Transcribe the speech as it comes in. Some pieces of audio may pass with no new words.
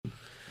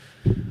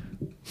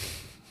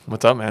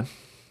What's up, man?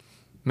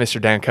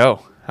 Mr. Dan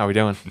Coe, how we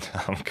doing?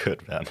 I'm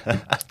good, man.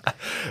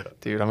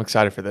 Dude, I'm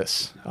excited for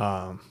this.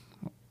 I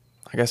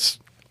guess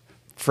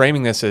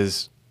framing this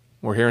as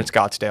we're here in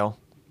Scottsdale.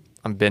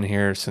 I've been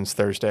here since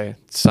Thursday.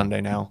 It's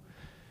Sunday now.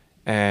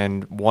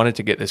 And wanted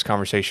to get this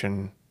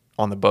conversation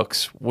on the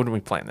books. When did we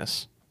plan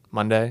this?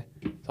 Monday?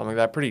 Something like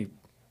that. Pretty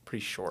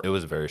short. It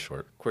was very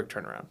short. Quick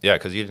turnaround. Yeah,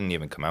 because you didn't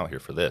even come out here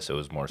for this. It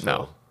was more so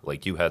No.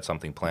 like you had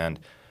something planned.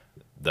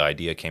 The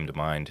idea came to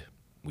mind.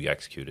 We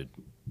executed.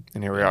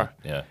 And here we are.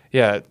 Yeah.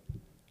 Yeah.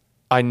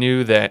 I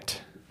knew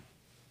that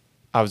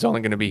I was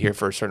only going to be here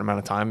for a certain amount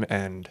of time,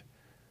 and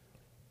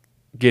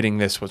getting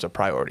this was a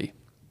priority.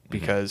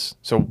 Because,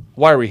 so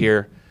why are we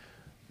here?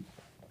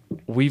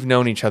 We've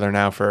known each other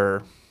now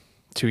for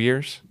 2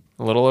 years,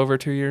 a little over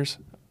 2 years,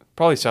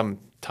 probably some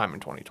time in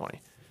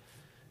 2020.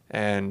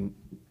 And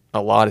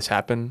a lot has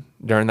happened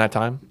during that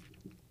time.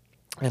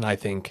 And I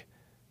think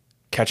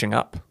catching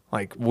up,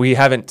 like we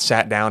haven't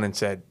sat down and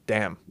said,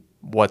 damn,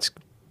 what's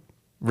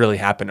really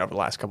happened over the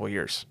last couple of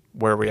years?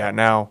 Where are we at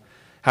now?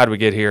 How do we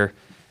get here?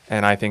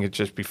 And I think it'd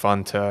just be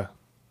fun to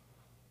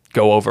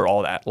go over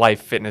all that.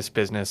 Life, fitness,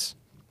 business,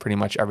 pretty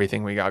much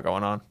everything we got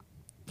going on.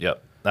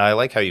 Yep. I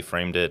like how you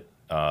framed it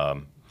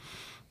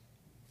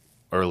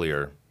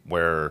earlier,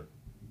 where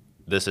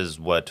this is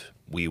what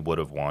we would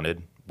have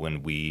wanted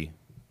when we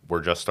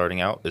were just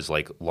starting out, is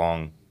like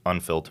long,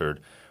 unfiltered,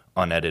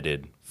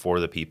 unedited for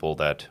the people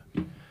that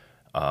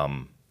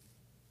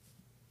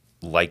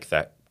like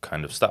that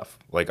kind of stuff.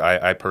 Like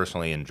I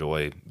personally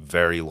enjoy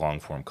very long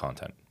form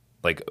content.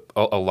 Like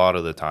a lot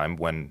of the time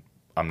when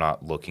I'm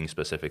not looking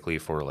specifically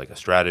for like a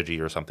strategy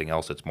or something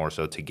else, it's more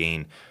so to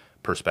gain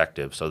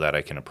perspective so that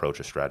I can approach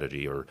a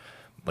strategy or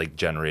like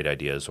generate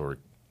ideas or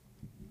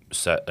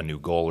set a new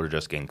goal or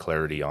just gain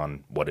clarity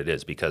on what it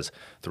is. Because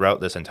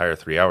throughout this entire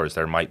 3 hours,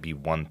 there might be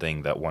one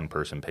thing that one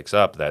person picks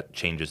up that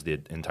changes the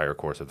entire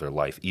course of their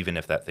life, even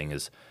if that thing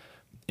is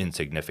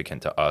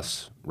insignificant to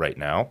us right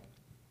now.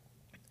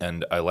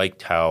 And I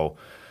liked how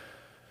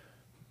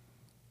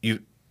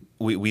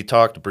we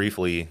talked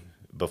briefly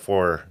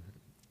before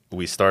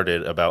we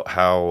started about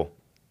how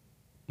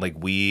like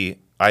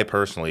I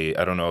personally,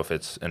 I don't know if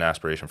it's an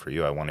aspiration for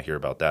you, I want to hear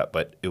about that,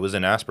 but it was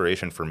an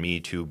aspiration for me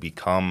to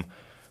become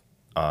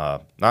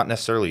not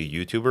necessarily a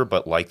YouTuber,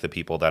 but like the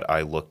people that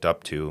I looked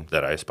up to,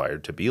 that I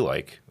aspired to be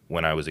like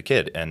when I was a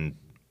kid. And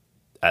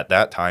at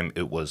that time,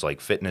 it was like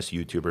fitness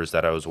YouTubers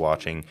that I was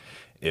watching.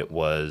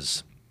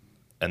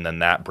 And then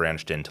that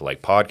branched into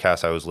like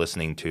podcasts I was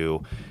listening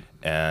to.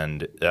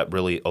 And that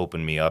really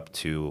opened me up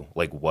to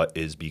like what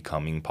is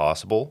becoming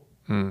possible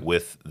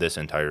with this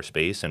entire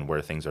space and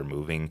where things are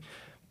moving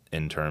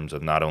in terms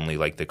of not only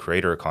like the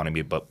creator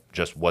economy, but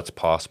just what's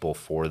possible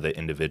for the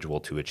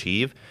individual to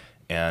achieve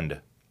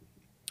and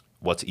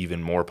what's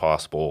even more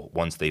possible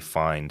once they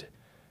find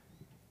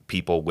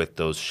people with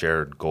those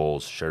shared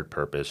goals, shared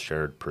purpose,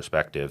 shared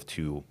perspective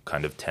to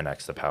kind of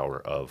 10x the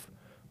power of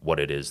what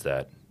it is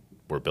that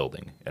we're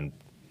building. And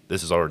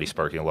this is already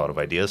sparking a lot of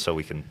ideas, so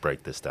we can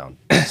break this down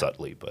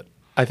subtly. But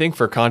I think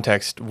for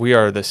context, we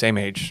are the same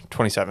age,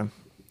 27.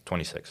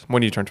 26.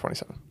 When do you turn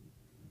 27?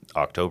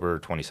 October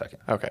 22nd.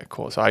 Okay,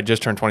 cool. So I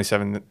just turned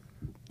 27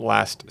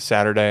 last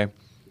Saturday.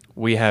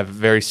 We have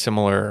very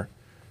similar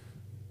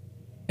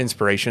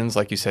inspirations,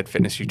 like you said,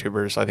 fitness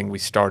YouTubers. I think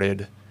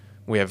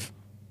we have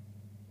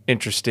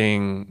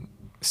interesting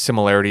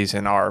similarities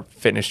in our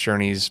fitness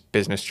journeys,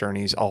 business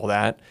journeys, all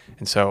that.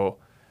 And so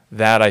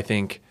that I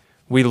think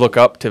we look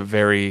up to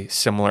very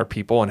similar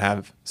people and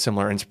have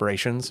similar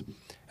inspirations.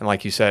 And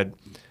like you said,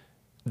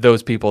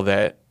 those people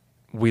that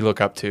we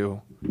look up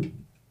to,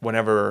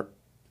 whenever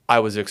I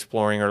was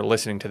exploring or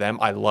listening to them,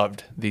 I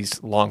loved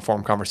these long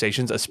form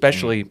conversations,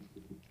 especially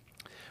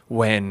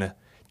when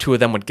two of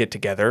them would get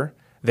together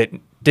that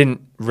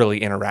didn't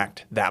really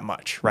interact that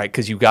much, right?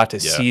 Because you got to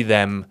see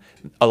them.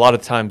 A lot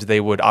of times they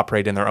would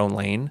operate in their own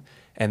lane,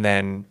 and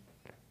then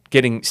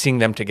seeing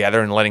them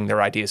together and letting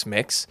their ideas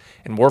mix.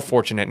 And we're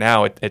fortunate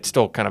now. It's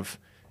still kind of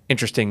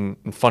interesting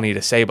and funny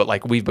to say, but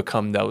like we've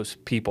become those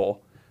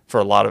people for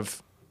a lot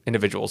of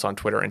individuals on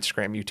Twitter,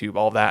 Instagram, YouTube,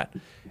 all that.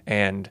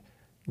 And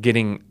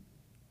getting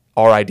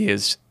our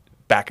ideas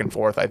back and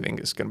forth, I think,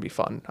 is going to be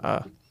fun.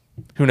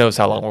 Who knows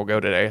how long we'll go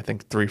today? I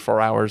think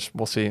 3-4 hours.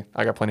 We'll see.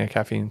 I got plenty of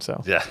caffeine,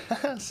 so. Yeah,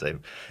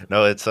 same.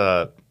 No, it's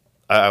I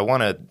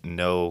want to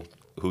know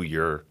who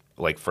your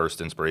like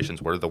first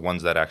inspirations were, the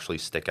ones that actually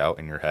stick out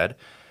in your head.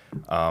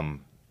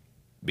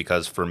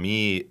 Because for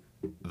me,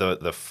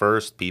 the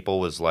first people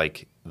was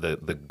like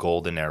the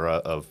golden era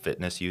of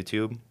fitness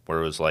YouTube, where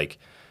it was like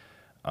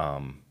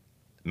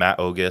Matt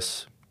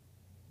Ogus,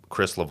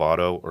 Chris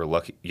Lovato, or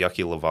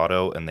Yucky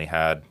Lovato, and they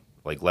had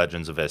like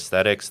Legends of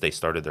Aesthetics. They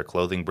started their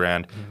clothing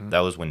brand. Mm-hmm.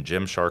 That was when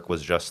Gymshark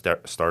was just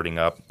starting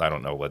up. I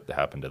don't know what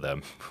happened to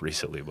them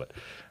recently, but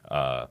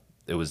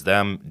it was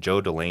them,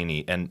 Joe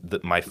Delaney. And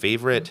my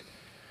favorite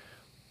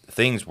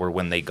things were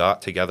when they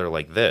got together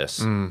like this,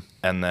 and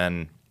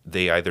then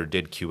they either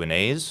did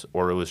Q&As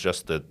or it was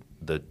just the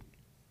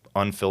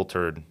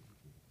unfiltered,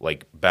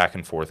 like back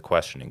and forth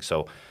questioning.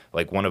 So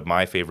Like one of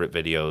my favorite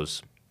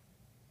videos,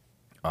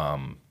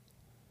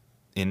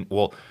 it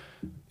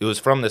was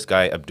from this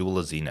guy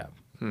Abdullah Zinab.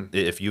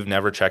 If you've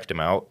never checked him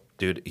out,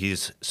 dude,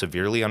 he's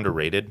severely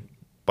underrated,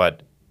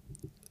 but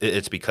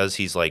it's because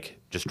he's like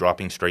just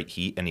dropping straight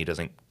heat and he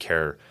doesn't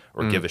care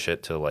or give a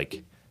shit to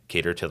like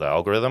cater to the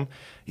algorithm.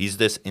 He's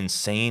this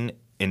insane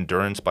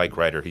endurance bike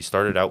rider. He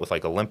started out with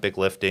like Olympic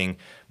lifting,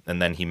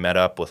 and then he met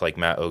up with like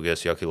Matt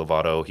Ogus, Yucky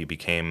Lovato. He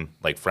became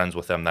like friends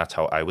with them. That's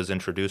how I was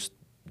introduced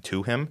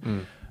to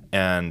him.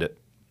 And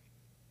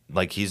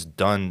like he's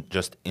done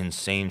just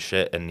insane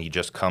shit, and he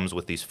just comes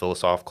with these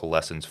philosophical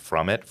lessons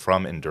from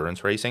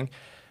endurance racing.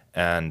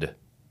 And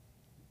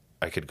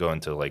I could go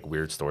into like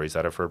weird stories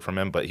that I've heard from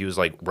him, but he was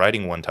like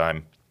riding one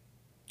time.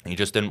 He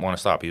just didn't want to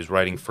stop. He was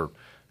riding for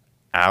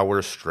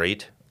hours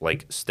straight,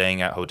 like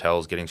staying at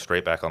hotels, getting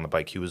straight back on the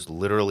bike. He was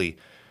literally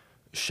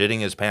shitting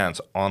his pants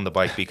on the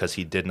bike because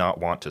he did not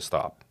want to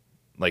stop.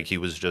 Like he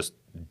was just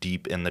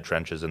deep in the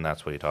trenches, and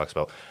that's what he talks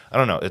about. I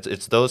don't know.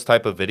 It's those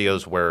type of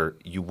videos where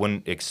you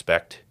wouldn't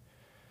expect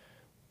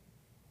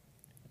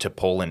to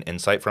pull an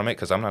insight from it,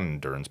 because I'm not an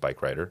endurance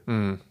bike rider.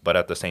 But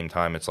at the same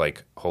time, it's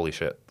like, holy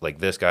shit. Like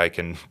this guy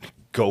can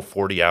go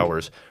 40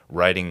 hours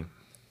riding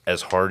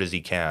as hard as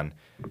he can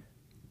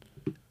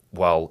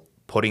while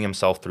putting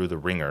himself through the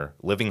ringer,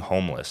 living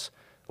homeless,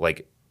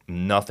 like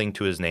nothing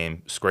to his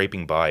name,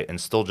 scraping by, and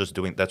still just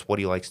doing, that's what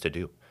he likes to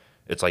do.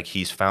 It's like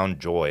he's found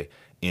joy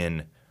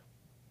in,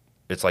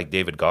 it's like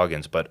David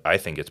Goggins, but I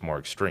think it's more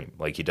extreme.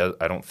 Like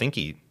I don't think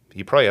he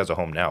probably has a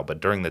home now, but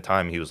during the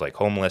time he was like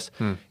homeless,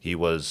 he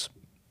was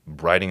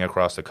riding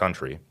across the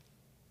country,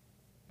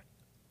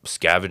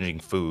 scavenging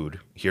food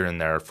here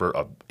and there for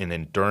an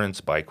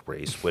endurance bike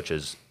race, which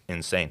is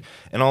insane,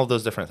 and all of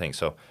those different things.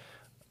 So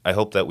I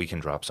hope that we can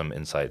drop some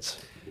insights.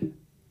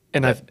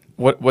 And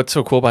what's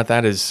so cool about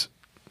that is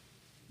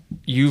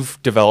you've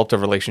developed a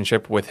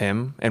relationship with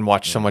him and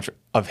watched so much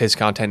of his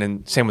content,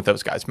 and same with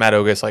those guys. Matt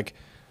Ogus, like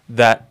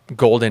that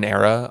golden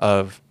era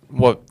of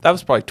that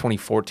was probably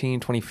 2014,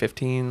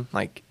 2015,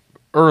 like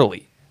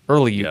early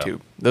YouTube. Yeah.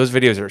 Those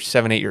videos are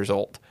 7-8 years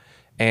old,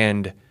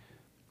 and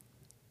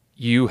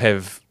you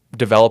have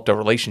developed a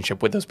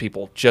relationship with those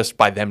people just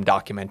by them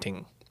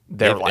documenting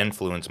their life. They've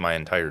influenced my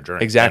entire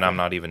journey. Exactly. And I'm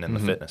not even in the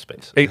fitness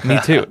space.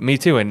 Me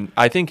too. And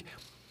I think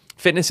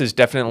fitness is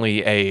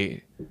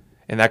definitely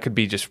and that could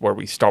be just where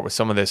we start with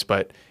some of this,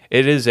 but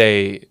it is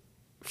a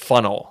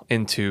funnel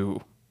into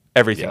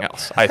everything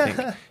else, I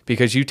think,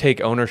 because you take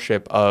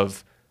ownership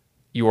of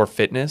your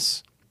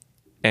fitness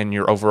and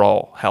your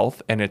overall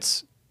health, and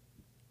it's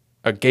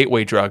a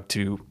gateway drug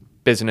to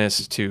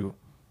business, to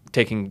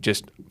taking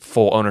just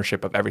full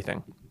ownership of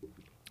everything.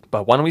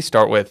 But why don't we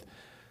start with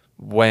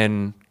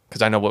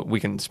because I know we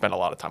can spend a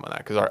lot of time on that,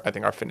 because I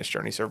think our fitness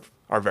journeys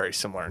are very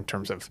similar in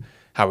terms of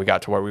how we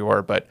got to where we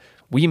were. But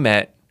we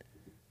met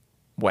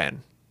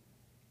when?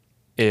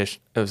 It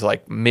was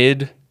like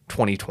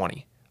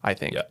mid-2020, I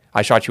think. Yeah.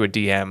 I shot you a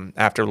DM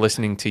after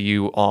listening to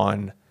you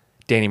on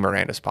Danny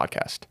Miranda's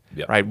podcast.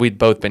 Yeah. Right? We'd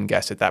both been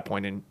guests at that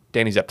point, and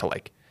Danny's up to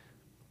like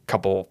a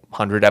couple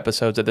hundred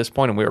episodes at this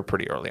point, and we were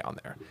pretty early on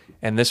there.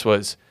 And this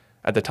was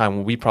at the time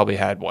when we probably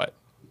had,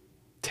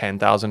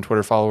 10,000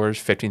 Twitter followers,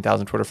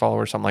 15,000 Twitter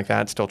followers, something like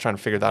that. Still trying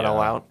to figure that all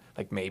out.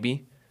 Like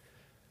maybe.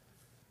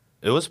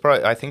 It was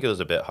probably, I think it was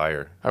a bit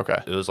higher.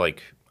 Okay. It was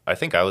like, I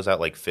think I was at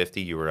like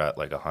 50. You were at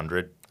like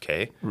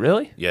 100K.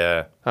 Really?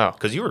 Yeah. Oh.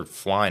 Because you were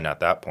flying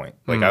at that point.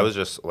 Like I was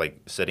just like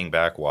sitting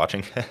back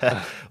watching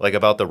like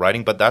about the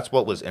writing. But that's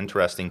what was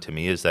interesting to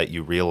me, is that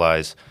you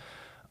realize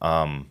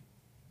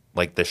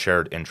like the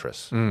shared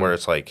interests, where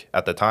it's like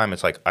at the time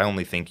it's like I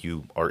only think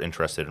you are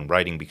interested in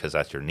writing because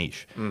that's your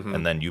niche,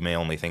 and then you may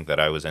only think that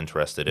I was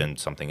interested in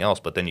something else,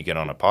 but then you get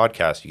on a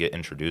podcast, you get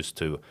introduced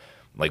to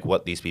like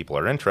what these people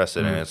are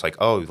interested in, and it's like,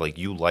 oh, like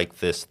you like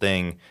this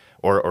thing,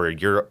 or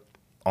you're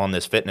on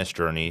this fitness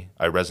journey,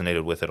 I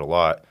resonated with it a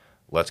lot,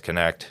 let's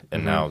connect,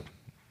 and now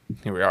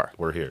here we are.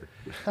 We're here.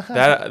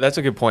 That's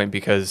a good point,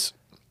 because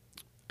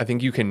I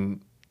think you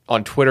can,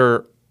 on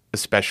Twitter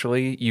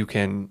especially, you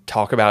can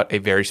talk about a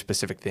very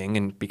specific thing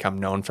and become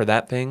known for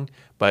that thing.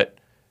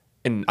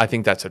 And I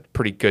think that's a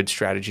pretty good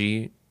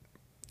strategy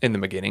in the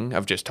beginning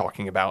of just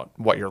talking about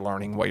what you're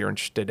learning, what you're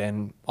interested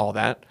in, all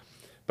that.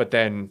 But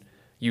then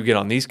you get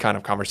on these kind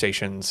of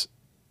conversations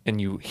and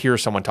you hear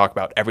someone talk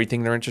about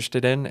everything they're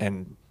interested in,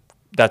 and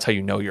that's how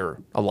you know you're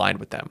aligned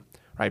with them,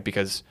 right?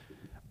 Because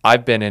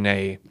I've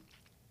been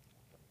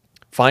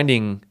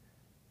finding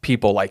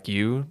people like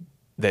you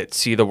that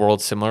see the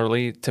world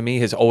similarly to me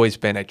has always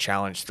been a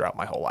challenge throughout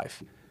my whole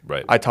life.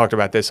 Right. I talked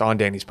about this on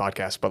Danny's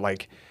podcast, but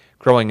like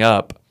growing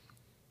up,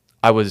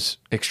 I was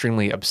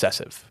extremely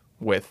obsessive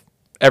with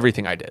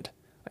everything I did.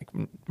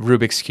 Like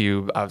Rubik's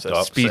Cube, I was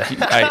a speed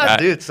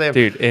dude, same.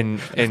 Dude,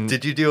 and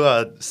did you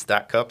do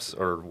stack cups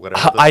or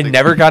whatever? I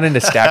never got into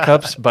stack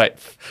cups, but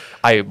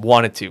I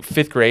wanted to.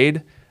 5th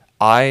grade,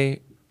 I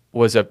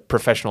was a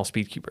professional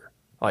speed cuber.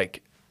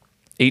 Like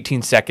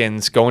 18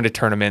 seconds, going to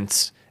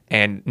tournaments.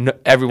 And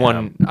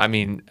everyone, I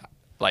mean,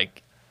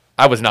 like,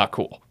 I was not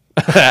cool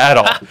at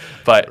all.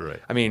 But, right.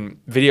 I mean,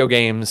 video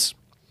games,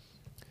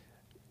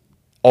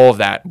 all of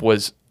that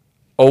was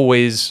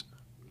always,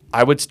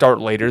 I would start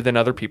later than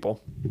other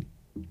people.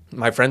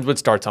 My friends would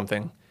start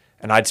something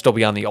and I'd still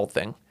be on the old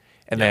thing.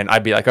 And then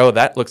I'd be like, oh,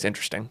 that looks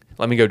interesting.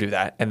 Let me go do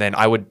that. And then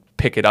I would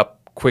pick it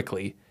up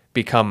quickly,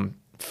 become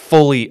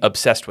fully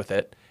obsessed with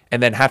it,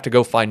 and then have to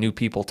go find new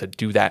people to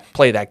do that,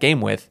 play that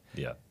game with.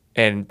 Yeah.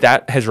 And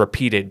that has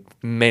repeated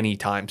many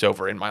times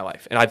over in my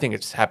life. And I think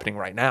it's happening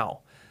right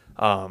now.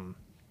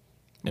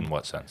 In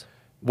what sense?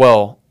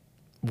 Well,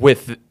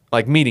 with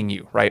like meeting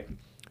you, right?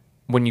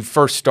 When you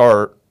first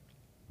start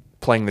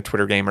playing the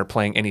Twitter game or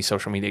playing any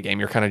social media game,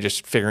 you're kind of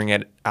just figuring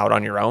it out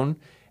on your own.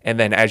 And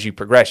then as you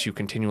progress, you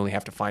continually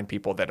have to find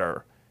people that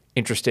are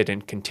interested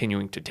in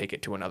continuing to take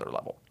it to another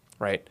level,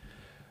 right?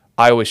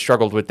 I always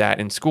struggled with that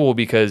in school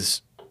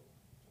because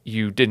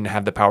you didn't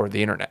have the power of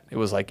the internet. It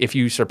was like if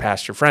you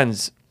surpassed your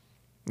friends,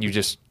 you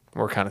just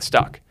were kind of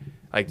stuck.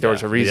 Like there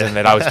was a reason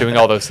that I was doing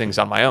all those things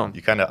on my own.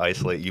 You kind of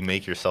isolate. You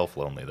make yourself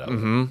lonely that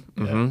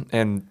way.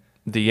 And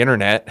the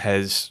internet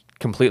has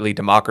completely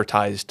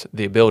democratized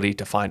the ability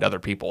to find other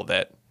people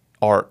that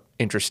are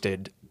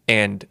interested.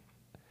 And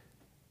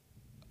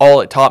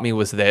all it taught me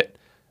was that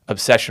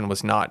obsession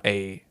was not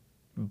a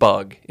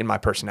bug in my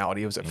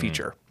personality. It was a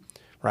feature,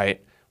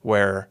 right?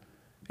 Where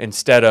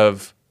instead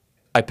of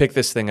I picked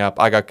this thing up,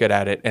 I got good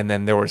at it, and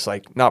then there was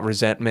like not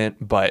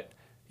resentment, but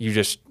you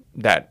just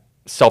that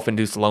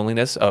self-induced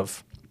loneliness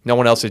of no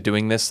one else is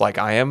doing this like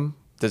I am.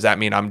 Does that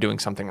mean I'm doing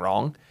something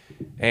wrong?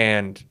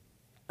 And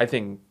I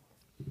think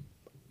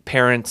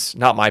parents,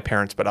 not my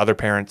parents, but other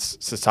parents,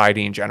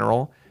 society in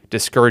general,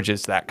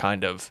 discourages that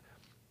kind of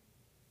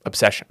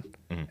obsession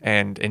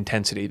and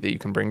intensity that you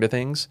can bring to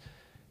things.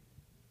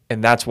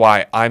 And that's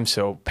why I'm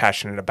so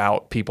passionate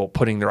about people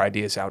putting their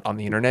ideas out on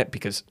the internet,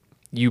 because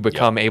you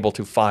become able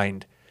to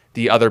find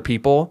the other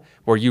people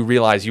where you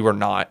realize you are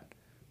not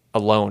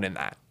alone in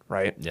that,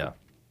 right? Yeah.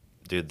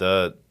 Dude,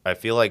 I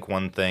feel like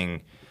one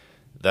thing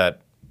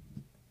that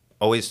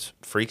always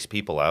freaks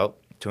people out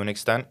to an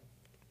extent,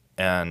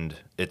 and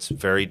it's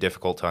very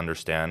difficult to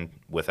understand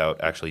without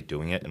actually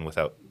doing it and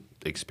without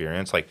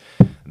experience. Like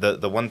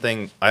the one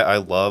thing I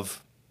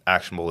love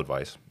actionable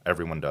advice.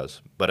 Everyone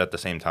does. But at the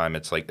same time,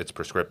 it's like it's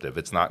prescriptive.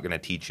 It's not going to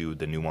teach you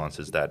the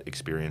nuances that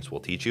experience will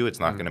teach you. It's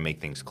not going to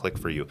make things click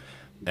for you.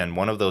 And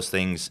one of those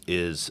things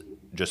is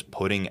just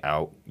putting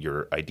out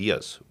your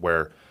ideas,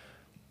 where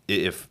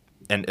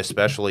and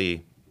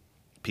especially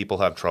people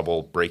have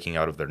trouble breaking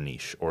out of their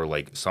niche, or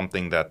like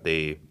something that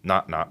they,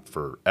 not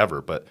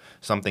forever, but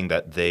something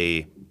that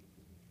they,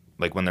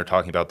 like when they're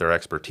talking about their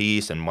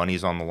expertise and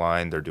money's on the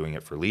line, they're doing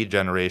it for lead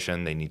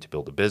generation, they need to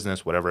build a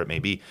business, whatever it may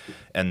be,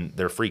 and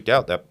they're freaked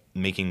out that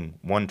making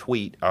one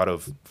tweet out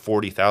of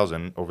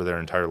 40,000 over their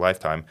entire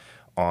lifetime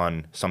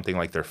on something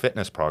like their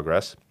fitness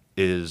progress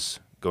is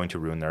going to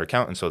ruin their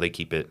account, and so they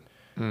keep it,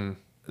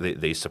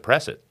 they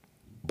suppress it.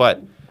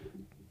 But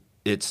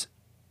it's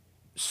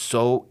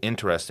so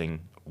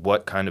interesting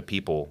what kind of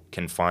people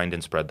can find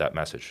and spread that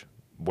message,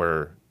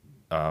 where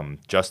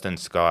Justin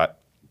Scott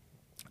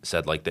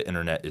said like the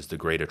internet is the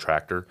great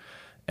attractor.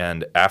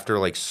 And after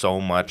like so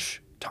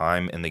much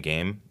time in the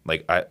game,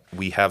 like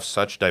we have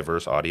such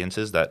diverse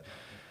audiences that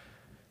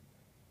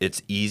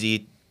it's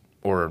easy,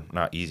 or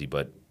not easy,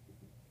 but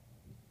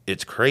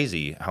it's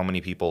crazy how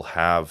many people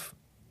have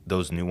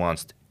those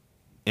nuanced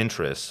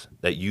interests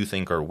that you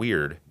think are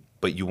weird,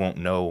 but you won't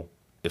know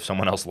if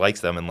someone else likes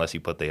them unless you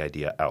put the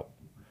idea out,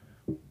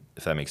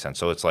 if that makes sense.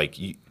 So it's like,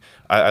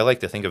 I like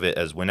to think of it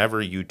as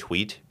whenever you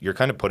tweet, you're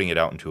kind of putting it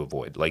out into a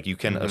void. Like you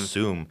can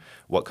assume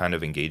what kind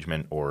of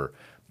engagement or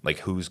like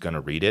who's going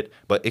to read it,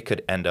 but it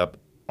could end up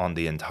on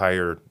the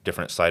entire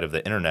different side of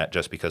the internet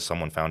just because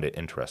someone found it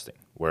interesting.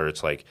 Where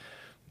it's like,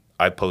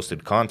 I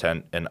posted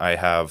content and I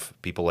have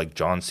people like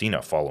John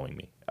Cena following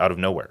me out of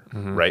nowhere,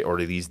 right? Or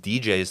these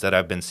DJs that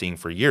I've been seeing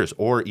for years,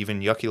 or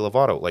even Yucky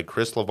Lovato. Like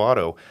Chris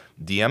Lovato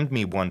DM'd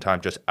me one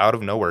time just out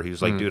of nowhere. He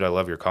was like, dude, I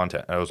love your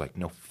content. And I was like,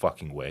 no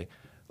fucking way.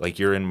 Like,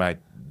 you're in my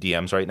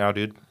DMs right now,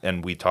 dude.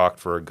 And we talked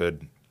for a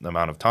good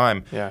amount of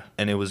time. Yeah.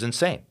 And it was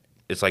insane.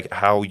 It's like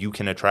how you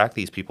can attract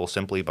these people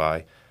simply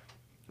by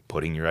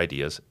putting your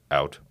ideas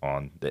out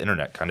on the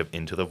internet, kind of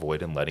into the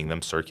void, and letting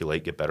them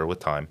circulate, get better with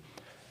time,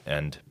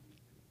 and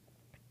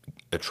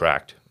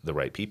attract the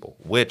right people,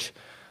 which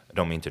I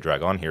don't mean to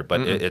drag on here,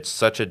 but it's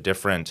such a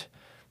different,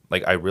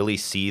 like, I really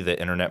see the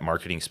internet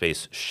marketing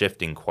space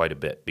shifting quite a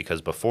bit,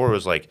 because before it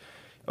was like,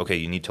 okay,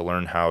 you need to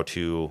learn how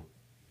to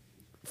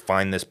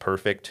find this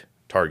perfect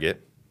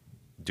target,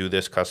 do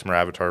this customer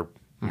avatar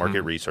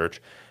market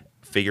research,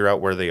 figure out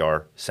where they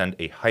are, send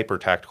a hyper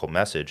tactical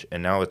message,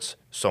 and now it's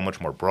so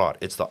much more broad.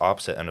 It's the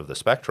opposite end of the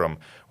spectrum,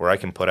 where I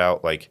can put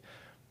out like,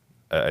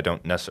 I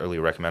don't necessarily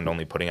recommend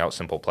only putting out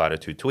simple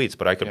platitude tweets,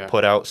 but I could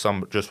put out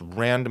some just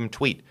random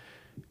tweet,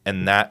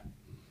 and that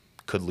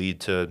could lead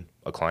to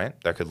a client,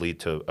 that could lead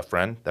to a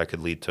friend, that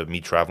could lead to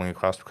me traveling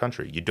across the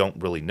country. You don't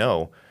really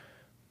know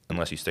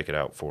unless you stick it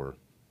out for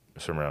a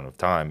certain amount of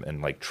time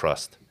and like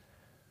trust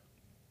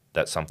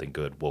that something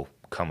good will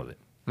come of it.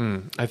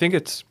 I think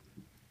it's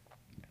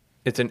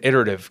an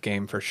iterative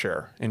game for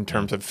sure in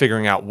terms of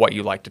figuring out what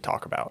you like to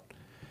talk about.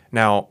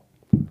 Now,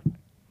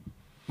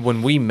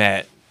 when we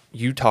met,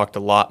 you talked a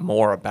lot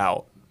more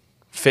about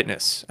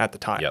fitness at the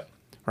time, Yep.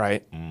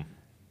 right?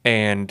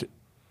 And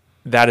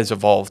that has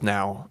evolved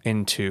now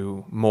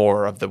into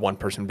more of the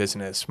one-person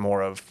business,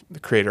 more of the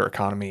creator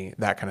economy,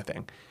 that kind of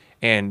thing.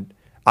 And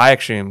I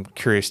actually am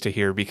curious to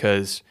hear,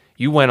 because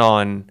you went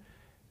on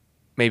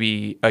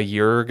maybe a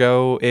year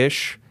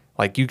ago-ish,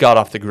 like you got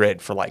off the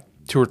grid for like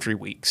 2 or 3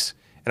 weeks.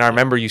 And I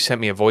remember you sent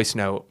me a voice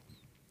note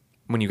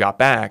when you got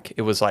back.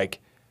 It was like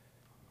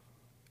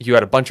you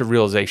had a bunch of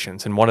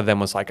realizations, and one of them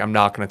was like, I'm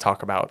not going to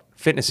talk about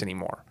fitness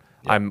anymore.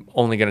 Yep. I'm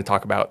only going to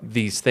talk about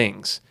these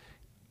things.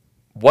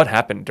 What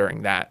happened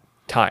during that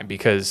time?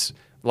 Because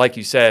like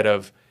you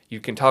said, you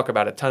can talk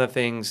about a ton of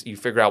things, you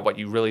figure out what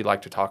you really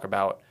like to talk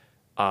about.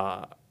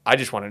 I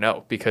just want to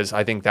know, because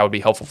I think that would be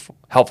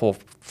helpful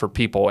for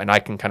people, and I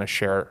can kind of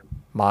share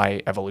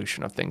my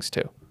evolution of things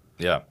too.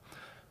 Yeah.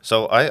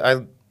 So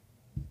I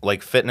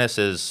like fitness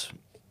is,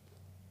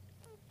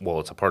 well,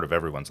 it's a part of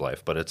everyone's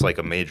life, but it's like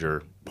a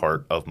major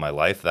part of my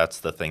life. That's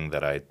the thing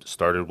that I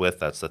started with.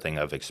 That's the thing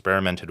I've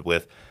experimented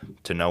with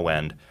to no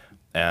end.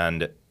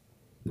 And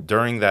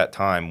during that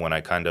time when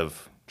I kind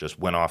of just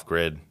went off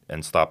grid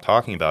and stopped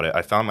talking about it,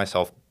 I found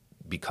myself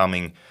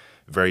becoming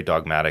very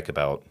dogmatic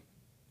about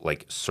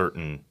like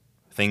certain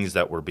things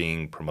that were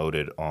being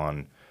promoted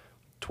on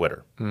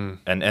Twitter.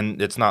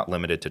 And it's not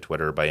limited to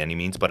Twitter by any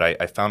means, but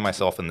I found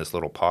myself in this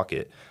little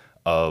pocket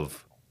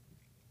of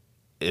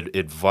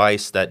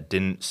advice that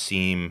didn't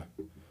seem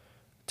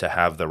to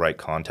have the right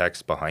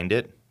context behind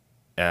it.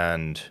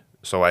 And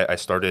so I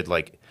started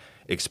like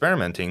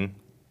experimenting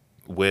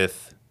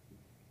with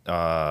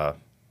like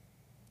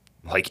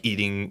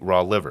eating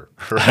raw liver,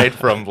 right?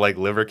 From like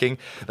Liver King.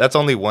 That's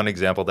only one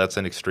example. That's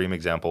an extreme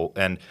example.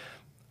 And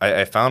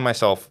I found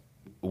myself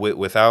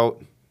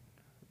without,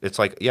 it's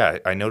like, yeah,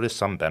 I noticed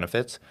some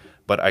benefits,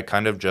 but I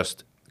kind of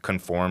just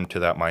conformed to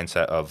that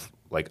mindset of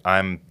like,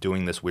 I'm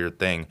doing this weird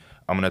thing.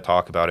 I'm going to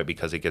talk about it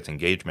because it gets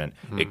engagement.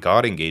 It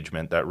got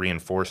engagement that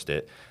reinforced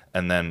it.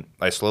 And then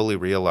I slowly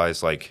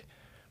realized like,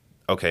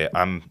 okay,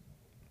 I'm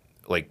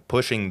like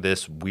pushing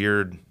this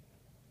weird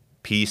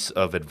piece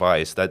of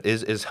advice that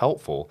is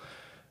helpful,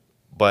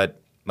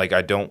 but like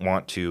I don't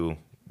want to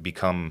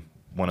become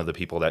one of the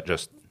people that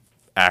just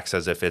acts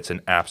as if it's an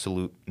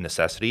absolute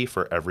necessity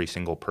for every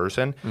single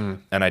person.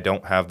 And I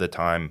don't have the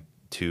time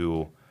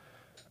to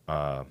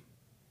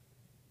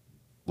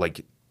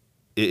like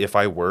if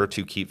I were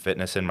to keep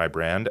fitness in my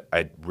brand,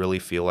 I really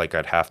feel like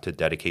I'd have to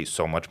dedicate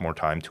so much more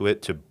time to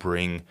it to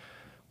bring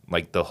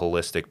like the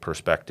holistic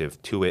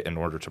perspective to it in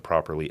order to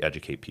properly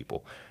educate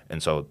people.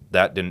 And so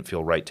that didn't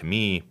feel right to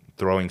me,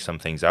 throwing some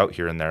things out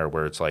here and there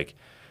where it's like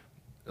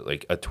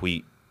a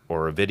tweet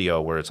or a video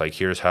where it's like,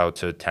 here's how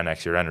to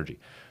 10x your energy.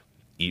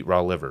 Eat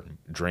raw liver,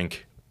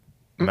 drink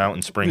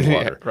mountain spring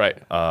water, right.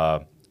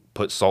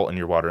 Put salt in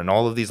your water, and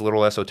all of these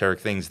little esoteric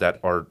things that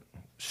are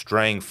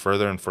straying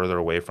further and further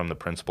away from the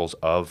principles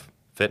of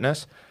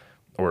fitness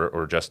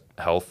or just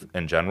health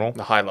in general.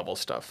 The high level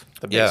stuff,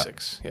 the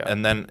basics. Yeah.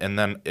 And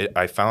then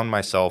I found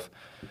myself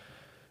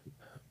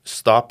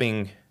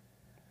stopping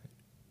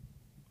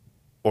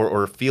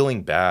or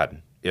feeling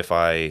bad if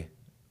I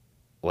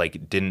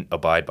like didn't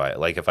abide by it.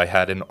 Like if I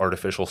had an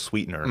artificial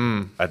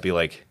sweetener, I'd be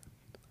like,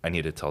 I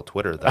need to tell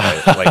Twitter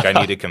that I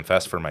need to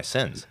confess for my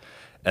sins.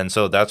 And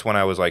so that's when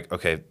I was like,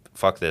 okay,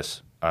 fuck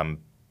this.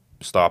 I'm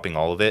stopping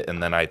all of it.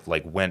 And then I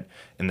like went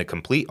in the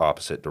complete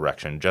opposite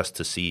direction just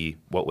to see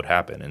what would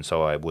happen. And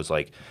so I was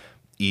like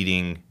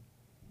eating,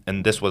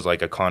 and this was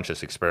like a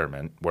conscious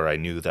experiment where I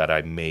knew that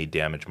I may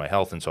damage my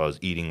health. And so I was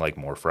eating like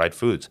more fried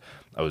foods.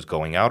 I was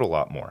going out a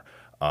lot more.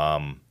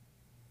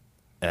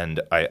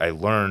 And I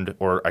learned,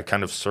 or I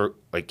kind of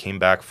came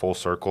back full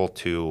circle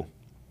to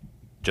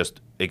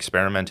just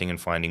experimenting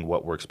and finding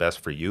what works best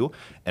for you.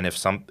 And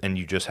and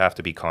you just have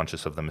to be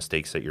conscious of the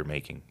mistakes that you're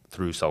making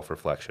through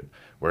self-reflection,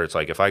 where it's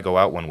like, if I go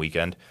out one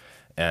weekend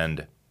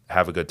and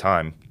have a good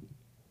time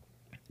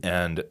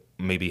and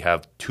maybe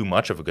have too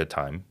much of a good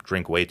time,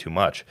 drink way too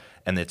much,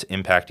 and it's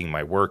impacting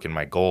my work and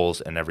my goals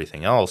and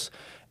everything else,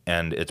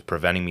 and it's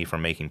preventing me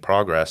from making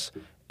progress,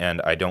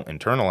 and I don't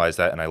internalize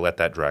that and I let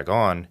that drag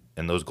on,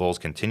 and those goals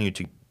continue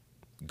to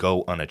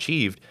go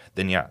unachieved,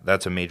 then yeah,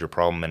 that's a major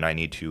problem and I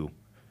need to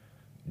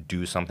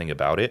do something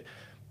about it.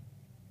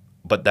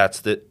 But that's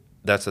the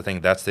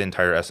thing. That's the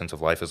entire essence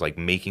of life, is like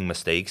making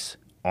mistakes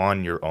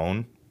on your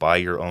own, by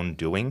your own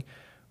doing,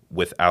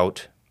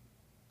 without,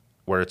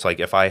 where it's like,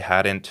 if I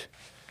hadn't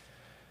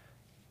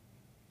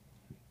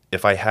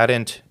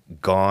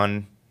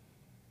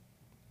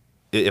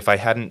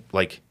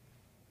like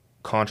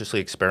consciously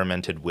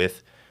experimented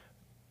with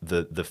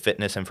the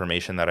fitness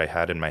information that I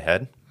had in my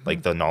head,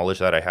 like the knowledge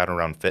that I had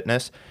around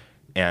fitness,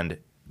 and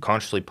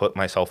consciously put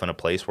myself in a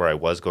place where I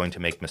was going to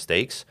make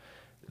mistakes,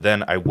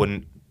 then I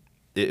wouldn't,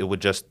 it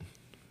would just,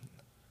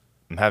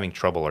 I'm having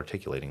trouble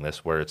articulating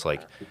this, where it's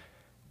like,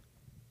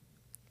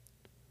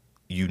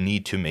 you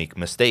need to make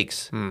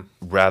mistakes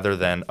rather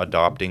than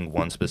adopting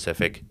one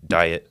specific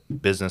diet,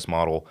 business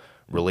model,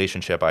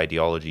 relationship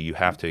ideology. You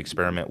have to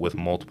experiment with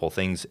multiple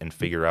things and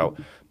figure out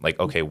like,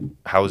 okay,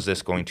 how is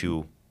this going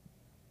to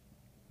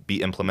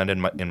be implemented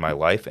in my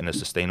life in a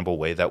sustainable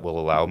way that will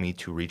allow me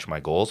to reach my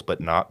goals, but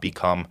not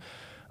become,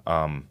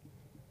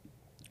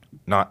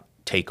 not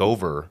take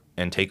over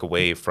and take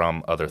away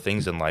from other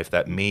things in life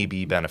that may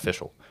be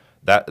beneficial.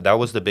 That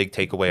was the big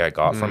takeaway I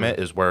got from it,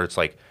 is where it's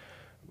like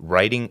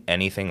writing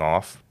anything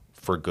off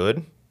for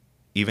good,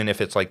 even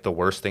if it's like the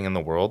worst thing in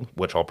the world,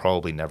 which I'll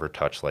probably never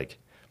touch, like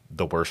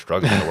the worst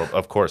drug in the world.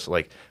 Of course,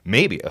 like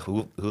maybe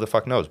who the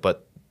fuck knows,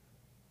 but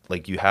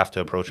like you have to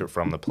approach it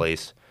from the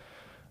place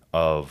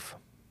of,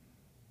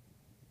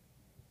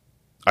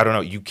 I don't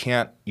know, you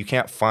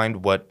can't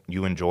find what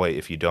you enjoy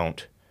if you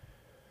don't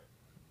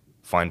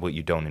find what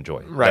you don't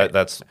enjoy. Right.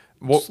 That's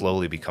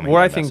slowly becoming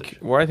where my I message. think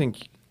where I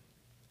think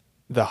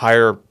the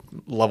higher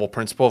level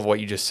principle of what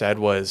you just said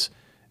was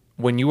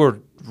when you were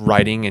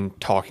writing and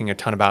talking a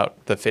ton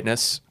about the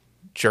fitness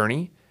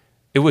journey,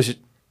 it was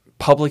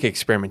public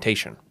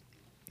experimentation,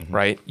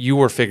 right? You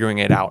were figuring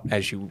it out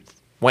as you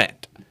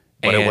went.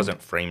 But And- it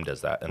wasn't framed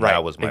as that, and right,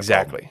 that was my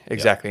exactly, problem.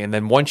 exactly. And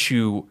then once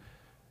you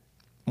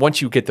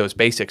get those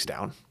basics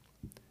down,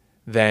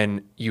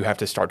 then you have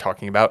to start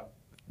talking about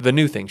the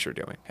new things you're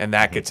doing, and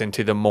that gets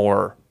into the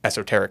more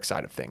esoteric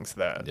side of things,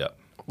 the Yeah.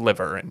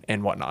 liver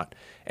and whatnot.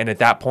 And at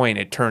that point,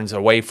 it turns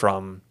away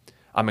from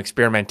I'm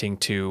experimenting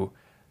to,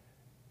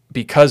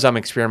 because I'm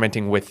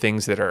experimenting with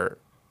things that are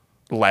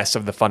less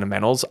of the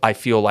fundamentals, I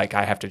feel like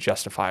I have to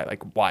justify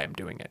like why I'm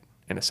doing it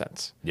in a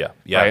sense. Yeah,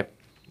 yeah. Right.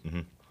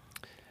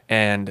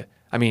 And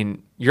I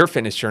mean, your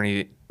fitness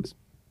journey is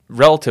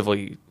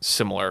relatively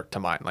similar to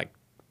mine. Like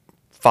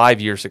 5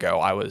 years ago,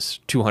 I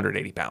was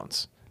 280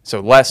 pounds.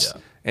 So less,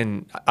 Yeah.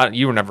 and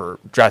you were never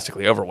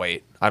drastically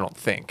overweight, I don't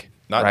think.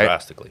 Not right?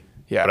 drastically.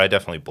 Yeah. But I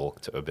definitely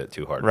bulked a bit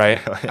too hard. Right.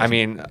 I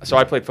mean, so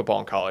I played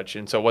football in college,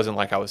 and so it wasn't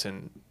like I was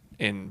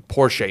in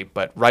poor shape,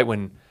 but right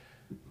when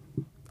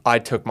I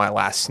took my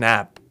last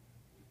snap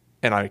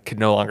and I could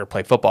no longer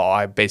play football,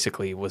 I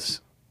basically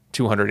was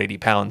 280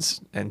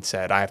 pounds and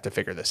said, I have to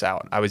figure this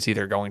out. I was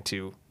either going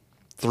to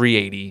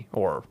 380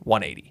 or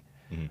 180.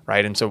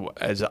 Right. And so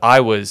as I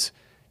was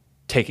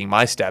taking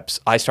my steps,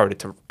 I started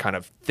to kind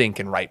of think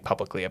and write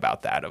publicly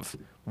about that, of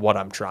what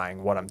I'm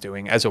trying, what I'm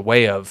doing, as a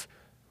way of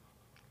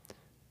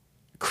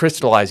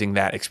crystallizing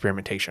that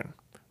experimentation,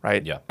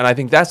 right? Yeah. And I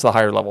think that's the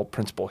higher level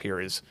principle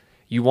here, is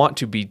you want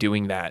to be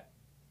doing that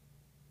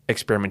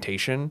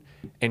experimentation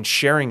and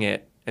sharing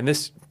it, and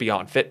this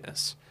beyond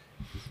fitness,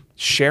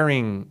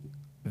 sharing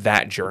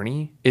that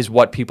journey is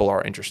what people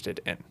are interested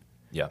in,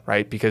 Yeah.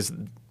 right? Because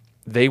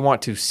they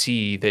want to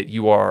see that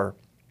you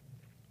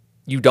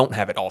don't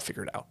have it all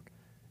figured out.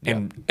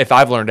 And if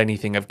I've learned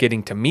anything of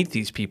getting to meet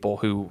these people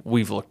who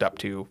we've looked up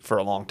to for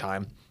a long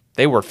time,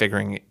 they were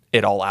figuring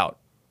it all out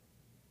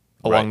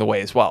along Right. the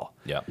way as well.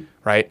 Yeah.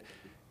 Right.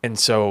 And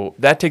so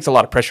that takes a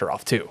lot of pressure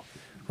off too,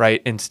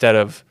 right? Instead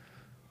of,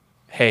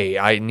 hey,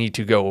 I need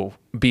to go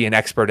be an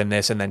expert in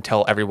this and then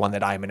tell everyone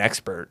that I'm an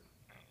expert,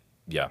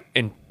 Yeah.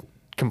 and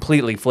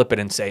completely flip it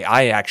and say,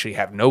 I actually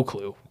have no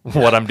clue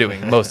what I'm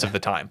doing most of the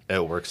time.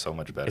 It works so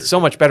much better. It's so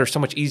much better, so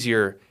much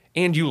easier,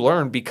 and you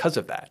learn because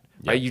of that,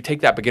 right? Yeah. You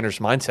take that beginner's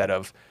mindset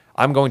of,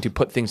 I'm going to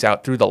put things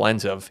out through the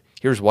lens of,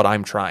 here's what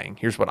I'm trying,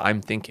 here's what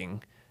I'm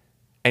thinking.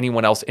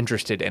 Anyone else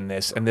interested in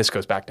this? And this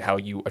goes back to how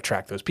you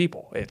attract those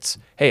people. It's,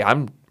 hey,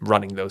 I'm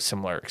running those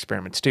similar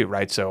experiments too,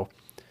 right? So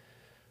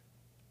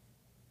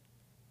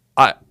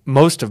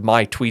most of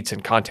my tweets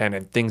and content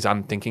and things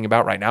I'm thinking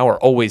about right now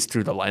are always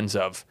through the lens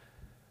of,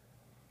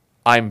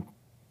 I'm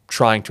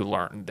trying to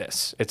learn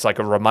this. It's like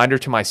a reminder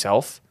to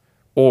myself,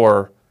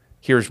 or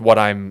here's what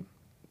I'm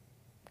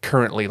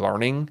currently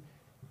learning.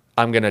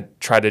 I'm going to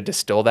try to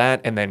distill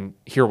that and then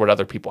hear what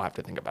other people have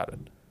to think about it.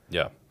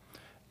 Yeah.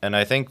 And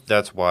I think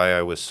that's why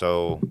I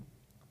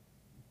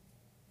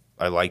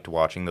liked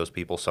watching those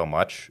people so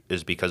much,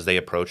 is because they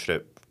approached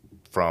it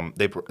from,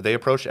 they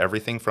approached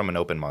everything from an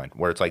open mind,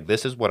 where it's like,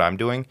 this is what I'm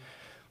doing.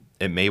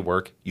 It may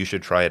work. You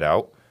should try it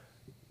out.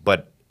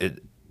 But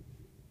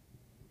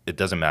it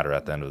doesn't matter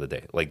at the end of the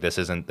day. Like, this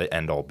isn't the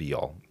end all be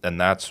all.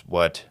 And that's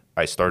what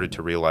I started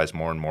to realize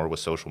more and more with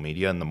social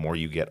media. And the more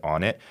you get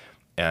on it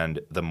and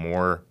the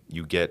more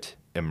you get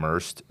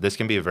immersed, this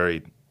can be a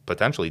very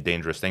potentially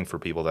dangerous thing for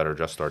people that are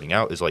just starting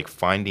out, is like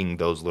finding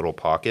those little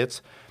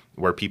pockets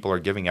where people are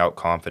giving out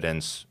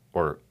confidence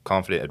or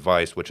confident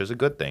advice, which is a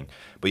good thing.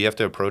 But you have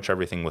to approach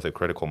everything with a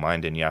critical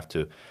mind, and you have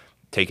to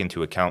take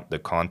into account the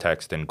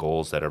context and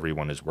goals that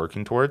everyone is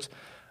working towards.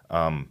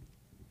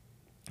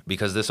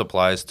 Because this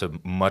applies to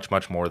much,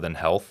 much more than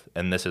health.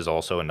 And this is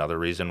also another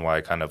reason why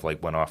I kind of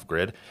like went off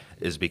grid,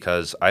 is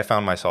because I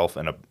found myself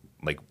in a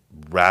like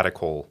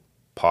radical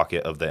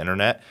pocket of the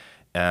internet,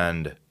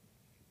 and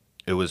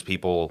it was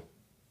people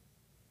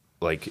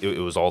like it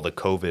was all the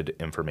COVID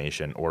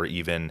information, or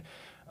even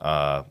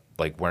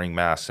like wearing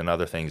masks and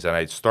other things. And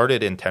I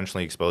started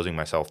intentionally exposing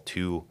myself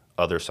to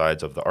other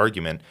sides of the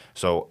argument.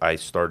 So I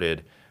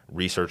started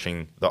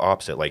researching the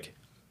opposite, like,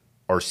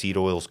 are seed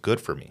oils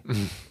good for me?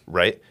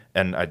 Right?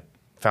 And I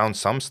found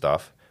some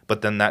stuff,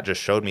 but then that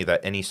just showed me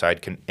that any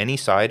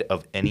side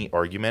of any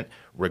argument,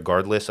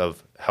 regardless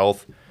of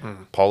health,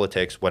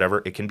 politics,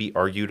 whatever. It can be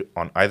argued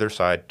on either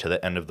side to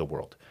the end of the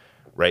world,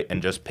 right?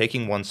 And just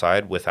picking one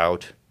side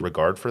without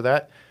regard for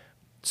that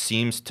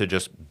seems to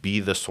just be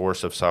the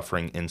source of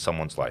suffering in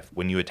someone's life.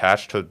 When you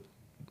attach to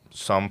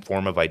some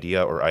form of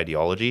idea or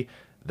ideology,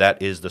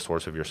 that is the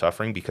source of your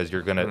suffering, because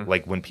you're going to,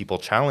 like, when people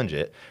challenge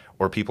it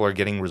or people are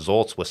getting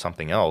results with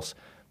something else,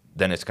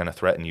 then it's going to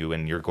threaten you,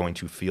 and you're going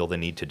to feel the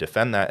need to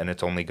defend that, and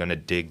it's only going to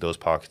dig those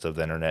pockets of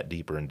the internet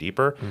deeper and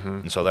deeper.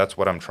 And so that's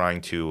what I'm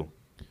trying to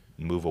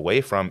move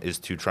away from, is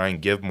to try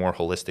and give more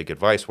holistic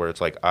advice, where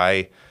it's like,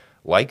 I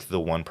like the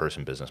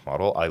one-person business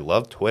model. I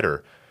love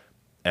Twitter,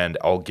 and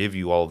I'll give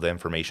you all of the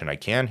information I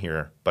can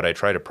here, but I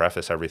try to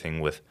preface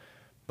everything with,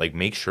 like,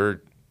 make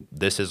sure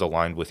this is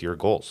aligned with your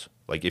goals.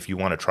 Like, if you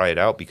want to try it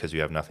out because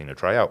you have nothing to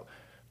try out,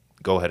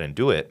 go ahead and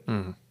do it.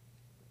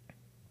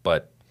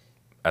 But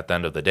at the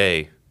end of the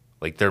day,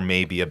 like, there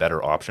may be a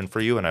better option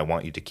for you, and I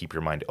want you to keep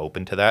your mind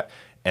open to that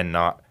and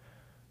not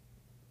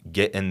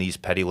get in these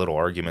petty little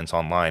arguments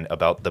online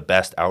about the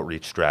best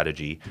outreach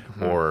strategy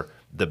or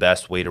the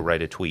best way to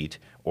write a tweet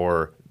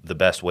or the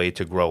best way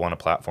to grow on a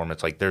platform.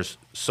 It's like, there's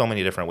so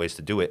many different ways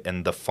to do it,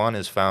 and the fun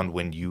is found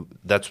when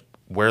that's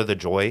where the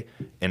joy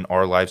in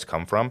our lives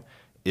come from,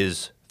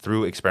 is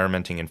through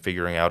experimenting and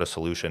figuring out a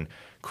solution,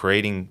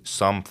 creating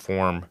some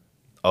form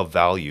of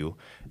value,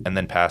 and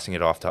then passing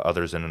it off to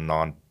others in a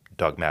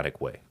non-dogmatic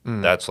way.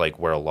 That's like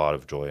where a lot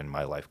of joy in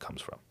my life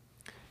comes from.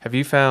 Have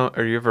you found,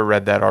 or you ever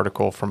read that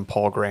article from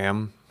Paul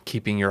Graham,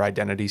 Keeping Your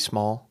Identity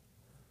Small?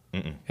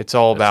 It's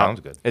all about, sounds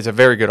good. It's a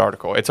very good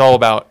article. It's all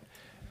about,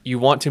 you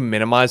want to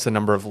minimize the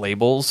number of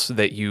labels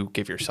that you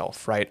give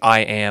yourself, right? I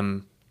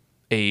am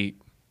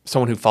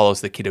someone who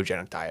follows the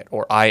ketogenic diet,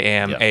 or I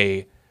am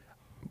a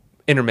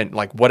intermittent,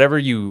 like whatever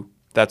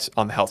that's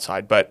on the health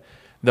side. But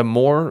the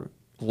more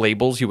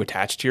labels you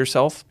attach to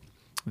yourself,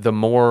 the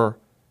more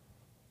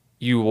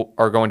you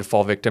are going to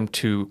fall victim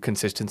to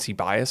consistency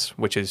bias,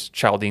 which is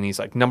Cialdini's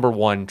like number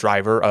one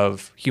driver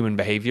of human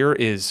behavior,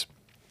 is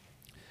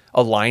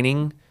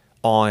aligning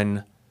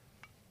on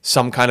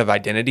some kind of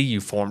identity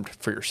you formed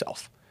for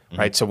yourself,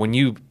 right? So when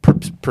you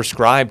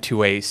prescribe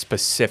to a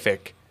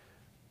specific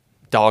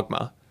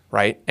dogma,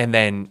 right, and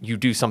then you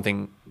do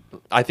something,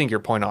 I think your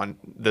point on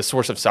the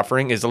source of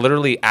suffering is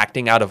literally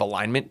acting out of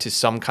alignment to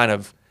some kind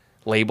of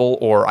label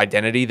or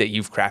identity that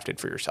you've crafted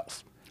for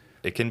yourself.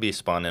 It can be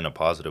spun in a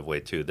positive way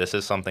too. This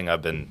is something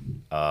I've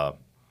been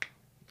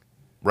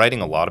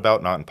writing a lot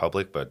about, not in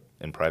public, but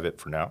in private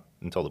for now,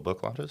 until the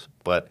book launches.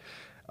 But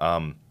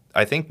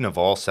I think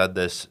Naval said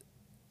this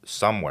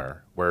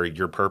somewhere, where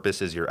your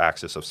purpose is your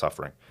axis of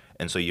suffering.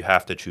 And so you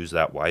have to choose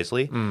that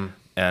wisely.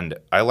 And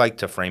I like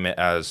to frame it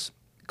as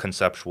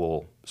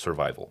conceptual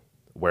survival,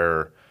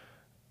 where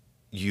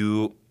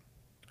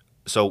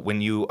so when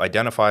you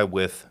identify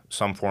with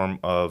some form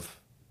of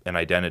an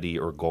identity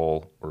or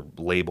goal or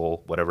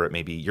label, whatever it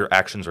may be, your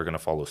actions are going to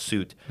follow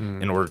suit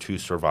in order to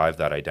survive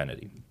that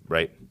identity,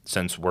 right?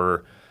 Since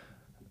we're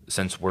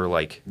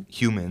like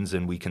humans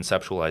and we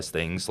conceptualize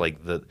things, like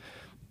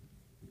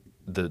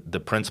the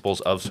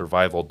principles of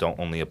survival don't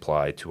only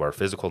apply to our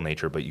physical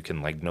nature, but you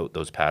can like note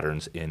those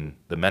patterns in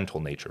the mental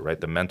nature, right?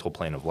 The mental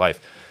plane of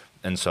life.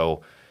 And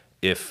so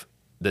if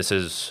this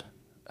is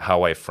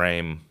how I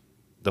frame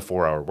the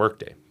 4-hour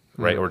workday,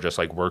 right? Or just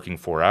like working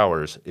 4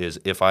 hours, is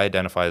if I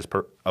identify as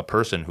a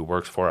person who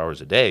works 4 hours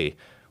a day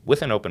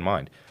with an open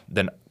mind,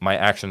 then my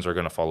actions are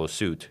going to follow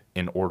suit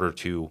in order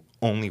to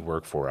only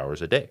work 4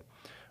 hours a day,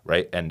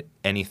 right? And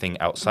anything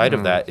outside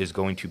of that is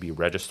going to be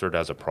registered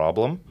as a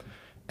problem.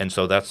 And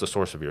so that's the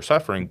source of your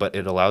suffering, but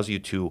it allows you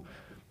to,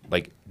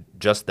 like,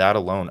 just that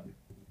alone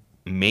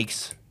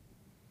makes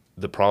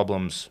the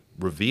problems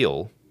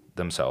reveal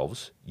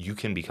themselves. You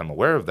can become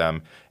aware of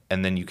them,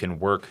 and then you can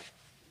work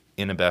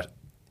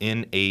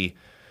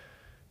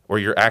or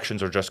your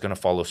actions are just going to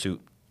follow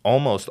suit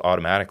almost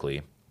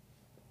automatically,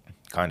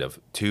 kind of,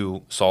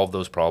 to solve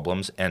those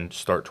problems and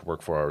start to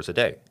work 4 hours a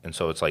day. And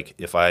so it's like,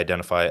 if I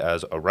identify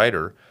as a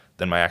writer,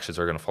 then my actions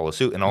are going to follow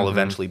suit, and I'll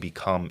eventually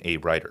become a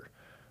writer,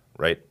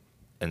 right?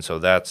 And so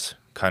that's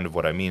kind of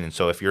what I mean. And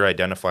so if you're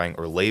identifying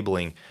or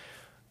labeling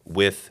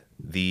with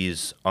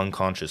these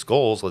unconscious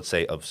goals, let's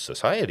say of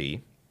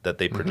society, that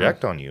they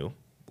project on you,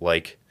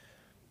 like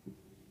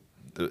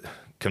the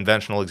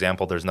conventional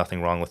example, there's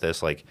nothing wrong with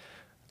this, like,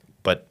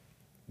 but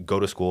go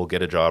to school,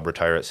 get a job,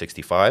 retire at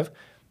 65.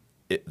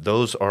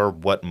 Those are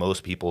what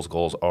most people's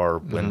goals are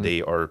when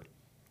they are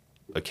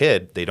a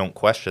kid. They don't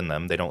question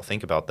them, they don't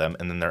think about them,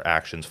 and then their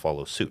actions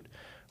follow suit,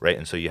 right?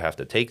 And so you have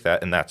to take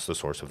that, and that's the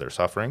source of their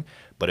suffering.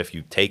 But if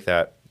you take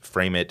that,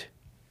 frame it,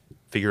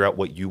 figure out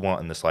what you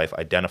want in this life,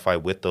 identify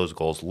with those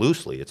goals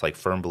loosely. It's like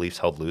firm beliefs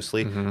held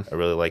loosely. I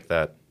really like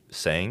that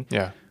saying.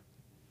 Yeah.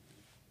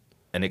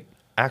 And it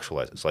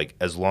actualizes, like,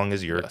 as long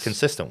as you're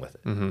consistent with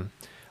it.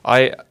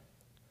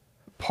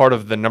 Part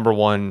of the number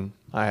one,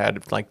 I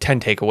had like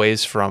 10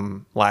 takeaways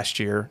from last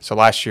year. So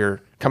last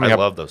year coming up.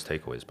 I love those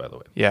takeaways, by the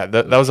way. Yeah,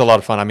 that was a lot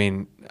of fun. I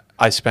mean,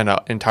 I spent an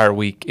entire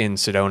week in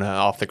Sedona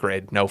off the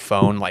grid, no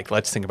phone. Like,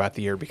 let's think about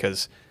the year,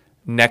 because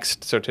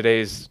so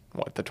today's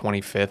the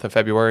 25th of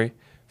February.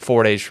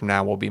 4 days from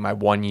now will be my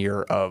 1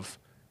 year of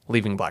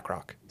leaving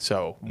BlackRock.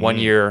 So 1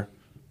 year,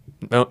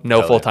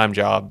 no full-time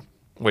job,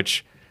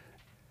 which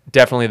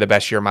definitely the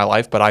best year of my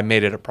life, but I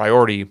made it a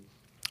priority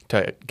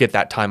to get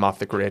that time off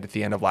the grid at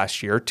the end of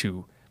last year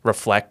to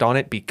reflect on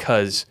it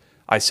because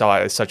I saw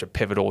it as such a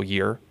pivotal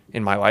year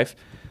in my life.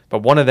 But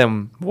one of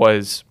them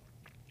was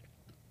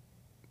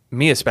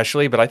me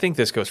especially, but I think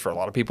this goes for a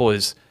lot of people,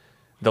 is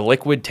the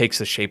liquid takes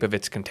the shape of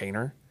its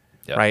container,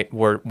 right?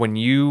 Where when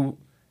you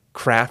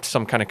craft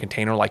some kind of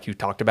container like you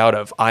talked about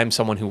of I'm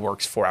someone who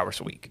works 4 hours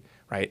a week,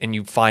 right? And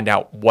you find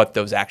out what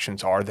those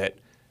actions are that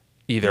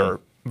either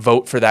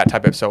vote for that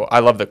type of, so I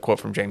love the quote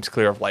from James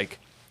Clear of like,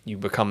 you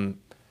become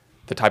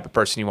the type of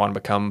person you want to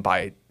become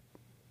by,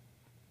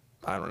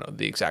 I don't know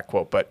the exact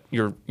quote, but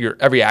your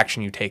every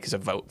action you take is a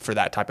vote for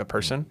that type of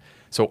person.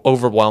 So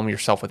overwhelm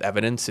yourself with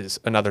evidence is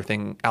another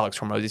thing Alex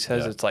Hormozy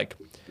says. It's like,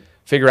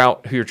 figure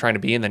out who you're trying to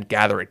be and then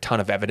gather a ton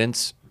of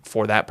evidence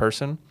for that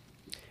person.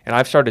 And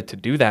I've started to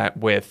do that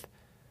with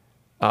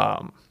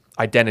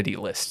identity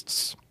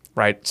lists,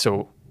 right?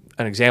 So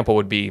an example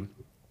would be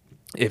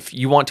if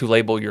you want to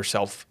label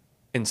yourself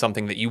in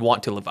something that you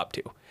want to live up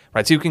to,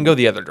 right? So you can go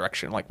the other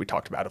direction, like we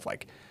talked about, of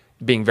like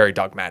being very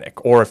dogmatic,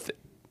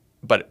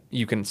 but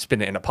you can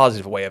spin it in a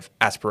positive way of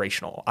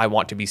aspirational. I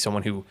want to be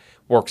someone who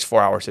works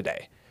 4 hours a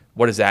day.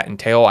 What does that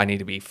entail? I need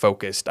to be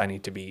focused. I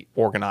need to be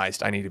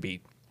organized. I need to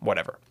be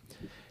whatever.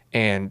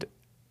 And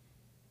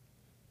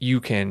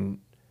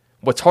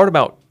what's hard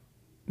about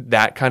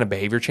that kind of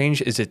behavior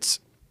change is it's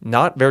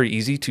not very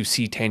easy to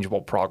see tangible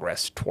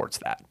progress towards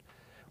that,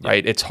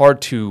 right? It's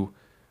hard to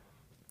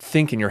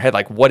think in your head,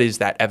 like, what is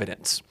that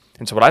evidence?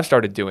 And so what I've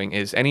started doing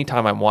is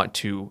anytime I want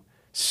to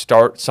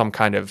start some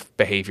kind of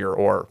behavior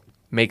or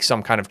make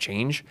some kind of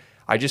change,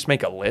 I just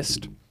make a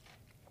list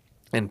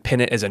and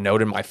pin it as a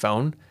note in my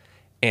phone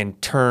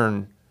and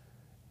turn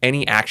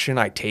any action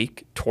I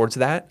take towards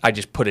that, I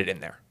just put it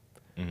in there.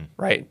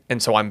 Right.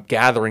 And so I'm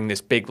gathering this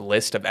big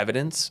list of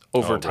evidence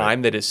over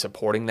time that is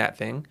supporting that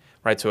thing.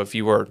 Right. So if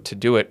you were to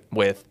do it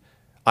with,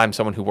 I'm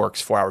someone who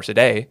works 4 hours a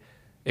day,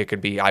 it could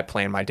be, I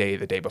plan my day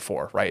the day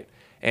before. Right.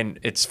 And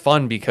it's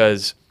fun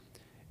because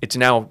it's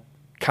now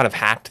kind of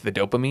hacked the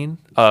dopamine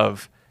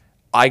of,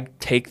 I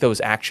take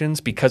those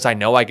actions because I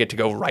know I get to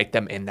go write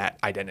them in that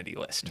identity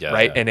list.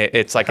 Right. And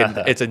it's like,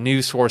 it's a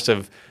new source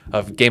of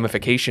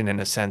gamification in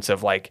a sense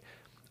of like,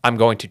 I'm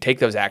going to take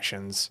those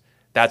actions.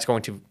 That's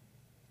going to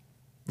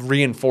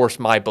reinforce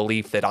my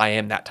belief that I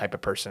am that type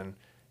of person.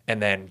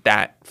 And then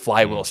that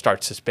flywheel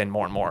starts to spin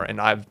more and more. And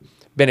I've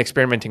been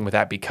experimenting with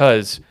that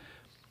because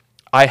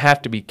I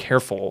have to be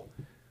careful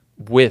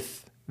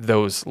with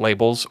those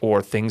labels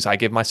or things I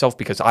give myself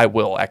because I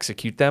will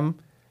execute them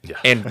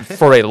and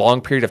for a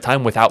long period of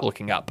time without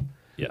looking up.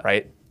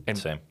 Right. And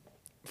same.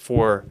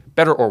 For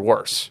better or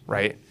worse.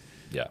 Right.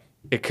 Yeah.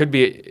 It could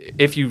be,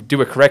 if you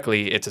do it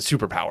correctly, it's a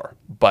superpower,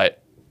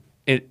 but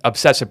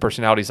obsessive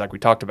personalities, like we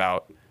talked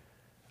about,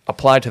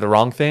 applied to the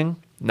wrong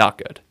thing, not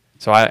good.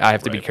 So I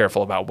have to be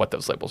careful about what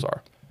those labels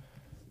are.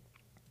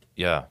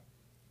 Yeah.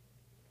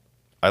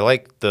 I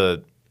like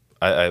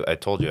I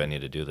told you I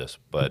need to do this,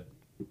 but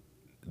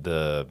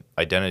the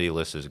identity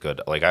list is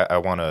good. Like I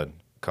want to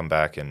come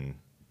back and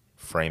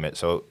frame it.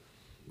 So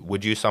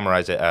would you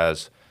summarize it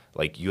as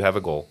like you have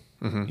a goal,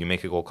 you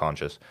make a goal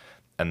conscious,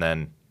 and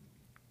then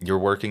you're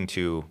working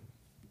to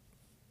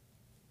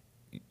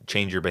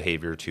change your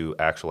behavior to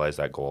actualize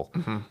that goal.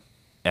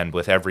 And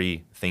with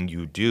everything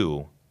you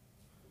do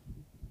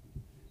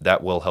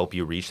that will help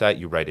you reach that,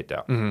 you write it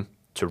down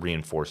to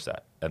reinforce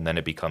that. And then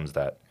it becomes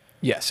that.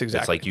 Yes,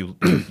 exactly. It's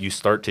like you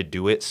start to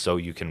do it so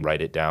you can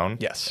write it down.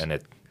 Yes. And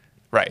it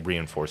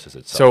reinforces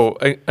itself. So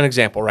an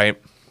example,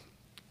 right?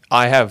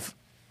 I have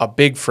a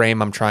big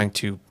frame I'm trying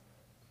to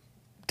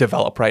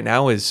develop right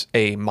now is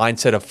a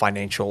mindset of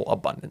financial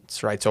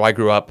abundance, right? So I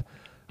grew up,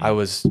 I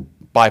was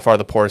by far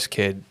the poorest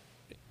kid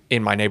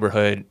in my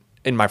neighborhood,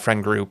 in my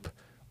friend group,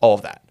 all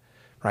of that.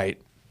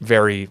 Right?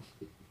 Very,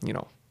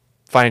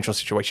 financial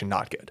situation,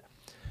 not good.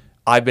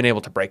 I've been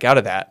able to break out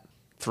of that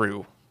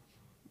through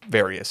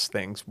various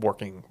things,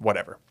 working,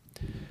 whatever.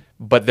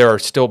 But there are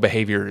still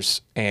behaviors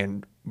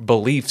and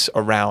beliefs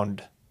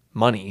around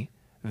money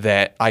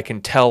that I can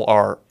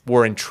tell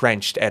were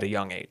entrenched at a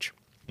young age.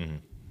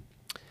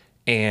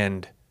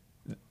 And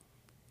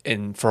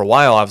for a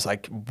while I was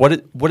like,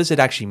 what does it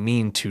actually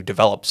mean to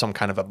develop some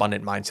kind of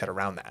abundant mindset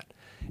around that?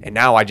 And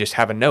now I just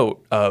have a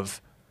note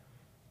of,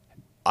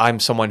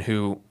 I'm someone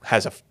who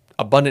has an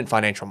abundant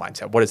financial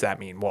mindset. What does that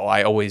mean? Well,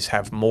 I always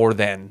have more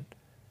than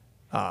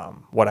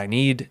what I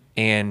need,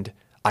 and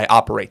I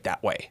operate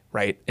that way,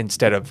 right?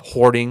 Instead of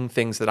hoarding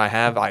things that I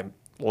have, I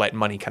let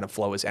money kind of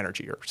flow as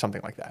energy or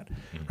something like that,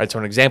 right? So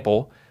an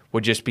example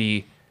would just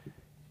be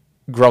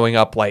growing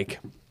up like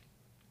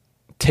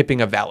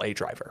tipping a valet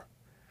driver,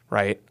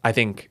 right? I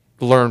think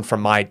learn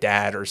from my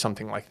dad or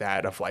something like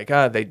that of like,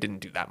 they didn't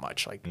do that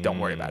much. Like, don't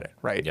worry about it,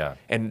 right? Yeah.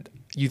 And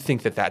you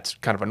think that that's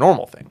kind of a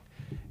normal thing.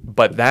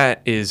 But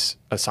that is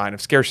a sign of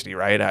scarcity,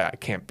 right? I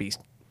can't be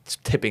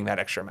tipping that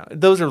extra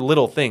amount. Those are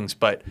little things,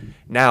 but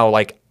now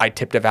like I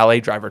tipped a valet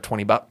driver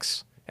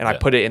 $20 and I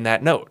put it in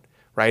that note,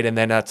 right? And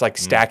then that's like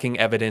stacking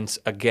evidence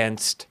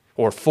against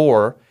or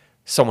for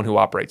someone who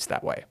operates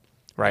that way,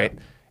 right?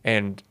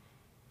 And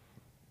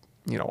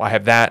I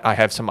have that. I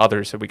have some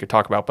others that we could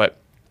talk about, but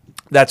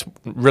that's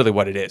really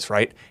what it is,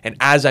 right? And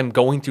as I'm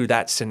going through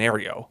that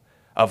scenario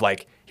of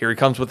like, here he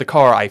comes with the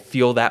car, I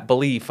feel that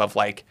belief of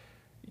like,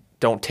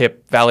 don't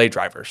tip valet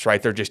drivers,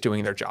 right? They're just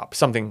doing their job,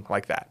 something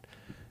like that.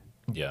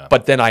 Yeah.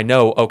 But then I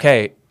know,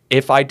 okay,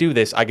 if I do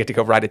this, I get to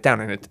go write it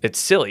down, and it's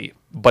silly,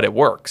 but it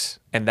works.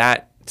 And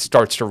that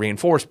starts to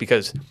reinforce,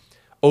 because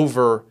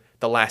over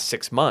the last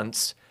 6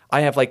 months,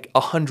 I have like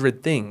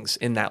 100 things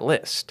in that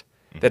list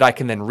that I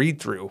can then read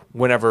through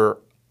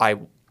whenever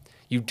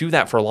you do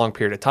that for a long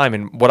period of time.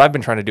 And what I've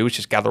been trying to do is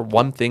just gather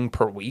one thing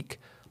per week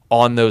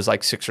on those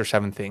like 6 or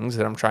 7 things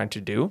that I'm trying to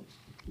do.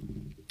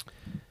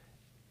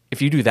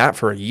 If you do that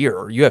for a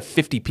year, you have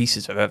 50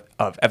 pieces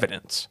of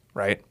evidence,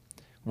 right?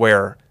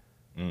 Where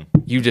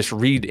you just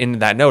read into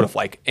that note of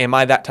like, am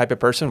I that type of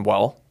person?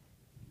 Well,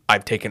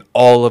 I've taken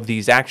all of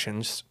these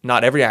actions.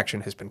 Not every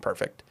action has been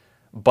perfect,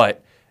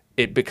 but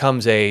it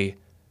becomes a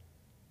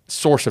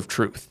source of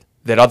truth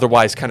that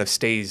otherwise kind of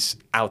stays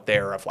out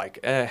there of like,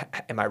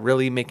 am I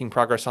really making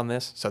progress on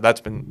this? So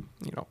that's been,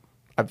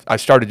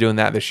 I've started doing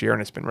that this year,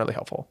 and it's been really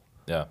helpful.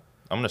 Yeah,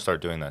 I'm going to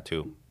start doing that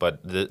too. But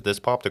this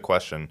popped a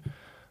question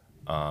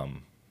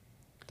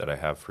that I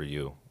have for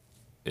you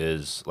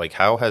is like,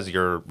 how has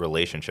your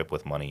relationship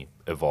with money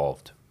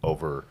evolved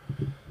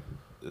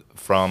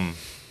from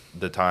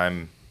the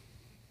time,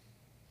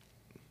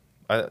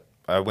 I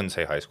wouldn't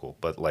say high school,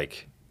 but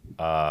like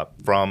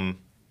from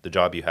the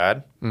job you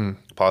had,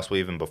 possibly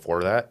even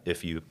before that,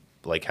 if you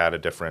like had a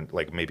different,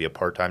 like maybe a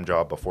part-time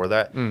job before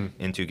that,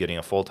 into getting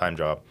a full-time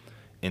job,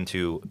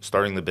 into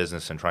starting the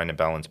business and trying to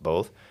balance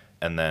both,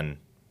 and then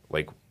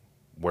like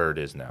where it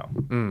is now.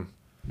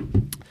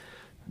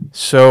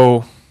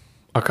 So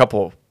a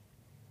couple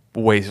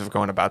ways of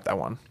going about that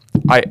one.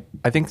 I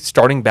think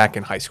starting back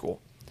in high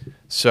school.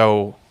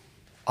 So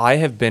I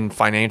have been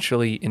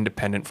financially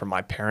independent from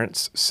my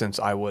parents since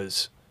I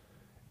was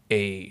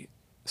a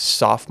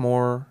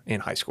sophomore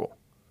in high school,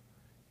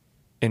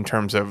 in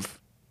terms of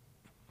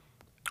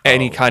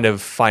any kind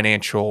of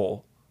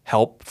financial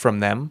help from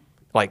them,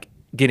 like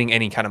getting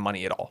any kind of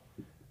money at all.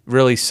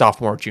 Really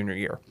sophomore, junior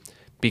year,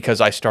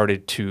 because I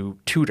started to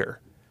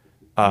tutor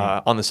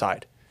on the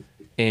side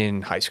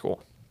in high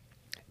school.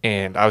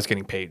 And I was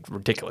getting paid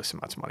ridiculous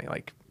amounts of money,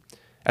 like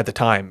at the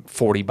time,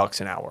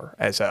 $40 an hour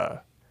as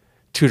a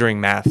tutoring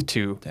math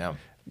to. Damn.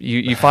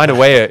 You find a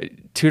way.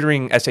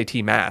 Tutoring SAT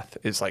math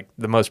is like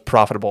the most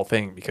profitable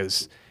thing,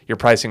 because you're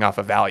pricing off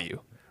a value,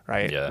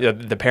 right? Yeah.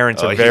 The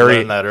parents are you very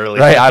learned that early.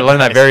 Right. I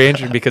learned that very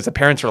interesting, because the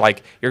parents are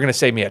like, "You're going to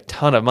save me a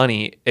ton of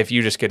money if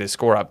you just get his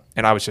score up."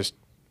 And I was just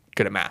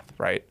good at math,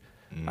 right?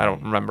 I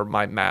don't remember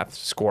my math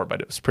score,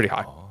 but it was pretty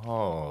high.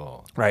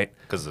 Oh. Right.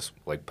 Because this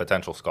like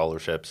potential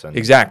scholarships and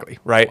exactly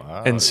right.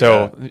 Wow, and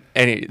so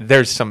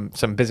there's some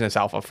business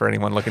alpha for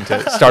anyone looking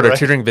to start a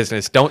tutoring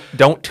business. Don't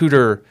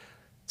tutor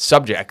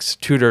subjects,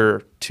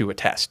 tutor to a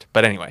test.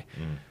 But anyway,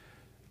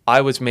 I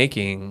was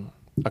making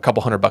a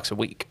couple $100 a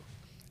week,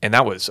 and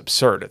that was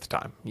absurd at the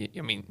time.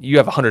 I mean, you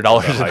have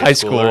 $100 in high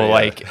school,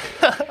 like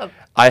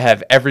I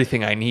have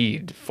everything I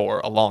need for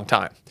a long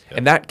time. Yep.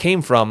 And that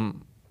came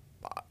from,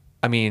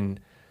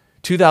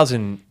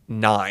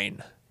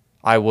 2009,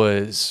 I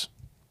was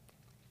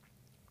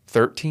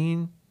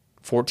 13,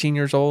 14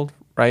 years old,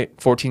 right?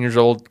 14 years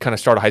old, kind of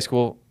started high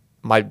school.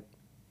 My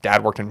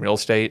dad worked in real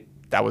estate.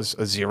 That was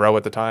a zero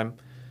at the time.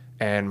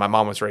 And my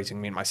mom was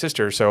raising me and my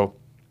sister. So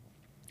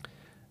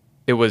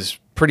it was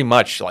pretty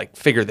much like,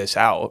 figure this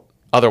out.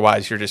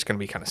 Otherwise, you're just going to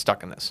be kind of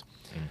stuck in this.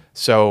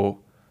 So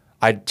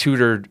I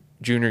tutored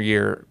junior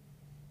year,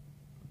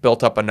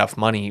 built up enough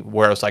money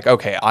where I was like,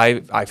 okay,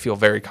 I feel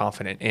very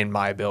confident in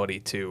my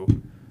ability to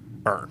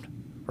earn,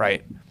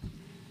 right?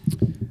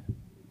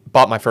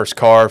 Bought my first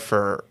car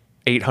for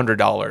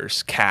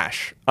 $800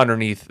 cash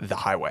underneath the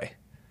highway.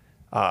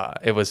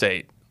 It was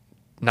a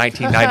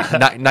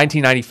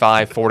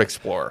 1995 Ford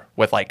Explorer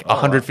with like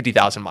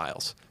 150,000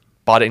 miles.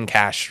 Bought it in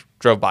cash,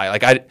 drove by.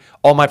 Like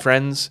all my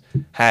friends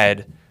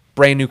had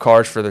brand new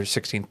cars for their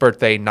 16th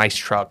birthday, nice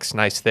trucks,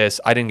 nice this.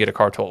 I didn't get a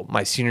car till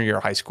my senior year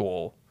of high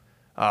school,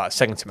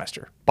 second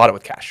semester. Bought it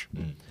with cash.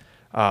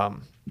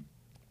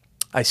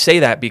 I say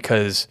that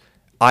because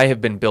I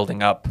have been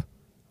building up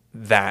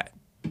that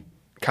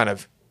kind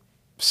of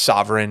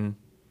sovereign,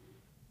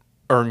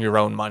 earn your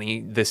own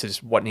money. This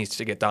is what needs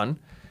to get done.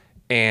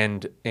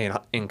 And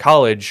in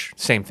college,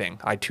 same thing.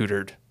 I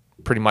tutored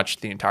pretty much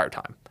the entire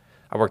time.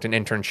 I worked an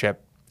internship,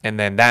 and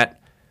then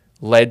that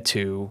led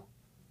to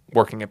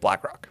working at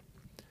BlackRock.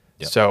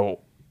 Yep. So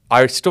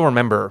I still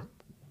remember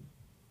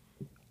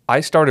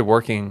I started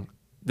working,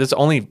 this is the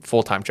only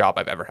full-time job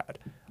I've ever had.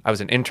 I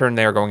was an intern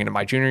there going into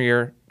my junior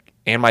year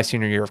and my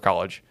senior year of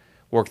college.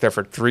 Worked there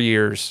for 3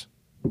 years,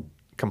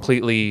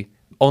 completely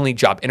only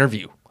job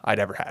interview I'd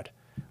ever had.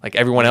 Like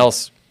everyone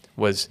else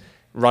was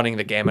running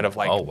the gamut of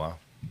like, oh, wow,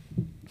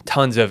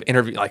 tons of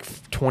interview, like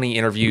 20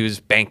 interviews,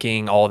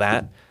 banking, all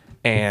that.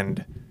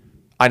 And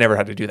I never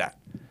had to do that.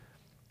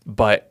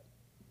 But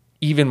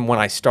even when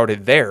I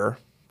started there,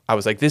 I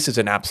was like, this is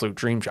an absolute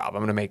dream job.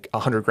 I'm going to make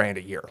 $100,000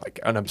 a year, like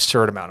an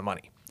absurd amount of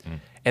money.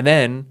 And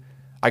then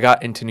I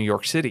got into New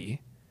York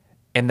City,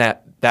 and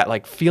that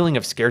like feeling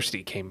of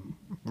scarcity came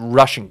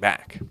rushing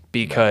back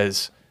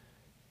because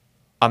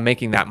I'm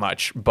making that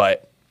much,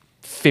 but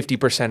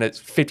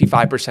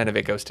 55% of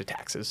it goes to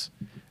taxes,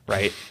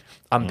 right?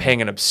 I'm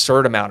paying an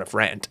absurd amount of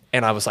rent.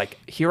 And I was like,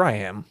 here I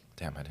am.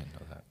 Damn, I didn't know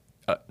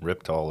that.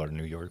 Rip to all our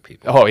New York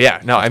people. Oh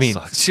yeah. No, I mean,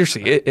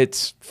 seriously,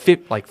 it's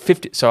like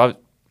 50. So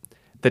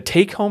the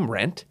take home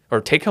rent or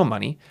take home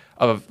money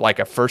of like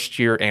a first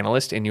year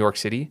analyst in New York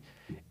City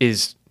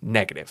is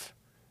negative.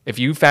 If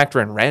you factor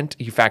in rent,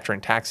 you factor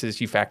in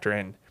taxes, you factor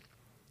in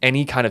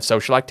any kind of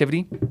social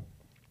activity.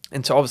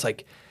 And so I was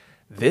like,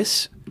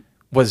 this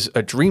was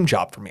a dream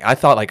job for me. I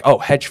thought like, oh,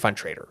 hedge fund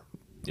trader.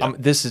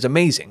 This is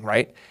amazing,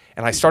 right?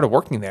 And I started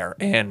working there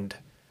and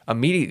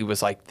immediately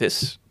was like,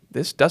 this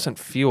doesn't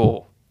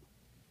feel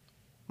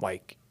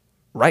like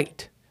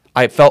right.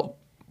 I felt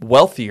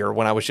wealthier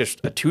when I was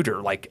just a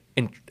tutor, like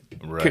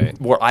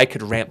where I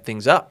could ramp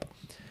things up.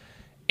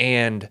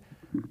 And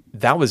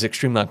that was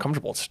extremely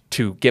uncomfortable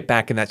to get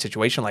back in that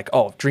situation. Like,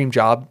 oh, dream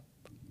job.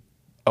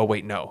 Oh,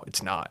 wait, no,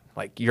 it's not.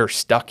 Like, you're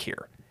stuck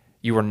here.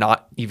 You are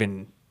not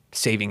even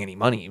saving any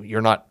money.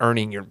 You're not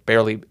earning. You're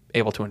barely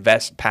able to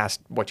invest past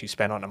what you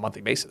spend on a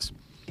monthly basis.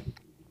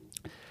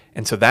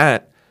 And so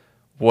that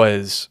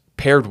was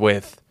paired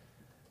with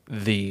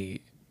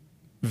the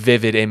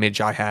vivid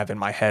image I have in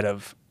my head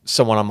of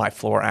someone on my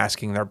floor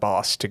asking their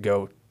boss to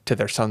go to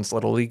their son's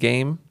Little League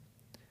game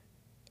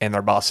and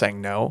their boss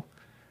saying no.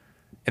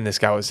 And this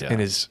guy was in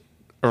his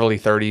early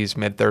 30s,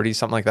 mid 30s,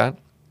 something like that,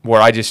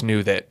 where I just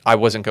knew that I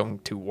wasn't going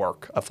to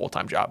work a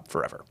full-time job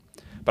forever.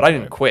 But I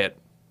didn't quit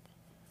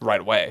right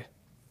away.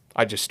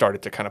 I just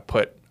started to kind of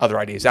put other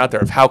ideas out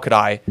there of how could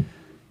I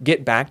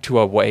get back to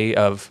a way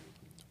of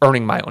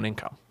earning my own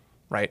income,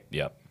 right?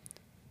 Yep.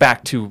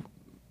 Back to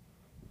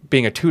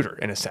being a tutor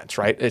in a sense,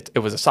 right? It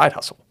was a side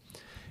hustle.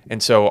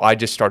 And so I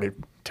just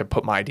started to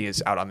put my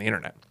ideas out on the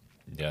internet.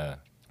 Yeah.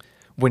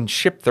 When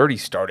Ship 30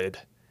 started,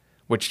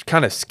 which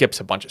kind of skips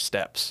a bunch of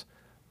steps,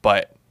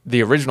 but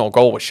the original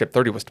goal with Ship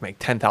 30 was to make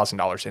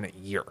 $10,000 in a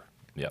year.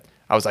 Yeah.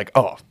 I was like,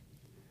 oh,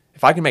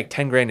 if I can make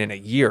 10 grand in a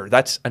year,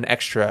 that's an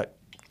extra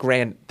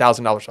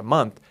 $1,000 a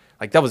month.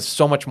 Like that was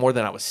so much more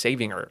than I was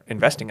saving or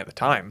investing at the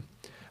time.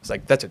 I was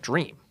like, that's a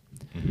dream.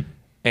 Mm-hmm.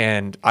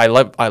 And I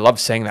love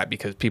saying that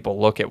because people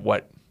look at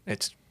what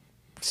it's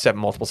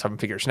multiple seven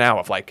figures now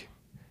of like,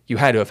 you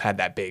had to have had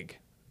that big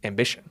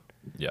ambition.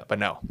 Yeah. But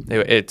no,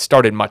 it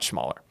started much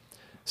smaller.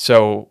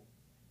 So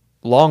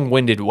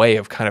long-winded way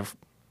of kind of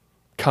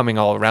coming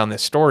all around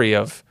this story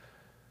of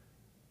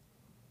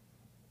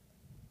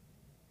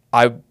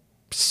I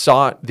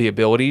sought the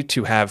ability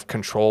to have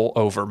control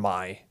over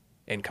my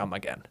income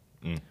again,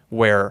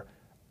 where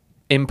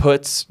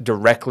inputs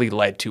directly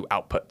led to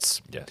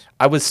outputs. Yes.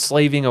 I was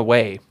slaving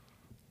away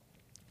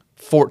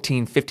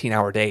 14,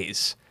 15-hour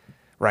days,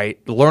 right?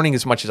 Learning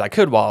as much as I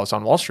could while I was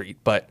on Wall Street,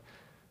 but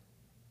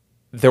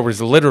there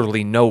was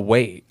literally no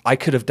way I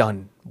could have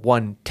done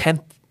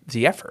 1/10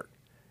 the effort.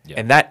 Yeah.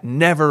 And that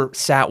never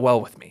sat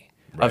well with me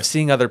of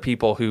seeing other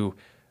people who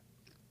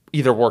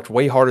either worked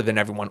way harder than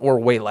everyone or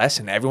way less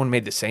and everyone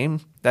made the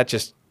same. That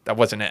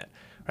wasn't it.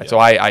 Right? Yeah. So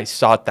I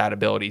sought that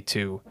ability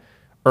to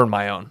earn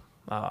my own.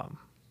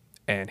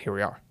 And here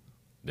we are.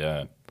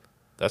 Yeah.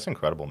 That's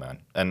incredible, man.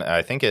 And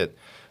I think I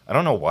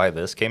don't know why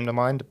this came to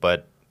mind,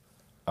 but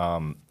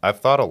I've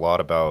thought a lot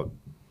about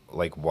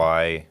like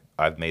why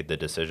I've made the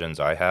decisions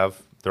I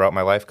have throughout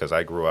my life, because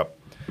I grew up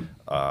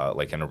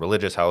like in a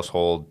religious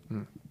household.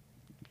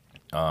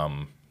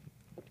 I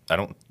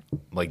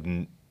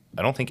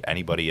don't think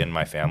anybody in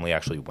my family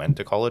actually went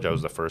to college. I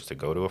was the first to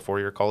go to a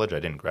 4-year college. I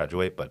didn't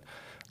graduate, but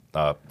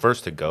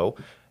first to go.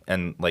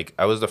 And like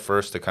I was the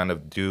first to kind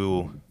of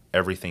do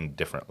everything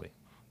differently.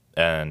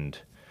 And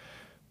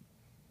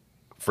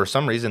for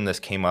some reason this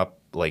came up,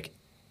 like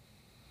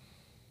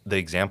the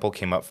example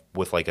came up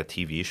with like a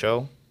TV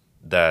show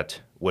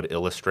that would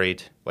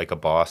illustrate like a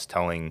boss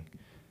telling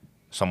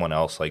someone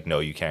else like, no,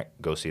 you can't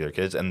go see their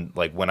kids. And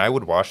like when I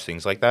would watch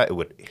things like that, it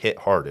would hit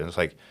hard. And it's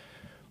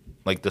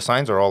like the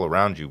signs are all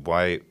around you.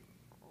 Why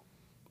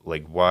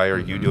are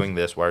you doing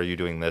this? Why are you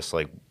doing this?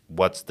 Like,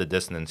 what's the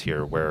dissonance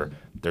here where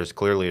there's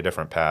clearly a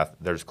different path?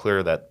 There's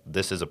clear that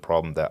this is a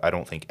problem that I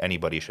don't think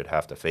anybody should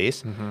have to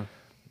face. Mm-hmm.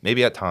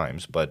 Maybe at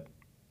times,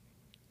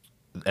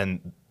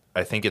 and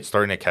I think it's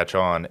starting to catch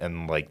on,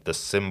 and like the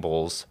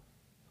symbols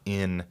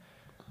in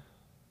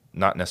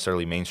not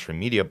necessarily mainstream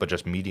media, but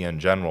just media in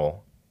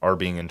general are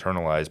being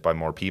internalized by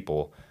more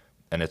people,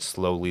 and it's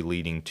slowly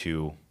leading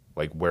to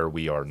like where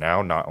we are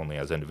now, not only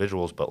as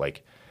individuals, but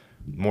like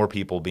more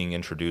people being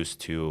introduced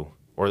to,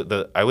 or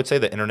I would say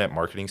the internet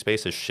marketing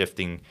space is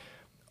shifting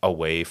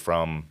away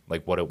from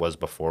like what it was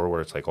before,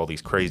 where it's like all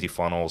these crazy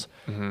funnels,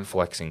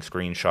 flexing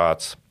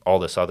screenshots, all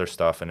this other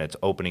stuff, and it's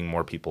opening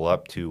more people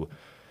up to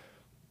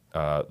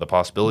the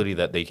possibility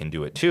that they can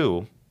do it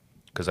too,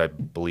 because I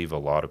believe a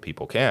lot of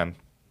people can.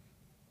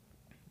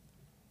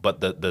 but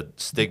the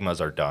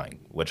stigmas are dying,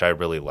 which I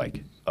really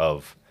like,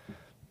 of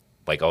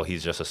like, oh,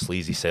 he's just a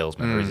sleazy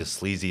salesman or he's a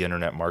sleazy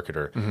internet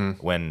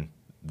marketer, when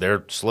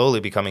they're slowly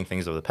becoming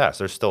things of the past.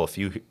 There's still a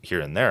few here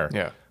and there,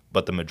 Yeah.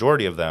 but the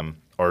majority of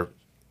them are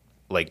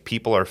like,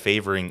 people are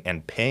favoring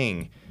and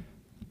paying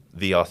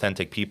the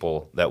authentic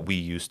people that we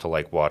used to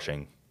like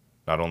watching,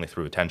 not only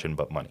through attention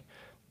but money,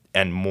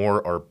 and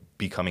more are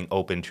becoming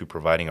open to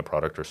providing a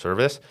product or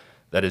service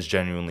that is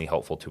genuinely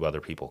helpful to other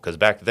people. Because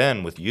back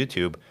then with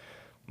YouTube,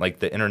 like,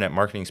 the internet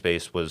marketing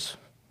space was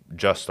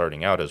just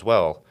starting out as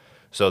well.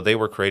 So they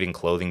were creating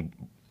clothing,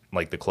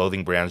 like the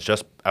clothing brands,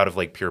 just out of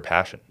like pure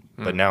passion.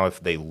 But now if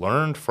they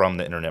learned from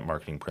the internet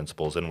marketing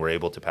principles and were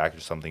able to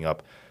package something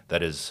up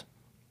that is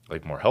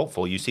like more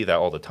helpful, you see that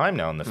all the time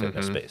now in the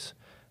fitness space.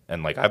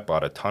 And like, I've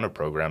bought a ton of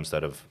programs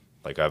that have,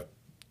 like, I've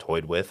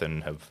toyed with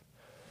and have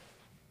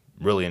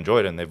really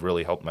enjoyed, and they've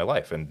really helped my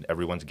life. And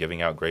everyone's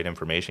giving out great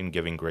information,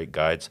 giving great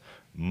guides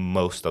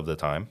most of the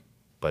time.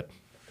 But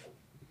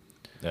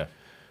yeah.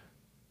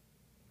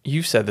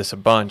 You said this a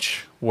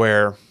bunch,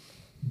 where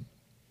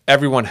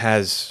everyone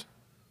has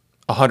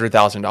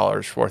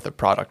 $100,000 worth of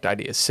product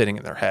ideas sitting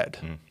in their head.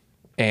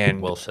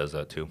 And Will says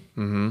that too.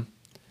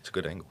 It's a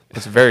good angle.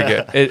 it's very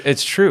good.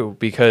 It's true,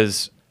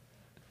 because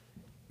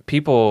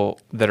people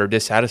that are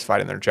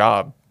dissatisfied in their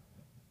job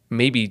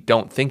maybe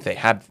don't think they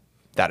have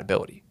that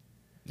ability,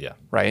 Yeah.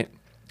 right?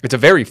 It's a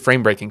very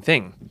frame-breaking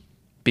thing.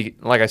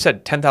 Like I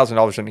said,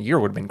 $10,000 in a year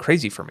would have been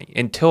crazy for me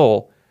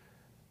until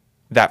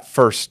that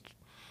first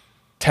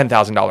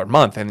 $10,000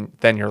 month, and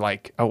then you're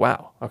like, oh,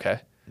 wow,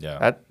 okay. Yeah.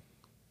 That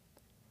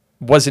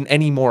wasn't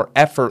any more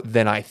effort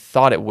than I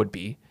thought it would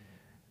be,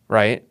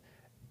 right?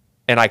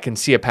 And I can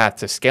see a path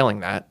to scaling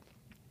that.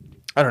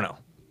 I don't know.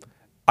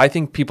 I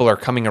think people are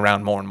coming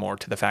around more and more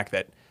to the fact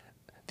that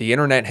the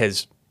internet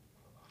has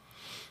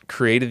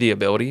created the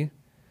ability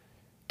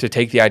to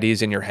take the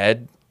ideas in your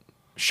head,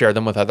 share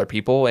them with other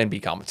people, and be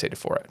compensated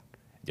for it.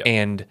 Yep.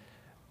 And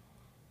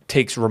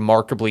takes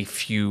remarkably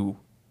few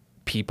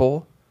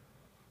people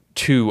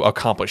to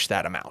accomplish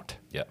that amount.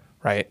 Yeah.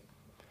 Right?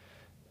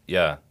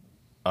 Yeah.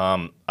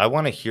 I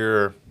want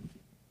to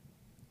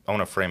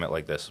frame it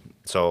like this.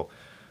 So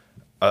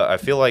I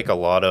feel like a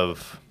lot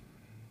of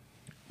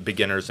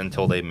beginners,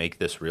 until they make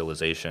this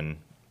realization,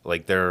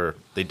 like,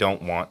 they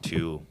don't want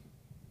to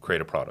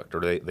create a product, or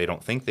they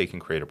don't think they can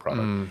create a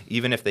product.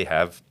 Even if they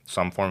have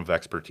some form of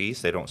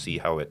expertise, they don't see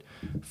how it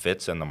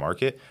fits in the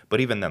market. But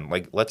even then,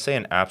 like, let's say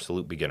an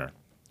absolute beginner,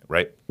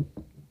 right?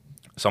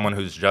 Someone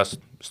who's just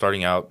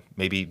starting out,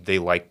 maybe they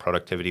like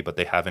productivity, but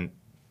they haven't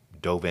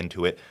dove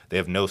into it. They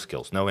have no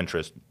skills, no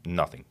interest,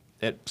 nothing.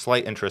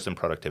 Slight interest in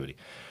productivity.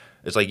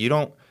 It's like, you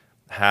don't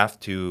have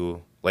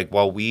to, like,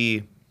 while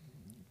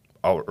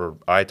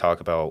I talk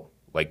about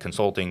like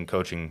consulting,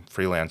 coaching,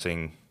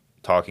 freelancing,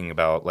 talking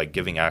about like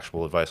giving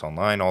actual advice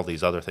online, all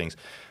these other things.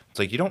 It's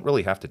like, you don't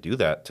really have to do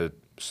that to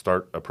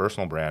start a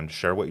personal brand,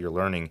 share what you're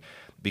learning,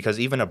 because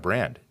even a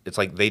brand, it's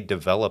like they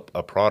develop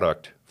a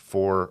product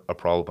for a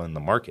problem in the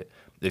market.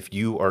 If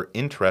you are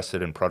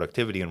interested in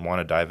productivity and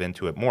want to dive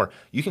into it more,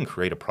 you can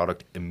create a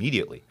product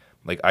immediately.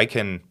 Like, I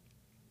can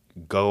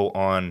go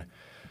on,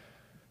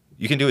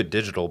 you can do it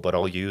digital, but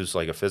I'll use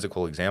like a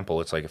physical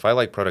example. It's like, if I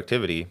like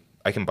productivity,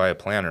 I can buy a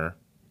planner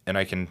and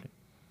I can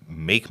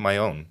make my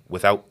own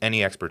without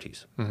any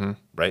expertise,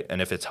 right?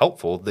 And if it's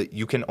helpful, that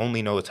you can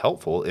only know it's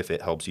helpful if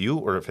it helps you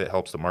or if it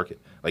helps the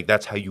market. Like,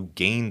 that's how you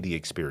gain the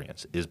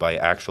experience, is by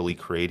actually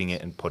creating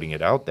it and putting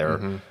it out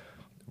there,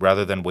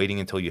 rather than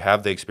waiting until you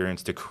have the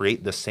experience to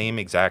create the same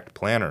exact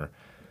planner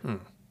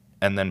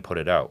and then put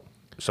it out.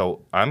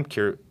 So I'm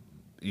curious,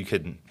 you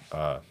could,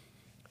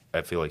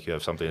 I feel like you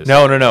have something to say.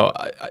 No.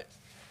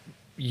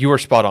 You are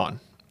spot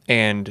on.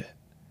 And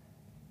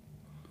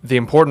the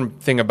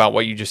important thing about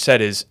what you just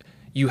said is,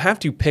 you have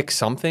to pick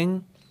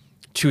something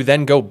to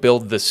then go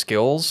build the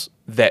skills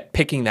that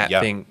picking that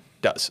thing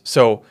does.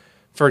 So,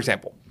 for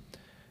example,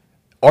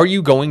 are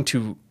you going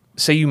to,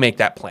 say you make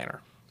that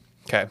planner,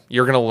 okay?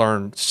 You're going to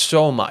learn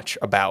so much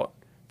about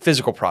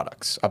physical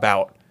products,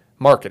 about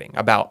marketing,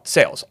 about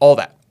sales, all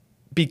that,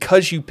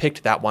 because you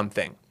picked that one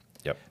thing.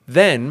 Yep.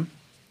 Then,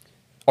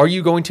 are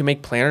you going to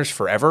make planners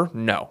forever?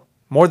 No,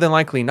 more than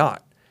likely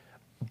not.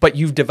 But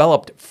you've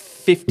developed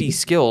 50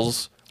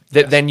 skills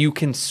that then you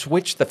can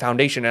switch the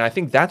foundation. And I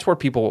think that's where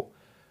people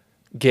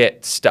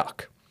get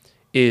stuck,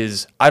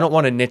 is I don't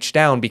want to niche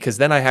down because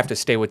then I have to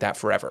stay with that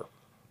forever.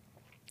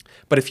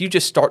 But if you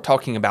just start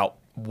talking about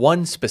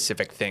one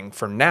specific thing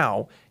for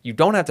now, you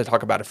don't have to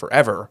talk about it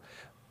forever,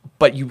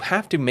 but you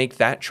have to make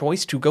that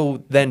choice to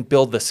go then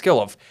build the skill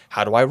of,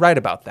 how do I write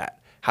about that?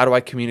 How do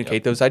I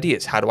communicate those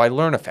ideas? How do I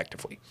learn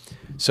effectively?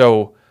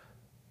 So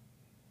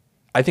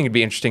I think it'd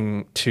be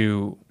interesting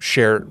to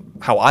share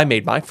how I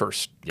made my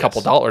first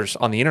couple dollars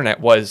on the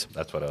internet.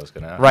 That's what I was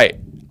going to ask. Right.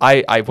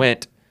 I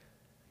went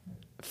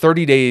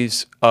 30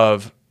 days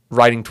of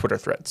writing Twitter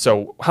threads.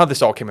 So how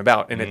this all came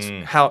about, and it's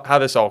how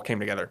this all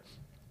came together.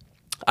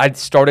 I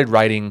started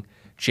writing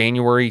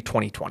January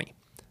 2020.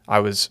 I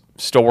was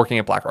still working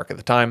at BlackRock at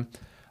the time,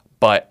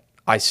 but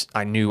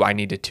I knew I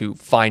needed to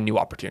find new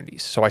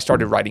opportunities. So I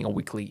started writing a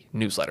weekly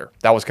newsletter.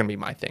 That was going to be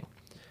my thing.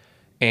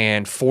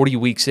 And 40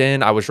 weeks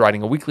in, I was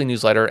writing a weekly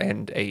newsletter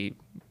and a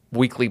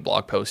weekly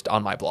blog post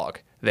on my blog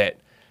that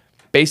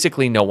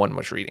basically no one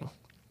was reading.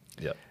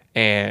 Yep.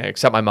 And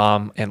except my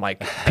mom and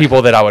like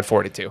people that I would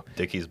forward it to.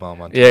 Dickie's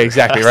mom on Twitter. Yeah,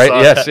 exactly, right?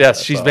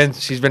 Yes. She's awesome.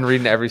 She's been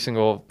reading every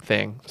single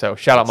thing. So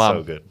shout out mom.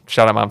 So good.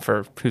 Shout out mom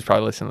for who's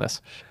probably listening to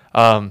this.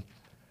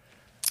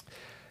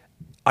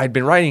 I'd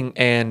been writing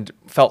and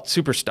felt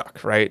super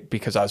stuck, right?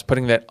 Because I was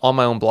putting that on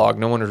my own blog.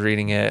 No one was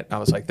reading it. I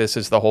was like, this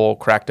is the whole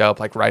cracked up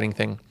like writing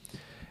thing.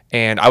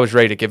 And I was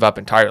ready to give up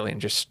entirely and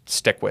just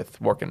stick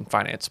with work in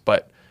finance.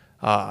 But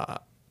I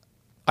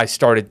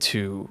started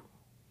to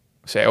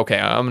say, okay,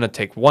 I'm going to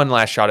take one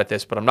last shot at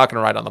this, but I'm not going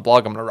to write on the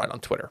blog. I'm going to write on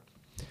Twitter.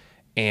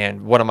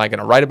 And what am I going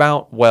to write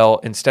about? Well,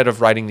 instead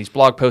of writing these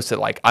blog posts that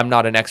like I'm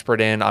not an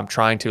expert in, I'm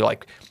trying to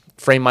like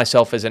frame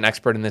myself as an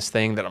expert in this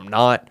thing that I'm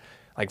not,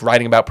 like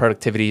writing about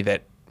productivity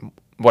that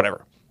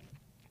whatever.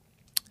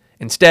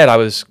 Instead, I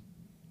was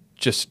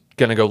just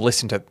going to go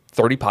listen to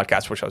 30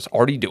 podcasts, which I was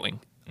already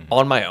doing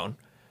on my own,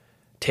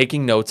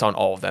 taking notes on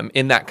all of them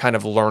in that kind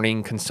of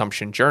learning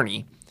consumption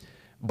journey.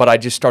 But I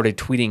just started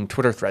tweeting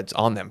Twitter threads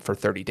on them for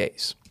 30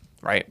 days,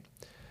 right?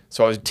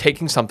 So I was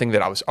taking something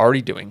that I was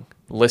already doing,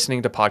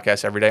 listening to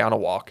podcasts every day on a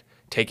walk,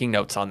 taking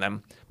notes on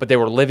them, but they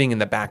were living in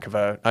the back of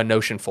a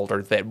Notion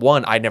folder that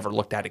one, I never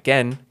looked at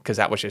again because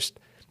that was just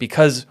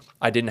because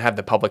I didn't have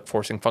the public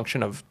forcing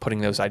function of putting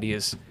those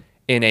ideas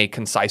in a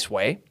concise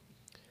way.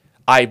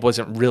 I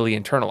wasn't really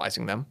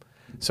internalizing them.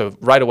 So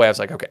right away I was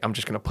like, okay, I'm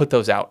just going to put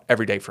those out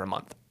every day for a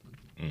month.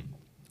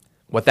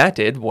 What that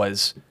did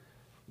was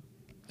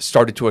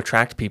started to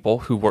attract people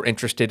who were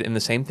interested in the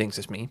same things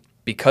as me.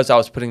 Because I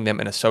was putting them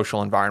in a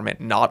social environment,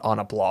 not on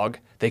a blog,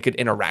 they could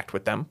interact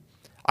with them.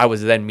 I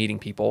was then meeting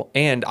people,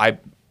 and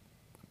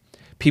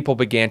people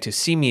began to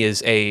see me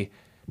as a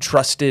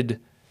trusted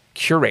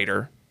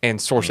curator and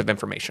source of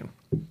information.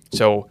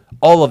 So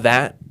all of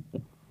that,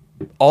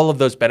 all of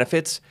those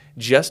benefits,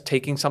 just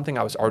taking something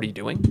I was already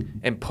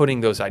doing and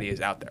putting those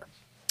ideas out there,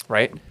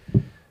 right?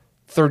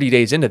 30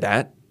 days into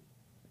that,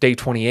 day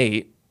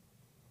 28,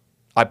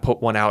 I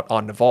put one out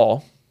on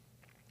Naval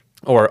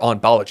or on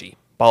Balaji.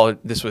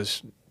 This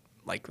was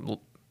like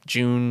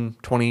June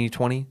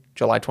 2020,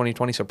 July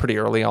 2020, so pretty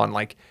early on,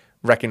 like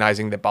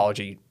recognizing that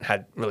Balaji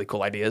had really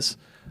cool ideas.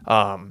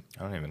 I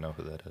don't even know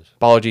who that is.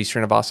 Balaji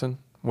Srinivasan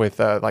with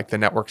like the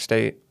network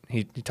state.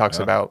 He talks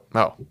about,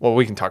 well,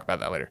 we can talk about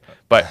that later.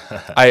 But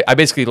I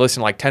basically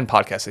listened to like 10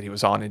 podcasts that he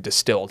was on and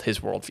distilled his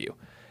worldview.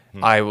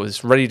 I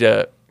was ready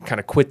to kind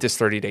of quit this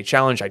 30-day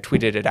challenge. I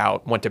tweeted it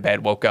out, went to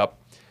bed, woke up,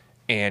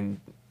 and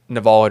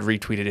Naval had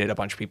retweeted it, a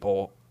bunch of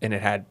people, and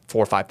it had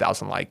 4,000 or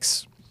 5,000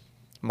 likes.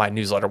 My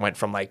newsletter went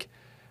from like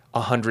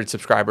 100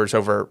 subscribers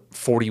over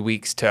 40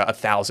 weeks to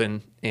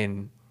 1,000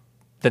 in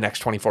the next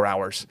 24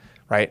 hours,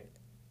 right?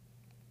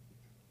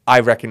 I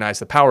recognize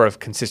the power of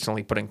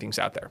consistently putting things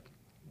out there.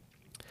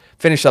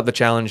 Finished up the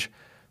challenge,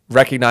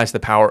 recognize the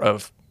power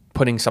of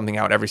putting something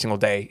out every single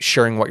day,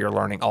 sharing what you're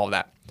learning, all of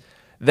that.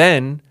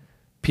 Then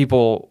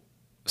people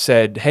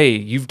said, hey,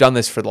 you've done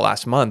this for the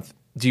last month.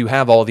 Do you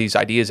have all these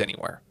ideas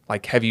anywhere?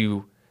 Like, have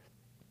you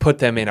put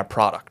them in a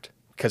product?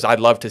 Because I'd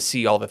love to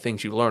see all the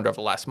things you learned over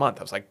the last month.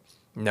 I was like,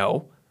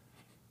 no,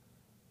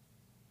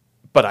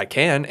 but I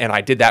can. And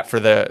I did that for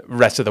the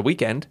rest of the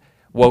weekend.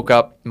 Woke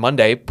up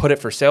Monday, put it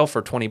for sale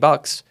for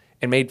 $20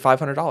 and made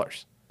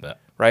 $500,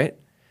 right?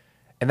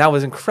 And that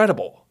was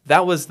incredible.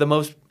 That was the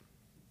most,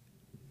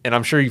 and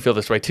I'm sure you feel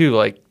this way too,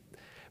 like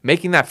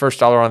making that first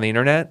dollar on the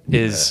internet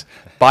is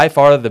by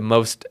far the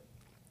most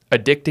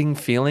addicting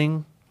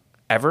feeling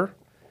ever.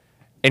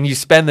 And you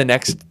spend the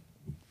next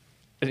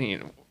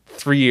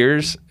 3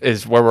 years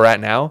is where we're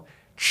at now,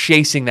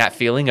 chasing that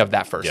feeling of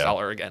that first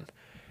dollar again.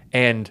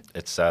 And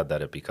it's sad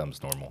that it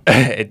becomes normal.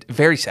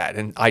 Very sad.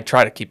 And I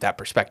try to keep that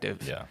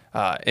perspective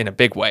in a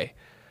big way.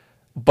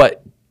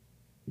 But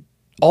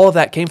all of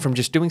that came from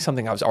just doing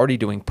something I was already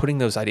doing, putting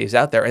those ideas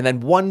out there. And then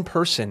one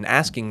person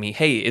asking me,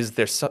 hey, is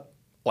there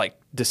like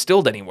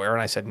distilled anywhere?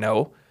 And I said,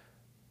 no.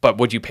 But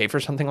would you pay for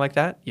something like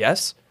that?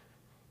 Yes.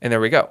 And there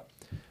we go.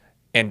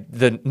 And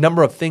the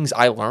number of things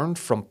I learned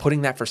from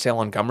putting that for sale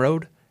on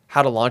Gumroad,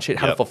 how to launch it,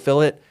 how to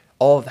fulfill it,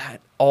 all of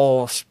that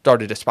all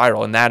started to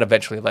spiral. And that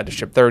eventually led to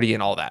Ship 30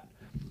 and all that.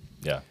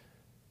 Yeah.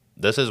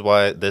 This is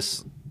why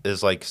this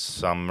is like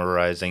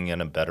summarizing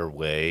in a better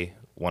way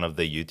one of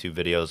the YouTube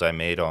videos I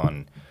made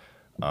on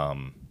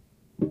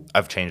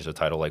I've changed the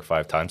title like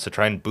 5 times to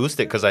try and boost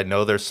it because I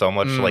know there's so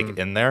much like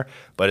in there,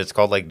 but it's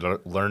called like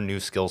Learn New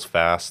Skills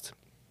Fast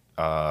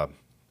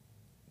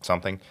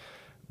something.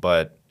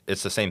 But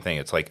it's the same thing.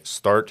 It's like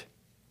start,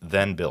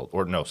 then build.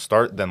 Or no,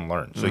 start, then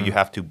learn. So you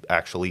have to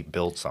actually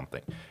build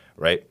something,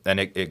 right?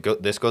 And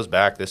this goes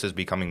back. This is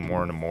becoming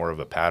more and more of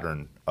a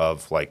pattern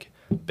of like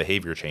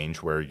behavior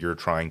change where you're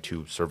trying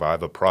to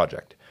survive a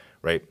project,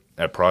 right?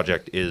 A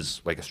project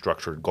is like a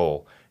structured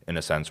goal in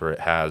a sense where it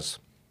has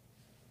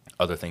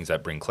other things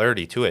that bring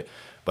clarity to it.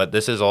 But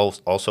this is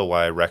also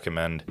why I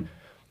recommend,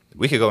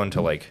 we could go into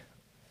like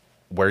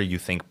where you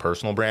think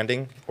personal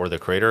branding or the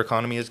creator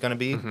economy is going to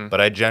be, but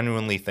I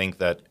genuinely think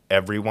that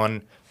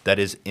everyone that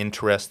is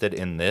interested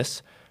in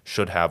this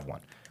should have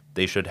one.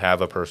 They should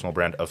have a personal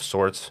brand of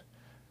sorts,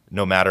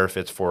 no matter if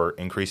it's for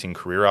increasing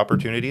career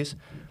opportunities,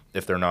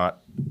 if they're not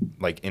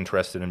like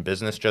interested in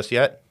business just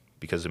yet,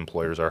 because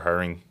employers are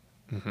hiring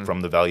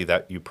from the value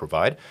that you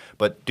provide.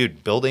 But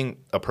dude, building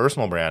a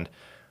personal brand,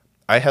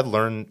 I had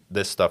learned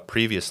this stuff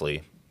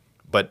previously,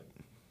 but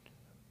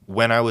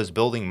when I was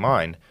building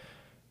mine,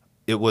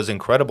 it was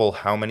incredible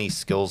how many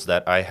skills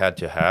that I had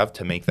to have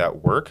to make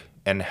that work,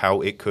 and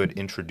how it could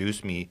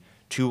introduce me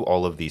to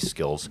all of these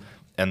skills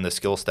and the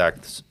skill stack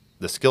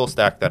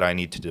that I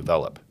need to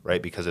develop,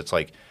 right? Because it's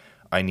like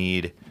I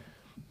need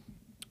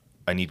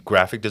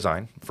graphic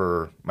design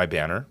for my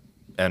banner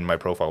and my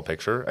profile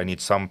picture. I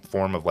need some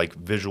form of like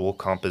visual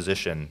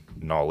composition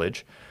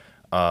knowledge.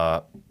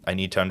 I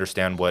need to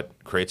understand what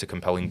creates a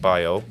compelling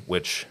bio,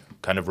 which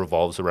kind of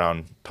revolves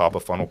around top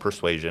of funnel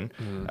persuasion.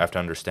 I have to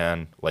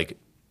understand like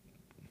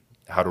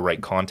how to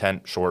write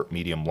content, short,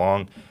 medium,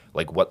 long,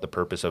 like what the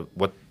purpose of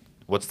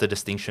what's the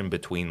distinction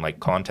between like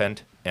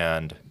content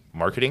and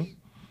marketing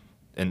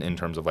in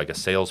terms of like a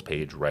sales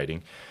page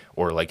writing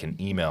or like an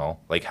email,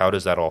 like how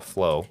does that all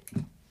flow?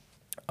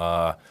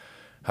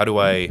 How do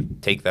I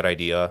take that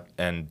idea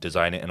and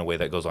design it in a way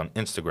that goes on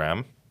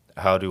Instagram?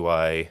 How do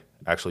I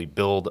actually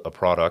build a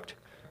product?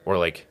 Or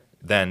like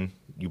then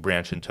you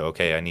branch into,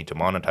 okay, I need to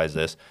monetize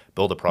this,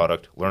 build a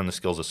product, learn the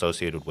skills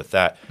associated with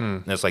that.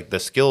 And it's like the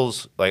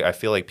skills, like I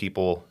feel like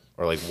people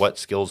are like, what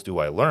skills do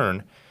I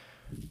learn?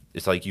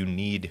 It's like you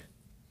need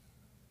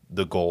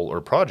the goal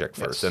or project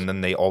first, and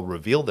then they all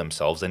reveal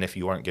themselves. And if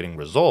you aren't getting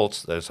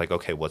results, then it's like,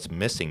 okay, what's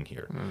missing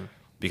here?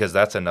 Because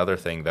that's another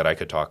thing that I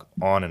could talk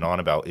on and on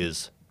about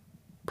is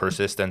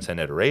persistence and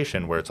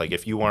iteration, where it's like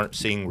if you aren't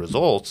seeing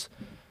results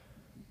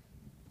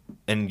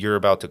and you're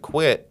about to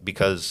quit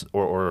because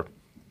or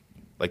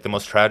like the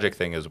most tragic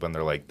thing is when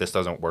they're like, this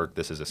doesn't work,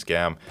 this is a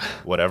scam,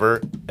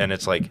 whatever. And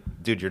it's like,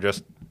 dude,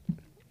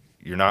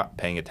 you're not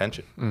paying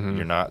attention.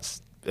 You're not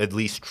at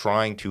least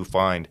trying to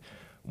find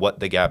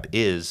what the gap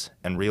is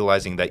and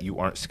realizing that you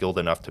aren't skilled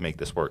enough to make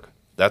this work.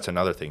 That's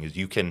another thing, is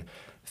you can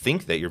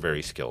think that you're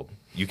very skilled.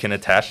 You can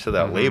attach to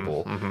that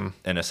label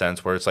in a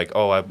sense where it's like,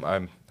 oh, I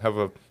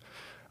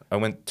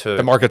went to...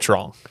 The market's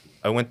wrong.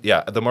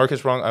 The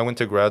market's wrong. I went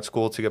to grad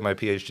school to get my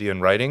PhD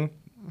in writing.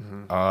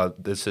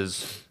 This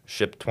is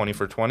shipped 20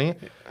 for 20.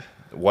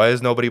 Why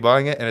is nobody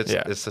buying it? And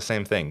it's the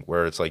same thing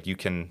where it's like I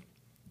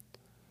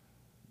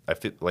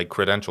feel like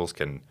credentials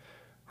can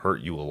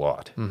hurt you a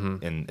lot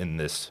in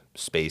this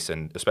space,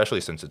 and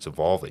especially since it's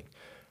evolving.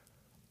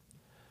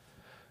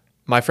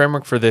 My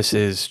framework for this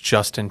is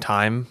just in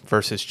time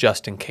versus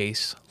just in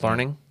case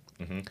learning,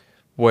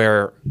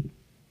 where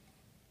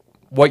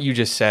what you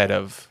just said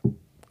of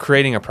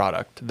creating a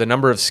product, the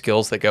number of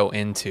skills that go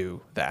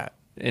into that,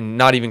 and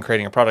not even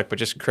creating a product, but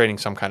just creating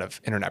some kind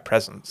of internet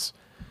presence.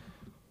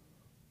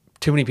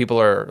 Too many people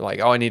are like,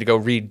 oh, I need to go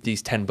read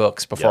these 10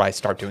 books before I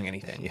start doing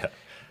anything.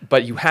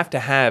 But you have to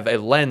have a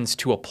lens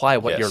to apply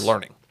what you're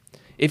learning.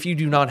 If you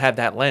do not have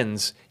that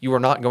lens, you are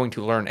not going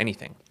to learn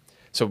anything.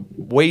 So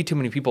way too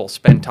many people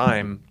spend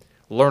time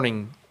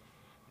learning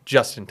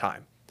just in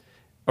time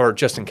or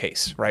just in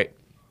case, right?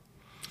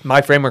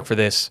 My framework for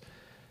this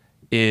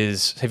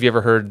is, have you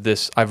ever heard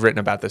this? I've written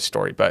about this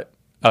story, but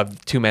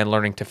of two men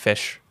learning to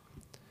fish.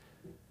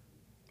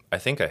 I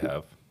think I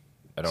have.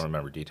 I don't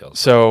remember details.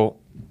 So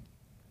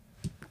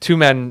two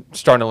men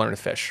starting to learn to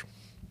fish.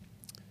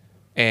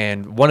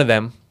 And one of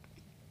them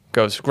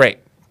goes, great,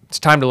 it's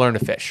time to learn to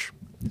fish.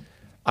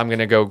 I'm going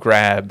to go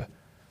grab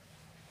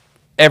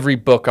every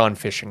book on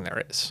fishing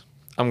there is.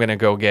 I'm going to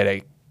go get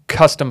a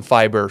custom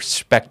fiber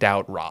spec'd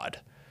out rod.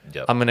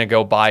 I'm going to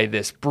go buy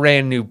this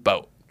brand new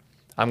boat.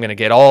 I'm going to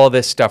get all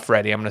this stuff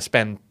ready. I'm going to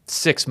spend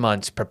 6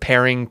 months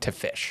preparing to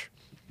fish.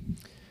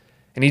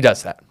 And he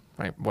does that,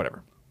 right?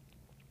 Whatever.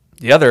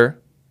 The other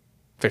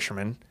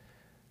fisherman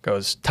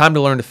goes, time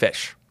to learn to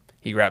fish.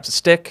 He grabs a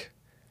stick,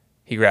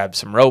 he grabs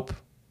some rope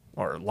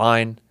or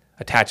line,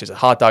 attaches a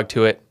hot dog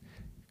to it,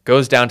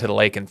 goes down to the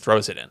lake and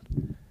throws it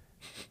in.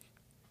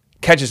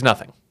 Catches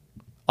nothing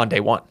on day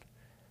one.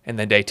 And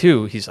then day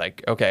two, he's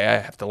like, okay, I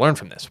have to learn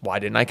from this. Why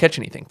didn't I catch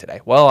anything today?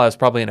 Well, I was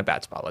probably in a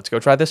bad spot. Let's go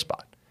try this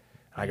spot.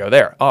 I go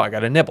there. Oh, I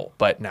got a nibble,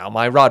 but now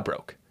my rod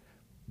broke.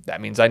 That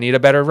means I need a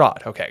better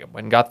rod. Okay, I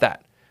went and got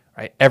that.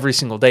 Right? Every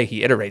single day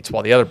he iterates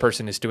while the other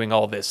person is doing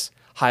all this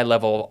high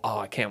level,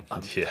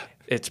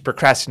 it's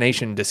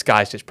procrastination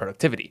disguised as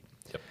productivity.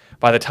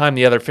 By the time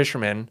the other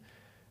fisherman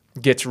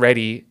gets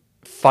ready,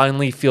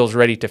 finally feels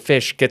ready to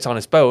fish, gets on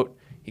his boat,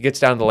 he gets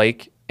down to the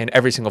lake, and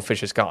every single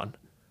fish is gone.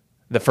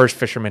 The first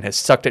fisherman has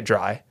sucked it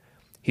dry.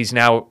 He's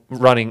now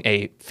running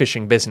a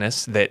fishing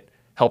business that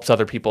helps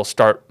other people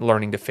start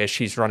learning to fish.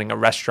 He's running a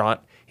restaurant.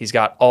 He's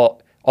got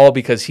all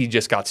because he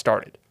just got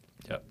started.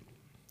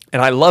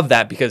 And I love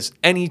that, because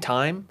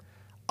anytime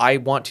I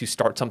want to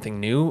start something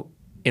new,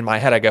 in my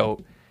head I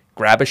go,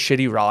 grab a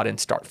shitty rod and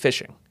start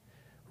fishing,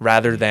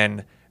 rather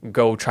than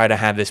go try to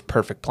have this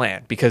perfect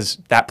plan, because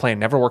that plan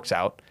never works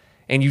out.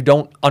 and you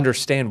don't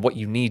understand what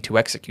you need to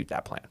execute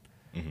that plan.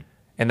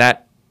 And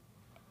that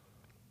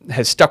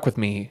has stuck with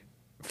me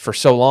for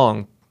so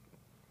long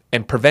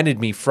and prevented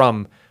me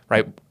from,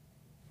 right,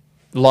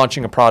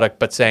 launching a product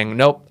but saying,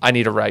 nope, I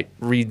need to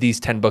read these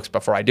 10 books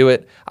before I do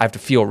it. I have to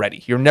feel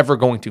ready. You're never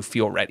going to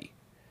feel ready.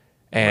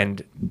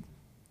 And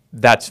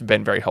that's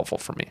been very helpful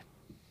for me.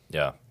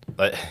 Yeah.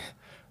 But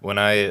when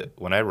I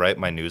write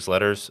my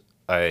newsletters,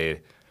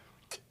 I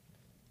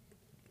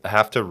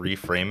have to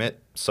reframe it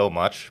so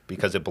much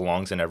because it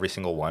belongs in every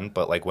single one.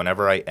 But like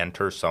whenever I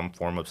enter some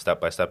form of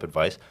step-by-step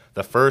advice,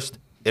 the first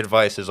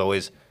advice is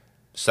always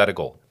set a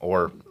goal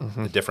or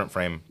a different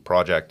frame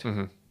project,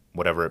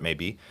 whatever it may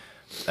be.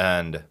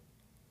 And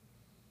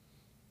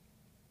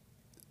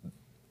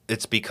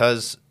it's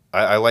because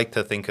I like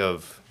to think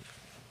of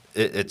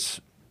it's,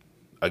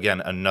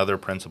 again, another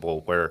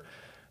principle where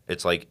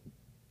it's like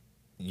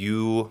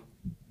you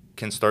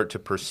can start to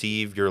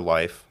perceive your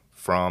life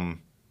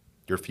from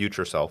your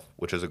future self,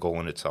 which is a goal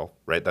in itself,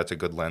 right? That's a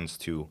good lens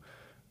to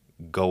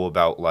go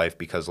about life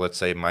because let's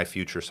say my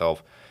future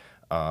self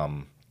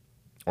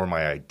or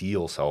my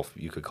ideal self,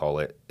 you could call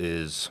it,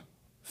 is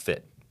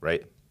fit,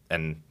 right?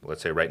 And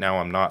let's say right now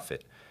I'm not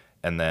fit.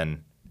 And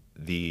then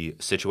the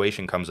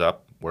situation comes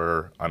up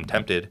where I'm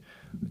tempted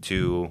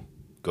to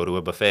go to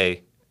a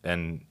buffet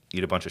and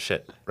eat a bunch of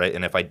shit, right?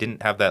 And if I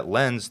didn't have that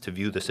lens to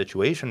view the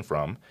situation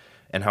from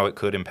and how it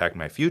could impact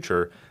my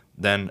future,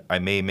 then I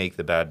may make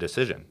the bad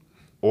decision.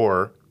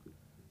 Or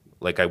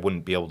like I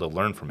wouldn't be able to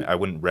learn from it. I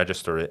wouldn't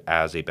register it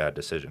as a bad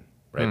decision,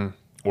 right?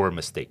 Or a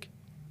mistake.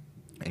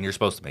 And you're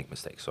supposed to make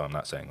mistakes, so I'm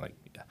not saying like,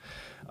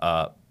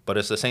 yeah. But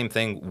it's the same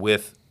thing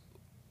with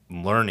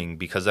learning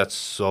because that's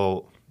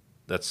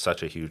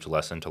such a huge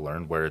lesson to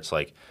learn where it's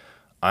like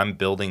I'm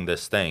building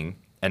this thing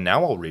and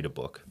now I'll read a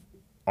book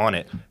on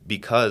it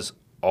because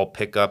I'll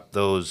pick up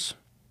those,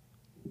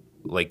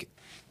 like,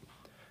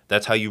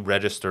 that's how you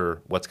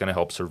register what's going to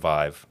help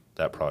survive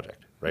that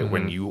project, right?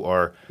 When you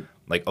are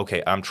like,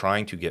 okay, I'm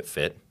trying to get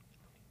fit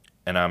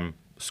and I'm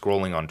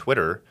scrolling on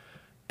Twitter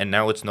and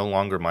now it's no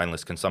longer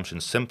mindless consumption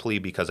simply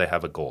because I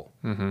have a goal.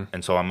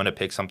 And so I'm going to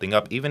pick something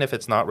up, even if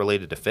it's not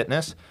related to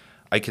fitness.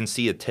 I can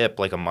see a tip,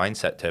 like a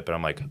mindset tip, and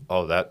I'm like,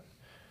 oh,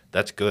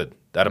 that's good.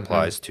 That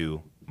applies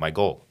to my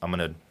goal. I'm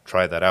going to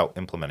try that out,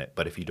 implement it.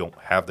 But if you don't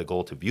have the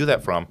goal to view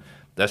that from,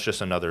 that's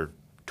just another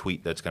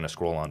tweet that's going to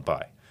scroll on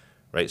by,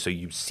 right? So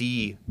you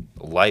see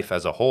life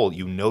as a whole.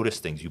 You notice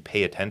things. You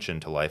pay attention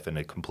to life in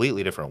a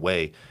completely different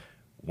way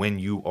when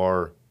you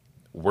are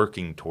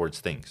working towards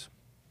things.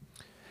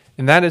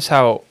 And that is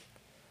how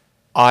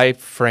I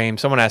frame.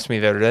 Someone asked me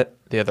the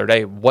other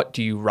day, what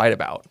do you write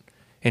about?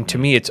 And to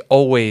me, it's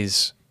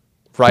always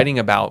writing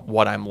about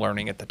what I'm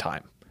learning at the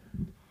time.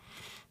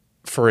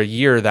 For a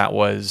year, that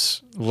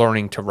was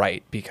learning to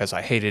write because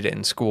I hated it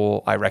in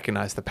school. I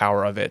recognized the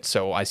power of it.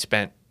 So I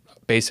spent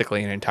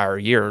basically an entire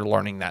year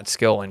learning that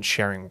skill and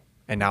sharing,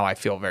 and now I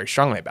feel very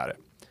strongly about it.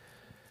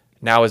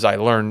 Now as I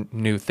learn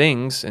new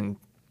things, and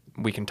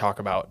we can talk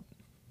about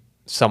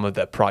some of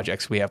the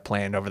projects we have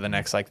planned over the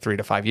next like 3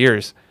 to 5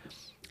 years,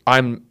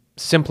 I'm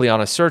simply on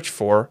a search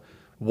for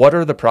what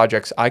are the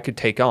projects I could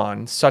take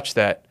on such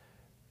that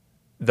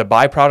the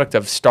byproduct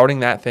of starting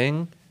that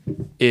thing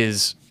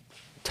is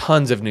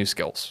tons of new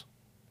skills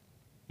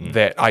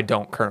that I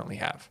don't currently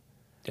have.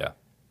 Yeah.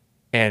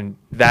 And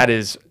that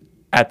is,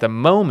 at the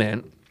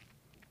moment,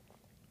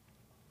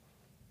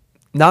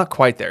 not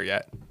quite there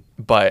yet,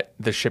 but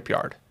the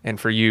shipyard. And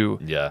for you,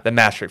 the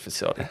mastery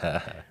facility,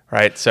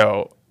 right?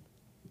 So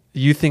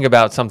you think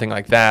about something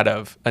like that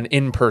of an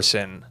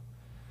in-person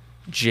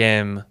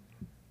gym,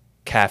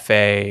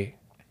 cafe.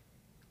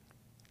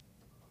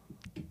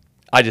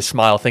 I just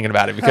smile thinking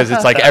about it because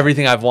it's like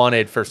everything I've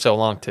wanted for so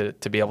long to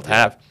be able to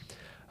have.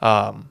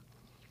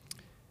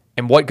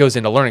 And what goes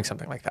into learning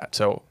something like that?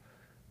 So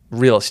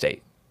real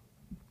estate.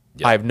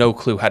 Yep. I have no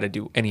clue how to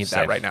do any of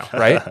that right now,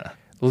 right?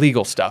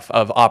 Legal stuff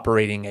of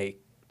operating a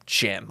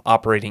gym,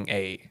 operating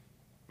a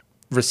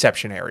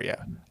reception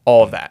area,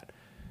 all of that.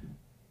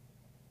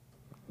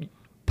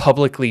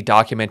 Publicly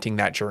documenting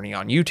that journey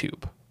on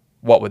YouTube.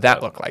 What would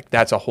that look like?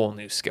 That's a whole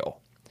new skill.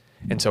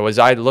 And so as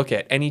I look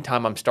at any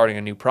time I'm starting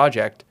a new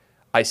project,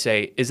 I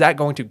say, is that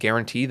going to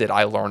guarantee that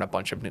I learn a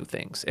bunch of new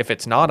things? If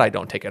it's not, I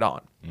don't take it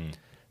on.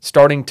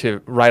 Starting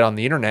to write on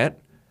the internet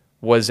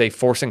was a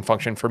forcing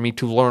function for me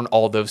to learn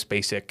all those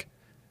basic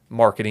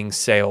marketing,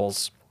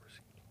 sales,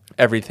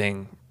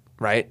 everything,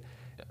 right?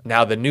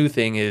 Now the new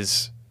thing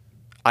is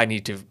I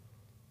need to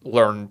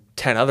learn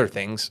 10 other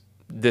things.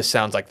 This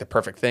sounds like the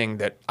perfect thing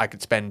that I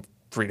could spend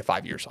 3 to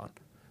 5 years on.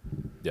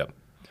 Yep.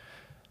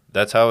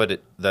 That's how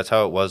it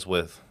was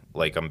with,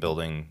 like, I'm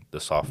building the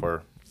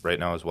software right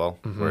now as well,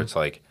 where it's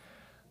like,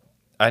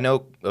 I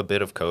know a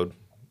bit of code.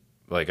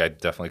 Like, I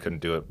definitely couldn't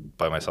do it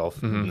by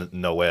myself.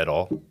 No way at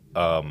all.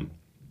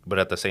 But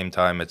at the same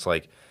time, it's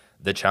like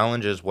the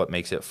challenge is what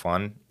makes it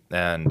fun.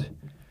 And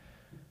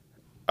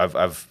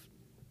I've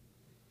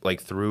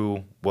like,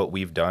 through what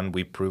we've done,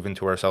 we've proven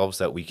to ourselves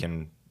that we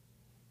can,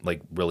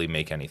 like, really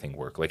make anything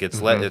work. Like,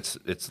 it's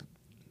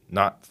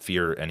not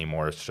fear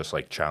anymore. It's just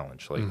like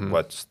challenge. Like, Mm-hmm.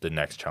 what's the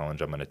next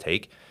challenge I'm going to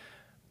take?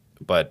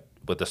 But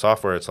with the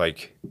software, it's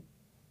like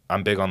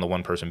I'm big on the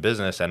one person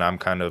business, and I'm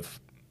kind of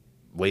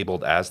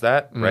labeled as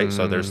that, right?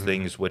 So there's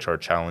things which are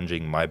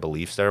challenging my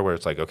beliefs there, where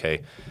it's like,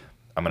 okay,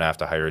 I'm going to have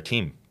to hire a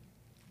team.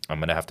 I'm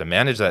going to have to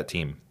manage that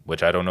team,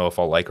 which I don't know if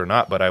I'll like or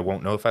not, but I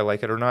won't know if I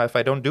like it or not if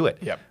I don't do it.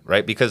 Yep.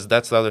 Right? Because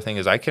that's the other thing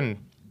is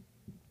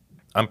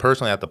I'm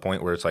personally at the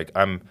point where it's like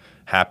I'm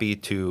happy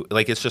to,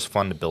 like, it's just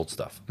fun to build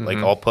stuff. Like,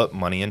 I'll put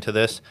money into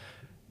this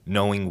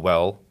knowing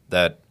well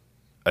that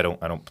I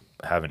don't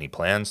have any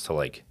plans to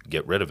like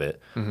get rid of it.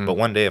 But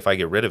one day if I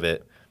get rid of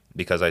it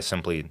because I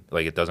simply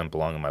like it doesn't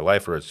belong in my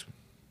life or it's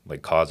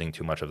like causing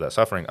too much of that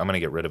suffering, I'm going to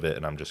get rid of it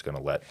and I'm just going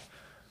to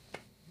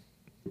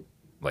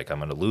I'm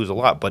going to lose a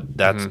lot. But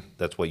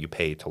that's what you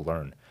pay to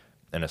learn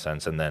in a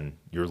sense. And then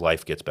your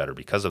life gets better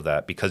because of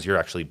that, because you're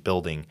actually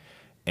building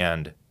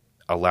and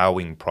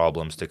allowing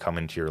problems to come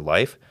into your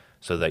life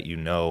so that you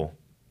know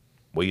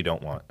what you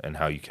don't want and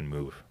how you can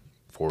move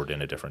forward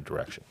in a different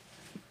direction.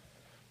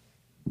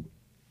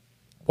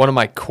 One of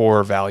my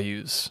core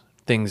values,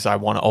 things I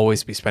want to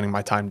always be spending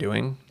my time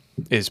doing,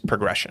 is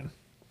progressing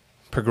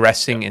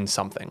in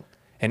something.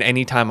 And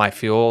anytime I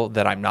feel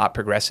that I'm not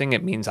progressing,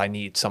 it means I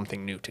need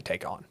something new to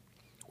take on.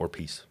 Or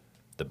peace,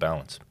 the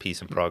balance, peace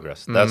and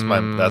progress. That's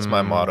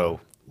my motto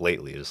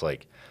lately. Is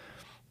like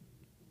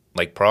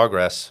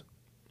progress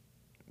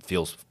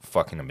feels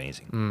fucking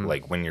amazing.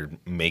 Like when you're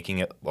making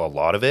it a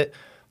lot of it,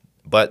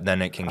 but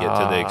then it can get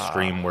to the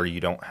extreme where you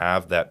don't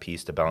have that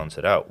peace to balance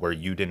it out. Where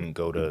you didn't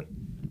go to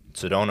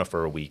Sedona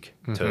for a week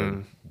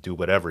to do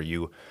whatever.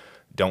 You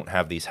don't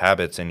have these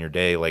habits in your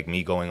day, like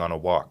me going on a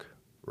walk,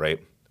 right?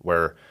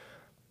 Where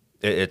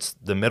it's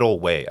the middle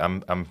way.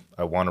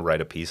 I want to write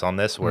a piece on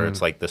this where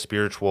it's like the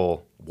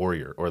spiritual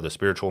warrior or the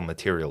spiritual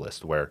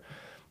materialist, where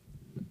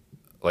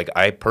like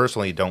I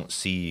personally don't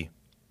see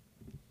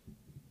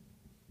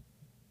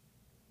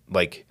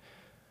like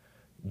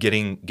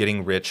getting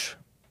rich,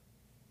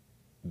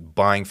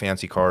 buying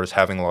fancy cars,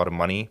 having a lot of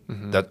money.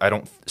 That I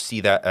don't see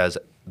that as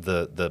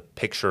the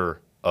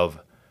picture of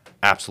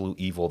absolute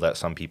evil that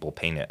some people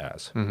paint it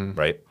as,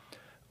 right?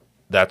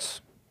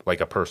 That's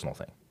like a personal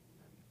thing.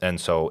 And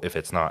so if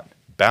it's not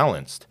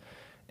balanced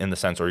in the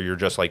sense, or you're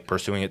just like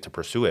pursuing it to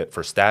pursue it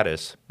for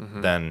status,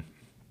 then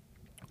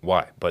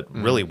why? But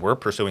really we're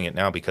pursuing it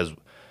now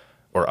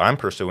or I'm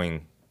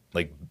pursuing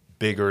like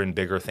bigger and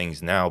bigger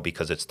things now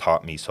because it's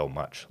taught me so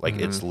much. Like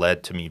it's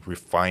led to me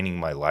refining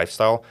my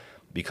lifestyle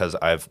because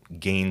I've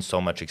gained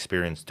so much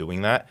experience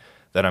doing that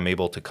I'm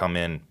able to come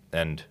in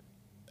and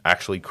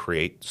actually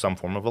create some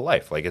form of a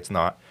life. Like it's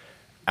not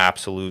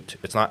absolute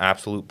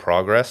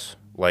progress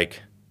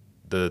like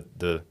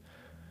the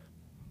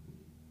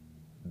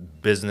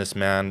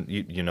businessman,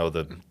 you know,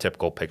 the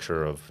typical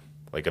picture of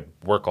like a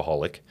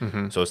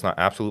workaholic. So it's not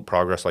absolute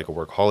progress like a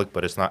workaholic,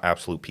 but it's not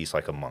absolute peace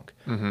like a monk.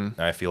 And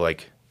I feel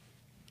like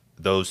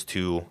those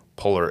two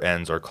polar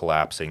ends are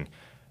collapsing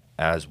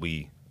as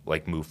we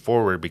like move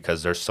forward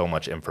because there's so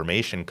much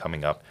information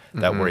coming up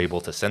that we're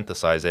able to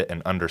synthesize it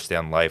and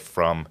understand life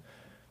from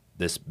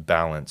this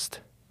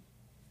balanced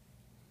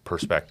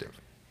perspective.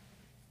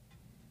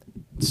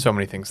 So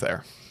many things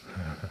there.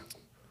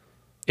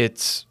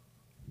 It's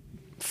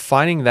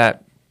finding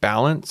that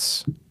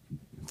balance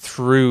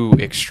through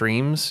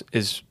extremes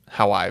is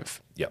how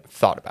I've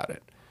thought about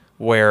it,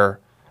 where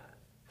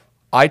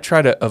I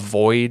try to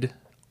avoid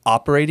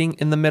operating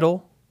in the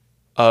middle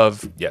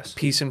of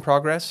peace and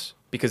progress,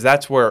 because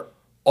that's where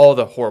all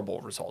the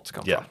horrible results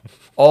come from.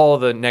 All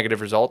the negative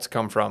results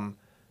come from,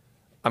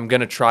 I'm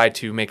going to try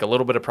to make a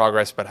little bit of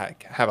progress, but I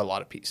have a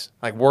lot of peace.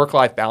 Like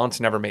work-life balance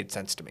never made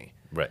sense to me.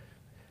 Right.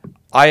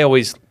 I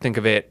always think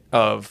of it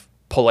of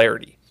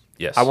polarity.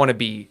 Yes. I want to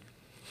be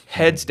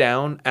heads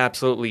down,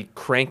 absolutely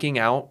cranking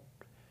out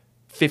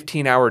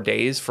 15-hour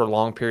days for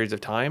long periods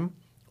of time,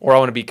 or I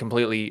want to be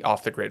completely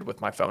off the grid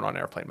with my phone on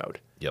airplane mode.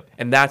 Yep.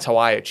 And that's how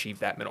I achieve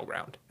that middle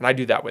ground. And I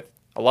do that with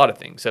a lot of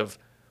things of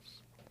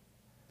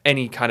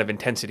any kind of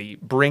intensity.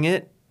 Bring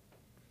it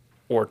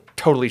or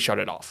totally shut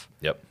it off.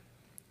 Yep.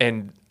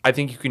 And I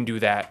think you can do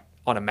that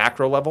on a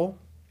macro level,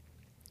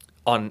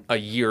 on a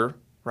year,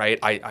 right?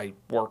 I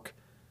work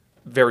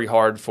very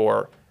hard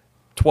for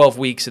 12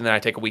 weeks and then I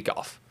take a week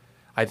off.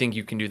 I think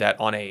you can do that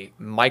on a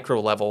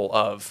micro level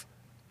of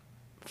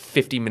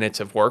 50 minutes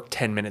of work,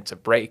 10 minutes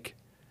of break,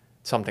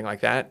 something like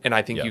that. And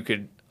I think you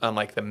could,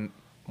 unlike the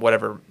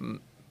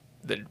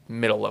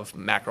middle of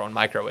macro and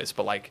micro is,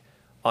 but like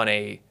on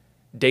a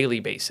daily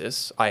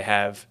basis, I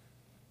have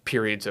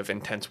periods of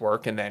intense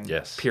work and then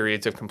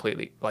periods of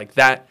completely, like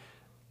that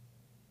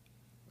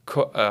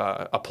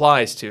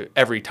applies to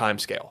every time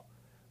scale,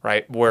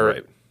 right?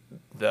 Where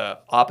the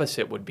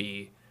opposite would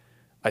be,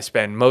 I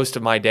spend most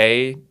of my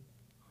day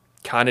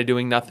kind of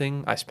doing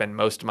nothing. I spend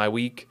most of my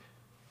week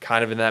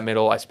kind of in that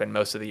middle. I spend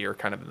most of the year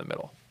kind of in the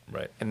middle.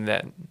 Right. And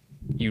then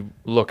you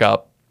look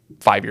up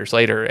 5 years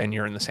later and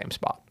you're in the same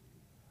spot.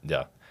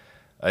 Yeah.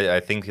 I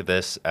think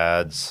this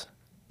adds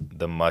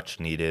the much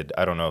needed,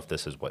 I don't know if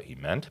this is what he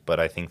meant, but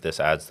I think this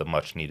adds the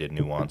much needed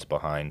nuance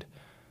behind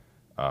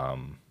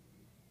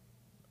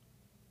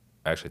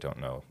I actually don't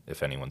know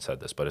if anyone said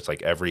this, but it's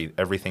like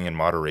everything in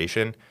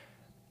moderation,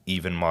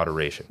 even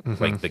moderation.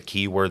 Like the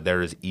key word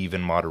there is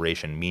even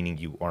moderation, meaning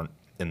you aren't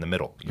in the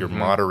middle. You're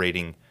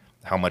moderating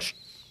how much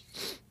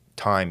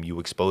time you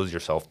expose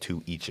yourself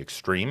to each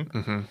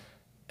extreme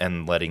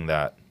and letting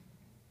that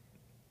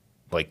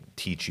like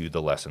teach you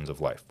the lessons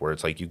of life, where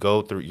it's like you're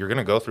going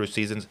to go through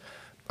seasons.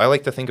 I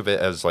like to think of it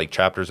as like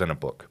chapters in a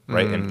book,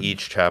 right? And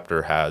each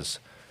chapter has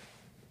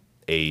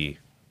a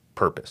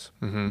purpose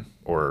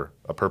or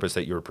a purpose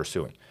that you're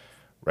pursuing,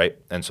 right?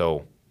 And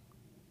so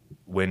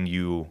when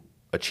you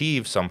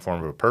achieve some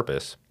form of a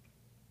purpose,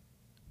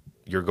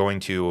 you're going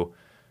to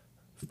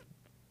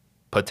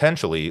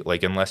potentially,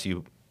 like, unless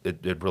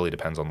it really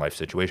depends on life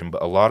situation,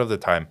 but a lot of the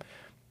time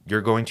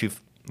you're going to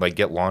like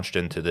get launched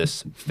into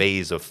this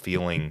phase of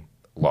feeling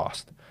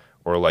lost,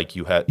 or like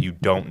you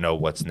don't know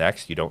what's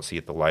next. You don't see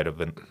at the light at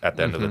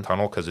the end of the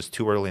tunnel because it's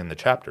too early in the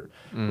chapter,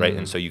 right?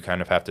 And so you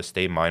kind of have to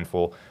stay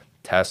mindful,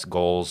 test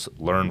goals,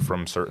 learn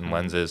from certain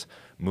lenses,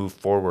 move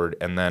forward.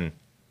 And then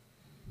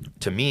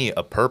to me,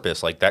 a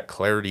purpose, like that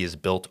clarity is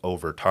built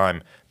over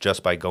time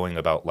just by going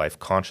about life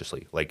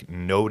consciously, like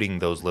noting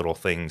those little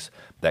things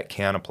that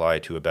can apply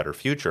to a better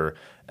future.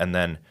 And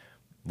then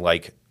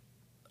like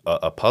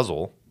a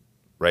puzzle,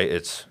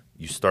 right?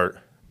 You start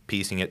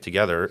piecing it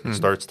together, it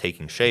starts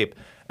taking shape,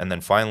 and then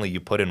finally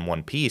you put in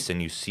one piece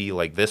and you see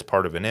like this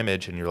part of an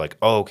image and you're like,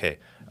 oh, okay,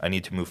 I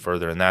need to move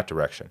further in that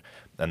direction.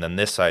 And then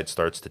this side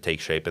starts to take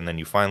shape, and then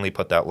you finally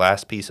put that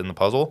last piece in the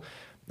puzzle,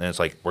 and it's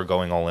like, we're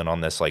going all in on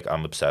this, like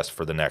I'm obsessed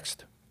for the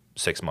next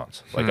 6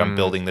 months. Like I'm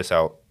building this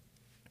out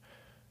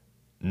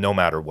no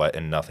matter what,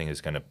 and nothing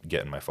is going to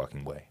get in my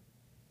fucking way.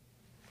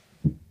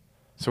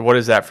 So what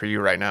is that for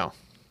you right now?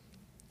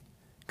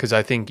 Because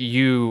I think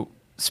you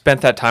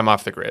spent that time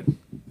off the grid,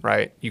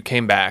 right? You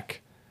came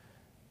back,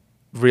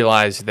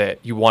 realized that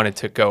you wanted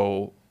to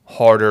go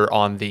harder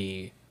on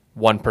the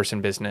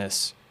one-person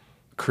business,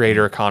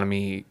 creator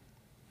economy,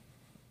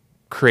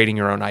 creating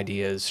your own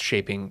ideas,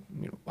 shaping,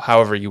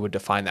 however you would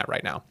define that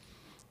right now.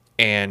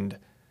 And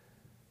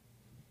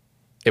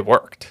it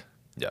worked,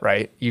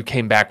 right? You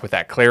came back with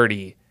that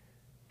clarity,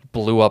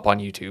 blew up on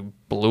YouTube,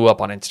 blew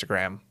up on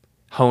Instagram,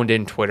 honed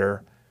in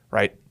Twitter,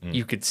 right?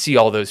 You could see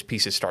all those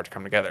pieces start to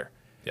come together.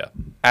 Yeah.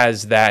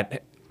 As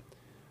that,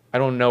 I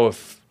don't know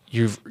if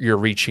you're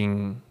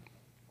reaching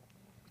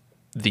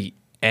the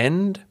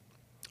end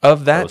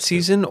of that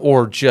season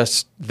or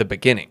just the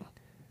beginning,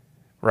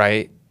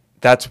 right?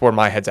 That's where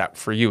my head's at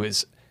for you.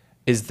 Is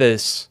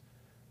this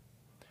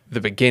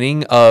the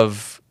beginning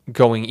of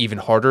going even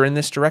harder in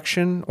this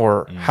direction,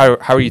 or how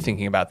are you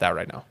thinking about that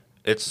right now?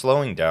 It's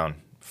slowing down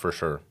for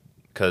sure,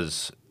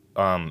 because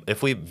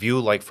if we view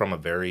like from a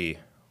very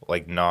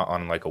like not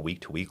on like a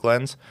week to week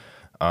lens,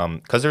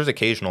 because there's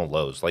occasional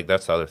lows. Like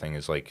that's the other thing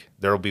is like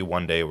there will be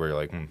one day where you're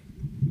like,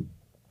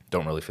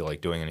 don't really feel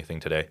like doing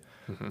anything today.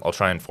 I'll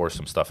try and force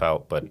some stuff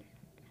out, but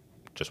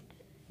just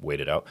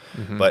wait it out.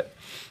 But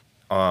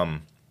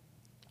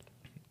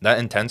that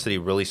intensity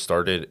really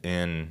started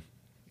in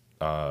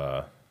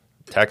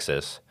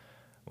Texas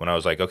when I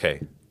was like,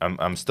 okay,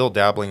 I'm still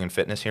dabbling in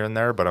fitness here and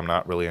there, but I'm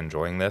not really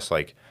enjoying this.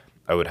 Like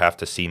I would have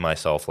to see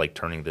myself like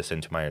turning this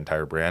into my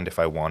entire brand if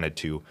I wanted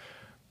to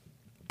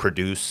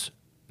produce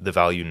the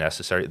value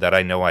necessary that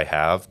I know I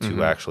have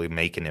to actually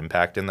make an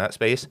impact in that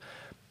space.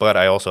 But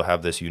I also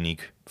have this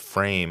unique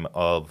frame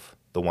of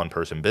the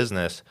one-person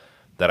business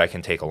that I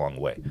can take a long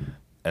way.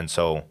 And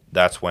so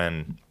that's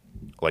when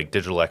like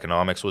digital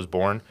economics was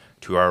born.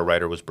 2 Hour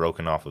Writer was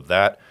broken off of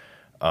that.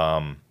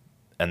 And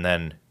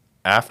then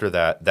after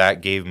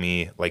that gave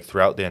me like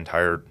throughout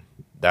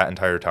that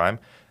entire time,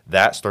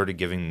 that started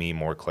giving me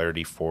more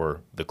clarity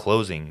for the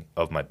closing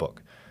of my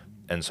book.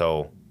 And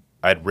so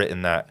I'd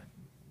written that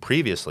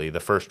previously,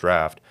 the first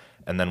draft,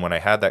 and then when I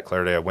had that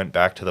clarity, I went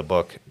back to the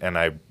book and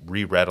I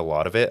reread a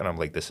lot of it, and I'm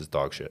like, this is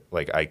dog shit.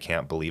 Like, I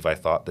can't believe I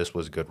thought this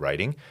was good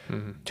writing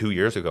 2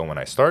 years ago when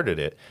I started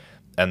it.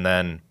 And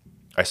then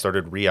I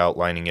started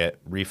re-outlining it,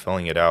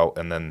 refilling it out,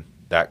 and then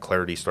that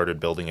clarity started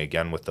building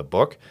again with the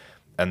book.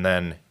 And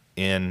then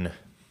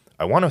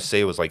I want to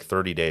say it was like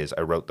 30 days,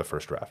 I wrote the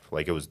first draft.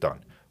 Like, it was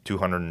done,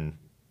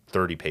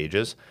 230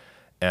 pages.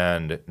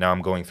 And now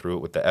I'm going through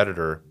it with the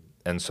editor.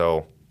 And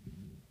so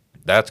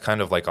that's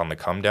kind of like on the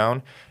come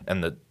down,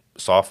 and the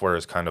software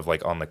is kind of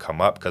like on the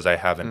come up because I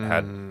haven't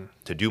had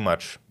to do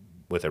much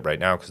with it right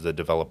now because the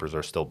developers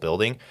are still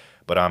building,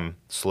 but I'm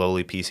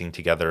slowly piecing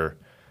together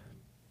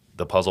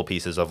the puzzle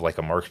pieces of like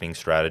a marketing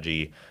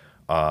strategy,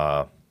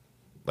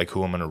 like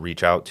who I'm going to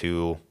reach out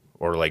to,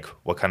 or like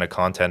what kind of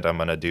content I'm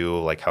going to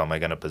do, like how am I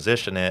going to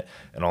position it,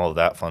 and all of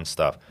that fun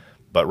stuff.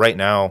 But right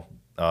now,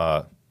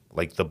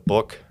 like the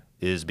book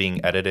is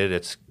being edited.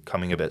 It's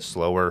coming a bit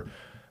slower.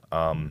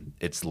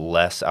 It's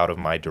less out of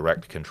my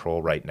direct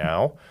control right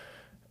now.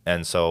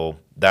 And so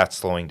that's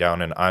slowing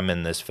down, and I'm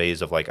in this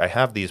phase of like, I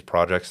have these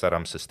projects that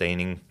I'm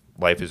sustaining.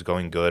 Life is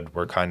going good.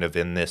 We're kind of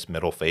in this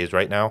middle phase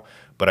right now,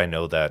 but I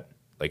know that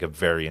like a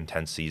very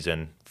intense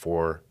season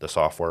for the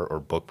software or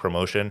book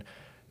promotion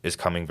is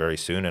coming very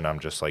soon, and I'm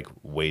just like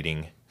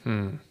waiting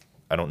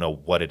I don't know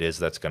what it is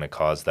that's going to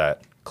cause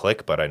that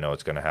click, but I know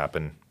it's going to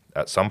happen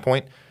at some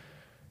point,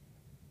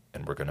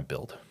 and we're going to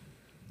build.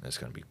 It's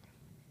going to be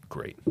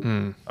great.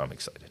 I'm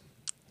excited.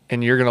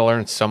 And you're going to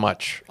learn so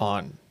much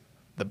on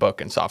the book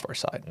and software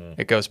side.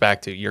 It goes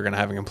back to you're going to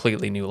have a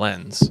completely new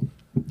lens.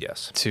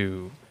 Yes.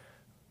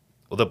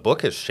 Well, the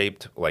book has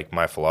shaped like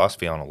my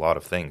philosophy on a lot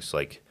of things.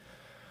 Like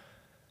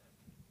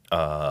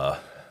I've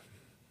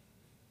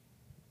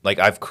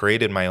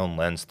created my own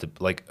lens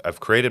I've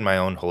created my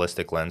own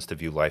holistic lens to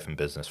view life and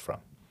business from.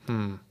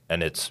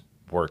 And it's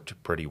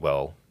worked pretty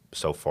well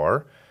so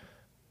far.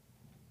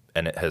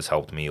 And it has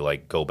helped me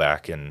like go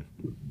back and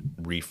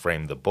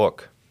reframe the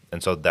book.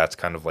 And so that's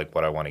kind of like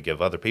what I want to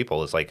give other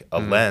people is like a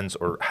lens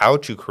or how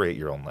to create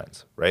your own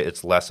lens, right?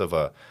 It's less of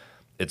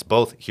it's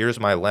both, here's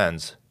my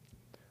lens,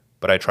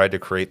 but I tried to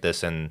create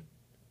this in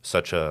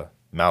such a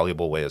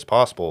malleable way as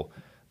possible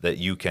that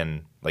you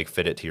can like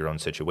fit it to your own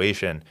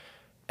situation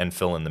and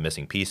fill in the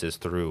missing pieces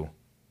through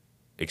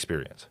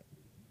experience.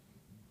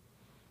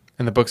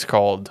 And the book's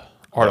called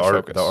Art of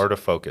Focus. The Art of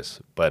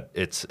Focus, but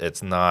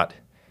it's not.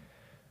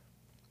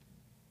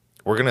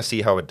 We're gonna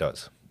see how it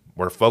does.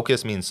 Where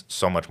focus means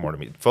so much more to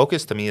me.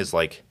 Focus to me is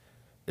like,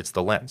 it's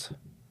the lens,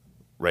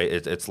 right?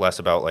 It's less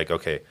about like,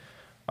 okay,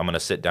 I'm gonna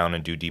sit down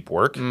and do deep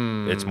work.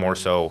 It's more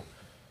so,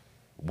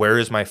 where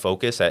is my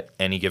focus at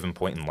any given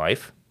point in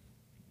life?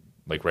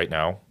 Like right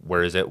now,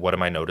 where is it? What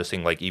am I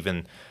noticing? Like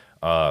even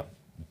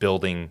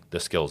building the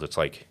skills. It's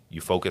like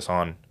you focus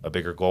on a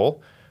bigger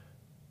goal.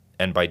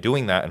 And by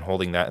doing that and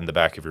holding that in the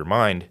back of your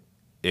mind,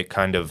 it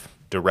kind of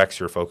directs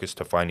your focus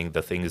to finding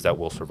the things that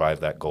will survive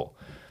that goal.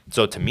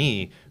 So to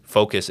me,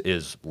 focus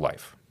is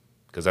life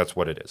because that's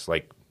what it is.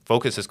 Like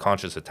focus is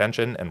conscious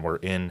attention, and we're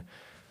in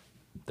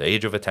the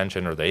age of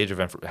attention or the age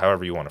of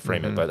however you want to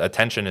frame it. But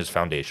attention is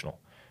foundational.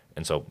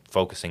 And so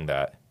focusing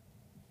that,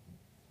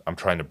 I'm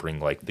trying to bring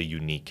like the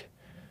unique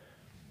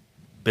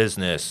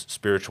business,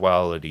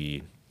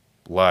 spirituality,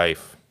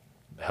 life,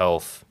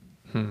 health,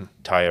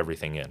 tie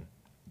everything in.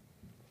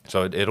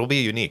 So it'll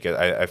be unique.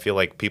 I feel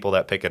like people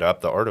that pick it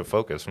up, the Art of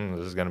Focus, this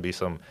is going to be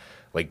some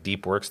like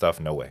deep work stuff.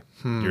 No way.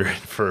 You're in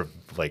for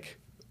like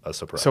a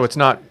surprise. So it's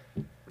not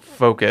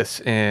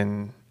focus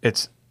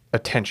it's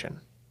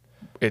attention.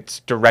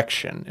 It's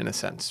direction in a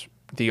sense.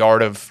 The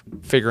art of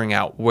figuring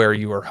out where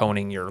you are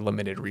honing your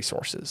limited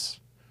resources.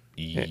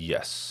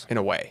 Yes. In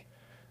a way.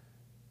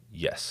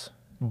 Yes.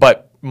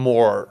 But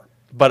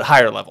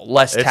higher level,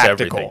 less It's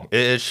tactical. everything.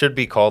 It should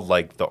be called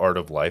like the Art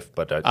of Life,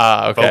 but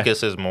Okay.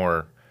 focus is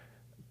more,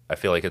 I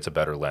feel like it's a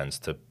better lens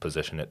to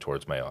position it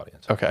towards my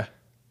audience. Okay.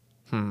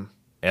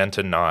 And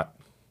to not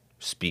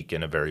speak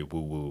in a very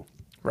woo-woo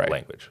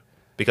language.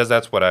 Because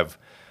that's what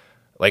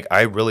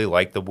I really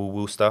like the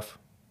woo-woo stuff,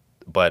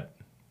 but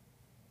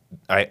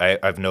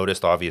I've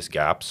noticed obvious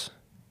gaps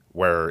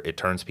where it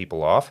turns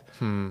people off.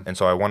 And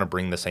so I want to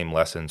bring the same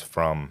lessons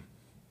from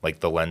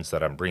like the lens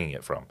that I'm bringing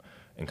it from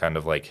and kind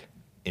of like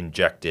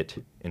inject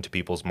it into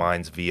people's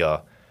minds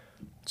via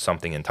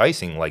something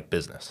enticing like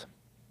business.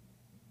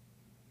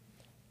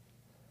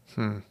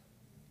 And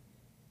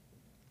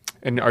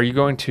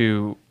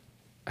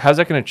how's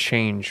that going to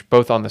change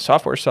both on the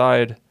software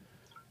side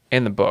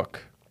and the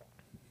book,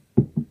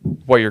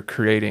 what you're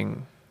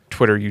creating,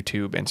 Twitter,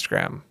 YouTube,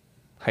 Instagram,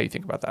 how you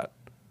think about that?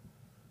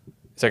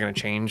 Is that going to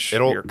change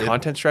your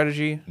content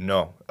strategy?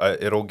 No,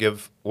 it'll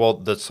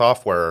the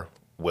software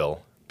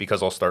will,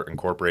 because I'll start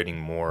incorporating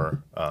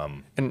more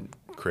And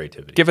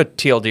creativity. give a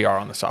TLDR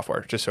on the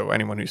software, just so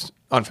anyone who's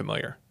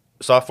unfamiliar.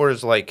 Software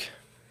is like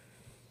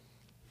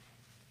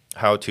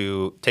how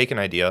to take an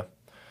idea,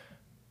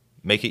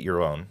 make it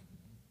your own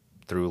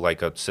through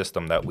like a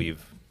system that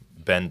we've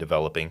been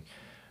developing.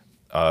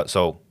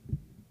 So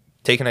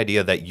take an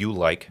idea that you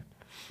like,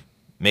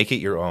 make it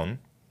your own,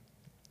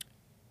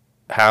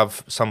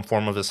 have some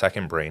form of a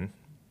second brain,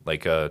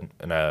 like an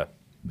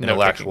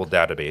intellectual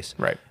database,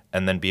 Right.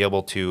 and then be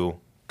able to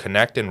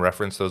connect and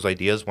reference those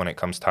ideas when it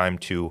comes time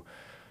to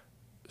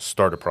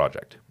start a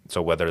project.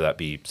 So whether that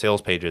be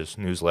sales pages,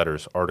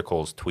 newsletters,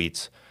 articles,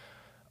 tweets,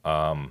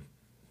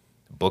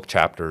 book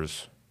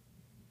chapters,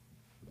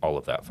 all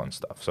of that fun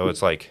stuff. So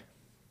it's like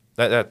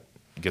that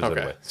gives it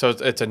away. So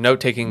it's a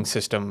note-taking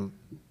system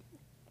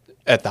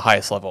at the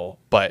highest level,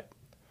 but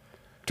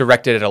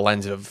directed at a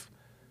lens of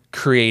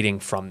creating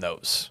from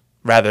those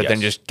rather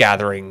than just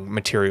gathering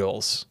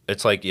materials.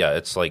 It's like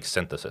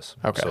synthesis.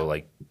 Okay. So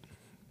like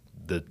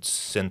the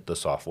synth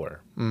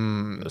software.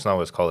 That's not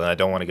what it's called. And I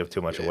don't want to give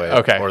too much away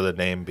or the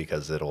name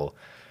because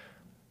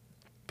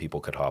people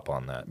could hop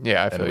on that.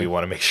 Yeah, I feel and we you.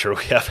 want to make sure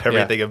we have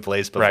everything in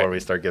place before we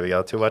start giving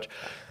out too much.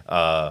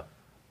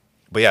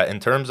 But yeah, in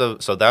terms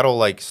of, so that'll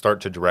like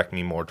start to direct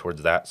me more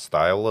towards that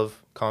style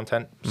of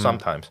content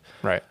sometimes.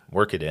 Right.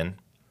 Work it in.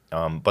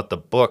 But the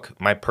book,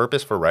 my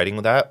purpose for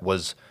writing that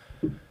was,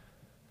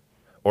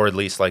 or at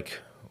least like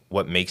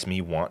what makes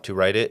me want to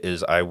write it,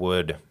 is I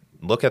would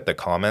look at the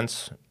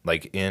comments,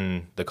 like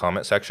in the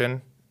comment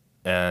section,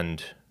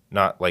 and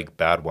not like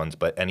bad ones,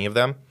 but any of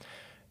them.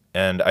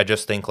 And I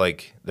just think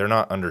like they're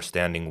not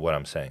understanding what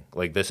I'm saying.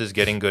 Like this is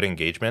getting good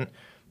engagement,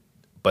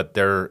 but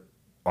they're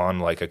on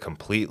like a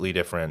completely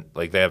different,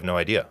 like they have no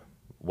idea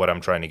what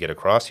I'm trying to get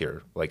across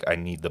here. Like I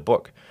need the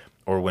book.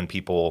 Or when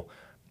people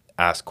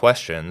ask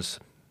questions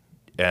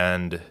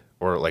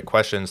or like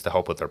questions to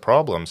help with their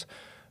problems,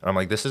 and I'm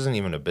like, this isn't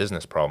even a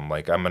business problem.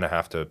 Like I'm going to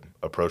have to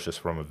approach this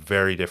from a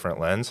very different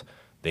lens.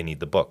 They need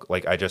the book.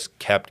 Like I just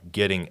kept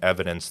getting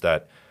evidence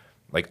that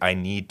like I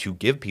need to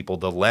give people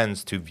the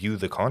lens to view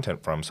the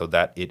content from so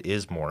that it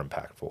is more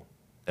impactful.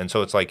 And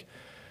so it's like,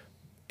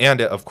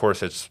 and of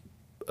course it's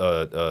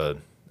a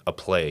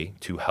play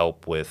to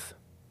help with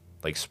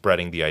like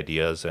spreading the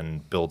ideas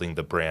and building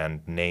the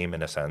brand name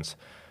in a sense.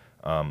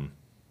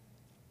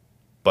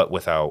 But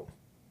without,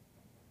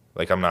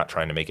 like, I'm not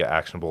trying to make it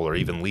actionable or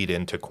even lead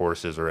into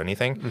courses or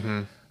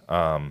anything.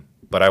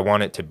 But I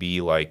want it to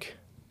be like,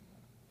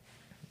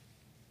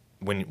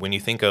 when you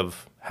think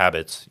of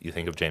habits, you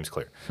think of James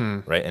Clear,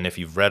 right? And if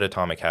you've read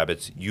Atomic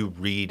Habits, you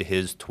read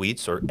his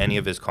tweets or any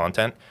of his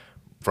content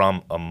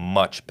from a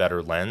much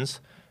better lens.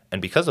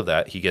 And because of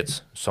that, he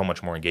gets so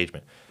much more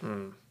engagement.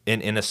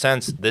 In a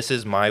sense, this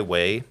is my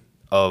way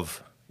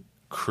of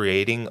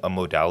creating a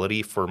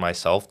modality for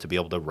myself to be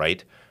able to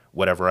write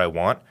whatever I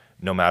want,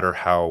 no matter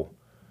how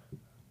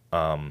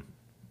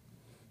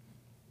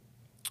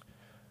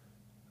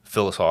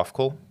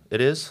philosophical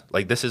it is.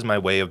 Like this is my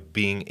way of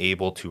being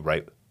able to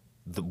write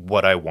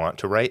what I want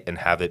to write and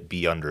have it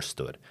be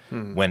understood.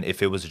 When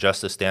if it was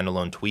just a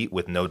standalone tweet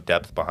with no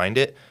depth behind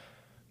it,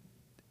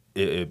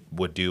 it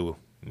would do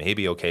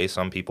maybe okay.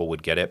 Some people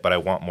would get it, but I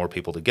want more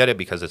people to get it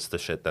because it's the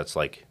shit that's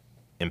like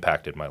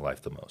impacted my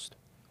life the most.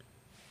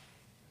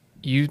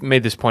 You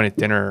made this point at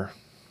dinner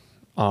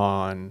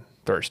on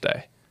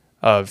Thursday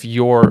of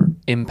your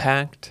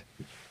impact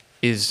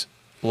is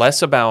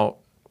less about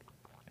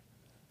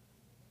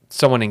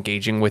someone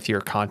engaging with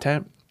your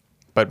content,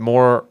 but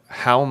more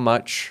how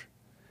much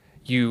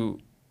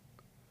and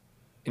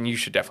you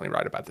should definitely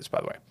write about this, by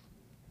the way.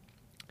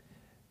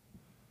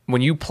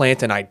 When you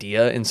plant an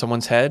idea in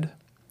someone's head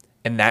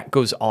and that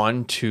goes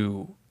on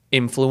to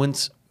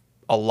influence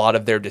a lot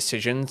of their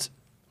decisions,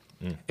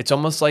 it's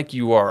almost like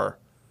you are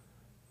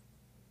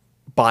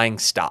buying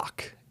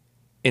stock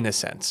in a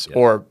sense,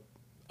 or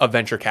a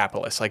venture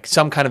capitalist, like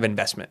some kind of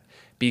investment,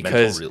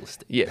 because mental real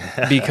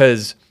estate.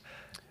 Because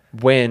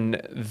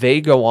when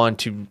they go on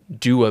to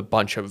do a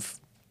bunch of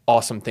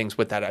awesome things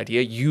with that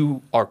idea,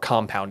 you are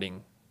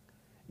compounding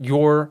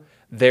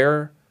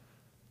their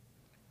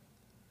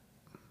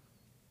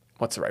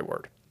what's the right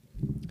word?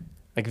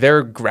 Like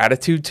their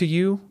gratitude to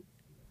you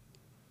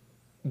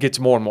gets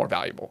more and more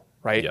valuable,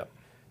 right? Yeah.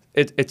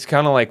 It's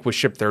kind of like with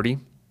Ship 30.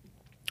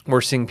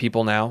 We're seeing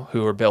people now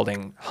who are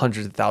building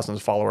hundreds of thousands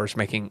of followers,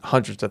 making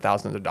hundreds of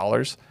thousands of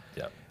dollars.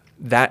 Yeah.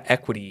 That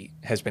equity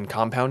has been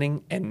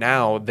compounding, and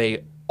now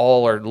they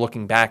all are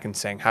looking back and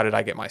saying, how did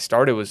I get my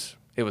start? It was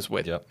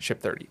with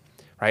Ship 30,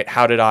 right?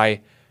 How did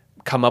I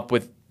come up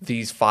with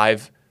these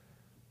 5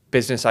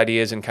 business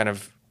ideas and kind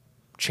of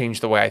change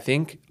the way I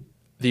think?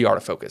 The art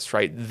of focus,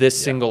 right?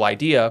 This single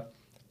idea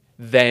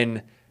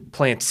then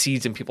plants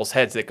seeds in people's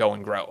heads that go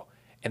and grow.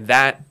 And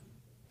that,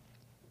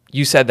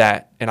 you said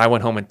that, and I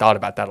went home and thought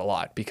about that a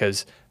lot,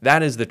 because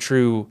that is the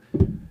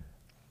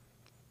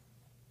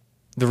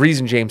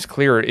reason James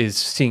Clear is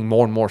seeing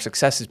more and more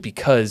success is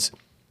because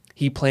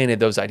he planted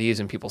those ideas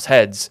in people's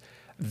heads.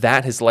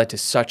 That has led to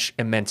such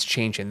immense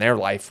change in their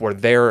life where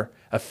their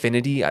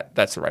affinity,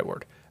 that's the right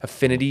word,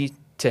 affinity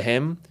to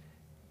him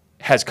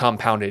has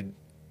compounded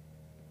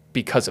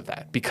because of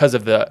that, because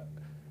of the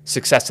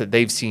success that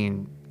they've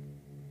seen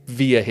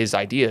via his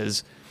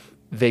ideas.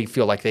 They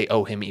feel like they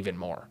owe him even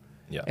more.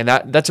 Yeah. And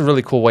that's a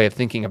really cool way of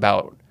thinking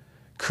about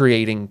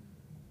creating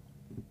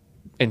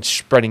and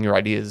spreading your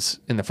ideas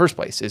in the first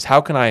place, is how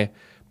can I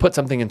put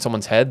something in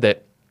someone's head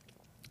that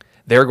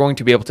they're going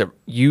to be able to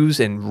use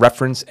and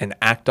reference and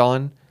act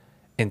on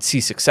and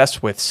see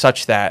success with,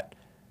 such that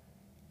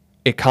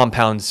it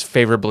compounds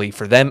favorably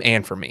for them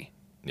and for me.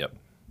 Yep.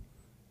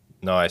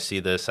 No, I see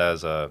this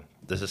as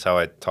this is how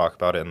I talk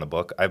about it in the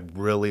book. I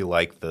really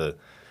like the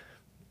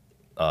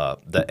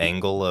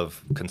angle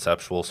of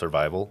conceptual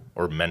survival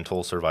or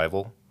mental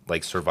survival,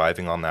 like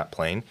surviving on that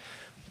plane,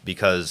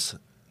 because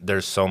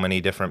there's so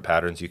many different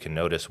patterns you can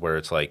notice where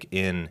it's like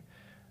in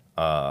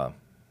our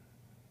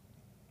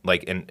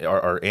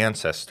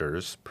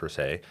ancestors per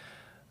se,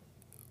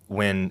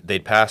 when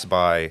they'd pass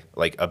by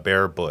like a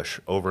bare bush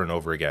over and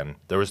over again,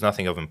 there was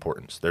nothing of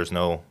importance. There's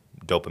no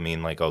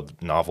dopamine, like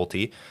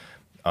novelty.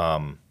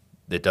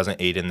 It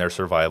doesn't aid in their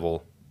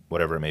survival,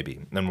 whatever it may be.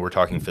 Then we're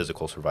talking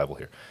physical survival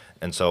here.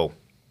 And so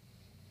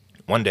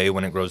one day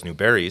when it grows new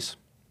berries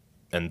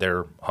and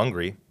they're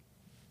hungry,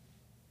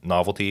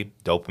 novelty,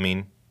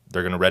 dopamine,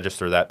 they're going to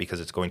register that because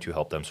it's going to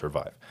help them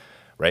survive,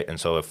 right? And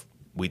so if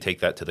we take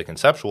that to the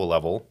conceptual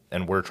level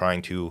and we're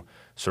trying to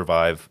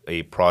survive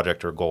a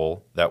project or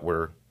goal that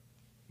we're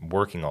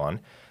working on,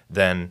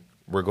 then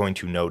we're going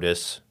to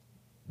notice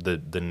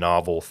the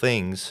novel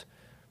things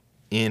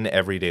in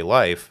everyday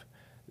life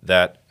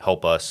that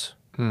help us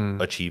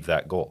achieve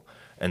that goal.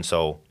 And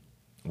so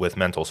with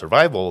mental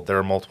survival, there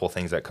are multiple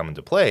things that come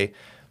into play,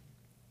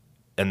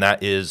 and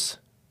that is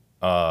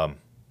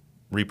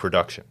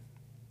reproduction.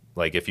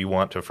 Like if you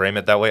want to frame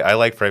it that way, I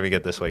like framing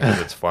it this way because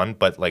it's fun,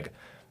 but like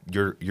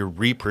you're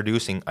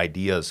reproducing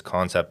ideas,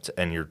 concepts,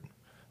 and you're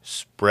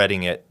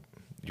spreading it.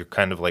 You're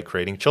kind of like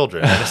creating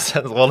children in a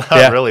sense. Well,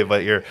 not really,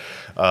 but you're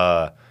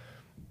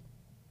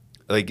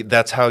like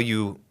that's how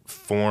you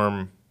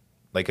form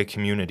like a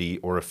community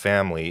or a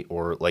family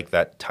or like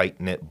that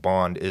tight-knit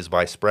bond is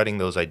by spreading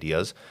those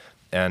ideas.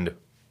 And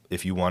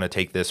if you want to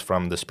take this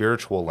from the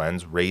spiritual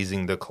lens,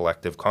 raising the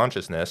collective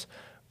consciousness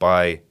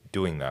by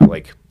doing that.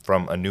 Like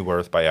from A New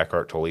Earth by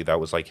Eckhart Tolle, that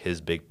was like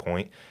his big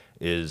point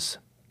is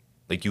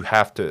like you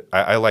have to,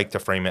 I like to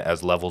frame it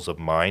as levels of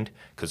mind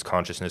because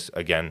consciousness,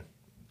 again,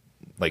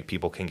 like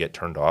people can get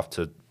turned off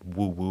to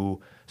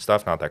woo-woo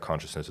stuff. Not that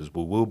consciousness is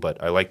woo-woo,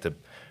 but I like to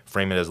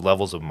frame it as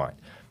levels of mind.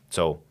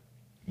 So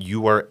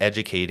you are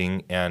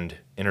educating and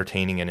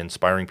entertaining and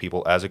inspiring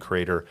people as a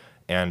creator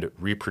and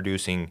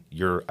reproducing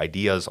your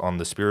ideas on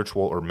the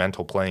spiritual or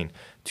mental plane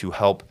to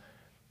help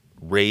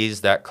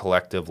raise that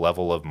collective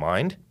level of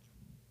mind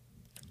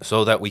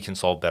so that we can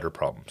solve better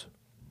problems,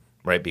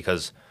 right?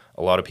 Because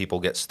a lot of people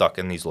get stuck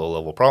in these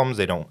low-level problems.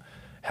 They don't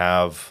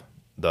have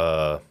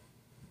the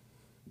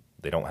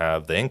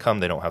income,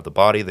 they don't have the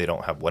body, they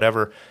don't have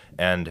whatever,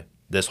 and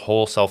this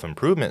whole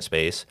self-improvement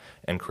space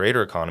and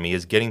creator economy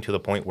is getting to the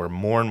point where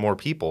more and more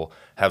people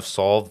have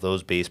solved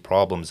those base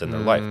problems in their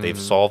life. They've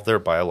solved their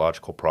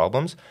biological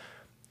problems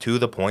to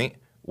the point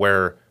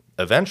where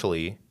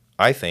eventually,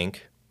 I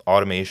think,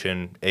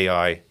 automation,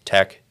 AI,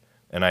 tech,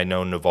 and I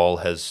know Naval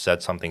has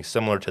said something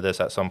similar to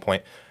this at some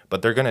point,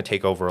 but they're going to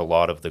take over a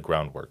lot of the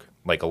groundwork,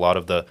 like a lot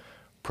of the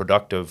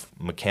productive,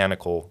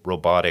 mechanical,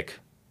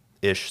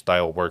 robotic-ish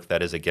style work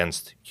that is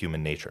against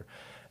human nature.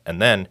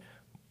 And then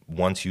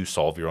once you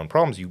solve your own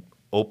problems, you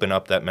open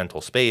up that mental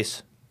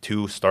space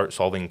to start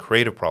solving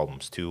creative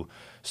problems, to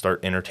start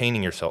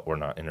entertaining yourself, or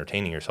not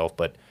entertaining yourself,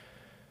 but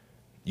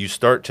you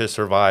start to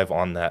survive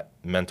on that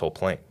mental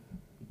plane.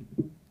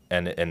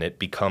 And it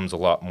becomes a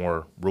lot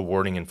more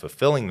rewarding and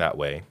fulfilling that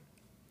way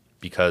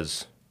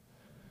because,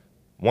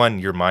 one,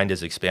 your mind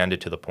is expanded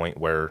to the point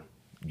where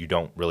you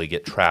don't really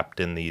get trapped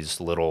in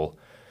these little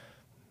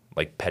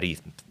like petty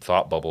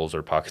thought bubbles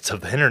or pockets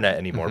of the internet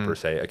anymore per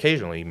se.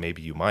 Occasionally,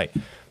 maybe you might.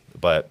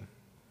 But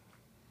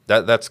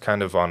that's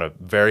kind of on a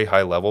very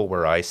high level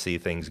where I see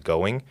things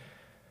going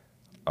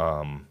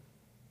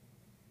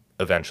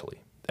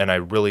eventually. And I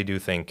really do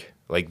think,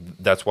 like,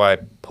 that's why I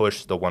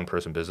push the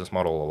one-person business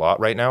model a lot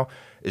right now,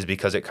 is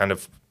because it kind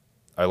of,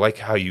 I like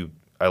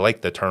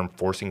the term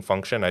forcing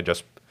function. I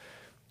just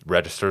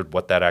registered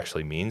what that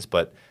actually means.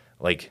 But,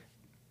 like,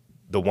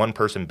 the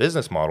one-person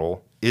business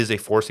model is a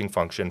forcing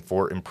function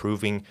for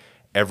improving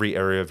every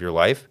area of your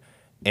life.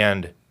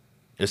 And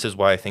this is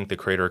why I think the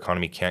creator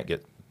economy can't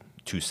get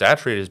too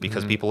saturated, is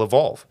because people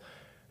evolve.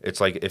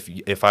 It's like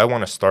if I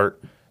want to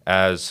start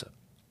as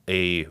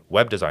a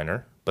web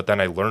designer, but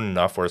then I learn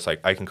enough where it's like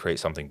I can create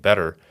something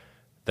better,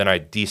 then I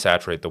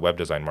desaturate the web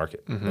design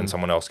market and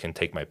someone else can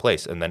take my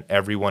place. And then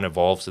everyone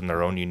evolves in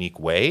their own unique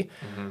way.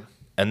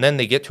 And then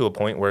they get to a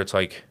point where it's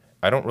like,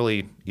 I don't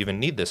really even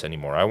need this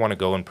anymore. I want to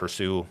go and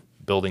pursue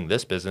building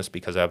this business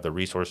because I have the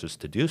resources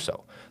to do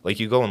so. Like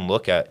you go and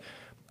look at,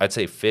 I'd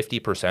say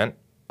 50%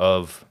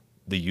 of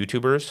the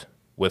YouTubers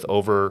with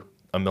over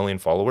 1 million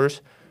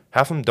followers,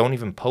 half of them don't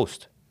even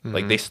post.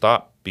 Like they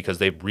stop because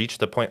they've reached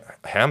the point.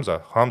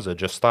 Hamza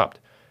just stopped,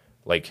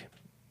 like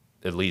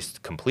at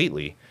least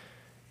completely,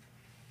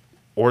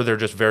 or they're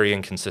just very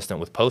inconsistent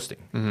with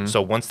posting.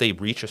 So once they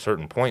reach a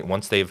certain point,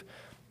 once they've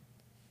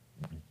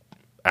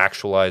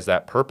actualized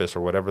that purpose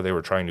or whatever they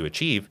were trying to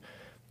achieve,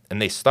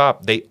 and they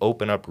stop, they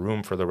open up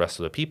room for the rest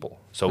of the people.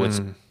 So it's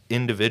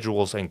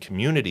individuals and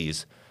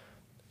communities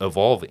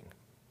evolving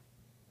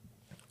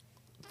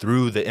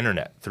through the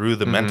internet, through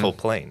the mental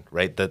plane,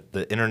 right?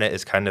 The internet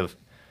is kind of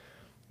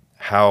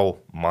how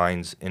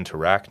minds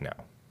interact now.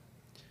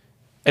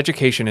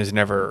 Education is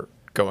never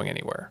going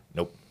anywhere.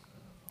 Nope.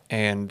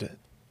 And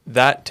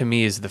that to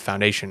me is the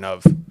foundation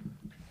of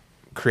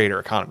creator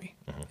economy,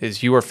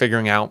 is you are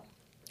figuring out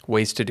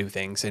ways to do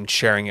things and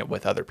sharing it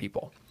with other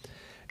people.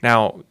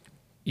 Now,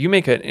 you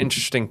make an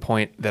interesting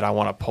point that I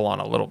want to pull on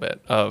a little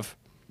bit of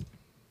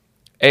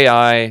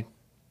AI,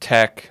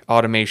 tech,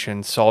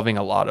 automation, solving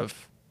a lot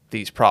of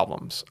these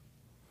problems,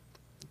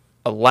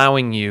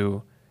 allowing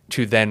you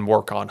to then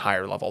work on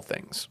higher level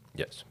things.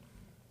 Yes.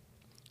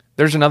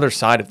 There's another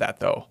side of that,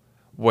 though,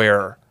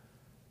 where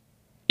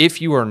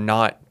if you are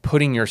not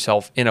putting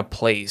yourself in a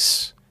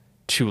place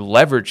to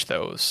leverage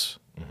those,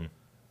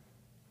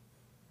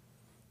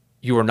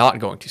 you are not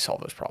going to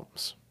solve those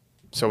problems.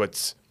 So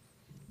it's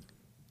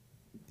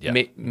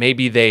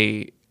maybe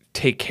they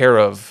take care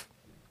of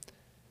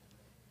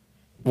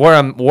where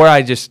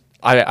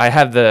I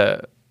have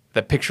the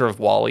picture of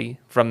Wall-E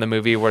from the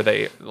movie where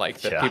they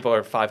people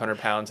are 500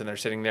 pounds and they're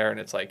sitting there and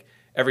it's like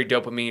every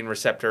dopamine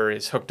receptor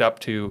is hooked up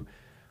to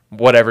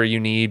whatever you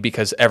need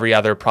because every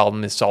other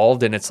problem is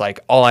solved. And it's like,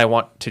 all I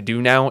want to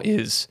do now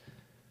is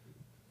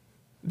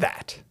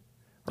that,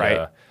 right?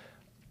 Yeah.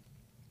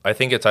 I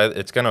think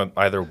it's going to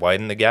either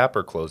widen the gap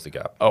or close the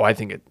gap. Oh, I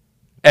think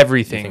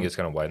everything. You think it's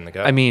going to widen the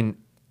gap? I mean,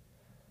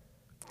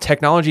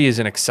 technology is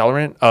an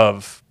accelerant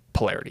of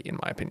polarity, in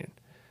my opinion,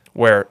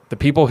 where the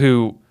people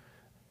who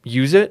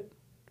use it,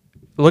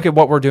 look at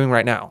what we're doing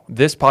right now.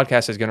 This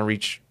podcast is going to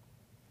reach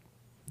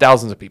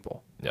thousands of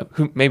people,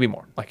 who maybe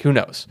more, like who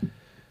knows?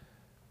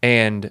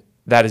 And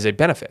that is a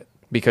benefit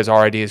because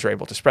our ideas are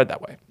able to spread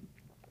that way.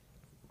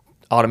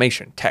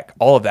 Automation, tech,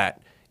 all of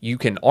that, you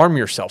can arm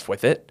yourself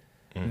with it,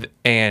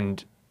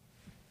 and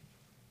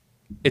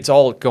it's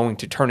all going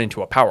to turn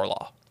into a power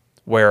law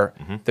where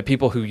the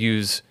people who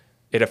use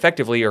it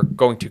effectively are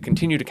going to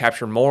continue to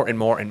capture more and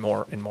more and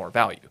more and more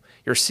value.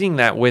 You're seeing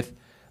that with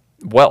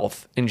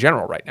wealth in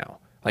general right now.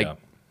 Like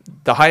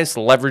the highest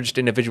leveraged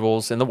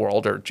individuals in the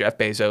world are Jeff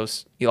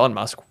Bezos, Elon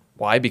Musk.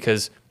 Why?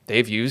 Because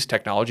they've used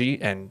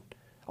technology and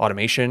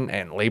automation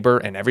and labor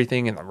and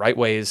everything in the right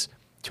ways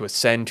to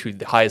ascend to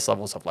the highest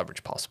levels of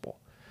leverage possible.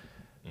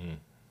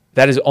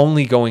 That is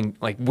only going,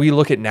 like we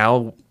look at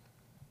now,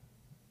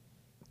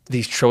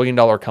 these $1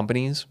 trillion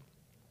companies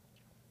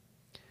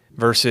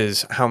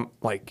versus how,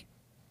 like,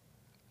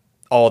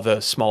 all the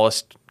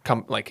smallest,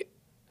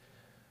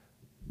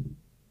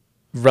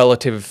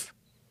 relative,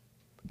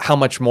 how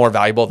much more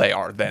valuable they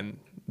are than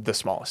the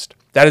smallest.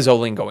 That is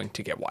only going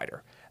to get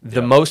wider.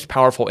 The most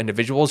powerful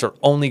individuals are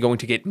only going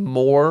to get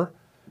more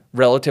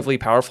relatively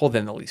powerful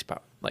than the least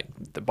powerful, like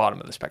the bottom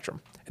of the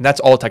spectrum. And that's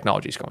all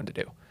technology is going to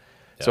do.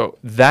 Yeah. So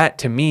that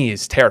to me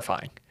is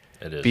terrifying.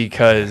 It is.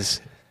 Because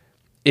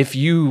if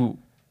you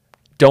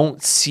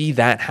don't see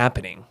that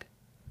happening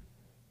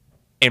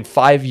and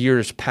 5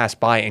 years pass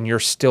by and you're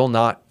still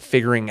not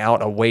figuring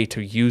out a way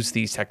to use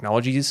these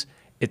technologies,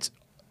 it's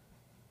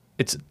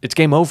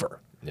game over.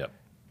 Yep.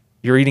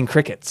 You're eating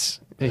crickets,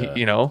 which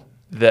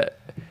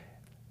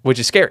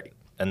is scary.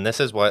 And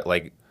this is why,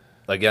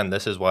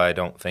 this is why I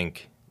don't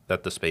think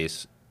that the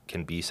space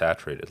can be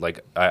saturated. Like,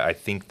 I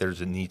think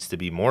needs to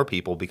be more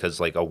people because,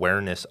 like,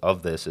 awareness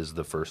of this is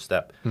the first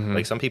step.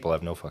 Like, some people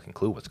have no fucking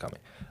clue what's coming.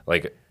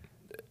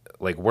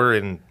 Like we're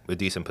in a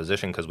decent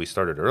position because we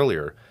started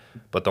earlier,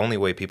 but the only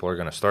way people are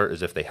going to start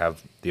is if they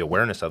have the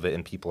awareness of it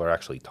and people are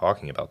actually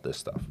talking about this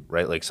stuff,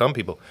 right? Like, some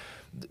people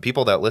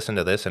that listen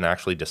to this and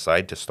actually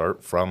decide to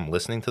start from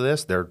listening to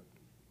this, they're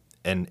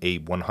in a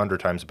 100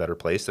 times better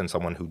place than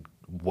someone who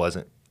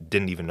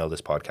didn't even know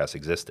this podcast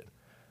existed.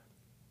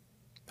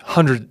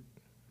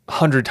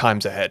 100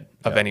 times ahead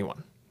of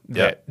anyone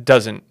that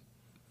doesn't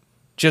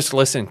just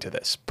listening to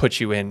this put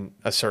you in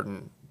a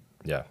certain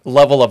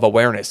level of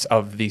awareness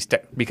of these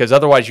because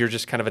otherwise you're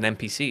just kind of an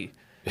NPC.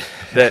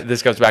 That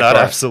this goes back not to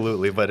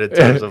absolutely, but in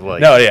terms of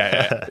like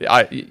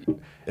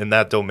in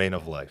that domain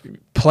of life,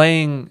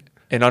 playing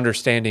and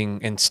understanding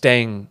and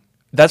staying.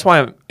 That's why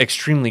I'm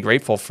extremely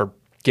grateful for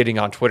getting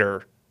on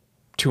Twitter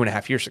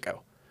 2.5 years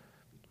ago.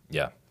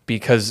 Yeah,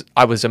 because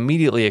I was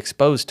immediately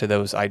exposed to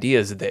those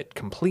ideas that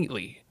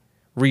completely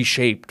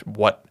reshaped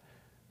what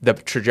the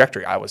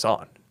trajectory I was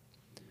on,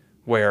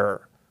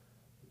 where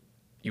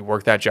you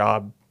work that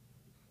job,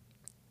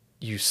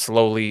 you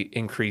slowly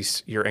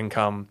increase your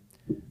income.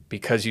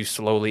 Because you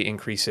slowly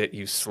increase it,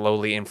 you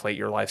slowly inflate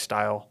your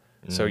lifestyle.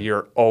 So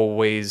you're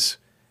always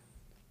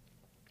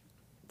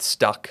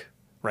stuck,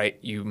 right?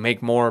 You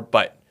make more,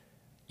 but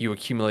you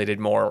accumulated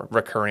more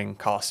recurring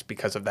costs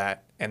because of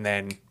that. And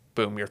then,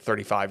 boom, you're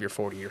 35, you're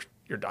 40,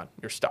 you're done.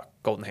 You're stuck.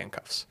 Golden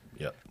handcuffs.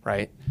 Yep.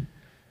 Right?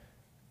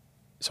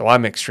 So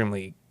I'm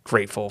extremely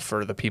grateful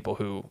for the people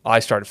who I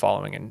started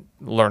following and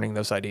learning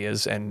those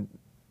ideas. And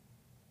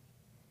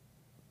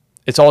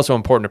it's also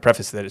important to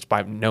preface that it's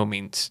by no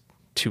means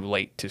too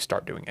late to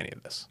start doing any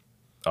of this.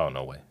 Oh,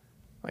 no way.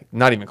 Like,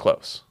 not even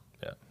close.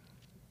 Yeah.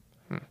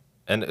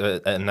 And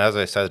as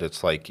I said,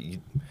 it's like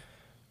you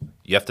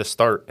have to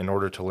start in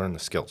order to learn the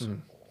skills.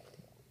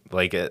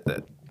 Like,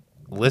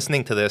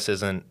 listening to this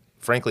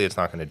frankly, it's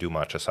not going to do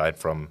much aside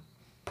from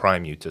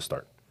prime you to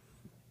start.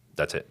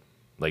 That's it.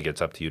 Like, it's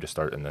up to you to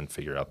start and then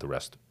figure out the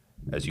rest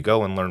as you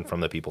go and learn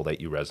from the people that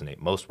you resonate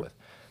most with.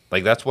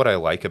 Like, that's what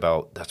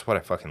I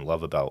fucking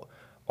love about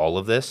all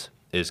of this.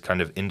 Is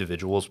kind of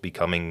individuals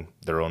becoming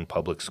their own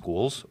public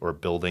schools or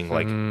building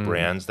like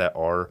brands that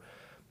are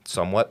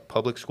somewhat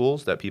public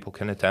schools that people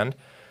can attend,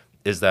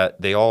 is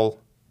that they all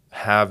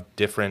have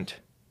different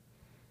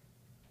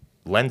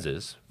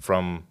lenses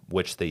from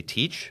which they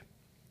teach,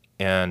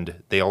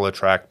 and they all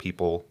attract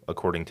people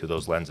according to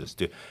those lenses.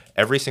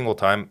 Every single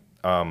time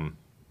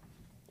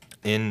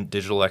in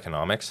digital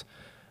economics,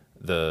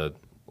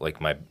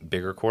 my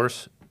bigger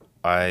course,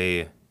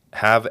 I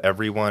have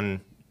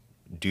everyone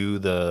do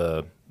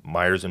the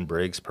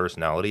Myers-Briggs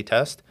personality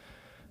test,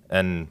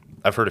 and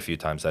I've heard a few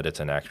times that it's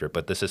inaccurate,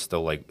 but this is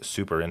still like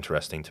super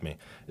interesting to me,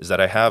 is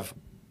that I have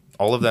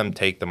all of them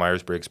take the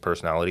Myers-Briggs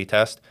personality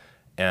test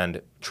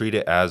and treat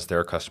it as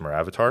their customer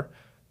avatar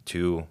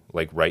to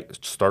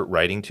start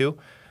writing to.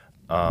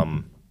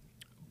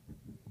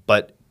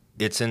 But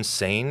it's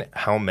insane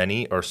how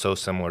many are so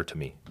similar to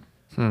me,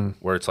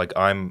 where it's like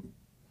I'm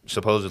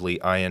supposedly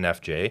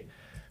INFJ,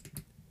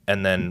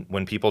 and then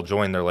when people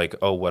join, they're like,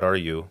 oh, what are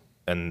you?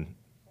 And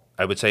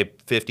I would say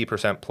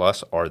 50%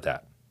 plus are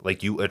that.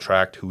 Like, you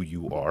attract who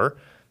you are,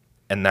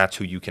 and that's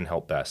who you can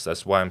help best.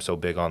 That's why I'm so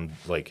big on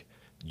like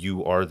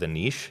you are the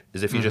niche.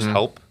 Is if you just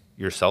help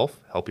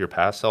yourself, help your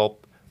past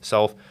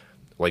self,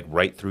 like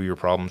write through your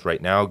problems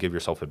right now, give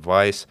yourself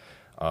advice,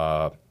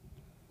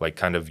 like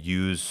kind of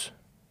use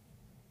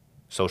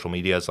social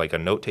media as like a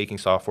note-taking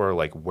software,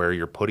 like where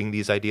you're putting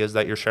these ideas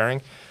that you're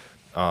sharing.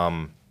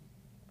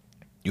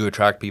 You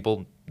attract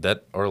people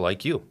that are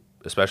like you,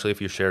 especially if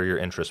you share your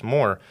interests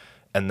more,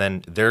 and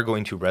then they're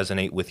going to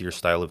resonate with your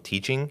style of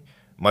teaching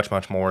much,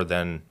 much more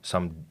than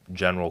some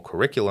general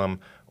curriculum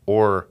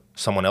or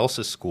someone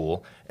else's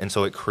school. And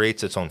so it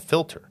creates its own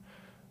filter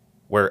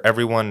where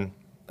everyone,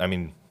 I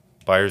mean,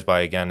 buyers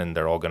buy again, and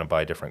they're all going to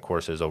buy different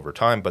courses over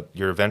time, but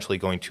you're eventually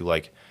going to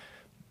like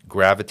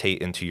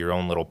gravitate into your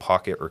own little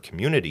pocket or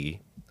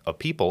community of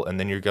people, and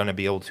then you're going to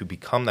be able to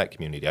become that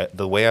community.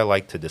 The way I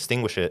like to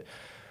distinguish it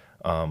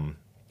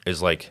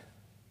is like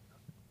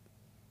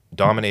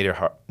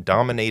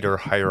dominator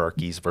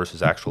hierarchies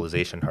versus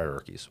actualization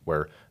hierarchies,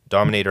 where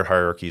dominator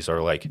hierarchies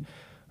are like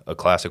a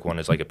classic one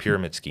is like a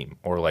pyramid scheme,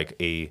 or like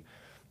a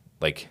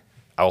like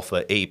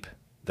alpha ape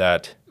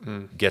that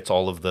gets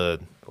all of the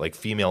like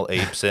female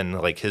apes and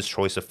like his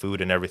choice of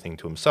food and everything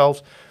to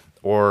himself,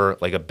 or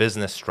like a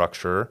business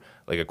structure,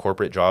 like a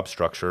corporate job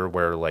structure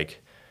where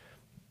like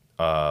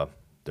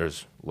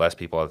there's less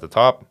people at the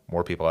top,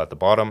 more people at the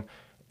bottom,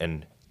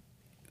 and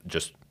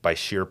just by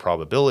sheer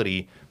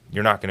probability,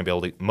 you're not going to be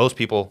able to, most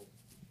people,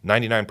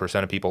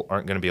 99% of people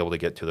aren't going to be able to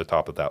get to the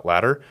top of that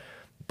ladder.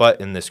 But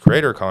in this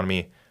creator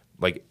economy,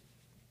 like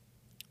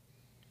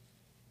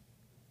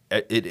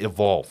it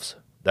evolves.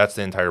 That's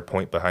the entire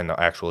point behind the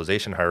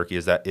actualization hierarchy,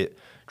 is that it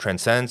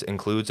transcends,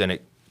 includes, and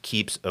it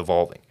keeps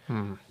evolving,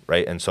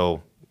 right? And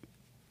so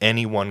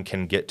anyone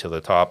can get to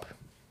the top.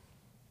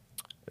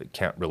 I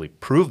can't really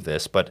prove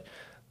this, but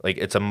like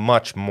it's a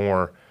much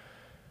more,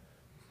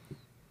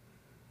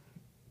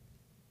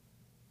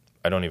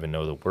 I don't even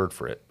know the word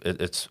for it.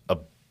 It's a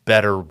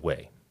better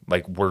way.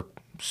 Like we're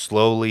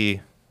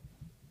slowly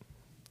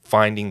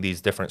finding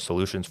these different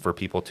solutions for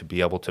people to be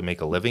able to make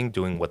a living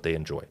doing what they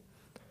enjoy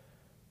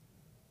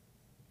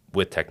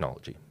with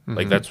technology.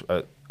 Like that's,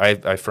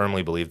 I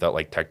firmly believe that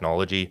like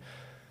technology,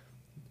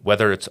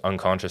 whether it's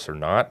unconscious or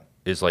not,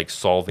 is like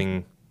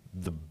solving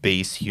the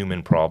base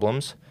human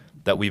problems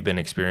that we've been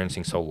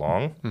experiencing so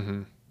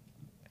long.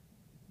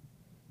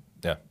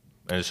 Yeah.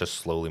 And it's just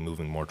slowly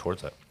moving more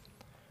towards that.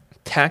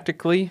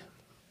 Tactically,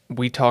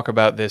 we talk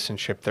about this in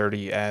Ship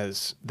 30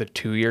 as the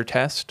 2-year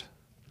test,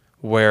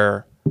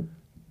 where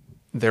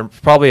there are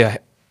probably a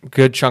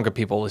good chunk of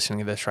people listening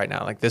to this right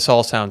now. Like, this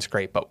all sounds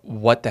great, but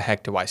what the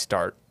heck do I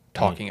start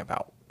talking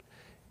about?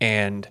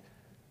 And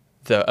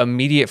the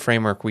immediate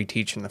framework we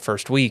teach in the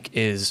first week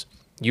is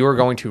you are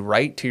going to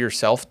write to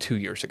yourself 2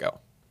 years ago.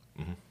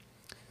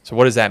 So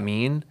what does that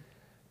mean?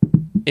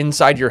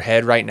 Inside your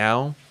head right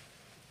now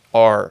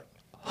are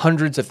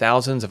hundreds of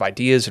thousands of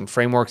ideas and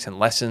frameworks and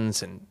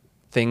lessons and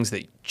things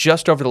that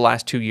just over the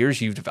last 2 years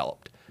you've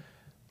developed.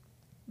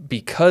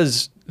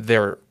 Because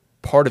they're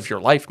part of your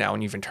life now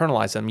and you've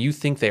internalized them, you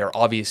think they are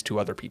obvious to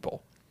other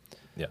people.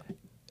 Yeah.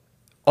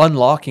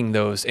 Unlocking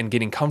those and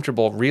getting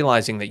comfortable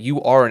realizing that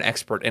you are an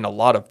expert in a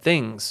lot of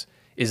things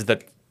is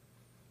the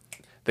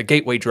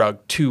gateway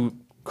drug to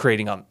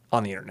creating on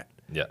the internet.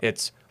 Yeah.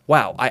 It's,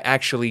 wow, I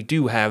actually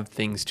do have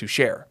things to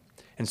share.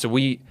 And so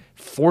we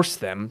force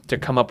them to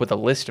come up with a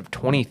list of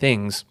 20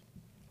 things,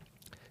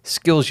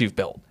 skills you've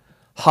built,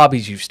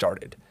 hobbies you've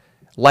started,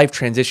 life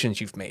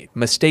transitions you've made,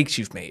 mistakes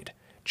you've made,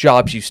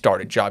 jobs you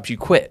started, jobs you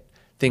quit,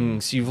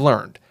 things you've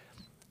learned.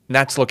 And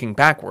that's looking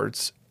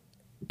backwards.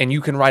 And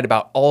you can write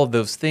about all of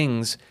those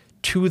things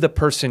to the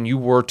person you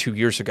were 2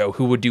 years ago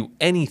who would do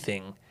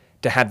anything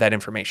to have that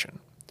information.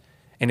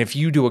 And if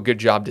you do a good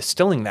job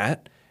distilling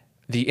that,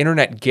 the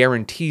internet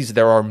guarantees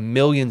there are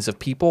millions of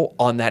people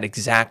on that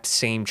exact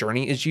same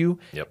journey as you.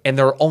 Yep. And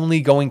there are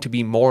only going to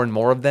be more and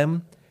more of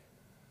them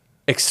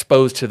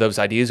exposed to those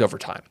ideas over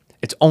time.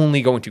 It's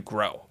only going to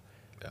grow.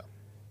 Yeah.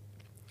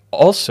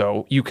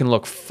 Also, you can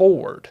look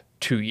forward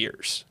 2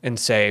 years and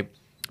say,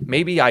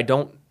 maybe I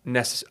don't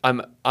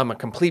I'm a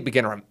complete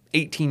beginner. I'm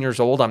 18 years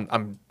old.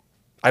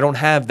 I don't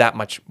have that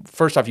much.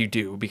 First off, you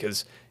do,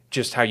 because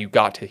just how you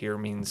got to here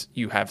means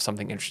you have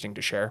something interesting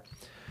to share.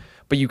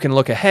 But you can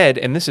look ahead,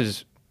 and this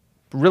is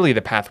really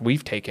the path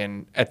we've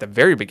taken at the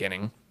very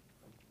beginning.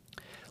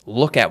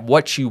 Look at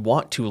what you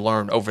want to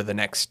learn over the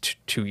next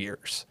 2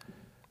 years.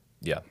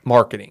 Yeah.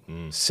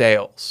 Marketing,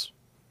 sales,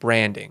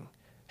 branding,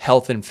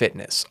 health and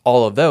fitness,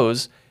 all of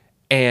those,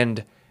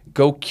 and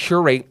go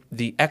curate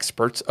the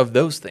experts of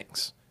those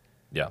things.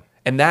 Yeah.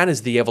 And that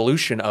is the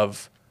evolution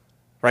of,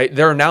 right?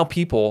 There are now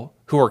people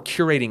who are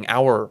curating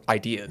our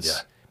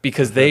ideas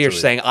because they are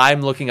saying,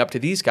 I'm looking up to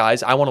these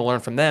guys. I want to learn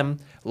from them.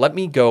 Let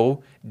me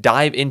go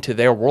dive into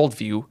their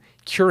worldview,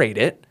 curate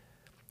it.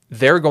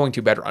 They're going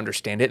to better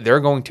understand it. They're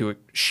going to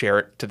share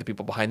it to the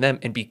people behind them.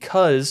 And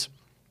because,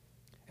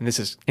 and this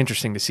is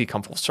interesting to see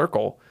come full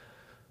circle,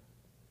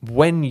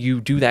 when you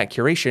do that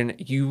curation,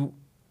 you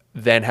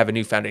then have a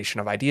new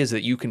foundation of ideas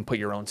that you can put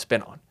your own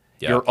spin on.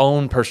 Your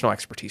own personal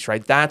expertise,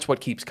 right? That's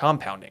what keeps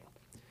compounding.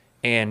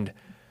 And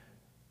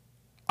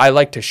I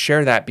like to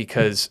share that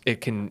because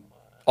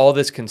all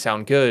this can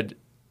sound good,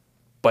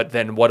 but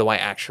then what do I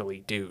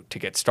actually do to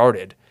get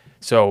started?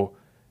 So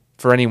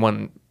for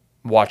anyone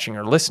watching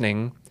or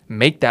listening,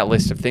 make that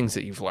list of things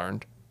that you've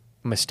learned,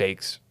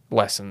 mistakes,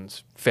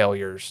 lessons,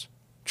 failures,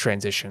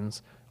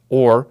 transitions,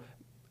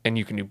 and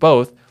you can do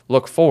both,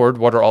 look forward,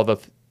 what are all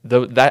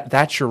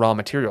that's your raw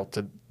material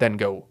to then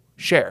go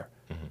share.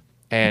 Mm-hmm.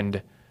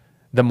 And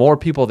the more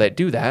people that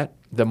do that,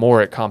 the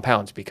more it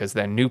compounds, because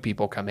then new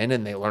people come in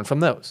and they learn from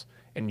those.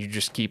 And you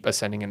just keep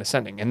ascending and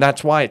ascending. And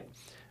that's why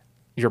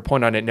your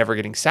point on it never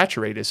getting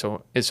saturated is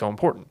so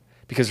important,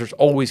 because there's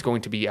always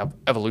going to be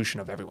evolution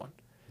of everyone.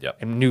 Yep.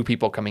 And new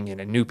people coming in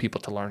and new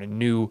people to learn and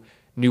new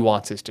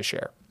nuances to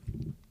share.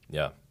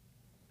 Yeah.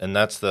 And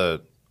I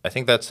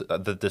think that's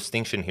the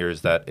distinction here,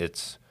 is that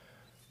it's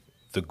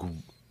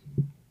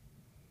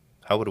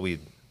how would we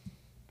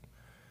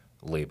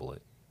label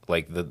it?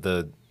 Like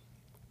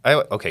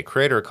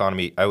creator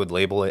economy, I would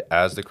label it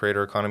as the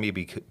creator economy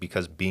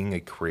because being a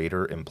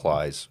creator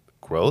implies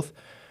growth.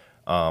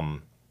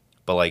 But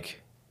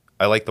like,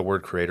 I like the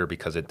word creator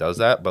because it does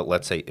that. But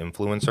let's say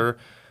influencer,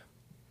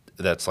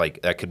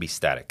 that could be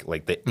static.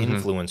 Like the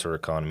influencer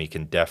economy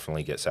can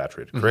definitely get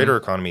saturated. Creator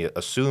economy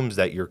assumes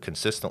that you're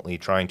consistently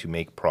trying to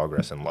make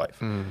progress in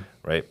life,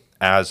 right?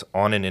 As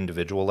on an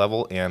individual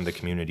level and the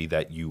community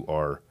that you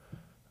are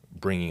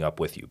bringing up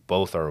with you.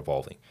 Both are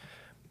evolving.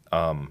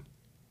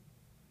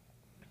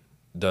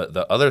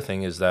 The other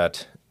thing is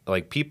that,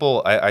 like,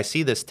 people, I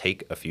see this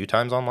take a few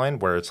times online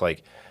where it's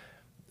like,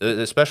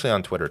 especially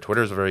on Twitter.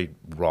 Twitter is very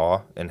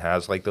raw and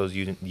has like those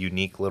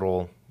unique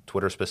little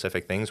Twitter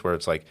specific things where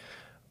it's like,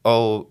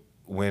 oh,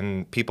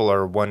 when people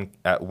are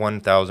at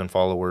 1,000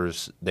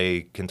 followers,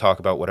 they can talk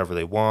about whatever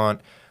they want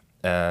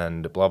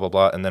and blah, blah,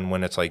 blah. And then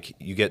when it's like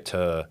you get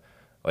to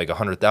like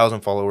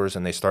 100,000 followers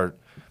and they start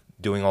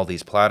doing all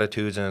these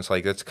platitudes, and it's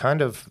like, it's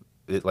kind of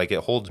it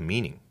holds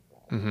meaning,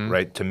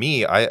 right? To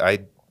me, I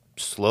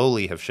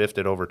slowly have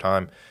shifted over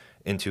time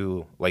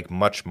into like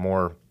much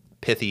more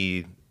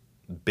pithy,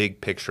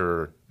 big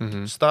picture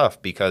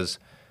stuff, because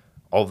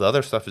all the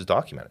other stuff is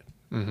documented.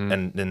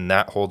 And then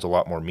that holds a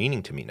lot more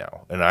meaning to me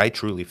now. And I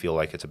truly feel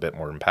like it's a bit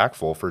more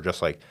impactful for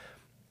just like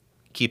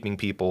keeping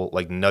people,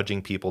 like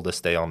nudging people to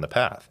stay on the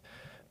path.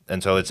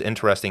 And so it's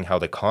interesting how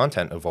the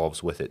content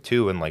evolves with it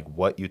too, and like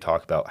what you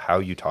talk about, how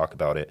you talk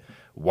about it,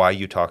 why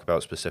you talk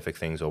about specific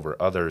things over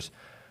others.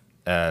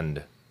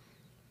 And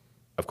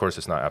of course,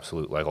 it's not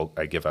absolute. Like,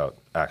 I give out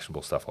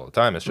actionable stuff all the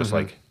time. It's just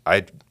like,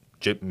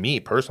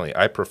 me personally,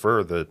 I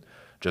prefer the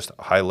just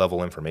high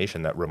level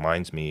information that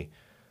reminds me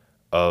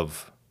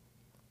of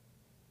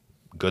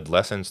good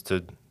lessons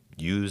to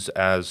use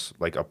as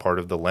like a part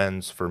of the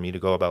lens for me to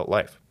go about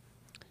life.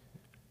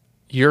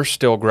 You're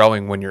still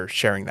growing when you're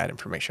sharing that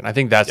information. I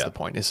think that's the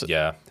point. Is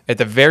at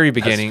the very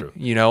beginning,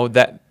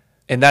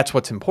 and that's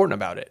what's important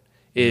about it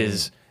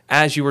is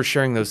as you were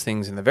sharing those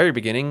things in the very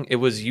beginning, it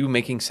was you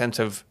making sense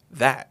of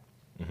that.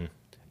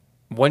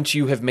 Once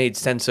you have made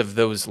sense of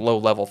those low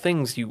level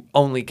things, you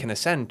only can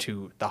ascend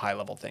to the high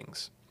level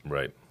things.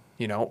 Right.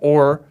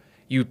 Or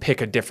you pick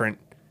a different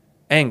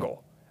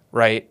angle,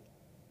 right?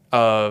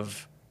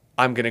 Of,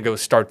 I'm going to go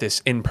start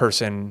this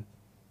in-person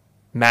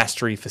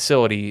mastery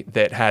facility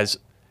that has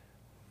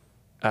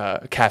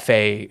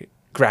cafe,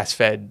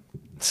 grass-fed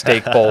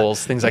steak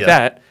bowls, things like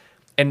that.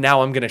 And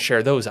now I'm going to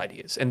share those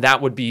ideas. And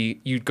that would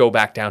be, you'd go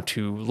back down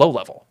to low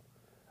level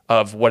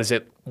of what is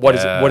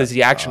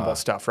the actionable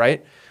stuff,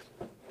 right?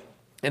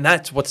 And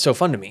that's what's so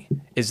fun to me,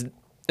 is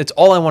it's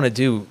all I want to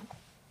do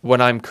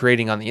when I'm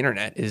creating on the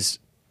internet is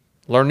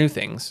learn new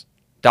things,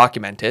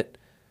 document it,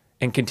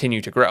 and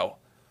continue to grow.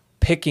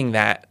 Picking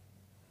that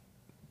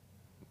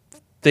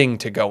thing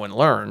to go and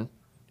learn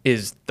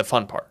is the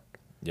fun part.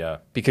 Yeah.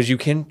 Because you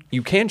can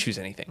choose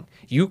anything.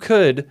 You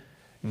could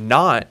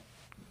not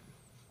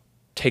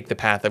take the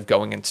path of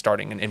going and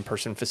starting an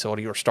in-person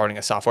facility or starting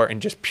a software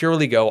and just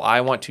purely go, I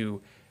want to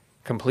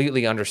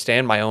completely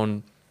understand my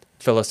own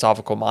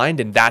philosophical mind,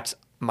 and that's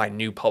my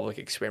new public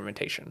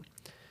experimentation.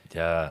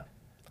 Yeah.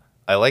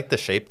 I like the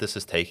shape this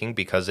is taking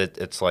because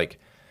it's like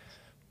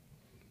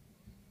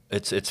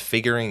it's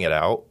figuring it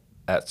out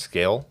at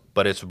scale,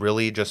 but it's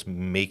really just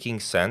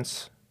making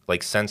sense,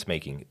 like sense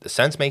making. The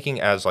sense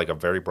making as like a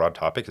very broad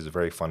topic is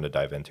very fun to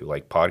dive into.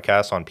 Like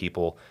podcasts on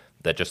people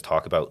that just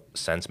talk about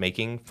sense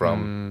making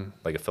from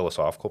like a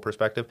philosophical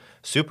perspective,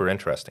 super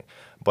interesting.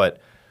 But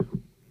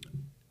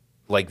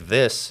like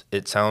this,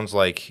 it sounds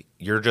like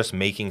you're just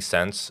making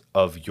sense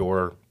of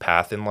your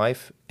path in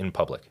life in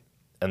public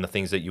and the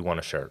things that you want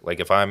to share. Like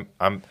if I'm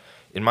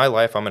in my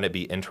life, I'm going to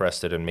be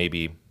interested in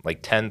maybe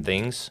like 10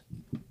 things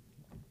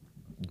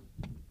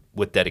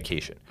with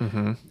dedication.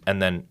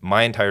 And then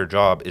my entire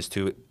job is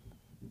to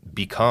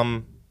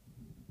become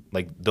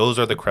like, those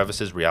are the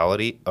crevices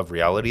reality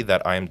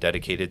that I am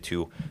dedicated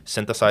to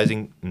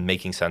synthesizing,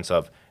 making sense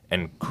of,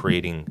 and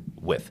creating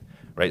with,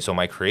 right? So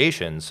my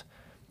creations,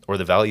 or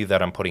the value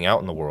that I'm putting out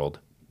in the world,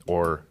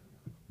 or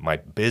my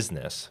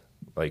business,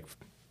 like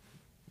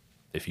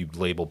if you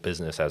label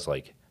business as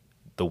like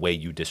the way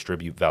you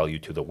distribute value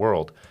to the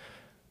world,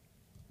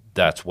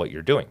 that's what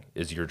you're doing,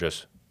 is you're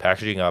just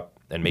packaging up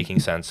and making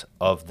sense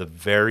of the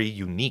very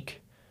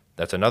unique.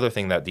 That's another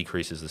thing that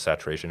decreases the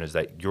saturation, is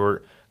that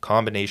your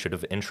combination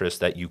of interests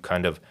that you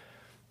kind of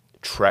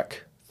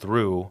trek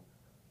through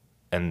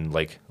and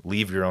like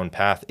leave your own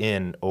path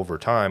in over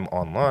time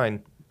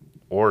online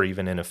or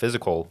even in a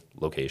physical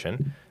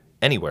location,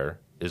 anywhere,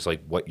 is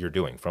like what you're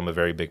doing from a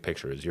very big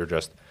picture. Is you're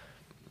just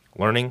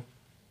learning,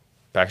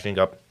 packaging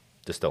up,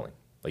 distilling.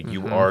 Like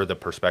you are the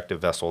perspective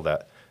vessel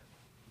that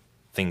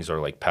things are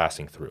like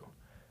passing through.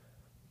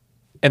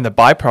 And the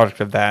byproduct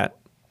of that,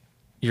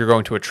 you're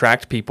going to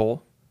attract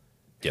people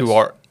who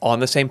are on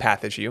the same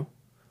path as you,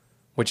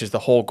 which is the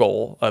whole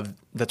goal of,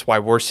 that's why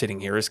we're sitting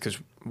here, is because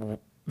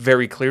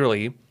very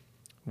clearly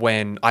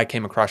when I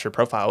came across your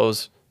profile,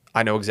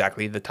 I know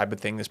exactly the type of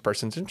thing this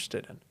person's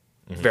interested in.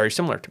 Very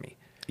similar to me.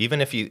 Even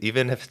if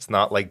it's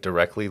not like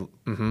directly,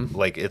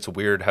 like it's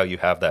weird how you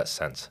have that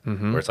sense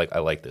where it's like, I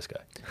like this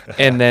guy.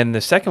 And then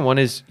the second one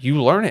is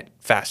you learn it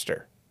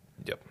faster.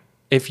 Yep.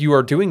 If you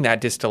are doing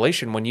that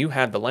distillation, when you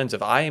have the lens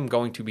of, I am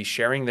going to be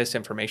sharing this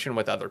information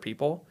with other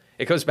people,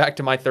 it goes back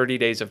to my 30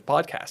 days of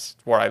podcasts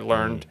where I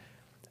learned,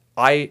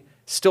 I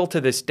still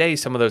to this day,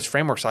 some of those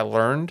frameworks I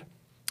learned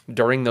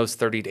during those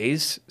 30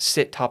 days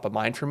sit top of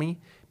mind for me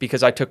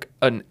because I took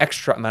an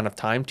extra amount of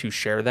time to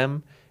share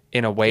them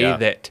in a way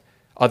that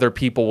other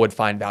people would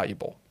find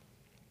valuable.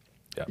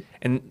 Yeah.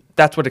 And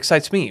that's what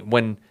excites me.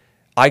 When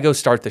I go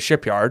start the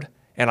shipyard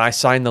and I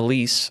sign the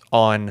lease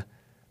on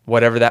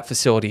whatever that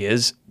facility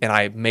is, and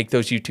I make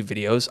those YouTube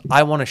videos,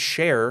 I want to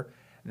share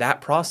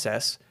that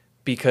process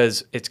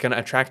because it's going to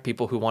attract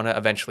people who want to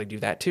eventually do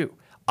that too.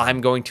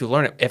 I'm going to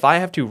learn it. If I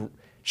have to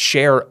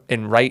share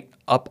and write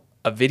up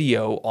a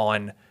video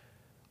on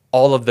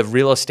all of the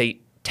real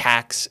estate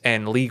tax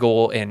and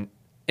legal and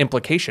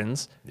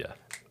implications,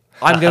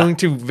 I'm going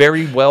to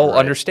very well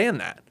understand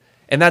that.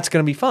 And that's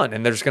going to be fun.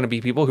 And there's going to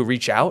be people who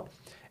reach out,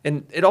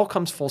 and it all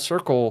comes full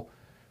circle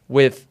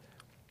with,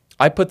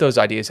 I put those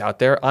ideas out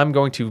there. I'm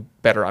going to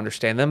better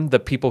understand them. The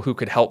people who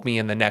could help me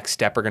in the next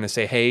step are going to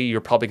say, hey,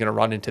 you're probably going to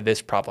run into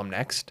this problem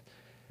next.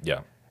 Yeah.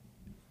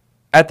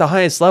 At the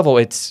highest level,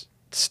 it's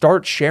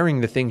start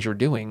sharing the things you're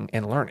doing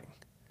and learning.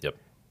 Yep.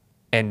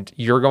 And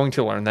you're going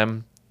to learn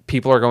them.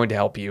 People are going to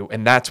help you.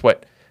 And that's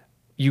what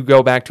you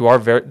go back to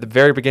the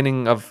very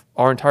beginning of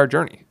our entire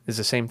journey is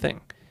the same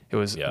thing. It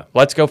was,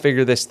 let's go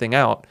figure this thing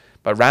out.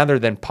 But rather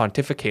than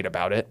pontificate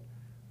about it.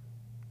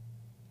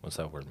 What's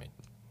that word mean?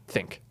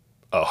 Think.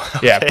 Oh,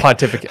 okay. Yeah,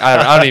 pontificate.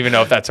 I don't even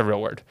know if that's a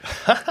real word.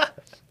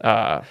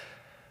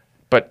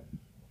 But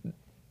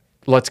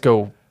let's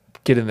go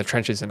get in the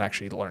trenches and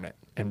actually learn it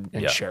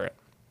and share it.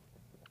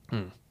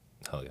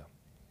 Hell yeah.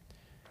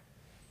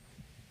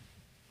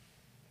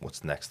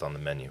 What's next on the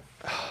menu?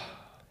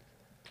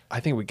 I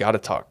think we got to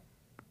talk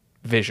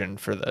vision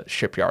for the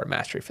shipyard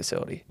mastery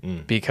facility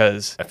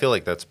because I feel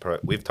like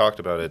we've talked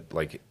about it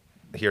like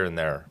here and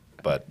there,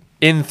 but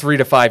in 3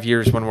 to 5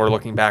 years when we're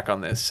looking back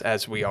on this,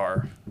 as we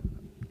are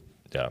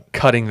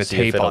cutting the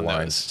tape on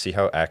those. See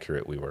how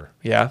accurate we were.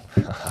 Yeah.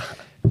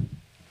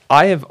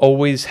 I have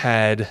always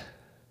had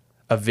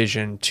a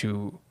vision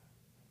to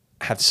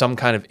have some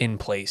kind of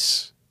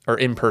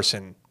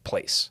in-person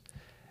place.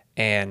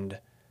 And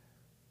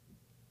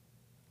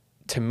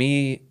to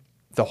me,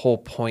 the whole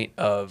point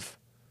of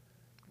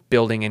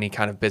building any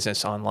kind of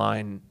business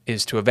online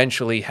is to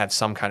eventually have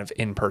some kind of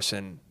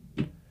in-person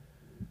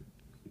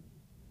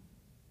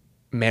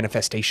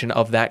manifestation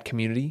of that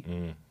community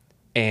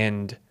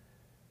and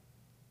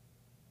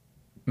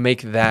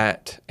make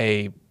that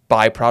a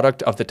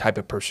byproduct of the type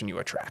of person you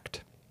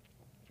attract.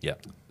 Yeah.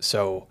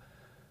 So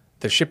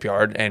the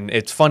shipyard, and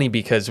it's funny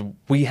because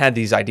we had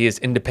these ideas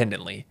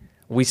independently.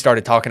 We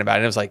started talking about it,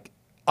 and it was like,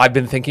 I've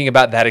been thinking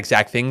about that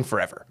exact thing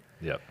forever.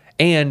 Yeah.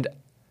 And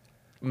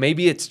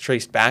maybe it's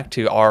traced back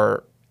to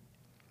our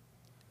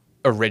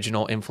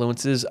original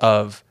influences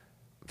of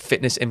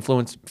fitness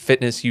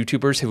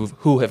YouTubers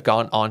who have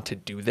gone on to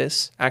do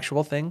this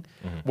actual thing,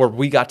 where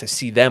we got to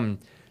see them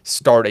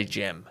start a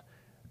gym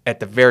at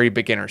the very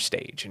beginner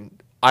stage.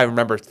 And I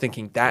remember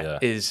thinking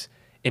that is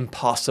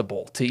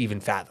impossible to even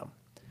fathom.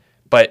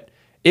 But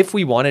if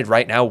we wanted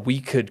right now, we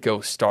could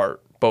go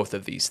start both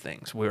of these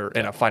things. We're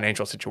in a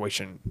financial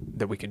situation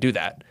that we could do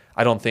that.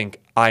 I don't think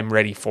I'm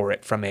ready for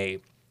it from a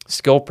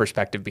skill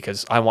perspective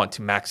because I want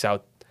to max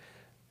out.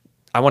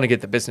 I want to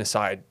get the business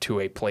side to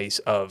a place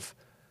of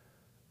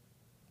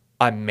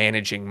I'm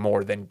managing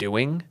more than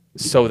doing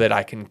so that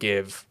I can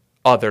give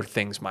other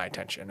things my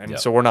attention. And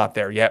so we're not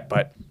there yet,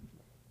 but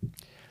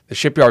the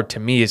shipyard to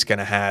me is going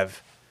to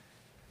have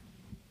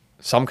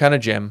some kind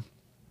of gym,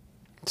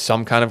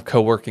 some kind of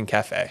co-working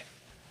cafe,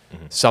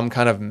 some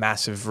kind of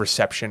massive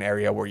reception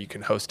area where you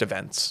can host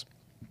events,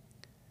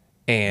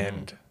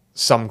 and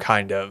some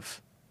kind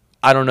of,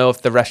 I don't know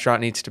if the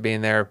restaurant needs to be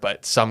in there,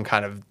 but some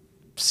kind of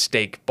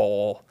steak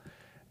bowl,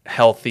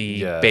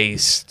 healthy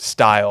base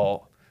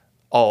style,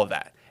 all of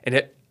that.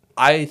 And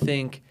I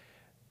think,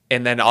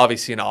 and then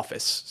obviously an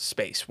office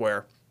space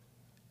where,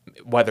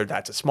 whether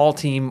that's a small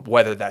team,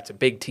 whether that's a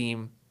big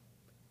team,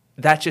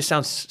 that just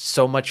sounds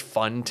so much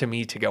fun to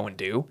me to go and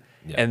do.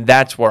 Yeah. And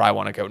that's where I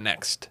want to go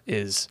next,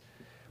 is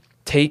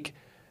take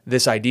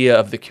this idea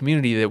of the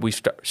community that we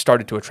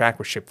started to attract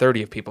with Ship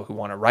 30 of people who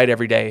want to write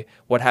every day.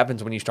 What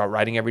happens when you start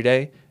writing every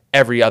day?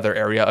 Every other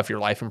area of your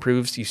life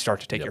improves. You start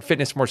to take your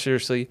fitness more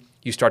seriously.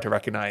 You start to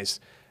recognize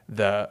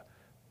the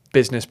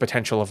business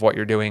potential of what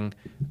you're doing.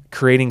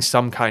 Creating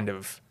some kind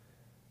of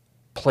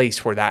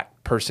place where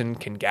that person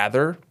can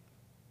gather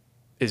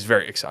is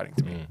very exciting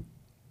to me.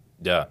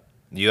 Yeah.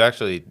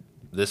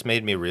 This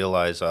made me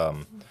realize I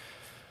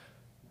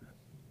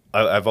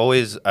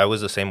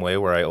was the same way,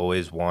 where I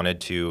always wanted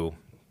to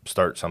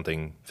start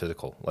something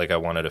physical. Like I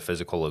wanted a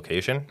physical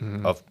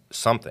location of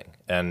something.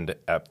 And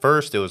at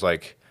first it was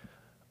like,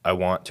 I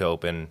want to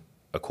open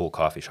a cool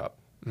coffee shop.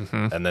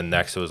 And then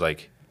next it was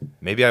like,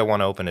 maybe I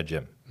want to open a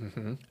gym.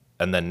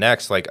 And then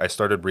next, like I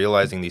started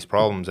realizing these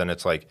problems, and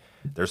it's like,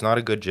 there's not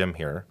a good gym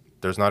here.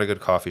 There's not a good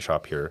coffee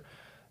shop here.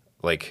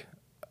 Like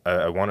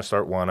I want to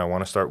start one.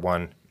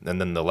 And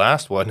then the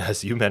last one,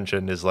 as you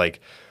mentioned, is like,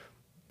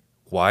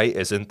 why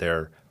isn't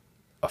there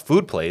a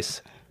food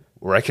place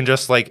where I can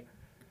just like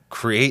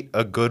create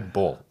a good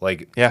bowl?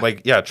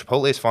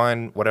 Chipotle's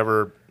fine,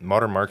 whatever,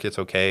 Modern Market's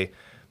okay,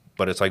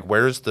 but it's like,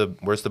 where's the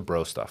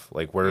bro stuff?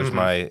 Like where's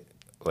my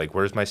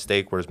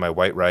steak, where's my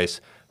white rice,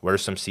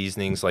 where's some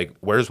seasonings, like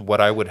where's what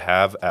I would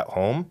have at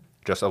home,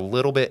 just a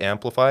little bit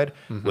amplified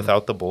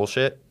without the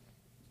bullshit,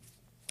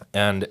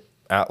 and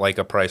at like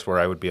a price where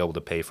I would be able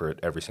to pay for it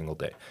every single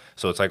day.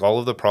 So it's like all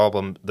of the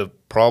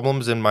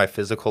problems in my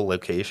physical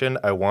location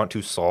I want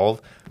to solve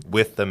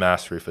with the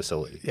Mastery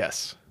facility.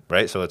 Yes.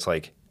 Right? So it's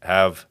like,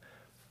 have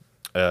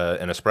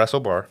an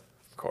espresso bar.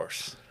 Of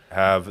course.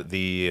 Have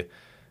the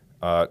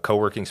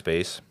co-working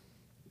space.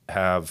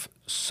 Have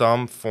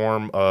some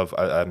form of,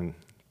 I'm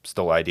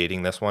still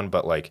ideating this one,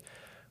 but like,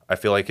 I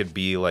feel like it'd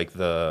be like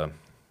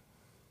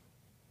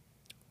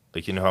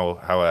like, you know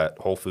how at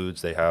Whole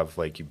Foods they have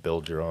like, you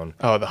build your own,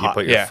 you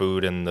put your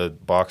food in the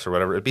box or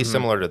whatever. It'd be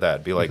similar to that.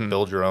 It'd be like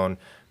build your own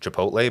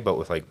Chipotle, but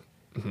with like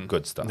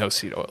good stuff. No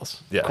seed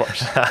oils. Yeah. Of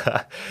course.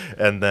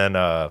 And then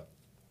I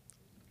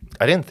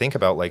didn't think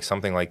about like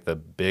something like the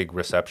big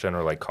reception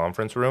or like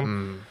conference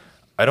room.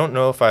 I don't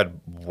know if I'd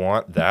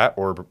want that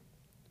or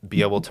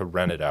be able to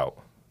rent it out,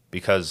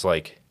 because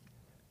like,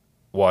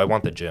 well, I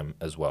want the gym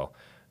as well,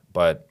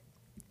 but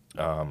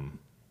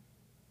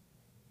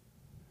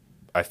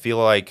I feel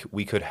like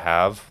we could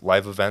have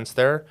live events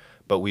there,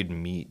 but we'd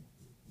meet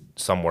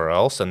somewhere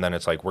else, and then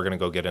it's like, we're going to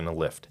go get in a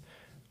lift,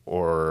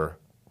 or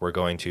we're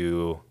going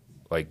to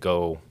like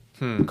go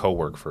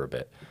co-work for a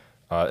bit.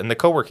 And the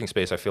co-working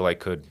space, I feel like,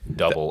 could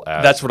double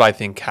as... That's what I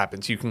think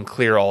happens. You can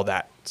clear all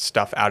that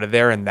stuff out of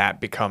there, and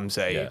that becomes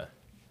a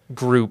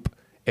group.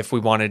 If we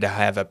wanted to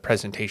have a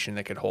presentation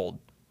that could hold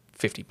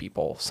 50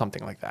 people,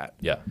 something like that.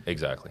 Yeah,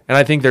 exactly. And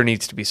I think there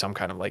needs to be some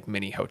kind of like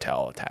mini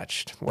hotel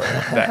attached, where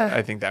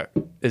I think that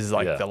is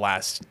like the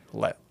last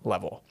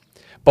level.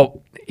 But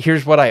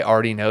here's what I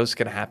already know is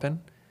going to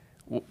happen.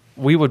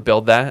 We would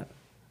build that,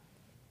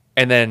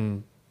 and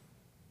then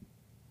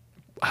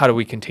how do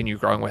we continue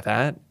growing with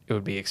that? It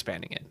would be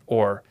expanding it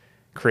or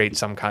create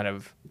some kind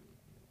of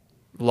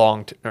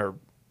or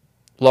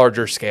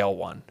larger scale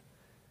one.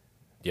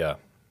 Yeah.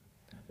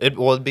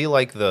 It'd be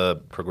like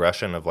the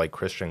progression of like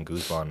Christian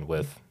Guzman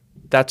with...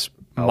 That's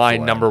my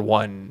number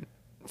one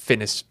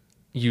fitness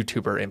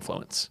YouTuber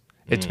influence.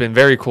 It's been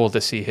very cool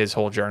to see his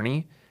whole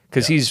journey,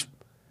 because he's,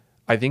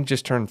 I think,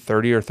 just turned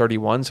 30 or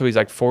 31, so he's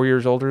like 4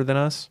 years older than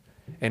us.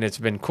 And it's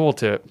been cool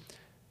to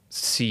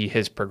see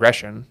his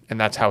progression, and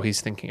that's how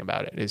he's thinking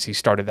about it, is he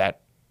started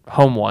that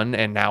home one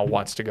and now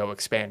wants to go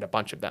expand a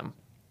bunch of them.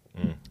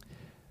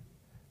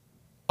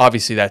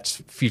 Obviously, that's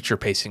future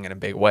pacing in a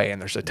big way, and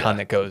there's a ton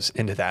that goes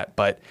into that.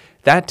 But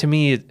that, to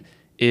me,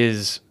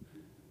 is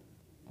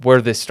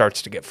where this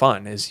starts to get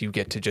fun, is you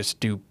get to just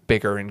do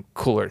bigger and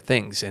cooler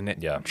things.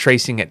 And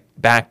tracing it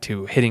back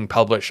to hitting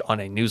publish on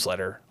a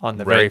newsletter on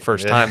the very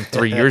first time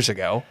 3 years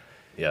ago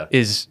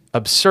is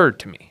absurd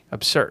to me.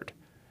 Absurd.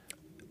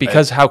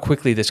 Because how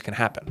quickly this can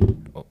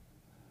happen.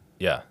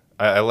 Yeah.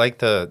 I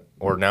like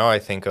now I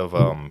think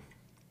of...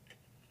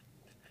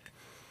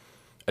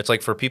 It's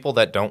like, for people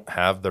that don't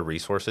have the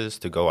resources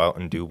to go out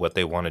and do what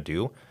they want to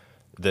do,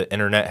 the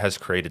internet has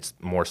created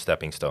more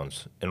stepping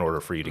stones in order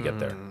for you to get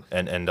there,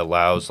 and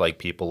allows like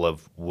people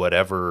of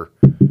whatever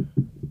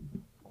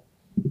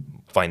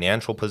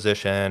financial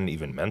position,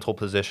 even mental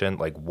position,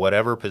 like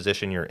whatever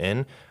position you're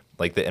in,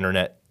 like the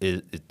internet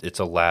it's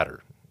a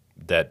ladder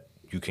that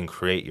you can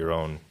create your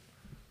own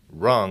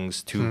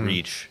rungs to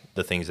reach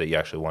the things that you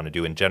actually want to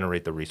do and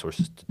generate the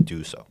resources to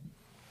do so.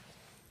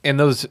 And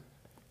those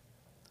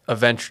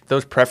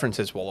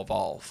preferences will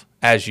evolve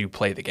as you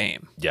play the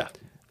game. Yeah,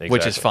 exactly.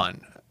 Which is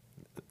fun.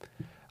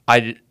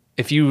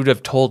 If you would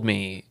have told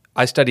me,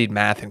 I studied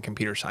math and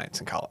computer science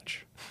in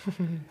college,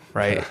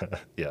 right?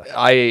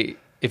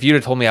 If you'd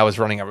have told me I was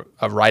running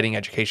a writing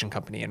education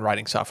company and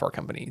writing software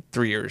company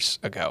 3 years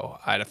ago,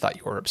 I'd have thought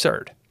you were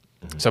absurd.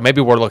 So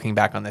maybe we're looking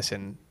back on this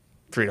in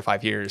 3 to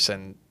 5 years,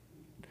 and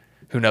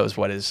who knows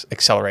what is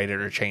accelerated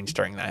or changed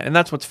during that. And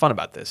that's what's fun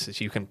about this is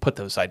you can put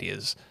those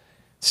ideas,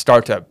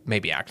 start to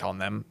maybe act on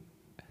them.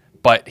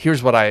 But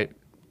here's what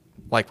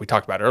like we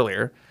talked about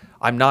earlier,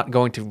 I'm not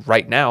going to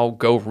right now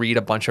go read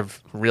a bunch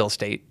of real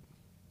estate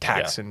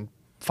tax and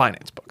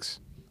finance books.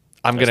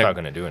 It's not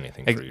going to do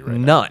anything for you right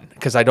now. None,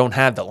 because I don't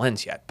have the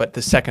lens yet. But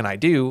the second I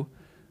do,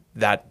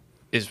 that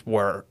is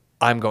where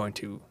I'm going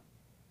to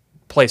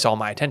place all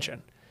my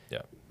attention.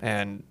 Yeah.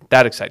 And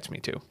that excites me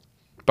too.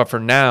 But for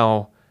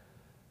now,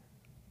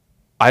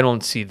 I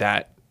don't see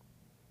that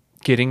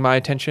getting my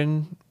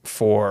attention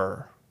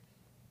for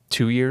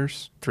 2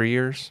 years, 3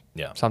 years,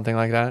 something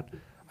like that.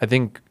 I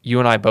think you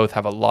and I both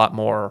have a lot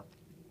more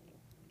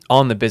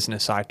on the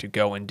business side to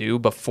go and do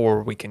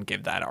before we can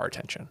give that our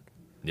attention.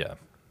 Yeah.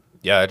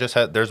 Yeah,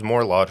 there's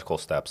more logical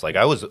steps. Like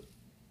I was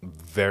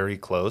very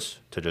close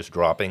to just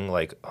dropping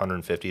like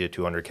 150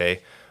 to 200K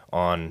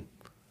on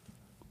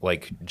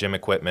like gym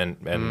equipment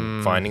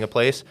and finding a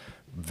place.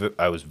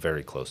 I was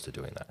very close to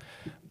doing that.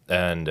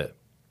 And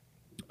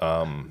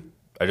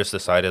I just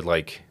decided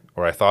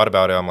or I thought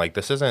about it. I'm like,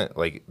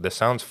 this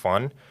sounds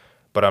fun,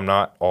 but I'm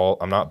not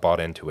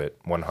bought into it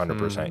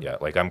 100%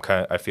 yet. Like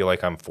I feel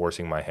like I'm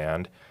forcing my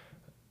hand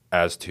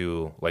as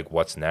to like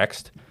what's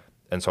next.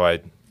 And so I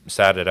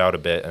sat it out a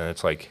bit, and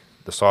it's like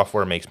the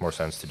software makes more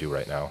sense to do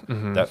right now.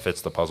 That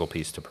fits the puzzle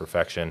piece to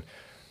perfection.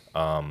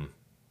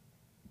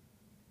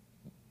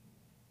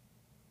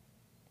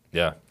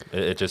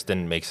 It just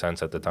didn't make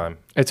sense at the time.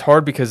 It's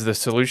hard because the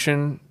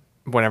solution,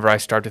 whenever I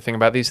start to think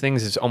about these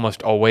things, is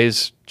almost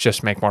always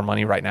just make more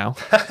money right now.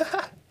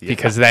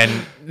 Because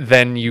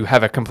then you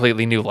have a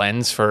completely new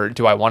lens for,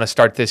 do I want to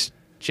start this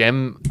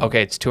gym?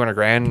 Okay, it's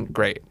 $200,000.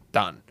 Great,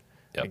 done.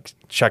 Yep. Like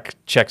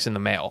checks in the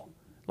mail.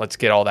 Let's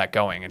get all that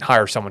going and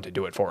hire someone to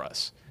do it for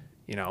us.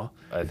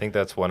 I think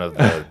that's one of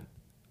the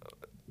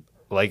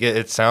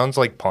it sounds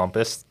like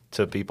pompous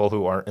to people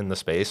who aren't in the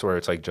space where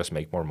it's like just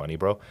make more money,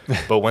 bro.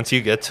 But once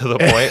you get to the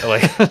point,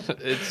 like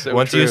it's so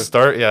once true. you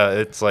start,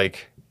 it's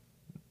like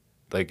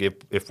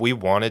if we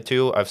wanted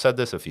to, I've said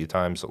this a few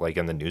times like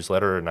in the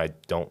newsletter, and I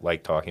don't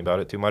like talking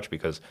about it too much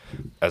because,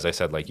 as I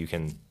said, like it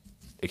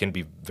can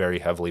be very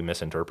heavily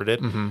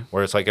misinterpreted.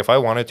 Where it's like if I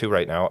wanted to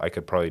right now, I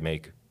could probably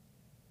make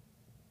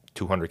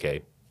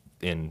 200K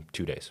in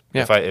 2 days.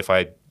 Yeah. If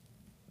I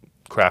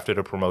crafted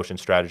a promotion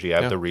strategy,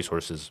 I have the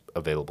resources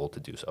available to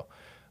do so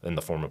in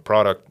the form of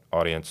product,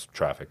 audience,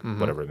 traffic,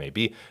 whatever it may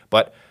be.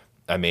 But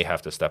I may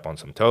have to step on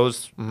some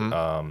toes.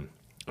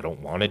 I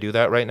don't want to do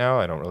that right now.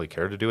 I don't really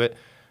care to do it.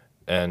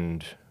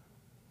 And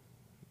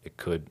it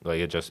could,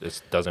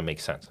 it doesn't make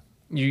sense.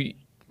 You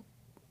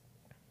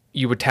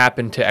would tap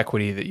into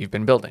equity that you've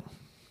been building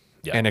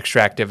and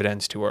extract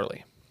dividends too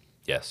early.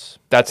 Yes.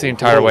 That's the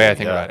entire way I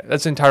think about it.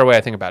 That's the entire way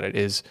I think about it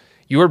is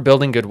you are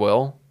building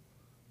goodwill,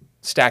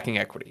 stacking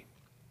equity.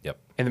 Yep.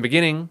 In the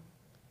beginning,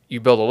 you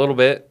build a little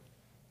bit,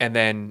 and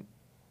then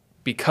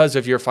because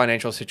of your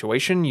financial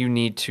situation, you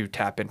need to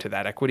tap into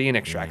that equity and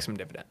extract some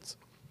dividends.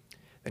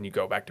 Then you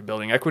go back to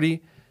building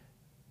equity,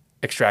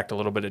 extract a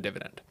little bit of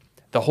dividend.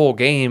 The whole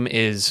game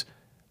is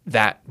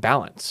that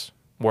balance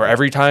where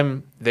every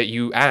time that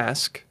you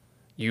ask,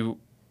 you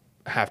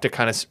have to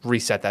kind of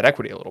reset that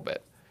equity a little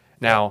bit.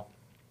 Now,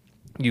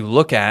 you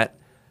look at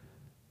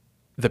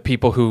the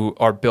people who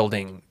are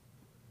building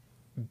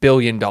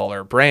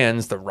billion-dollar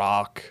brands, The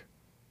Rock,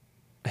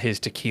 his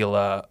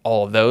tequila,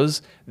 all of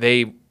those,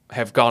 they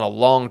have gone a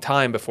long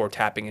time before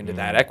tapping into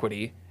that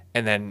equity,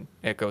 and then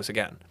it goes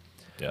again.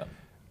 Yeah.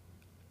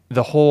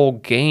 The whole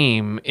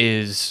game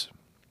is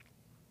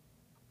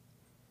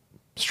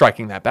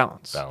striking that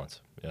balance.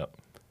 Yep.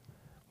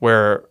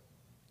 Where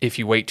if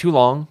you wait too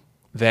long,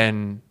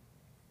 then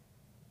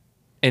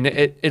and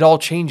it all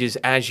changes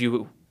as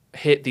you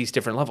hit these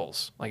different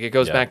levels. Like it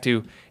goes back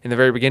to in the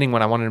very beginning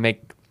when I wanted to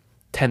make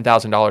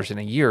 $10,000 in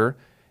a year,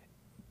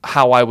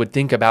 how I would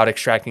think about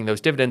extracting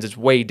those dividends is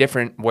way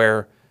different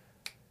where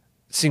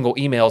single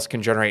emails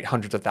can generate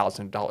hundreds of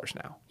thousands of dollars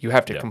now. You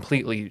have to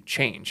completely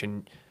change,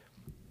 and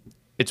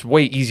it's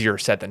way easier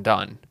said than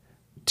done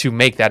to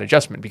make that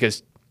adjustment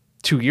because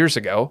 2 years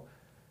ago,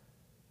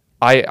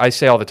 I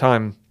say all the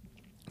time,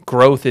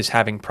 growth is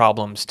having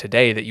problems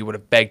today that you would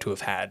have begged to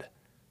have had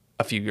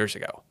a few years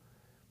ago,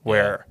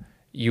 where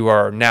you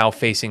are now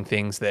facing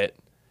things that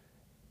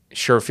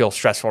sure feel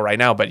stressful right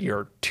now, but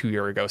your 2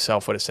 year ago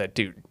self would have said,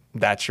 dude,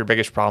 that's your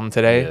biggest problem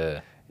today.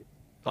 Yeah.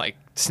 Like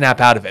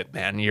snap out of it,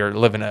 man. You're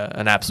living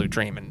an absolute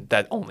dream. And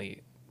that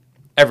only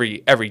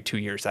every 2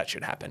 years that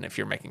should happen if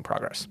you're making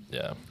progress.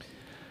 Yeah.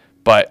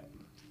 But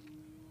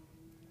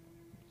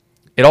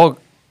it all,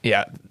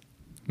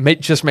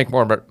 just make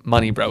more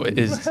money, bro.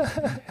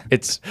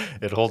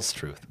 It holds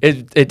truth.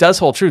 It does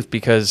hold truth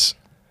because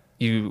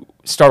you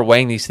start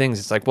weighing these things.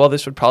 It's like, well,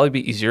 this would probably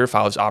be easier if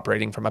I was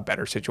operating from a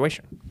better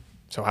situation.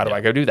 So how do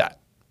I go do that?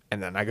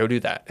 And then I go do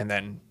that. And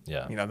then,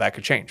 that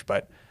could change.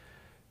 But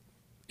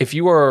if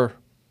you are,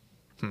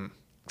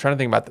 trying to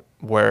think about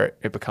where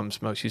it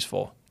becomes most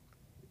useful.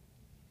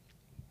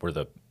 Where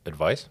the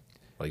advice?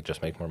 Like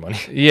just make more money?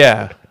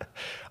 Yeah.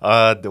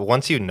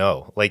 Once you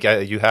know,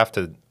 you have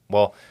to,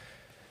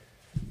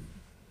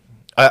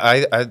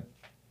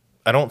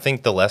 I don't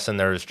think the lesson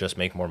there is just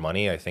make more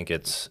money. I think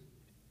it's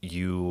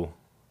you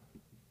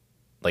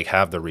like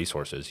have the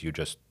resources. You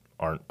just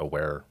aren't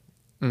aware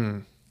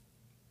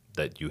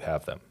that you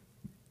have them.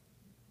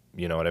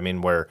 You know what I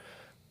mean? Where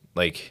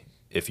like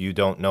if you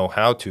don't know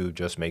how to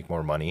just make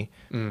more money,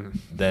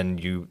 then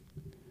you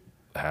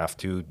have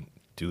to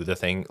do the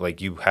thing.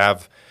 Like you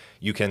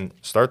can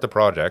start the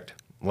project,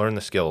 learn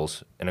the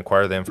skills, and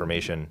acquire the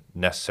information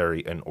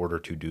necessary in order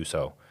to do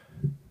so.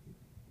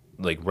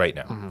 Like right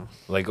now,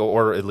 like,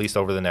 or at least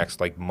over the next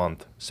like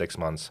month, 6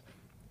 months,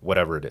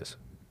 whatever it is.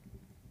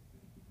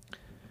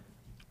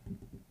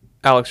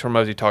 Alex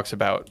Hormozy talks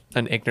about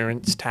an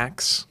ignorance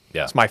tax.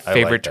 Yeah, it's my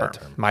favorite term.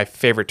 My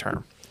favorite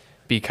term,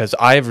 because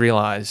I've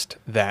realized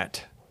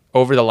that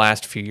over the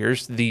last few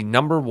years, the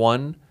number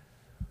one,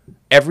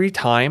 every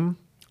time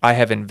I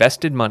have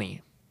invested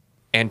money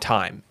and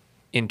time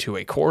into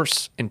a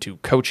course, into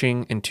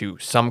coaching, into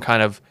some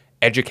kind of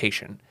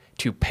education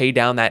to pay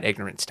down that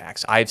ignorance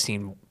tax, I've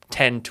seen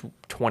 10 to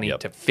 20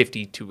 to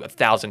 50 to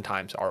 1,000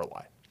 times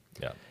ROI.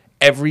 Yeah.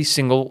 Every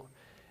single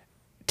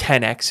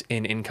 10x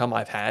in income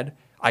I've had,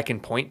 I can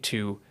point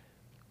to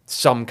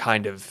some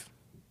kind of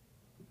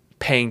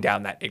paying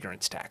down that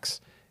ignorance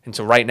tax. And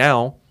so right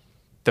now,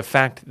 the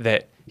fact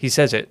that he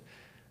says it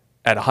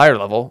at a higher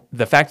level,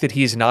 the fact that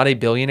he's not a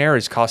billionaire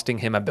is costing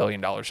him $1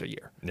 billion a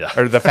year. Yeah.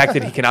 Or the fact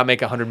that he cannot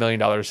make $100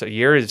 million a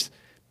year is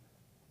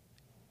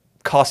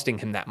costing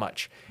him that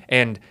much.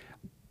 And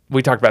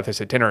we talked about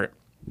this at dinner.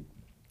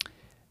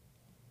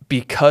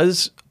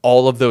 Because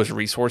all of those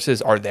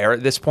resources are there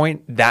at this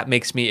point, that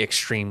makes me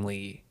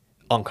extremely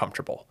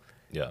uncomfortable.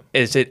 Yeah.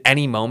 Is at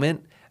any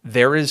moment,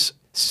 there is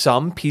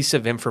some piece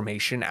of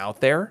information out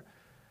there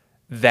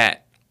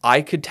that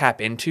I could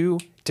tap into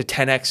to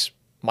 10x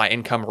my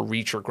income or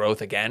reach or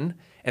growth again.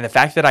 And the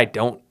fact that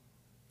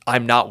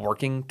I'm not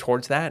working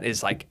towards that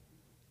is like,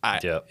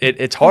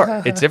 it's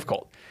hard. It's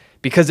difficult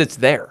because it's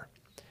there.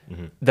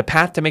 Mm-hmm. The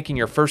path to making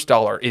your first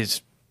dollar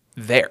is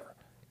there.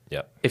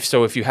 Yeah.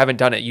 If you haven't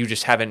done it, you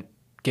just haven't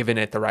given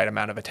it the right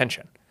amount of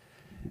attention.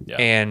 Yeah.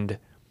 And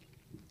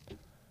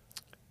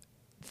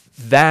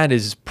that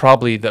is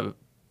probably the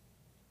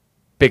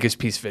biggest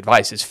piece of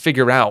advice is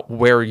figure out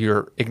where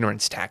your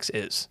ignorance tax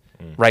is.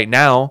 Right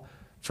now,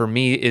 for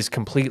me, is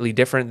completely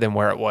different than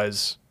where it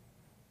was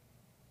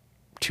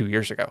 2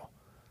 years ago.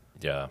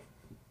 Yeah.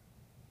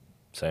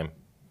 Same.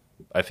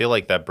 I feel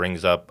like that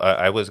brings up,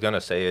 I was going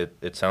to say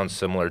it sounds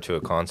similar to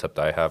a concept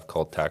I have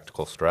called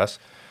tactical stress,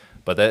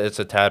 but it's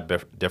a tad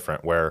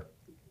different where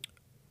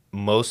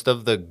most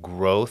of the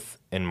growth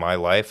in my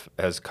life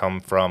has come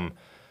from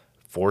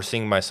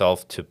forcing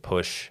myself to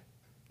push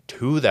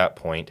to that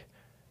point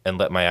and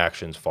let my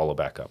actions follow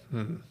back up.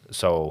 Mm-hmm.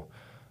 So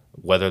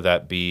whether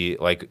that be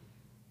like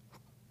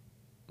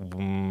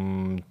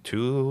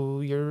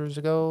 2 years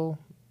ago,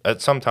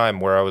 at some time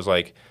where I was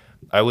like,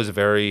 I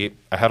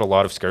had a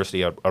lot of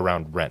scarcity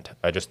around rent.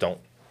 I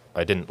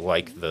didn't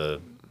like the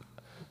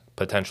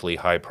potentially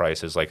high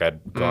prices. Like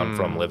I'd gone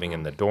from living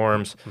in the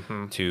dorms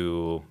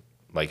to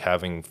like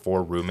having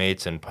 4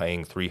 roommates and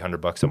paying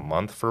 $300 a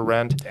month for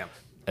rent. Damn.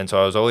 And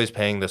so I was always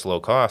paying this low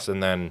cost.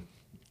 And then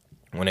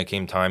when it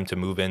came time to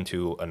move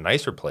into a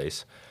nicer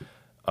place,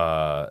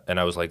 and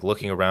I was like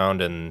looking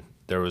around and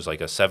there was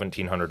like a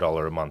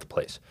 $1,700 a month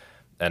place.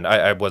 And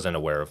I wasn't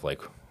aware of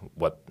like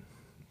what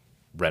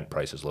rent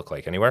prices look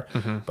like anywhere.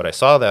 Mm-hmm. But I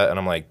saw that and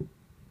I'm like,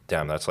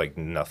 damn, that's like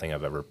nothing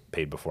I've ever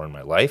paid before in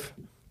my life.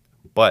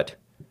 But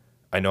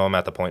I know I'm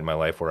at the point in my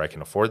life where I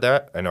can afford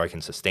that. I know I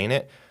can sustain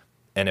it.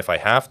 And if I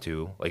have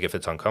to, like if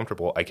it's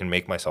uncomfortable, I can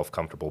make myself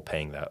comfortable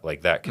paying that.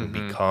 Like that can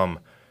become,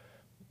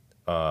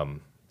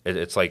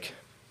 it's like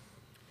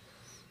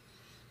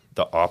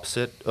the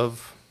opposite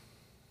of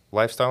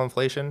lifestyle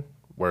inflation,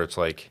 where it's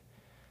like,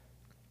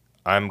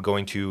 I'm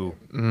going to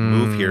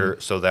move here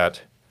so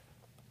that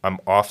I'm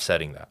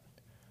offsetting that,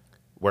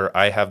 where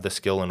I have the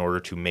skill in order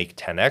to make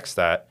 10x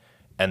that,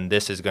 and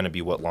this is going to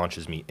be what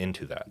launches me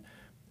into that.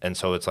 And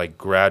so it's like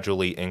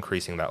gradually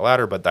increasing that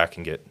ladder, but that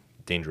can get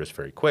dangerous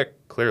very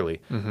quick,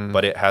 clearly. Mm-hmm.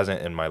 But it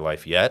hasn't in my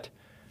life yet,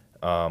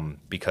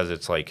 because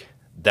it's like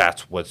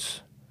that's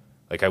what's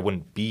like I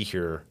wouldn't be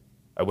here,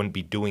 I wouldn't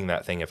be doing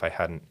that thing if I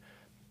hadn't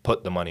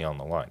put the money on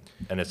the line.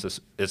 And it's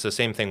the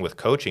same thing with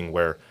coaching,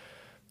 where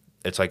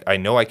it's like I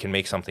know I can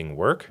make something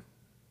work.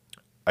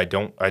 I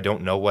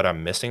don't know what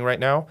I'm missing right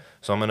now,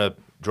 so I'm gonna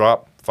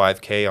drop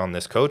 $5,000 on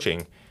this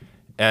coaching,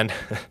 and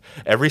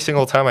every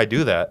single time I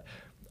do that,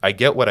 I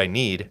get what I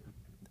need,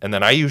 and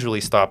then I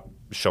usually stop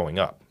showing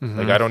up. Mm-hmm.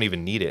 Like I don't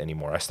even need it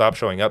anymore. I stop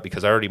showing up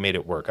because I already made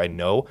it work. I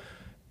know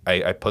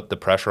I put the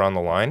pressure on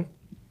the line.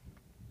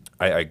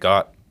 I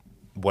got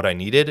what I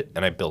needed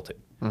and I built it.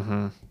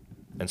 Mm-hmm.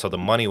 And so the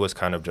money was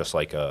kind of just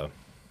like a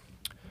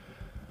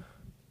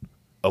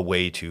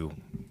way to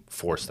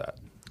force that.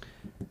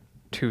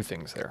 2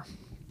 things there.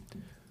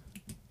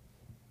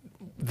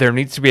 There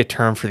needs to be a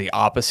term for the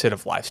opposite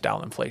of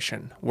lifestyle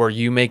inflation, where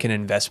you make an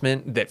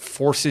investment that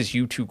forces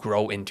you to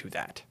grow into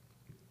that.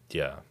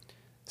 Yeah.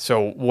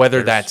 So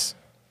whether that's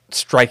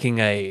signing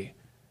a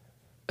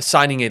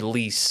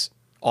lease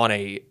on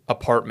a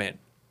apartment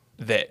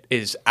that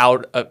is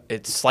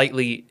it's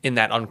slightly in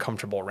that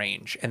uncomfortable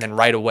range, and then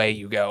right away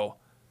you go,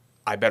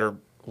 I better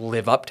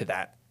live up to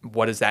that.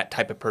 What does that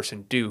type of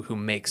person do who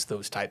makes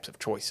those types of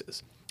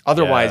choices?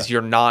 Otherwise,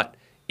 you're not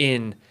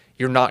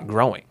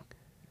growing.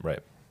 Right.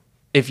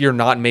 If you're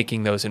not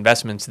making those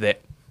investments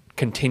that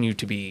continue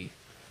to be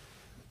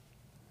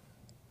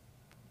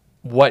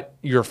what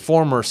your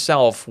former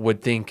self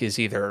would think is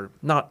either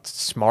not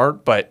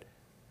smart, but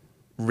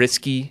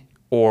risky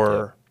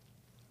or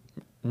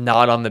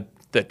not on the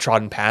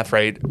trodden path,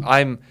 right?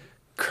 I'm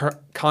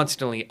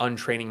constantly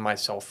untraining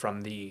myself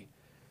from the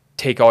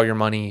take all your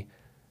money,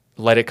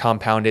 let it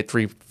compound at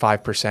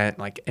 3-5%,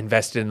 like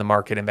invest it in the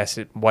market, invest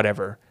it,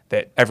 whatever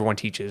that everyone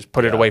teaches,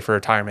 put it away for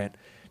retirement.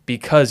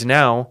 Because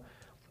now,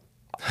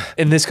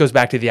 and this goes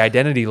back to the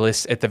identity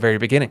list at the very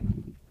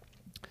beginning,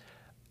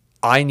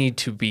 I need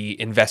to be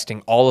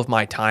investing all of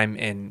my time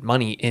and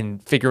money in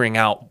figuring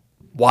out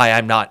why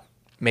I'm not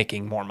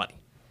making more money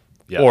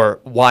or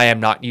why I'm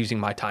not using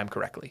my time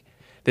correctly.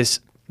 This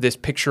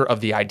picture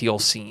of the ideal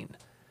scene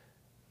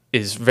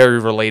is very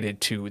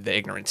related to the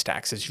ignorance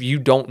tax. If you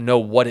don't know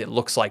what it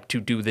looks like to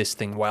do this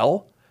thing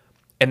well,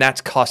 and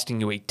that's costing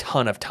you a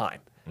ton of time.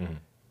 Mm-hmm.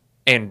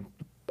 And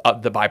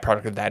the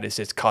byproduct of that is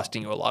it's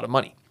costing you a lot of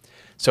money.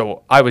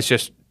 So I was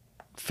just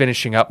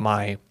finishing up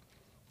my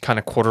kind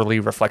of quarterly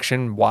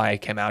reflection, why I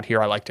came out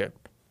here. I like to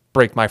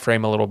break my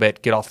frame a little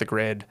bit, get off the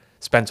grid,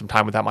 spend some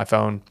time without my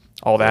phone,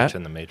 all that.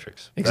 In the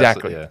matrix.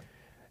 Exactly.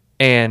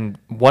 And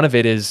one of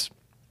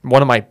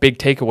my big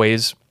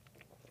takeaways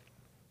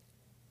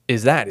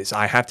is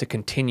I have to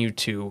continue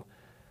to,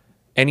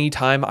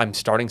 anytime I'm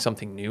starting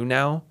something new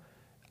now,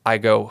 I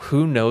go,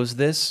 who knows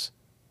this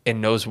and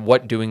knows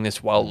what doing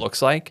this well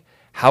looks like?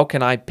 How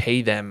can I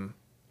pay them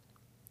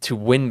to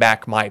win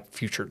back my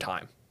future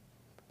time?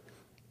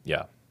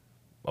 Yeah.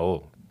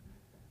 Oh.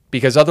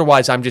 Because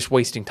otherwise I'm just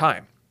wasting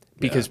time.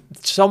 Because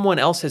someone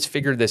else has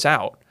figured this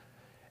out.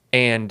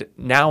 And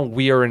now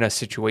we are in a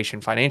situation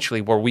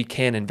financially where we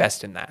can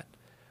invest in that.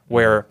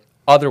 Where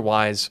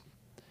otherwise,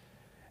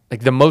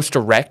 like the most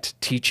direct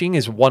teaching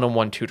is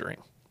one-on-one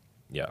tutoring.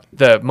 Yeah.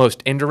 The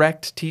most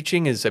indirect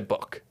teaching is a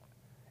book.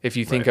 If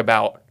you think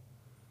about,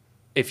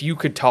 if you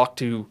could talk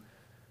to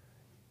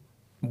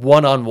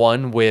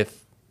one-on-one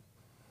with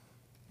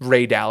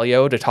Ray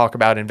Dalio to talk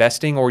about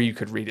investing, or you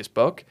could read his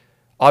book.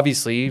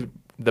 Obviously,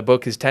 the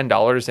book is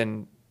 $10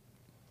 and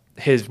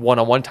his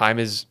one-on-one time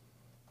is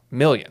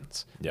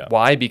millions. Yeah.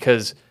 Why?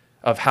 Because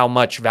of how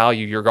much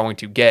value you're going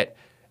to get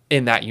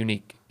in that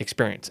unique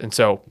experience. And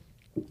so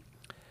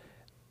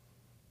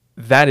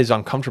that is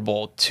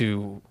uncomfortable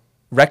to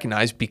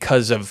recognize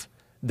because of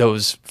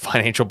those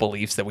financial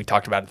beliefs that we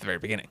talked about at the very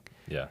beginning.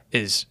 Yeah.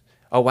 Is,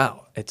 oh,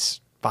 wow,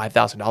 it's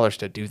 $5,000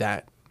 to do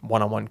that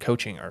one-on-one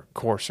coaching or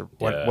course or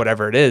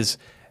whatever it is.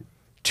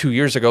 2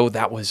 years ago,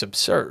 that was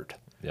absurd.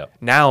 Yep.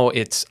 Now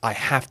it's, I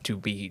have to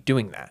be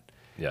doing that.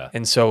 Yeah.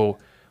 And so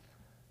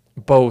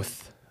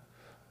both,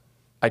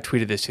 I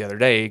tweeted this the other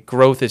day,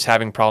 growth is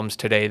having problems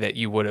today that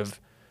you would have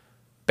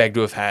begged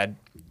to have had.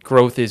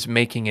 Growth is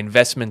making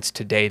investments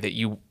today that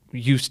you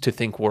used to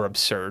think were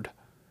absurd.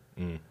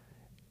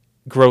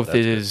 Growth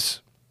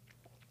is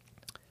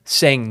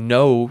saying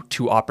no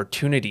to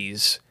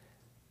opportunities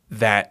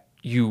that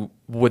you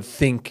would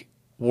think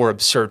were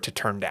absurd to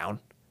turn down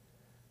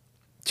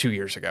 2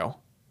 years ago.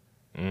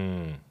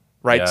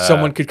 Right? Yeah.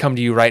 Someone could come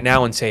to you right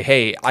now and say,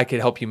 hey, I could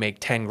help you make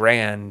 10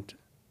 grand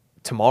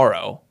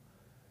tomorrow.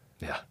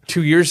 Yeah.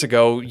 2 years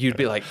ago, you'd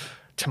be like,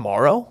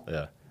 tomorrow?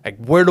 Yeah. Like,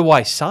 where do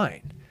I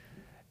sign?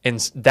 And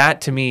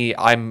that, to me,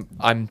 I'm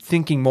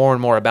thinking more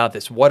and more about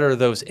this. What are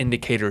those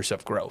indicators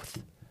of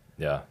growth?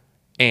 Yeah.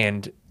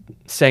 And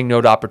saying no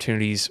to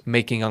opportunities,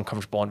 making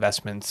uncomfortable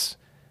investments,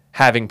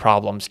 having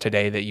problems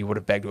today that you would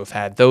have begged to have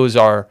had. Those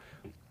are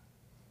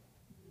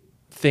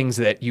things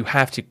that you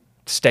have to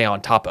stay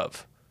on top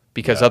of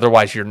because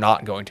otherwise you're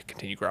not going to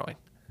continue growing.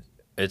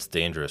 It's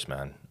dangerous,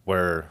 man.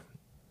 Where,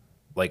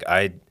 like,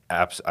 I'm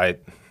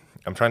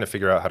trying to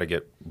figure out how to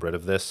get rid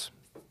of this.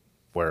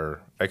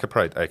 Where I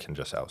can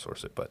just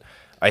outsource it, but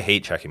I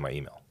hate checking my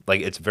email.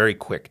 Like, it's very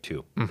quick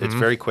too. Mm-hmm. It's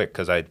very quick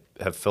because I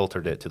have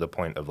filtered it to the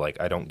point of like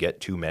I don't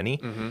get too many.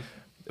 Mm-hmm.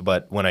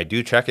 But when I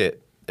do check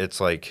it, it's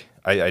like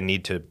I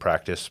need to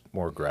practice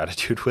more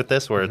gratitude with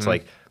this. Where it's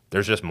like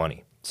there's just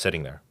money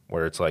sitting there.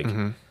 Where it's like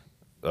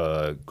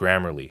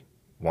Grammarly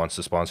wants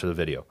to sponsor the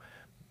video.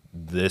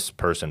 This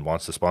person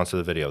wants to sponsor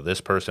the video. This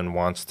person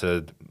wants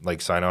to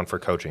like sign on for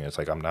coaching. It's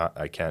like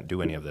I can't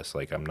do any of this.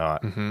 Like I'm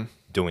not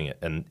doing it.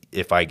 And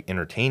if I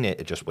entertain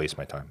it, it just wastes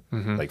my time.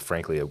 Like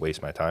frankly, it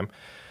wastes my time.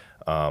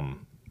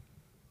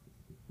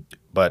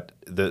 But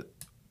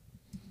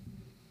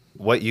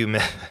what you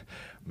meant,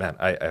 man,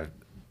 I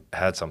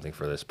had something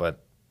for this, but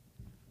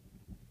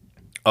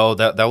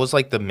that was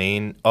like the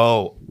main.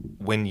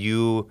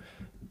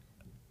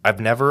 I've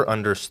never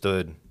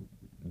understood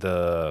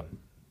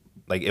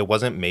like it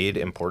wasn't made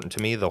important to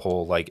me, the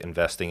whole like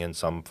investing in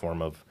some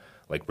form of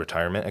like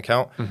retirement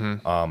account.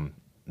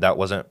 that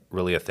wasn't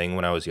really a thing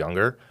when I was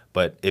younger,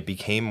 but it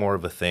became more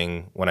of a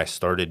thing when I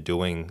started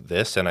doing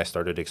this and I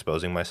started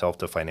exposing myself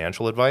to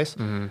financial advice.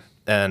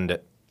 And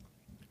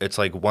it's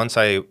like once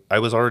I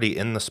was already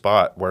in the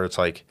spot where it's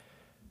like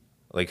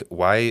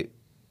why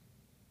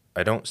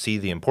I don't see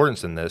the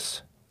importance in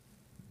this,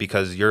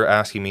 because you're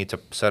asking me to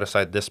set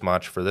aside this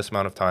much for this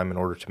amount of time in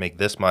order to make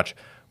this much,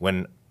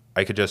 when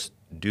I could just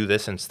do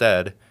this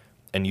instead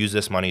and use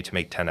this money to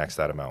make 10x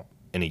that amount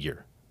in a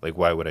year. Like,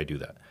 why would I do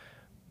that?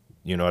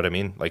 You know what I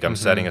mean? Like, I'm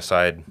setting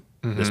aside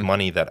this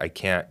money that I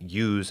can't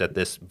use at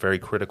this very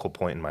critical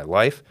point in my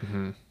life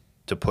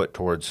to put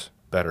towards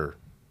better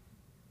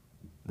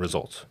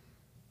results.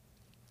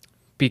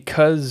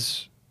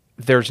 Because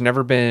there's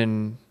never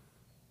been,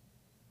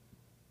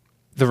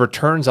 the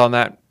returns on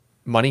that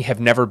money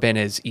have never been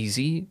as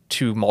easy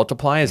to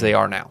multiply as they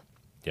are now.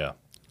 Yeah.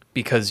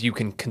 Because you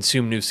can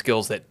consume new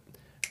skills that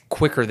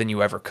quicker than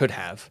you ever could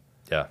have.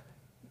 Yeah.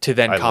 To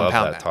then compound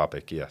love that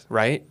topic, yes.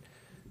 Right?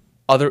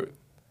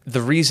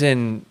 The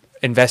reason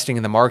investing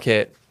in the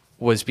market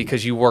was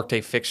because you worked a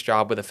fixed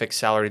job with a fixed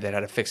salary that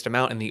had a fixed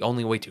amount, and the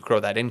only way to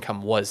grow that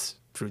income was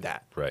through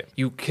that. Right.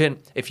 You can,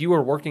 if you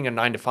were working a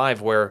 9 to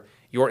 5 where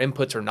your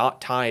inputs are not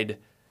tied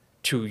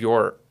to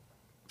your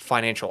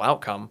financial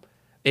outcome,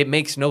 it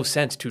makes no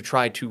sense to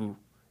try to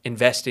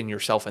invest in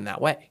yourself in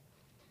that way.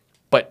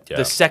 But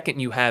the second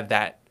you have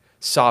that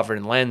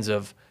sovereign lens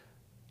of,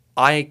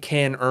 I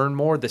can earn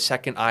more the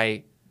second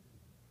I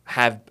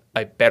have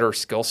a better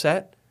skill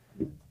set,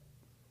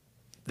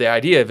 the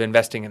idea of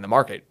investing in the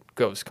market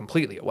goes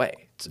completely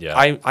away.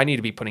 I need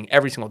to be putting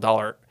every single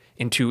dollar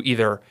into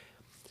either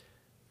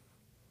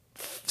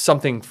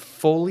something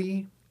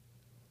fully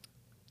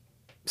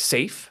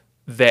safe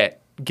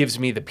that gives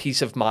me the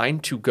peace of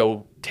mind to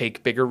go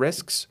take bigger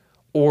risks,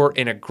 or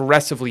in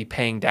aggressively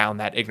paying down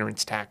that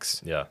ignorance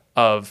tax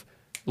of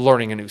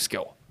learning a new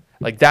skill.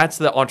 Like, that's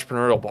the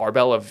entrepreneurial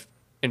barbell of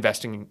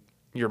investing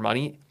your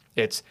money.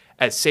 It's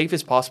as safe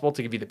as possible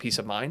to give you the peace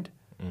of mind,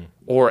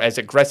 or as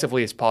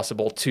aggressively as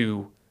possible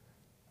to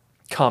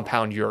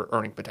compound your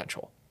earning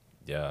potential.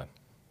 Yeah.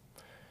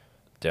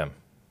 Damn.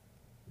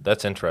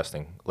 That's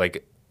interesting.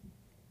 Like,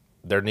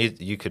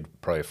 you could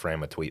probably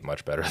frame a tweet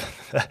much better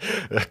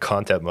than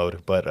content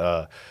mode,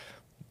 but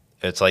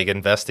it's like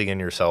investing in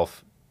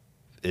yourself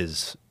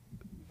is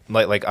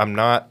like I'm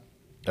not,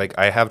 like,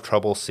 I have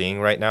trouble seeing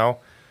right now,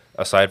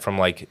 aside from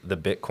like the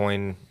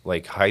Bitcoin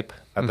like hype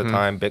at the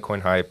time,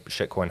 Bitcoin hype,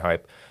 shitcoin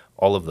hype,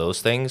 all of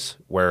those things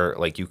where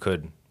like you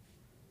could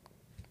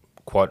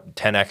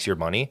 10x your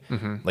money.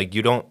 Like,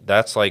 you don't,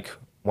 that's like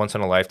once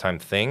in a lifetime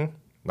thing,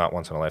 not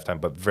once in a lifetime,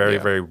 but very,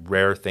 very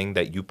rare thing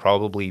that you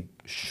probably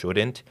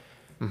shouldn't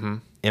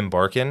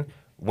embark in,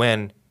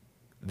 when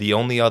the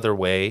only other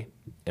way,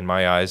 in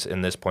my eyes,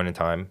 in this point in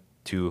time,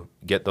 to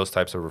get those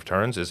types of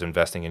returns is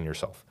investing in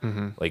yourself.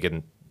 Like,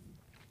 in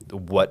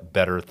what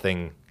better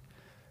thing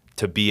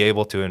to be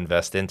able to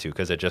invest into?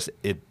 Because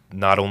it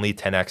not only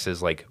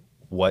 10x's like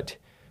what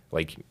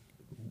like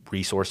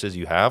resources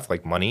you have,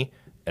 like money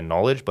and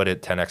knowledge, but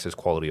it 10x's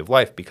quality of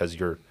life, because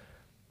you're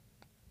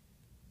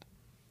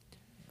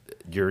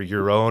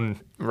your own.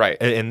 Right.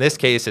 In this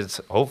case, it's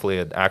hopefully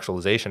an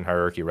actualization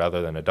hierarchy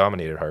rather than a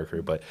dominated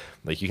hierarchy, but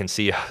like you can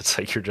see how it's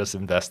like you're just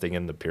investing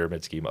in the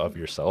pyramid scheme of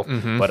yourself,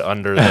 but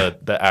under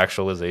the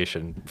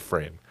actualization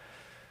frame.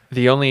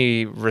 The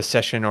only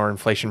recession or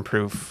inflation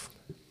proof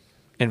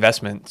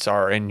investments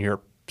are in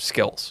your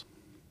skills.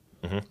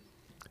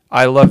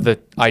 I love the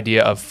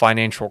idea of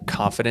financial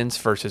confidence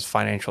versus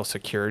financial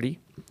security.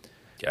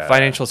 Yeah,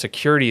 financial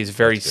security is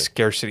very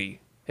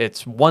scarcity.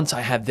 It's once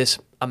I have this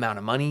amount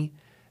of money,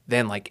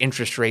 then like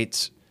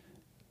interest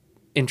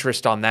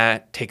on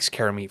that takes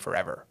care of me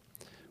forever.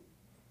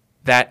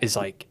 That is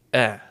like,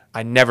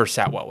 I never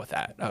sat well with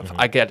that.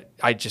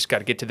 I just got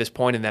to get to this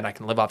point and then I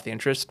can live off the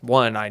interest.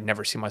 One, I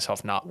never see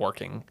myself not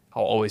working.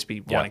 I'll always be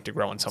wanting to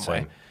grow in some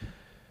way.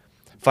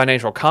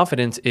 Financial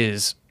confidence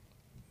is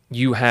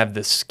you have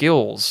the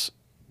skills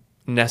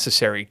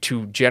necessary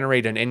to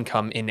generate an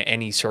income in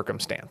any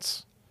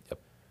circumstance.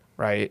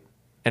 Right?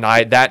 And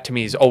that to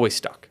me is always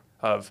stuck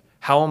of,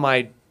 how am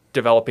I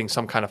developing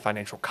some kind of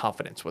financial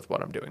confidence with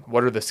what I'm doing?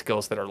 What are the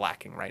skills that are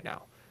lacking right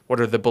now? What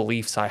are the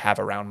beliefs I have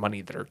around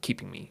money that are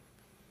keeping me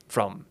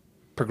from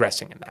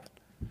progressing in that?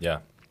 Yeah.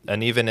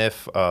 And even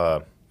if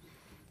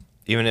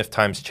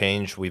times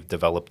change, we've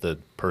developed the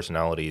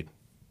personality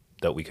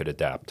that we could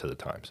adapt to the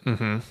times.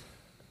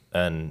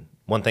 And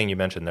one thing you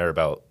mentioned there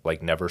about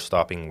like never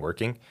stopping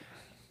working,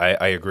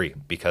 I agree,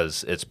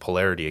 because it's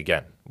polarity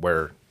again,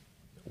 where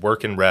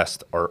work and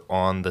rest are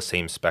on the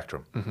same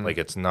spectrum. Like,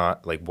 it's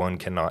not like one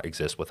cannot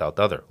exist without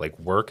the other. Like,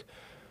 work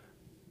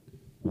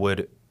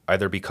would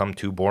either become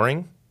too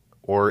boring,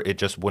 or it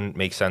just wouldn't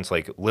make sense.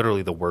 Like,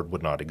 literally the word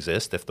would not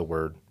exist if the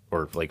word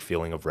or like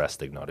feeling of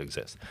rest did not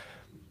exist,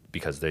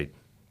 because they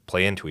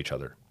play into each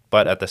other.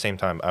 But at the same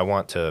time, I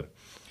want to,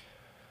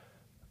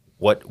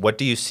 what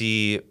do you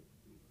see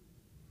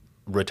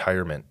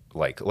retirement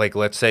like? Like,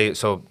 let's say,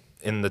 so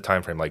in the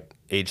time frame, like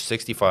age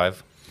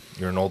 65,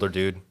 you're an older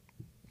dude.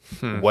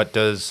 What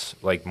does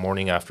like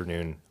morning,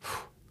 afternoon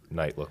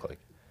night look like?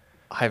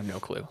 I have no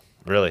clue.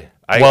 Really?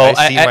 Well,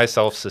 I see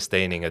myself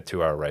sustaining a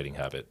 2-hour writing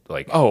habit.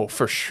 Like, oh,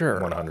 for sure.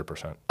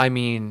 100%. I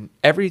mean,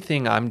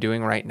 everything I'm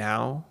doing right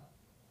now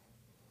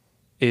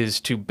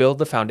is to build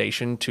the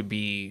foundation to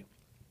be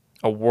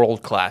a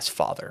world-class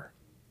father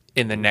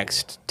in the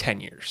next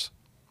 10 years.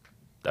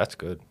 That's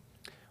good.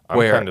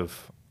 Where-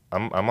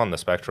 I'm on the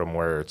spectrum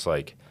where it's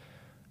like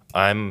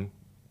I'm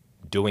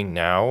doing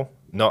now.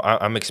 No,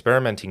 I'm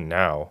experimenting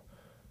now,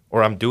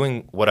 or I'm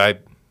doing what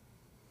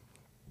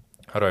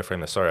how do I frame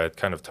this? Sorry, I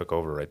kind of took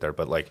over right there,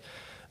 but like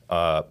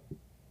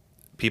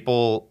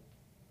people,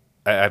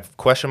 I've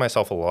questioned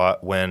myself a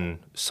lot when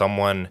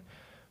someone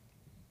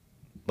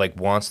like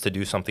wants to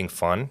do something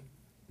fun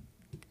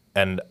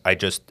and I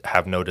just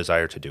have no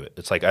desire to do it.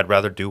 It's like I'd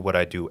rather do what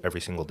I do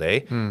every single day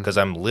because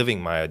I'm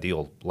living my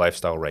ideal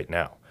lifestyle right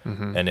now.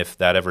 And if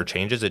that ever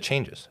changes, it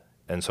changes.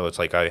 And so it's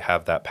like I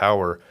have that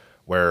power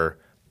where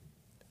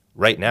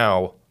right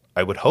now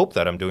I would hope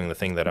that I'm doing the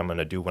thing that I'm going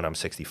to do when I'm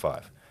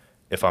 65.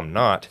 If I'm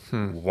not,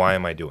 why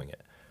am I doing it?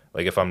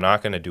 Like if I'm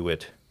not going to do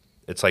it,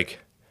 it's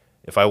like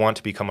if I want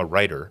to become a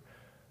writer,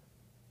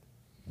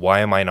 why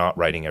am I not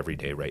writing every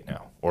day right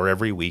now? Or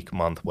every week,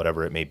 month,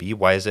 whatever it may be?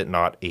 Why is it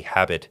not a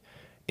habit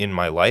in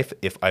my life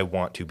if I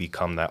want to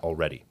become that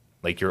already?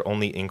 Like you're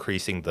only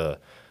increasing the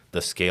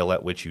scale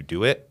at which you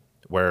do it,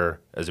 where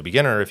as a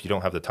beginner, if you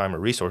don't have the time or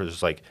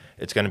resources, like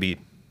it's going to be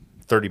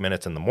 30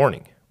 minutes in the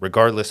morning,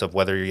 regardless of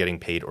whether you're getting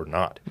paid or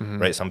not,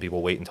 right? Some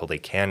people wait until they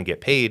can get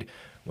paid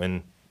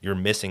when you're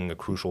missing a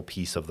crucial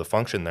piece of the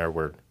function there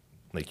where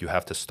like you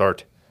have to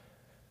start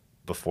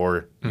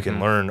before you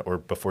can learn or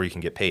before you can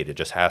get paid. It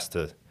just has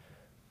to,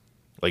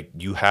 like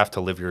you have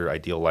to live your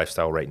ideal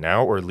lifestyle right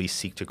now or at least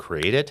seek to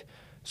create it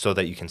so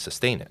that you can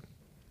sustain it.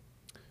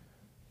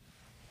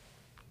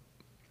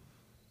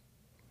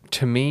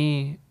 To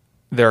me,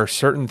 there are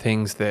certain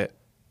things that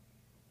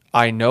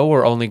I know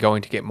are only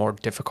going to get more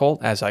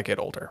difficult as I get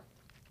older.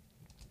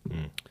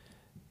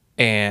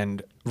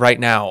 And right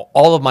now,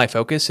 all of my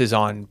focus is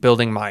on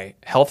building my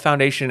health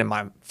foundation and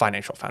my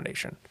financial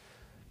foundation.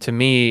 To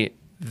me,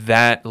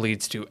 that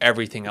leads to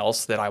everything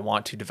else that I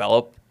want to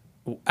develop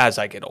as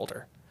I get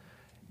older.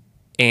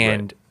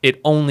 And it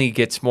only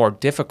gets more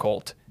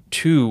difficult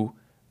to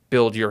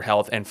build your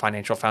health and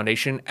financial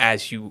foundation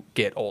as you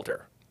get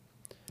older.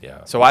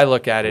 Yeah. So I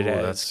look at it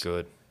as that's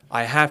good.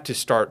 I have to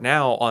start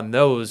now on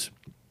those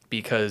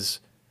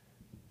because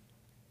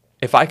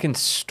if I can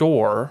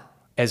store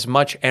as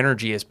much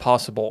energy as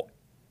possible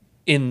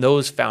in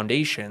those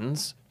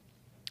foundations,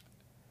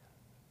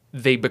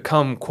 they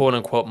become quote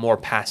unquote more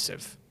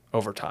passive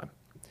over time.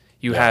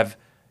 You have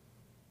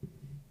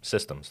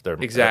systems. They're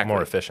exactly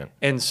more efficient.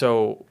 And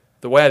so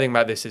the way I think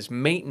about this is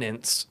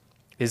maintenance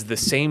is the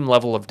same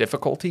level of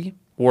difficulty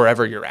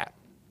wherever you're at.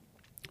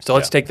 So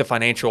let's take the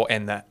financial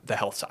and the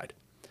health side.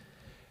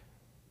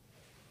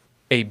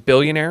 A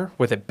billionaire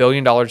with $1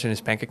 billion in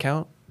his bank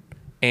account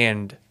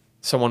and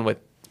someone with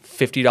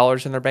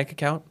 $50 in their bank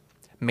account,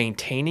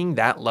 maintaining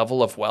that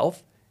level of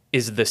wealth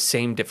is the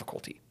same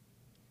difficulty.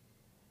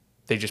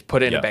 They just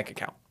put it in a bank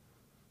account.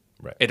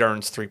 Right. It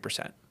earns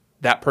 3%.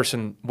 That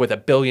person with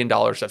 $1 billion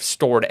of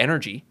stored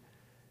energy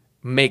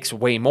makes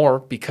way more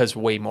because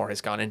way more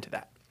has gone into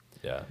that.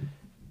 Yeah.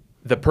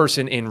 The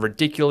person in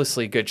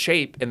ridiculously good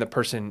shape and the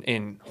person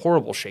in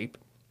horrible shape,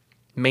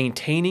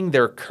 maintaining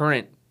their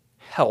current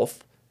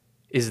health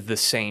is the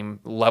same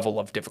level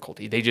of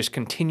difficulty. They just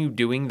continue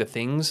doing the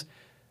things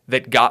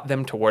that got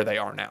them to where they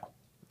are now.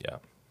 Yeah.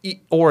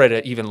 Or at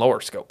an even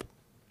lower scope.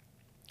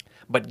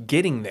 But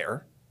getting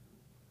there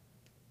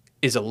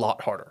is a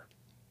lot harder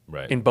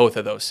in both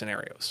of those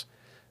scenarios.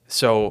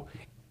 So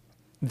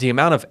the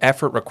amount of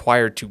effort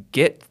required to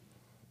get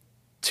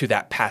to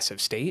that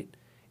passive state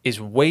is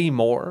way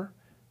more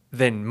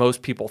than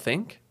most people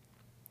think.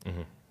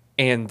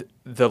 And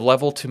the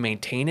level to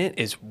maintain it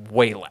is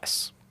way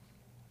less.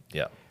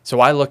 Yeah. So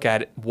I look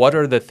at it, what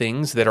are the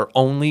things that are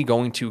only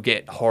going to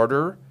get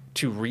harder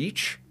to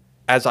reach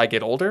as I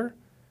get older?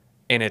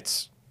 And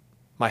it's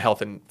my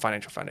health and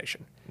financial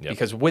foundation.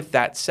 Because with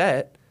that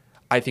set,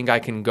 I think I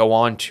can go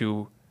on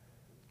to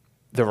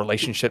the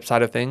relationship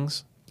side of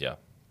things. Yeah.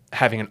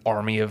 Having an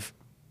army of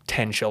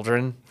 10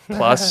 children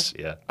plus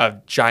a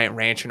giant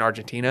ranch in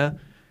Argentina,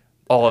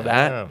 all of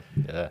that.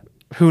 Yeah.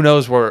 Who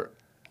knows where,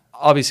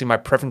 obviously my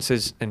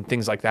preferences and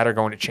things like that are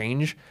going to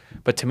change.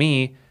 But to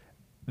me,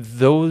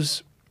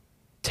 those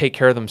take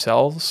care of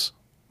themselves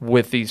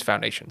with these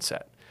foundations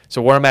set.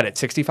 So where I'm at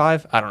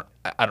 65, I don't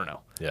know.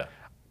 Yeah.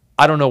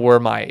 I don't know where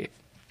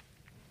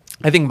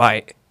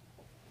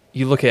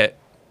you look at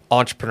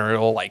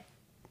entrepreneurial like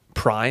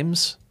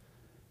primes,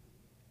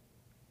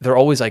 they're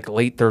always like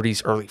late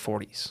 30s, early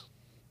 40s.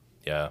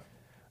 Yeah.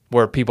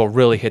 Where people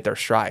really hit their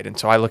stride. And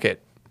so I look at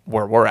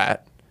where we're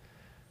at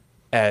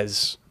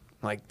as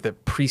like the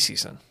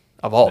preseason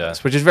of all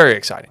this, which is very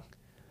exciting.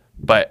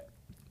 But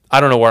I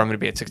don't know where I'm going to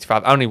be at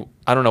 65. I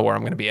don't know where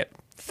I'm going to be at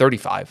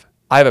 35.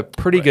 I have a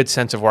pretty good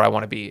sense of where I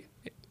want to be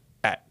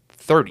at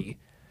 30,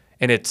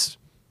 and it's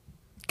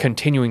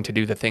continuing to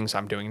do the things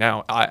I'm doing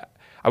now. I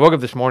woke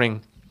up this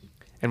morning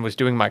and was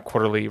doing my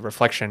quarterly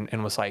reflection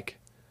and was like,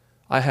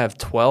 I have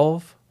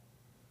 12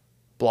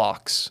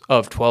 blocks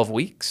of 12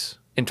 weeks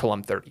until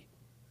I'm 30.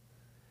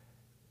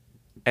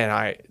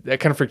 And that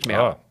kind of freaked me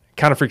out.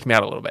 Kind of freaked me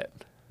out a little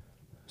bit.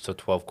 So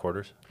 12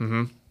 quarters?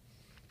 Mm-hmm.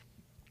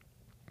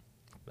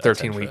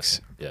 13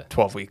 weeks, yeah.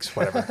 12 weeks,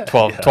 whatever.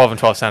 12, 12 and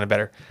 12 sounded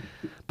better.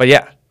 But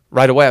yeah,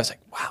 right away I was like,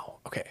 wow,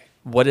 okay.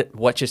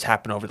 What just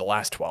happened over the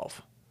last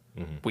 12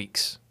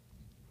 weeks?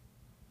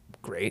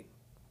 Great.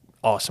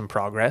 Awesome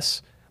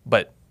progress.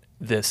 But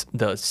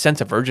the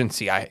sense of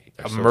urgency I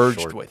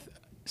emerged with,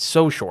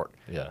 so short.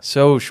 Yeah.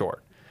 So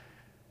short.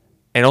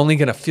 And only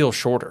going to feel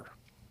shorter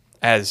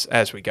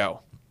as we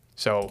go.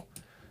 So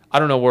I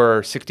don't know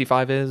where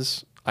 65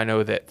 is. I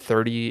know that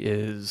 30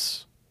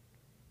 is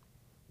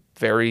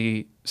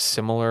very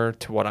similar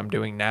to what I'm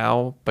doing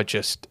now, but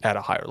just at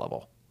a higher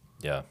level.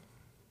 Yeah.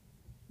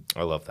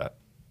 I love that.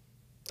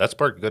 That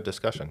sparked good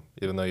discussion.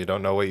 Even though you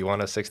don't know what you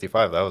want at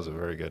 65, that was a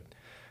very good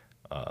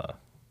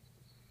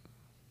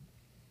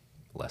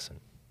lesson.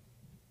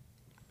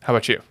 How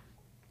about you?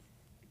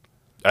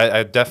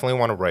 I definitely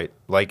want to write.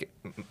 Like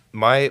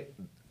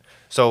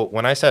so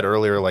when I said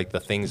earlier, like the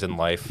things in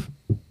life,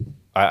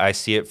 I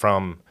see it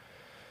from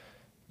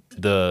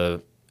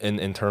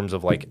in terms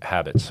of like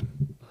habits,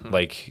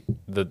 like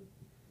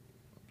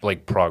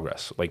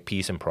progress, like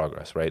peace and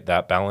progress, right?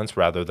 That balance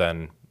rather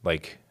than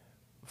like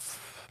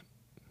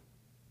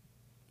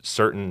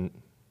certain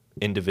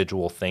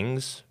individual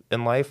things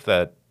in life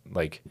that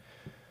like,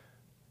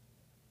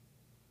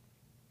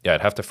 yeah,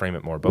 I'd have to frame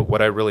it more. But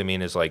what I really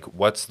mean is like,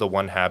 what's the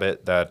one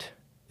habit that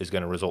is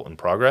going to result in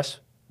progress,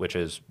 which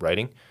is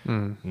writing?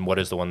 And what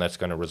is the one that's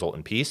going to result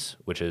in peace,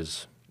 which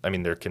is, I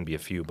mean, there can be a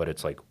few, but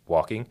it's like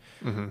walking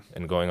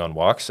and going on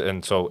walks.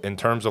 And so in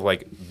terms of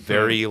like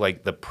very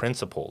like the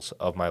principles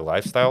of my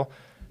lifestyle,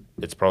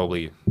 it's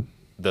probably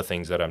the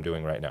things that I'm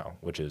doing right now,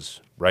 which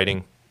is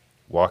writing,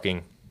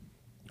 walking,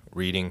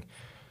 reading,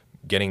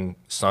 getting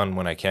sun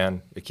when I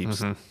can. It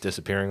keeps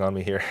disappearing on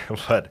me here,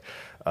 but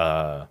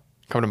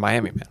come to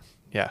Miami, man.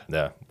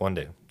 Yeah, one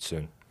day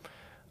soon.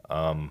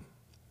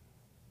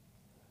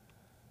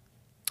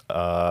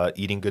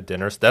 Eating good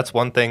dinners. That's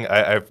one thing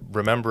I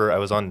remember. I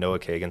was on Noah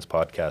Kagan's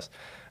podcast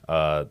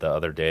the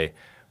other day,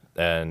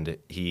 and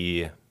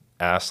he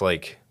asked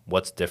like,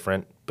 what's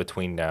different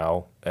between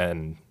now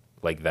and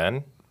like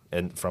then,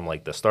 and from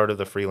like the start of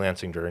the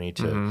freelancing journey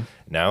to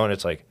now. And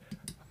it's like,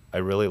 I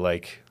really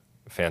like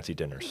fancy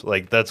dinners.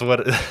 Like that's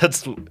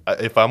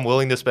if I'm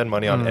willing to spend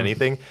money on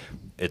anything,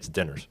 it's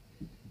dinners,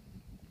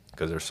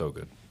 because they're so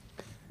good.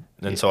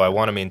 And so I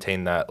want to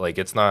maintain that. Like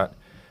it's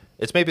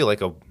maybe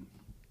like a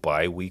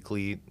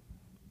bi-weekly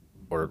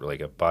or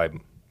like a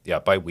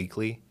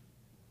bi-weekly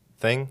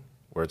thing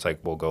where it's like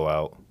we'll go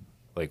out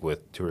like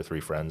with 2 or 3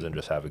 friends and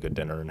just have a good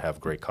dinner and have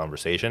great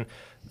conversation.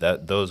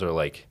 Those are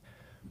like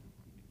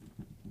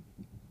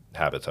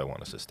habits I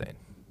want to sustain,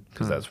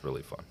 because that's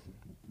really fun.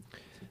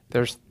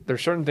 There's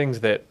certain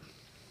things that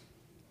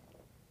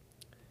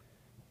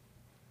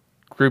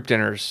group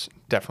dinners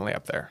definitely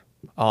up there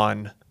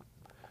on,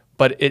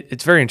 but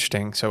it's very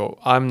interesting. So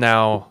I'm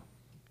now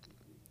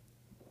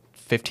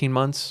 15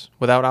 months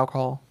without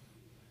alcohol,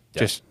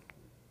 just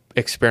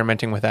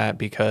experimenting with that,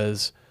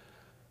 because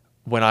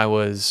when I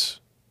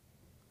was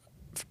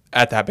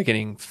at that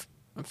beginning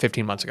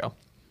 15 months ago,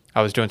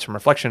 I was doing some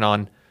reflection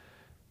on,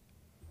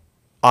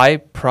 I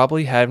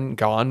probably hadn't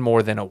gone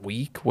more than a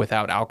week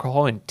without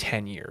alcohol in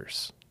 10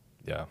 years.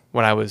 Yeah.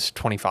 When I was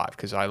 25,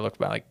 because I looked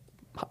back like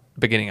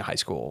beginning of high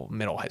school,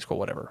 middle high school,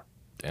 whatever.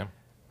 Damn.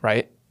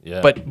 Right? Yeah.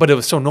 But it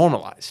was so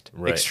normalized,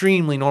 right.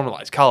 Extremely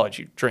normalized. College,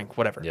 you drink,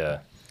 whatever. Yeah.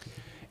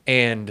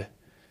 And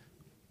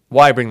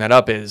why I bring that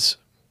up is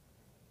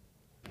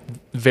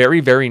very,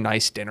 very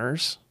nice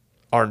dinners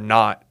are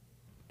not,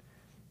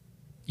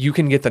 you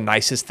can get the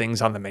nicest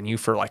things on the menu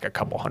for like a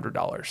couple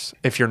 $100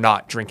 if you're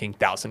not drinking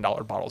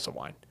 $1,000 bottles of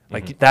wine.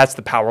 Like that's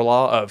the power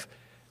law of,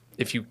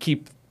 if you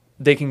keep,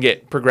 they can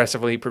get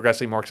progressively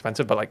more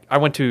expensive. But like I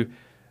went to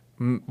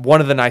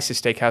one of the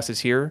nicest steakhouses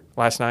here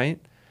last night,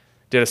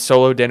 did a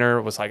solo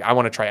dinner, was like, I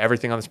want to try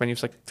everything on this menu.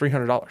 It's like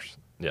 $300.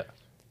 Yeah.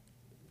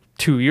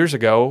 3 years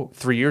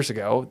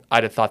ago,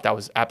 I'd have thought that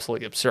was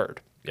absolutely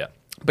absurd. Yeah.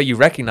 But you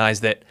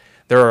recognize that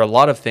there are a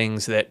lot of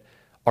things that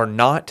are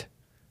not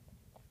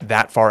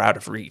that far out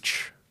of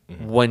reach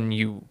when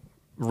you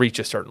reach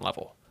a certain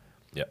level.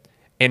 Yeah.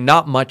 And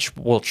not much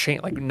will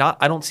change.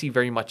 I don't see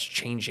very much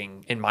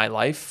changing in my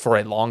life for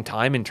a long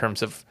time in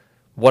terms of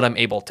what I'm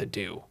able to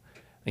do.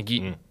 Like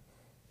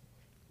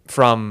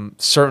from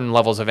certain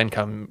levels of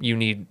income, you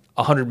need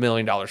 $100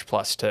 million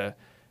plus to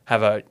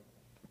have a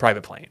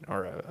private plane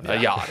or a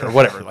yacht or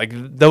whatever. Like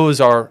those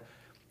are,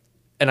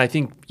 and I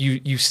think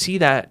you see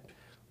that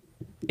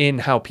in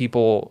how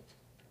people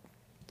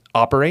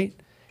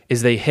operate,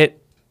 is they hit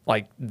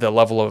like the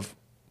level of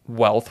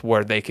wealth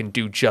where they can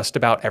do just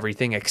about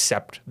everything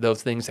except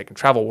those things. They can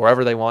travel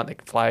wherever they want. They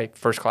can fly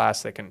first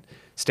class. They can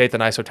stay at the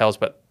nice hotels,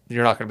 but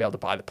you're not going to be able to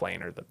buy the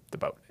plane or the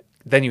boat.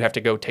 Then you have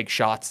to go take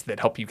shots that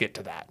help you get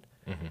to that.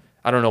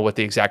 I don't know what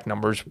the exact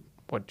numbers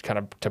would kind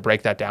of to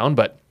break that down,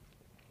 but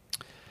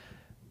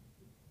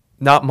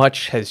not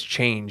much has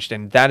changed,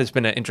 and that has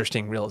been an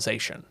interesting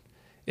realization,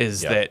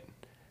 is that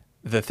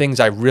the things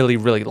I really,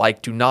 really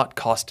like do not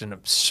cost an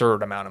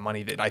absurd amount of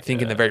money that I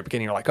think in the very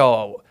beginning you're like,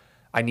 oh,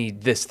 I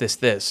need this, this,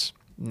 this.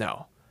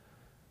 No.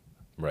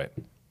 Right.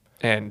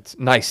 And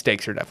nice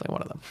steaks are definitely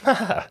one of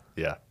them.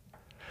 Yeah.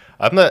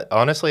 I'm not,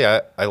 honestly,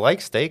 I like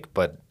steak,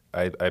 but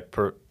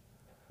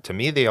to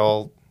me,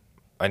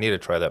 I need to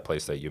try that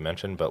place that you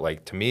mentioned, but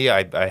like to me,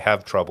 I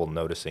have trouble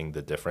noticing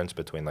the difference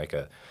between like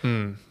a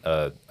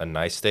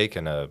nice steak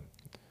and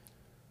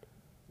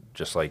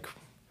just like,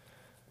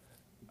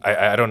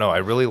 I don't know. I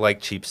really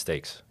like cheap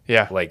steaks.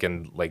 Yeah. Like,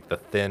 and like the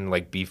thin,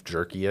 like beef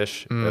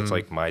jerky-ish. That's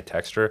like my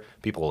texture.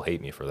 People will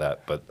hate me for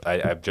that, but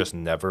I've just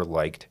never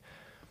liked,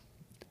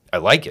 I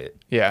like it.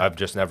 Yeah. I've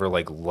just never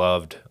like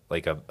loved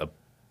like a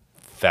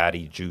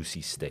fatty,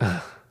 juicy steak.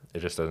 It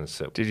just doesn't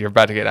sit. Dude, you're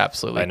about to get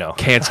absolutely I know.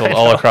 canceled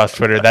all across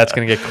Twitter. That's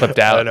going to get clipped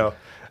out. I know.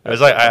 I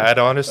was like, I'd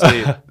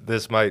honestly,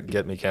 this might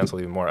get me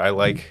canceled even more. I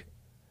like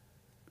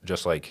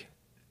just like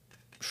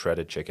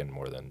shredded chicken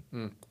more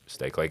than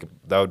steak. Like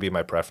that would be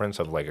my preference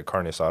of like a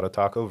carne asada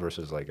taco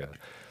versus like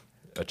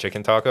a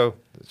chicken taco.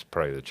 It's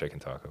probably the chicken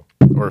taco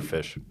or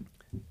fish.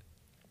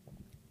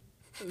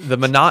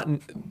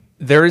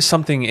 There is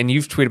something, and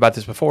you've tweeted about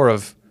this before,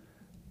 of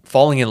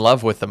falling in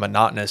love with the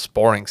monotonous,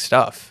 boring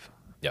stuff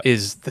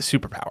is the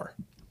superpower,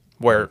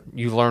 where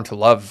you learn to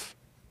love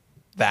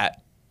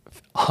that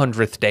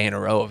 100th day in a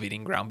row of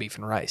eating ground beef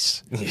and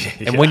rice.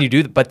 And when you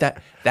do that, but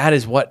that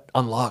is what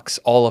unlocks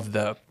all of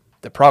the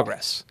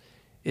progress.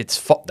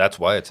 That's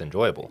why it's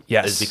enjoyable.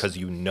 Yes. Is because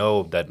you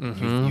know that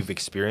you've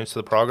experienced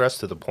the progress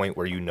to the point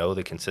where you know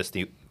the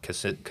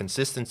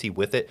consistency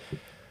with it.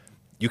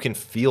 You can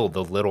feel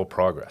the little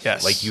progress.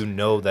 Yes. Like you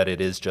know that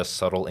it is just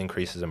subtle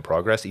increases in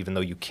progress, even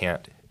though you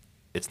can't.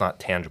 It's not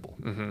tangible.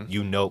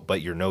 You know,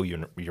 but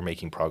you're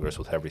making progress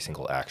with every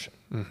single action.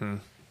 And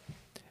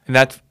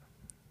that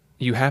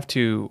you have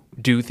to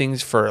do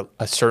things for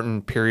a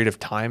certain period of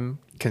time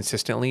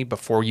consistently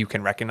before you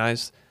can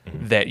recognize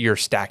that you're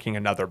stacking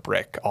another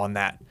brick on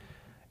that.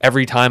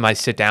 Every time I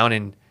sit down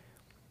and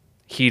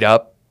heat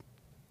up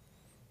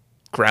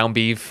ground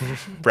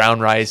beef, brown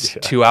rice,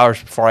 2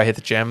 hours before I hit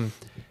the gym,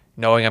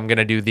 knowing I'm going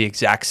to do the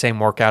exact same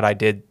workout I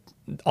did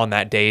on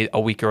that day a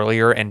week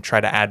earlier and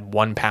try to add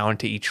 1 pound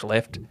to each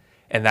lift.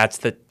 And that's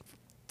the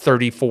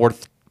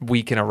 34th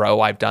week in a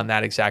row I've done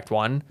that exact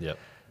one. Yep.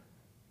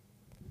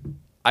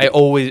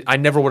 I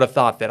never would have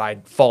thought that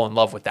I'd fall in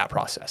love with that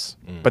process.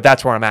 But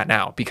that's where I'm at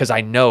now, because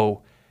I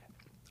know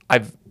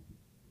I've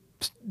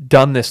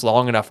done this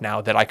long enough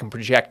now that I can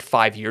project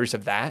 5 years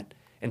of that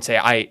and say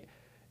I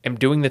am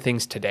doing the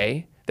things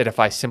today that if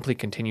I simply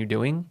continue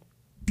doing,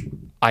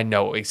 I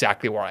know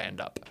exactly where I end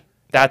up.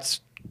 That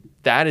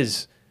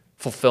is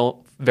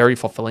very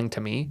fulfilling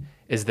to me,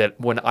 is that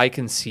when I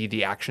can see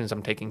the actions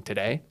I'm taking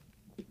today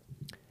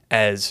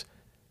as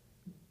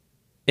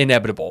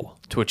inevitable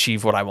to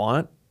achieve what I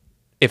want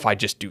if I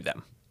just do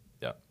them.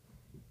 Yeah.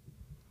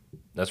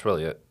 That's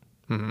really it.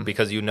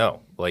 Because you know,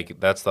 like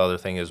that's the other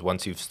thing is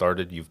once you've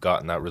started, you've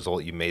gotten that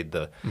result, you made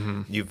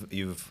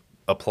you've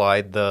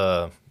applied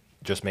the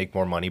just make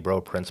more money,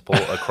 bro principle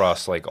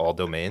across like all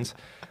domains.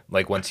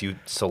 Like once you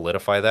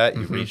solidify that,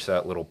 you reach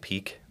that little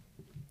peak,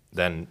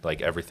 then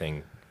like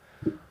everything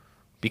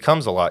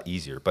becomes a lot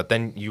easier. But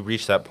then you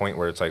reach that point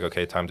where it's like,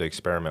 okay, time to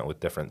experiment with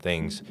different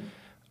things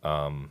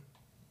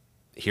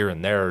here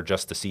and there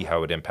just to see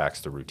how it impacts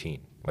the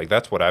routine. Like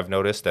that's what I've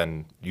noticed.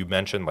 And you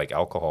mentioned like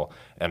alcohol,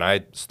 and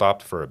I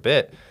stopped for a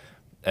bit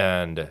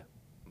and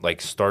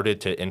like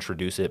started to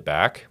introduce it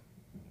back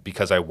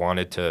because I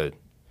wanted to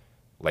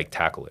like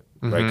tackle it,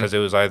 right? Because it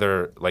was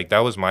either like that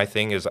was my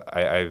thing is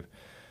I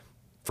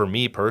for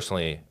me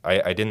personally,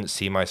 I didn't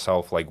see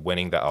myself like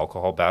winning the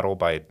alcohol battle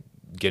by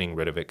getting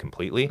rid of it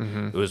completely.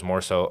 It was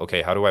more so,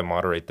 okay, how do I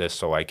moderate this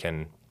so I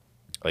can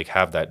like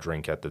have that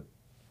drink at the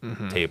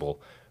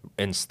table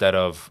instead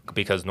of,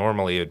 because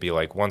normally it'd be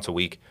like once a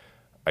week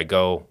I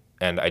go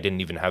and I didn't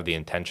even have the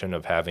intention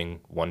of having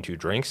 1-2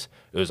 drinks.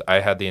 It was,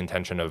 I had the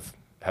intention of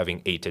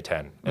having 8 to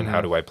 10 and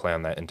how do I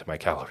plan that into my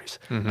calories?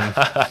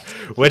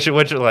 which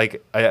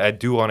like I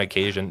do on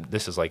occasion.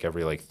 This is like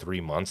every like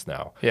 3 months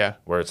now. Yeah.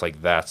 Where it's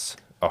like, that's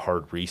a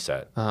hard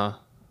reset and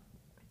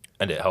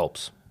it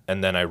helps.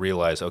 And then I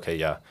realize, okay,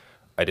 yeah,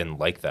 I didn't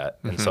like that.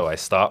 And so I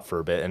stopped for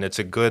a bit, and it's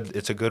a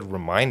good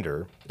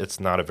reminder. It's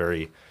not a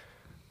very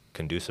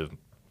conducive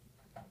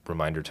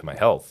reminder to my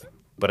health,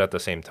 but at the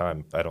same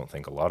time, I don't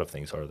think a lot of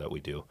things are that we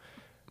do.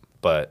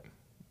 But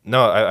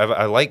no,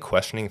 I like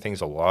questioning things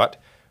a lot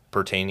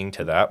pertaining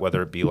to that,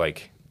 whether it be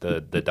like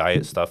the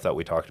diet stuff that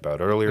we talked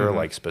about earlier,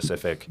 like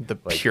specific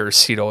like, pure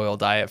seed oil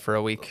diet for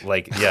a week.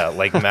 Like, yeah,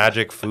 like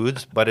magic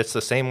foods. But it's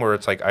the same where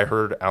it's like I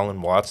heard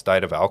Alan Watts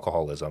died of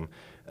alcoholism,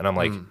 and I'm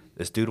like,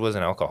 this dude was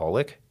an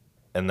alcoholic?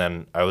 And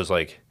then I was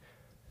like,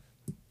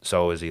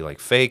 so is he like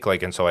fake?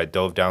 Like, and so I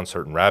dove down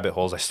certain rabbit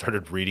holes. I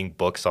started reading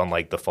books on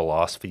like the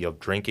philosophy of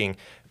drinking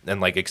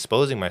and like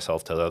exposing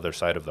myself to the other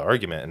side of the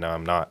argument. And now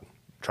I'm not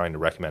trying to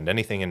recommend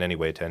anything in any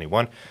way to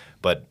anyone,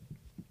 but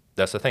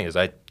that's the thing is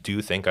I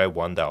do think I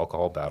won the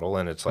alcohol battle.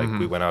 And it's like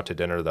we went out to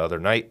dinner the other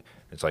night.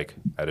 It's like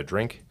I had a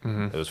drink.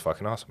 It was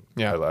fucking awesome.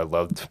 Yeah. I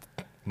loved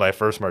my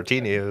first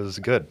martini. It was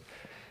good.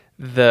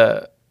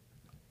 The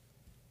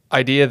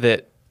idea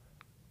that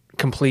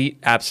complete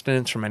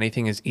abstinence from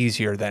anything is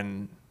easier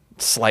than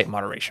slight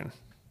moderation.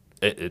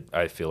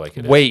 I feel like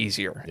it Way is.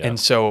 easier. Yeah. And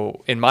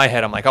so in my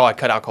head, I'm like, oh, I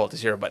cut alcohol to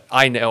zero. But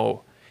I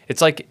know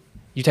it's like,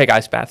 you take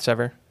ice baths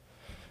ever?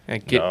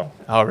 And No.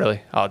 Oh,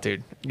 really? Oh,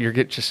 dude. You're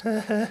just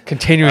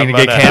continuing to I'm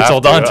get gonna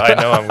canceled have on. to.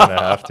 I know I'm going to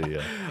have to,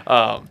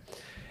 yeah.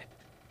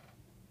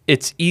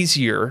 It's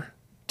easier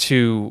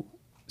to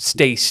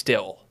stay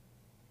still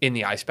in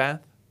the ice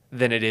bath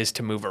than it is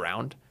to move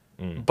around.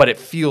 But it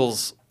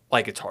feels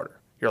like it's harder.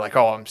 You're like,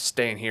 oh, I'm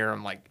staying here.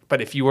 I'm like, but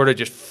if you were to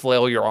just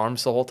flail your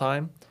arms the whole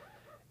time,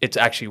 it's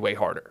actually way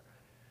harder.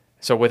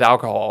 So with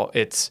alcohol,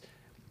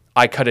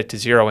 I cut it to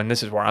zero, and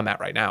this is where I'm at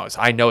right now, is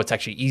I know it's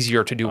actually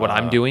easier to do what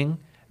I'm doing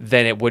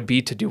than it would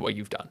be to do what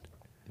you've done.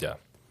 Yeah.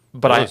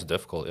 But It was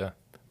difficult, yeah.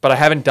 But I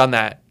haven't done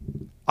that.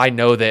 I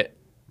know that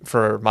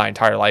for my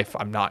entire life,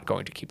 I'm not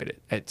going to keep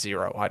it at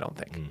zero, I don't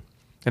think.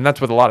 And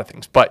that's with a lot of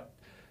things. But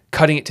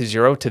cutting it to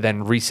zero to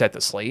then reset the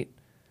slate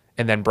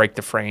and then break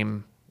the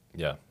frame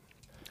Yeah.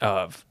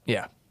 of,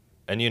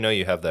 And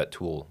you have that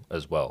tool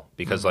as well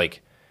because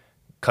like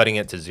cutting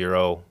it to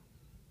zero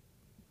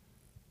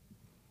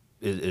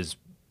is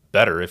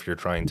better if you're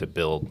trying to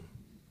build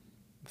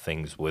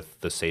things with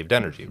the saved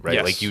energy, right?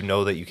 Yes. Like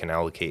that you can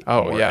allocate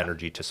Oh, more yeah.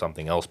 energy to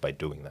something else by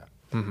doing that.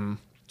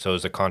 So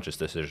it's a conscious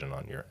decision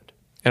on your end.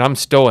 And I'm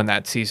still in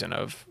that season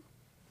of,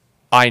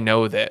 I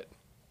know that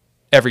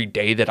every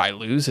day that I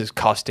lose is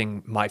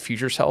costing my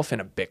future self in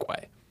a big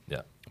way,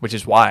 Yeah. which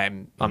is why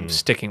I'm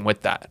sticking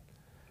with that.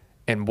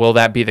 And will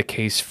that be the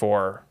case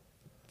for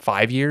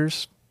 5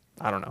 years?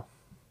 I don't know.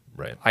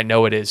 Right. I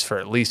know it is for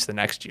at least the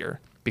next year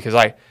because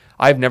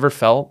I've never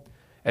felt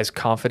as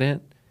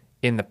confident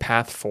in the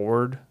path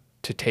forward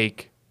to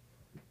take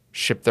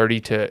Ship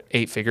 30 to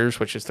 8 figures,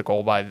 which is the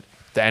goal by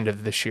the end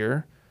of this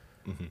year,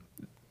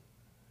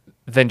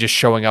 than just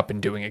showing up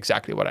and doing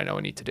exactly what I know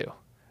I need to do.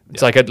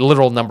 It's like a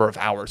literal number of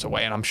hours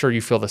away. And I'm sure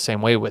you feel the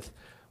same way with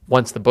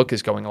once the book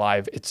is going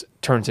live, it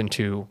turns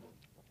into,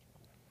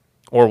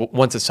 or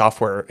once the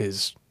software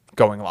is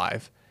going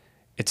live,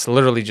 it's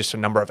literally just a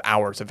number of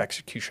hours of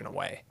execution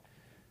away.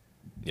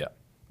 Yeah.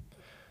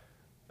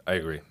 I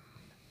agree.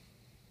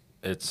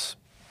 It's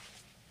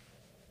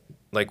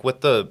like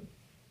with the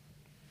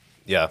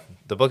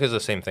book is the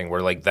same thing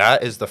where like the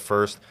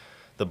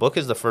book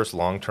is the first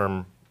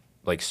long-term,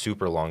 like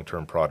super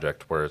long-term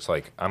project where it's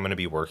like, I'm going to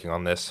be working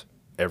on this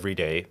every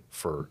day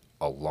for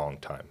a long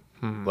time.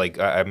 Like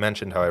I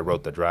mentioned how I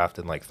wrote the draft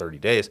in like 30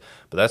 days,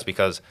 but that's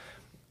because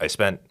I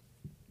spent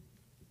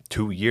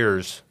 2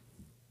 years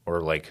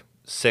or like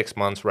 6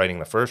 months writing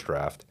the first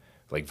draft,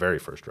 like very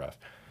first draft.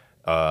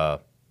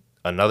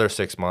 Another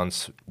 6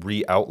 months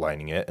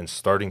re-outlining it and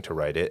starting to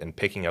write it and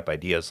picking up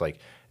ideas. Like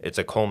it's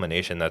a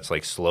culmination that's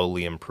like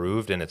slowly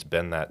improved, and it's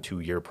been that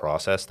 2-year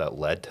process that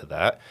led to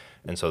that.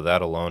 And so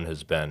that alone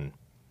has been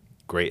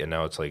great. And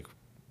now it's like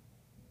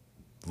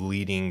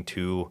leading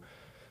to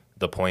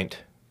the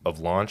point of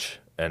launch,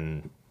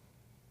 and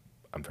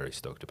I'm very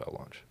stoked about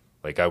launch.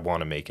 Like I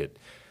want to make it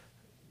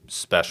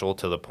special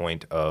to the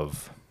point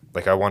of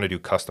like I want to do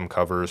custom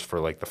covers for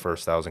like the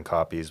first 1,000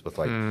 copies with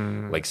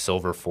like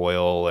silver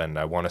foil, and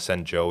I want to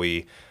send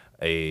Joey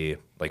a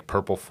like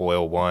purple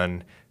foil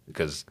one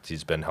because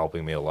he's been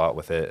helping me a lot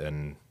with it,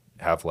 and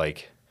have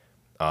like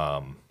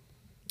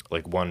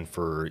one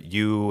for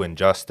you and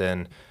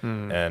Justin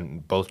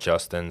and both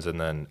Justins, and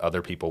then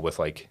other people with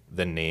like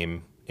the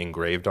name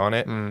engraved on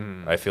it.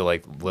 I feel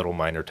like little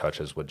minor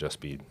touches would just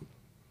be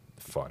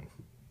fun.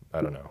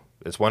 I don't know.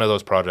 It's one of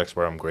those projects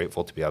where I'm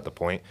grateful to be at the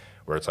point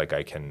where it's like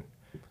I can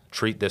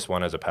treat this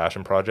one as a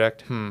passion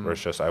project, where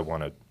it's just I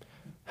want to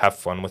have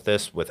fun with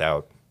this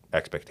without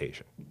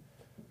expectation.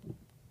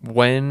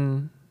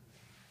 When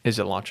is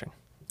it launching?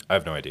 I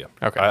have no idea.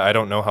 Okay. I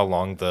don't know how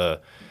long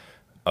the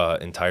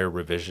entire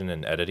revision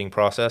and editing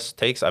process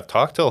takes. I've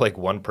talked to like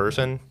one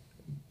person.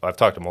 I've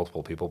talked to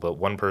multiple people, but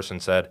one person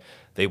said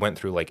they went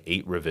through like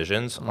 8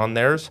 revisions on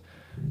theirs,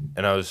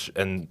 and I was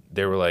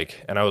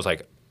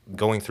like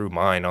going through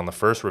mine on the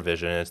first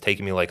revision, and it's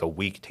taking me like a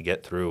week to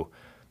get through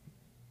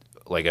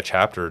like a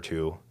chapter or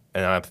two,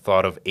 and I've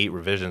thought of 8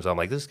 revisions. I'm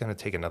like, this is going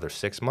to take another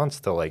 6 months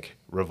to like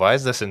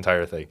revise this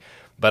entire thing,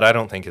 but I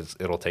don't think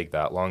it'll take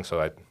that long.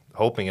 So I'm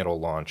hoping it'll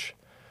launch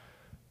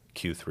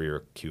Q3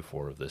 or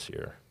Q4 of this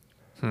year,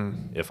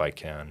 if I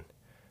can.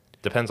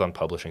 Depends on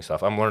publishing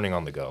stuff. I'm learning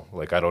on the go.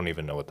 Like I don't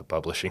even know what the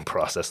publishing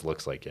process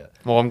looks like yet.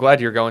 Well, I'm glad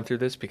you're going through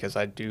this because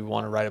I do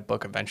want to write a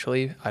book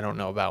eventually. I don't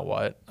know about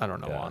what. I don't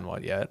know on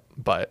what yet.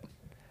 But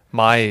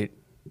my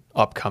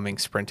upcoming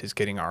sprint is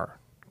getting our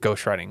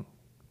ghostwriting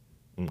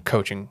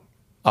coaching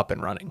up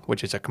and running,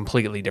 which is a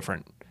completely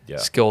different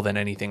skill than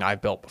anything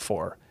I've built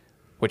before,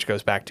 which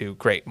goes back to,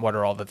 great, what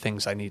are all the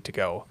things I need to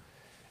go?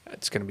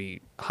 It's going to be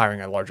hiring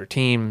a larger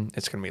team.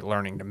 It's going to be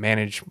learning to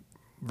manage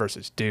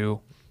versus do.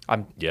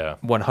 I'm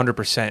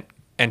 100%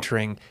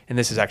 entering, and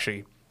this is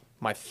actually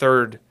my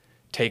third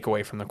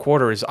takeaway from the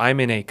quarter is I'm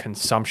in a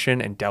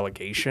consumption and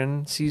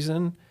delegation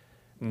season,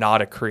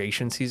 not a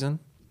creation season,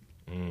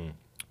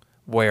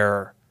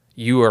 where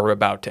you are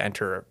about to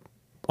enter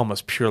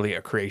almost purely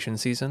a creation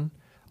season.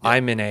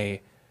 Yeah.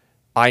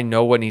 I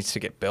know what needs to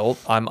get built.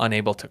 I'm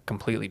unable to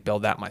completely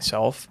build that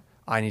myself.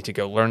 I need to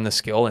go learn the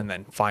skill and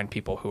then find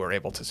people who are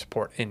able to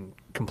support in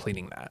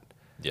completing that.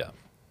 Yeah.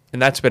 And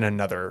that's been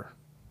another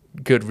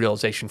good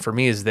realization for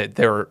me, is that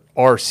there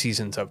are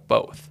seasons of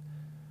both,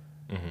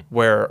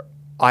 where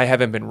I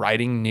haven't been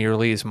writing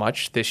nearly as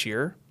much this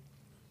year,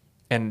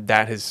 and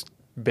that has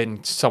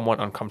been somewhat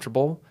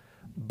uncomfortable,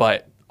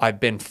 but I've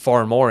been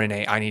far more in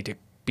I need to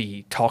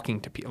be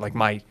talking to people. Like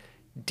my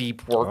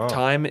deep work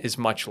time is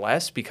much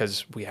less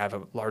because we have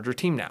a larger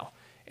team now.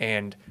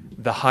 And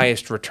the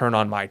highest return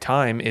on my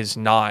time is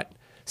not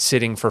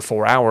sitting for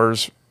 4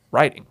 hours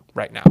writing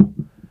right now.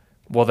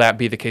 Will that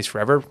be the case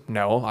forever?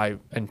 No, I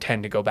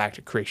intend to go back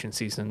to creation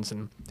seasons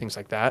and things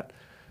like that.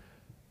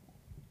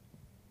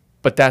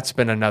 But that's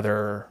been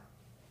another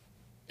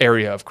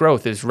area of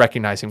growth, is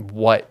recognizing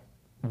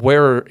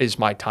where is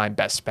my time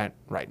best spent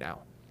right now.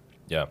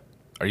 Yeah.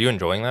 Are you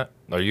enjoying that?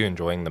 Are you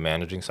enjoying the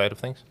managing side of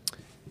things?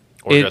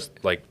 Or just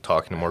like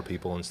talking to more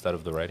people instead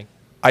of the writing?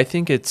 I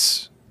think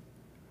it's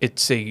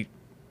a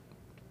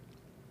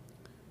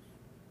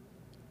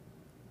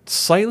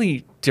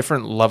slightly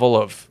different level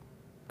of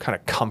kind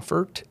of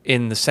comfort,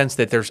 in the sense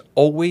that there's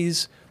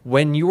always,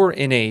 when you're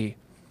in a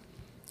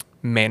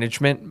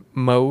management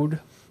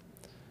mode,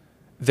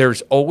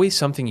 there's always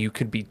something you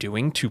could be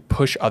doing to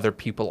push other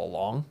people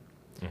along,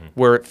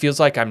 where it feels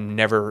like I'm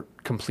never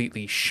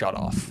completely shut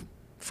off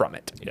from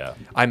it. Yeah.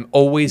 I'm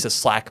always a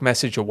Slack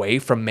message away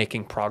from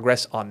making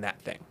progress on that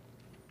thing.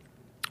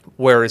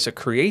 Whereas a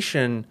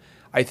creation,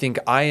 I think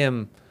I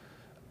am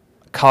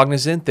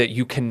cognizant that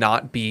you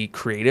cannot be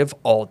creative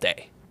all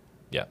day.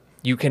 Yeah.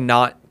 You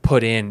cannot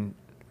put in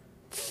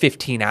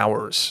 15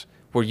 hours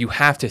where you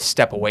have to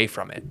step away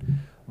from it.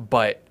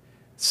 But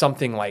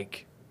something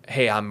like,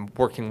 hey, I'm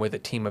working with a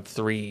team of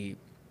 3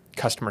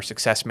 customer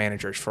success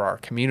managers for our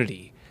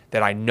community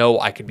that I know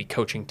I could be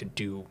coaching to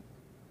do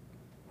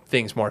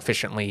things more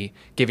efficiently,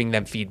 giving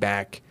them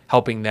feedback,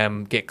 helping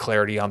them get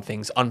clarity on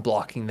things,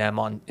 unblocking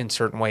them in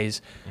certain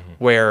ways,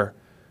 where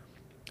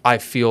I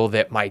feel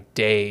that my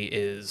day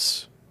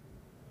is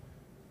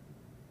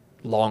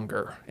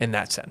longer in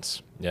that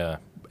sense. Yeah.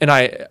 And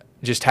I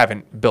just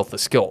haven't built the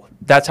skill.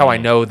 That's how I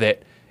know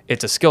that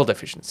it's a skill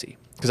deficiency,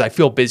 because I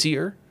feel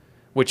busier,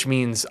 which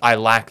means I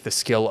lack the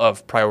skill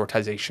of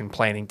prioritization,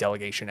 planning,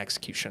 delegation,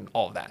 execution,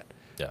 all of that.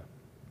 Yeah.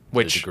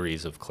 Which the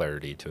degrees of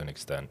clarity to an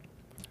extent.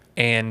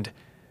 And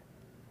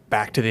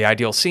back to the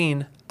ideal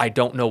scene, I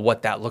don't know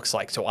what that looks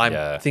like. So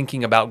I'm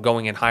thinking about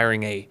going and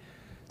hiring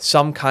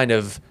some kind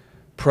of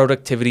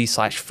productivity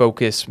 /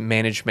 focus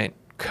management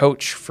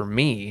coach for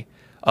me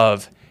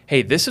of,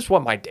 hey, this is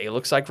what my day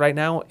looks like right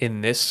now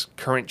in this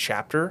current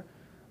chapter.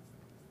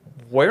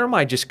 Where am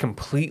I just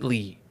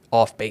completely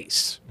off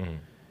base?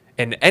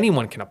 And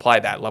anyone can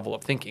apply that level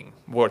of thinking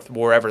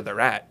wherever they're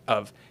at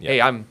of,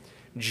 hey, I'm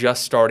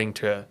just starting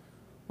to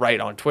write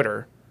on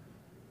Twitter.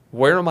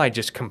 Where am I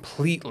just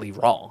completely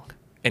wrong?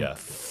 And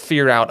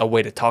figure out a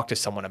way to talk to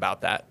someone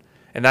about that.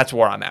 And that's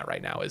where I'm at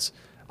right now, is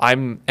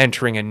I'm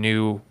entering a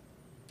new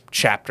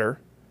chapter.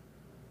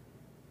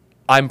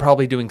 I'm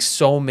probably doing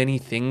so many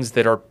things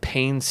that are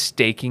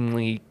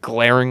painstakingly,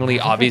 glaringly,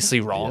 obviously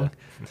wrong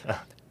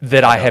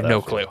that I have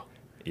no clue.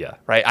 Yeah.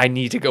 Right? I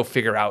need to go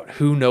figure out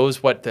who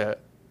knows what the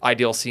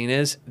ideal scene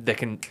is that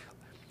can,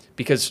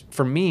 because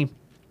for me,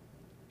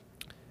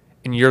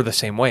 and you're the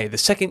same way, the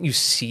second you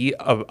see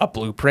a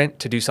blueprint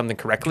to do something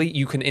correctly,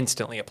 you can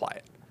instantly apply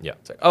it. Yeah.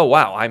 It's like, oh,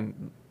 wow,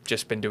 I'm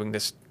just been doing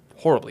this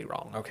horribly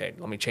wrong. Okay,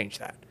 let me change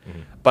that.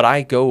 But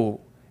I go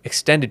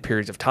extended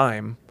periods of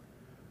time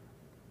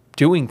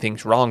doing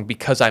things wrong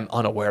because I'm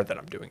unaware that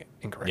I'm doing it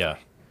incorrectly. Yeah.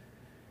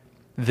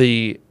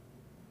 The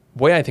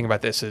way I think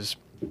about this is,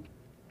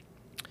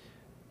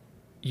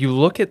 you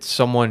look at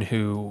someone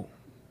who,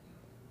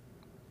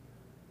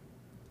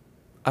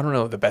 I don't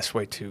know the best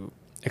way to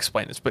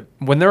explain this, but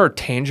when there are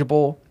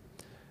tangible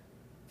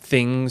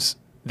things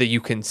that you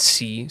can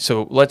see,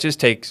 so let's just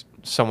take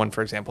someone,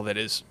 for example, that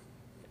is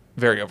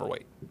very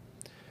overweight.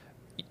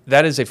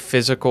 That is a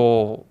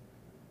physical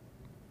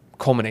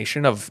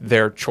culmination of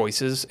their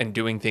choices and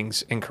doing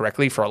things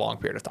incorrectly for a long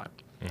period of time.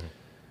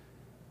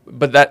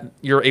 But that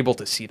you're able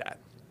to see that.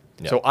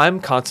 Yeah. So I'm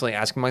constantly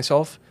asking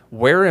myself,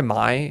 where am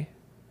I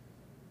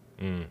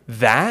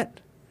that?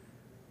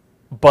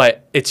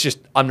 But it's just,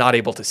 I'm not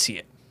able to see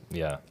it.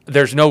 Yeah.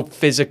 There's no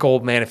physical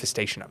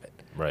manifestation of it.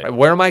 Right.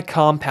 Where am I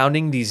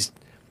compounding these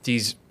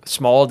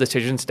small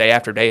decisions day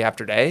after day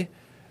after day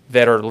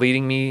that are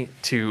leading me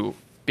to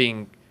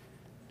being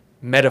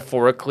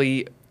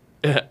metaphorically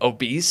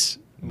obese,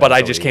 but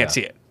I just can't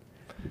see it?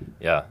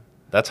 Yeah.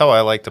 That's how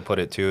I like to put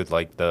it too.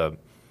 Like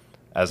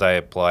as I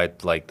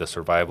applied like the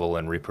survival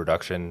and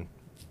reproduction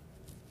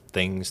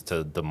things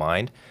to the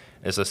mind,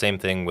 it's the same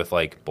thing with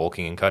like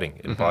bulking and cutting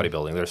in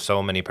bodybuilding. There's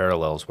so many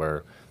parallels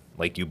where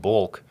like you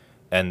bulk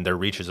and there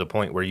reaches a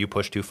point where you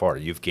push too far.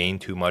 You've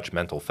gained too much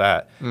mental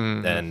fat,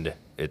 and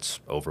it's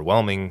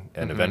overwhelming,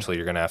 and eventually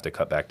you're going to have to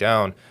cut back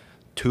down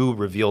to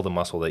reveal the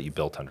muscle that you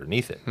built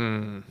underneath it,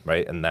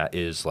 right? And that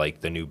is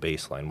like the new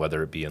baseline,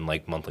 whether it be in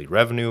like monthly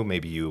revenue,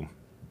 maybe you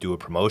do a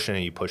promotion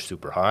and you push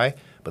super high,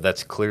 but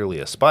that's clearly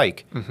a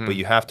spike, but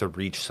you have to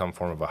reach some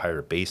form of a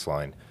higher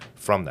baseline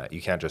from that.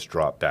 You can't just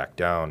drop back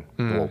down.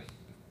 Well,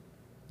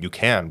 you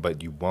can,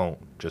 but you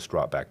won't just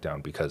drop back down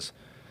because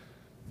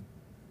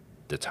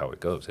that's how it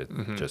goes. It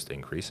just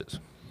increases.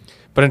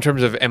 But in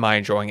terms of am I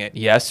enjoying it?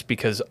 Yes,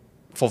 because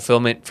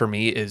fulfillment for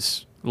me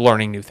is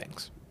learning new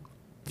things.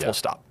 Full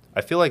stop. I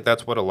feel like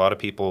that's what a lot of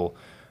people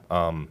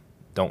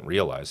don't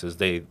realize is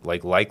they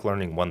like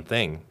learning one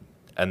thing,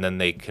 and then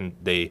they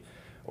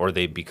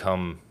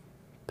become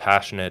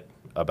passionate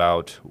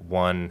about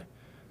one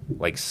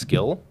like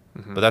skill,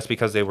 but that's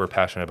because they were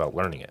passionate about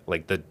learning it.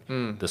 Like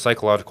the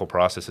psychological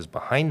processes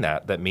behind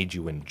that made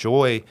you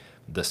enjoy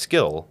the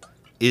skill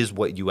is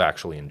what you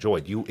actually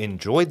enjoyed. You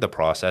enjoyed the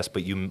process,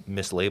 but you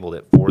mislabeled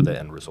it for the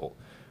end result,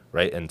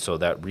 right? And so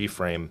that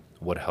reframe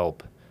would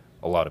help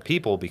a lot of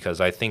people, because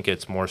I think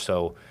it's more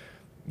so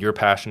you're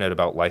passionate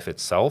about life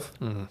itself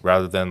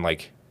rather than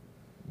like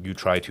you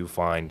try to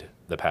find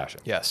the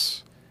passion.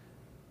 Yes.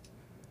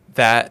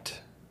 That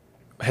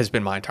has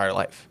been my entire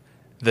life.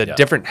 The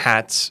different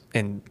hats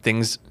and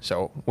things.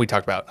 So we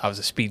talked about I was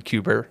a speed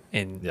cuber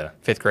in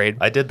 5th grade.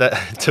 I did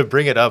that to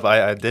bring it up.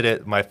 I did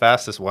it. My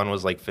fastest one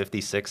was like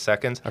 56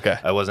 seconds. Okay.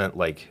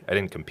 I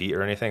didn't compete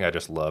or anything. I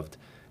just loved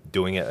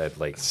doing it at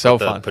like so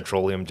the fun.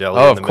 Petroleum jelly.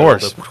 Oh, in the of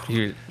course.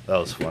 that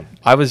was fun.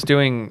 I was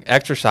doing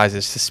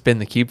exercises to spin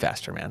the cube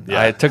faster, man.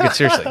 Yeah. I took it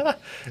seriously.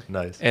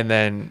 Nice. And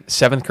then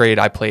 7th grade,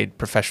 I played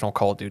professional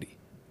Call of Duty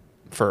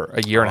for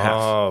a year and a half.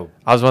 Oh,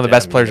 I was one of the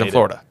best players in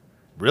Florida.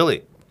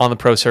 Really? On the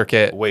pro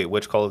circuit. Wait,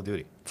 which Call of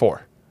Duty?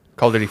 4.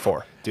 Call of Duty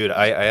 4. Dude,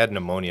 I had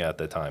pneumonia at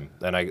the time,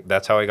 and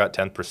that's how I got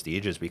 10th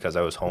Prestige, is because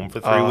I was home for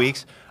 3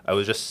 weeks. I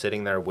was just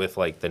sitting there with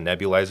like the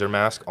nebulizer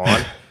mask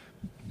on,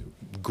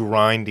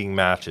 grinding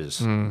matches.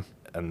 And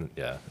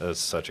yeah, it was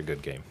such a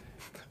good game.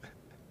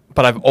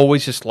 But I've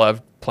always just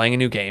loved playing a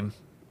new game,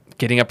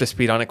 getting up to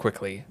speed on it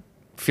quickly,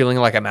 feeling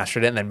like I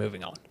mastered it, and then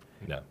moving on.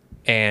 Yeah.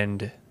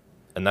 And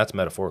that's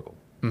metaphorical.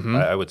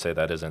 I would say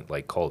that isn't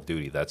like Call of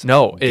Duty. That's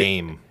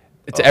game.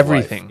 It's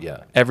everything. Life.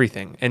 Yeah.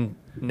 Everything. And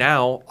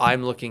now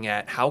I'm looking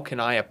at how can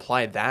I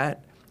apply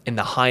that in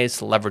the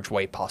highest leverage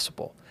way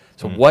possible.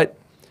 So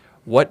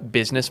what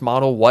business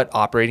model, what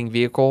operating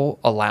vehicle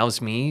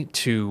allows me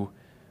to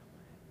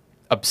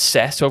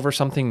obsess over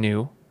something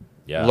new,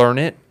 learn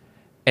it,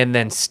 and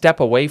then step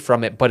away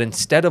from it. But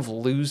instead of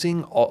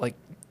losing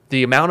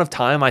the amount of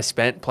time I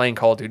spent playing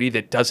Call of Duty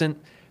that doesn't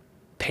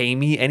pay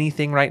me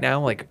anything right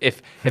now, like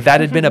if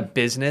that had been a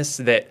business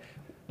that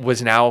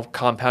was now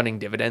compounding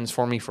dividends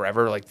for me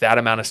forever, like that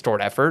amount of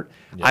stored effort,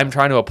 I'm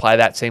trying to apply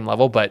that same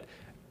level, but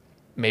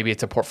maybe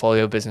it's a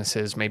portfolio of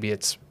businesses, maybe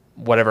it's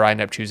whatever I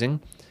end up choosing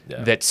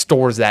that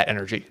stores that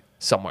energy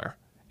somewhere.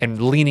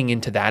 And leaning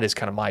into that is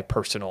kind of my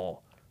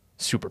personal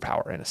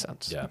superpower in a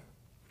sense. Yeah.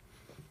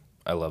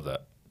 I love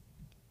that.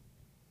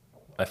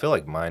 I feel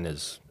like mine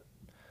is,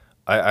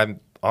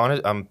 I'm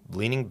honest, I'm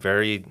leaning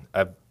very,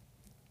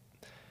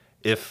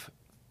 if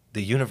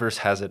the universe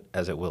has it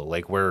as it will,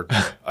 like where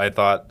I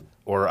thought,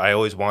 or I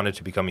always wanted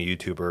to become a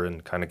YouTuber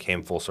and kind of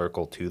came full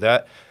circle to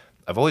that.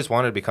 I've always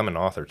wanted to become an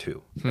author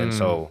too. And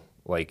so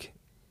like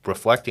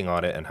reflecting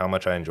on it and how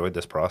much I enjoyed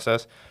this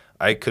process,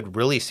 I could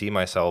really see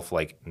myself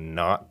like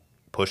not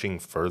pushing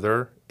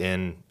further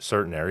in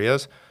certain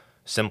areas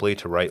simply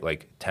to write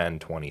like 10,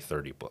 20,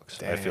 30 books.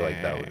 Dang. I feel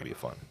like that would be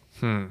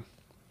fun.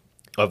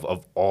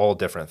 Of all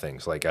different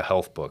things, like a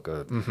health book,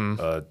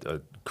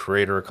 a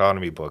creator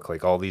economy book,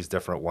 like all these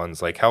different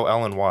ones, like how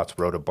Alan Watts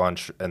wrote a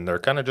bunch, and they're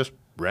kind of just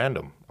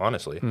random,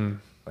 honestly.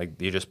 Like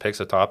he just picks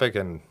a topic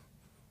and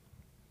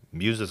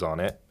muses on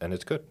it, and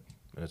it's good,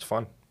 and it's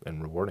fun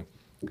and rewarding.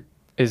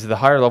 Is the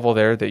higher level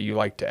there that you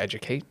like to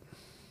educate?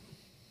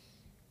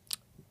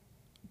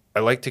 I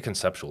like to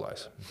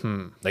conceptualize.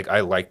 Like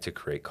I like to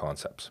create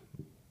concepts.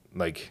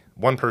 Like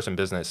one person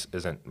business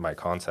isn't my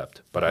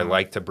concept, but I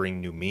like to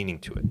bring new meaning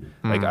to it.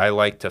 Like I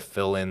like to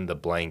fill in the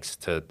blanks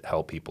to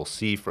help people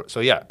see. So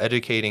yeah,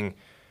 educating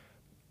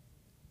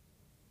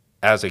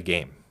as a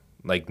game,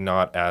 like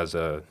not as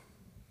a,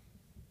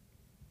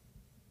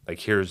 like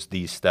here's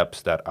these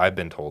steps that I've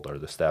been told are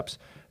the steps.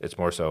 It's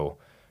more so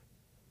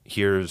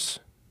here's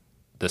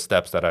the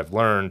steps that I've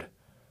learned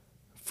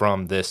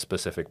from this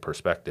specific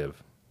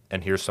perspective,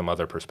 and here's some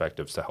other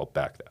perspectives to help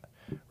back that,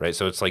 right?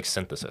 So it's like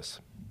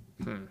synthesis.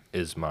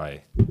 Is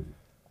my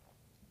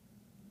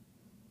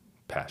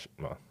passion.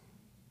 Well,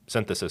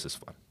 synthesis is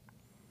fun.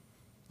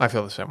 I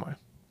feel the same way.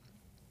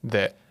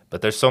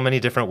 But there's so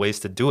many different ways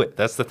to do it.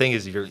 That's the thing,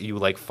 is you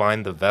like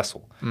find the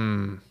vessel.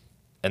 And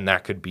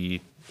that could be,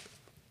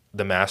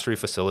 the mastery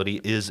facility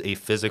is a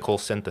physical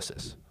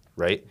synthesis,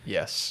 right?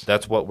 Yes.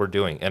 That's what we're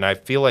doing. And I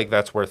feel like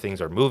that's where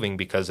things are moving,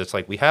 because it's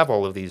like we have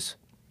all of these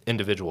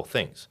individual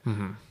things.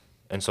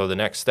 And so the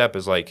next step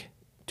is like,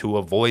 to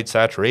avoid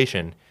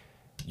saturation,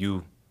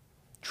 you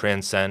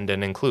transcend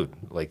and include.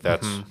 Like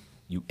that's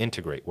you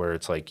integrate, where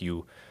it's like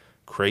you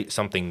create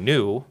something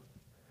new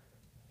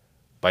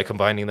by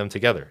combining them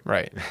together.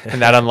 Right.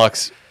 And that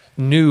unlocks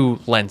new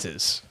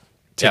lenses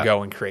to Yeah.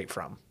 go and create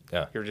from.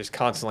 Yeah. You're just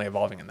constantly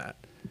evolving in that.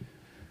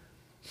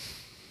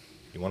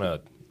 You want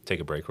to take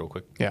a break real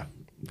quick? Yeah.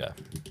 Yeah.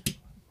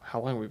 How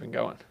long have we been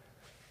going?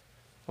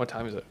 What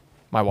time is it?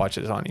 My watch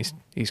is on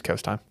East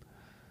Coast time.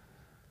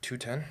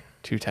 2:10.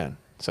 2:10.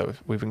 So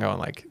we've been going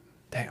like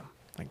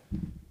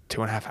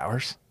 2.5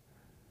 hours,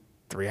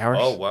 3 hours.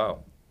 Oh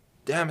wow!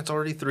 Damn, it's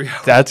already 3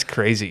 hours. That's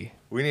crazy.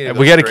 We need to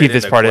We got to keep straight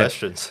this into part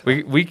questions.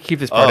 in. We keep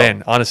this part Oh.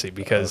 in honestly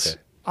because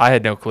Okay. I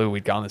had no clue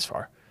we'd gone this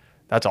far.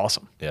 That's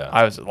awesome. Yeah.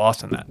 I was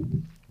lost in that.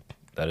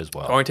 That is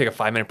wild. Going to take a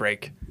 5-minute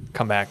break.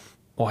 Come back.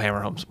 We'll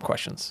hammer home some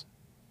questions.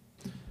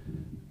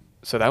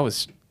 So that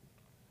was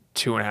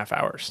 2.5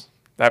 hours.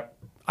 That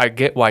I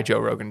get why Joe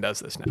Rogan does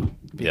this now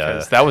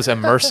because that was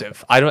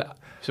immersive.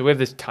 So we have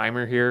this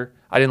timer here.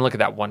 I didn't look at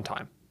that one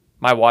time.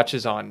 My watch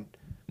is on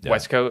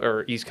West Coast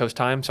or East Coast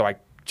time, so I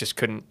just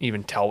couldn't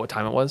even tell what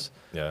time it was.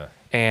 Yeah.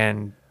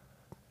 And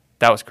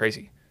that was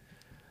crazy.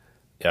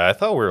 Yeah, I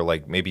thought we were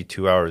like maybe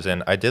 2 hours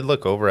in. I did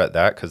look over at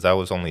that because that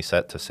was only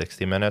set to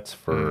 60 minutes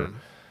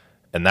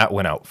and that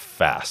went out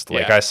fast.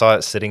 Like Yeah. I saw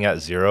it sitting at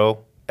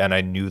 0, and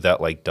I knew that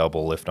like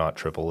double, if not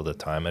triple, of the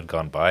time had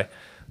gone by.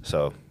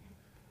 So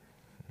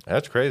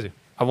that's crazy.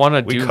 I want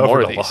to do more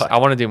covered of a these. lot. I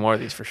want to do more of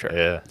these for sure.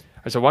 Yeah.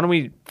 So why don't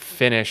we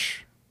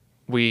finish?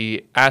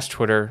 We asked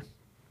Twitter,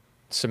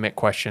 submit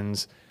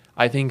questions.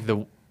 I think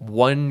the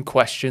one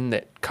question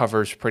that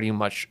covers pretty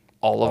much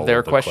all of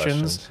their the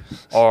questions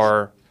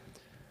are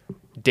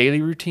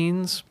daily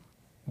routines,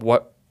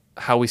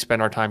 how we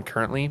spend our time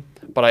currently.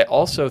 But I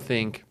also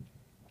think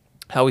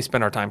how we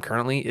spend our time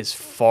currently is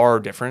far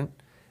different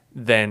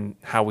than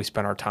how we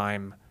spent our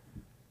time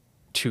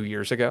 2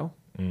 years ago.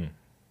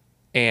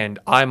 And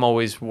I'm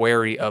always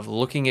wary of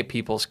looking at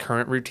people's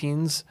current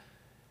routines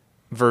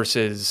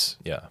versus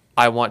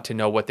I want to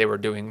know what they were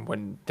doing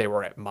when they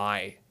were at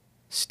my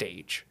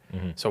stage.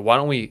 So why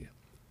don't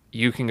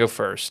you can go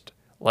first.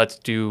 Let's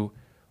do,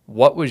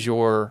 what was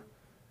your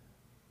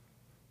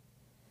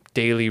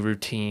daily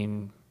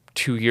routine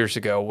 2 years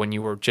ago when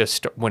you were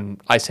when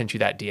I sent you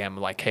that DM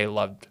like, hey,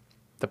 loved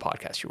the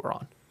podcast you were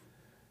on?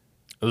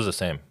 It was the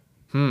same.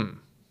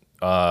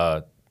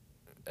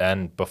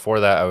 And before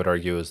that, I would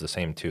argue it was the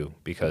same too,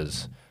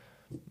 because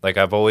like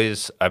I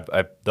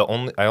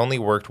only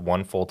worked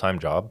one full-time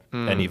job,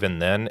 and even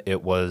then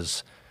it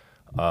was,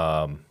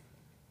 I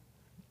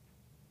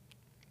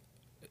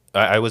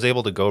was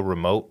able to go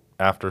remote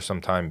after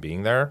some time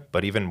being there,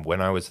 but even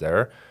when I was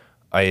there,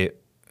 it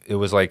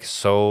was like,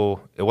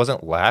 so it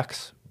wasn't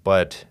lax,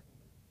 but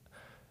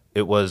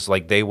it was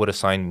like they would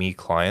assign me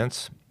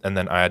clients, and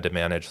then I had to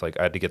manage, like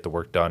I had to get the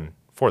work done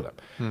for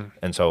them.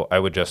 And so I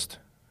would just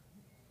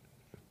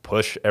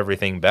push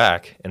everything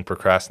back and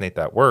procrastinate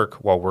that work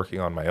while working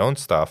on my own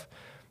stuff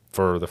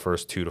for the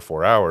first 2 to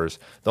 4 hours.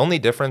 The only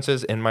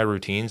differences in my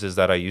routines is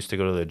that I used to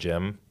go to the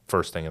gym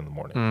first thing in the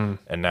morning,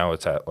 and now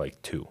it's at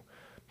like 2.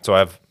 So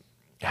I've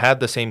had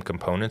the same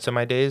components in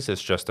my days.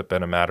 It's just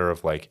been a matter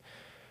of like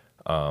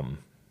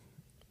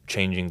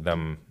changing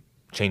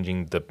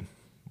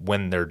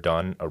when they're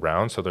done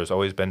around. So there's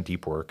always been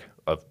deep work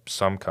of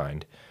some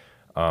kind,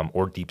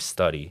 or deep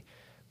study.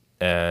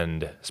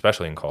 And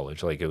especially in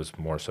college, like it was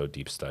more so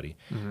deep study.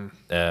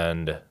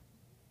 And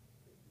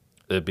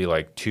it'd be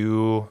like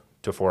 2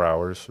 to 4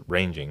 hours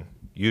ranging,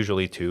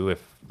 usually 2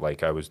 if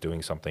like I was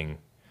doing something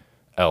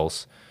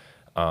else.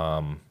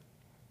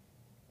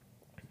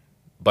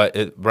 But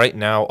right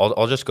now,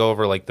 I'll just go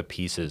over like the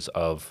pieces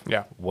of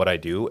what I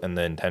do and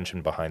the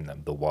intention behind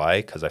them, the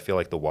why, because I feel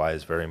like the why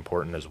is very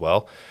important as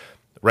well.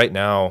 Right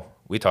now,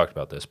 we talked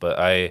about this, but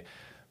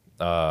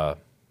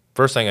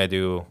first thing I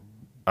do,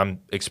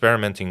 I'm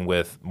experimenting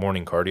with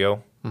morning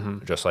cardio,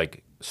 just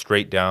like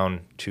straight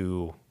down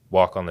to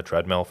walk on the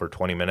treadmill for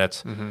 20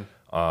 minutes,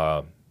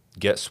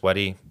 get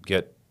sweaty,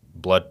 get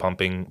blood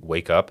pumping,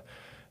 wake up.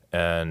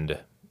 And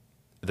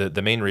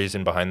the main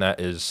reason behind that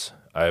is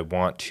I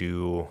want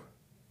to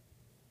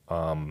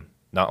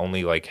not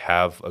only like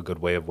have a good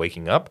way of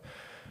waking up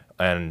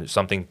and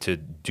something to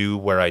do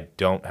where I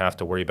don't have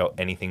to worry about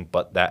anything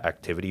but that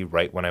activity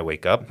right when I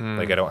wake up.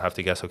 Like I don't have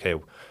to guess, okay,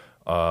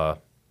 am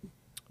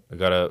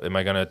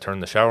I gonna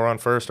turn the shower on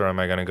first, or am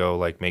I gonna go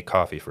like make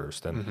coffee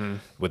first? And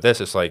with this,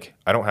 it's like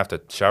I don't have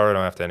to shower, I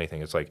don't have to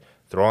anything. It's like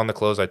throw on the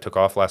clothes I took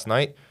off last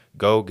night,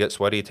 go get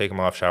sweaty, take them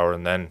off, shower,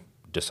 and then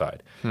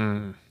decide.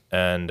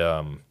 And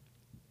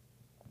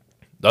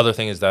the other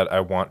thing is that I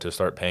want to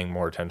start paying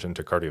more attention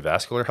to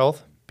cardiovascular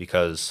health,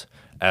 because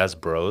as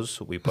bros,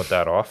 we put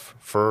that off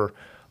for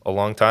a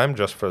long time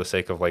just for the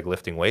sake of like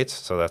lifting weights.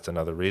 So that's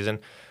another reason.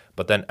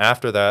 But then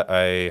after that,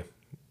 I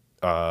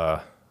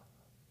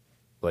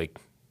like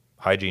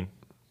hygiene,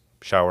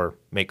 shower,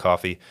 make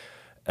coffee,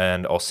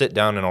 and I'll sit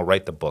down and I'll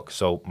write the book.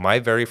 So my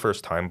very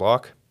first time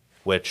block,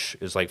 which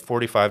is like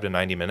 45 to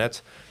 90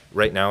 minutes,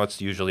 right now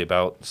it's usually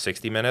about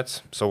 60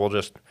 minutes. So we'll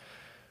just,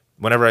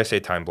 whenever I say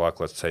time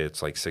block, let's say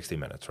it's like 60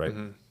 minutes, right?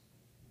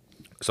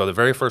 So the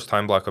very first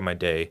time block of my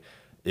day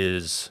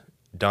is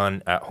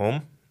done at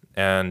home,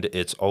 and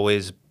it's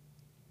always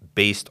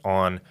based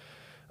on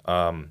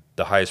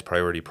the highest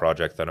priority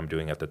project that I'm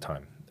doing at the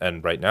time.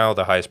 And right now,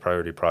 the highest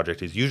priority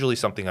project is usually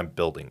something I'm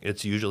building.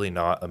 It's usually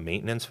not a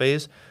maintenance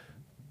phase.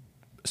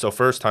 So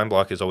first time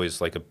block is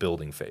always like a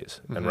building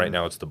phase. And right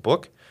now it's the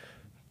book.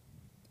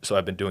 So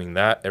I've been doing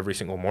that every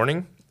single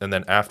morning. And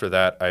then after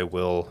that, I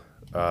will,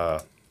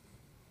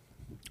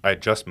 I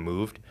just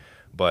moved,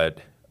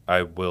 but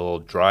I will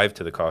drive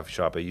to the coffee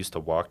shop. I used to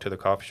walk to the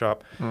coffee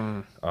shop.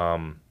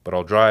 But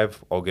I'll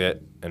drive, I'll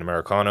get an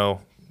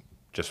Americano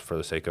just for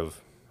the sake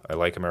of, I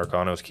like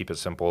Americanos, keep it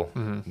simple,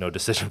 no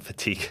decision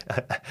fatigue,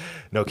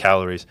 no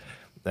calories.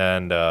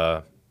 And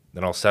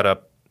then I'll set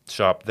up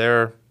shop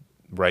there,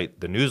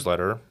 write the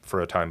newsletter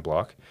for a time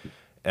block.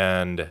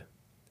 And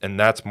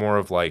that's more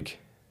of like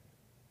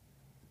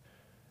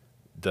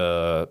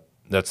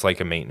that's like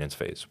a maintenance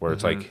phase where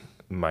it's like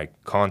my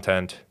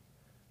content,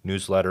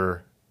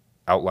 newsletter,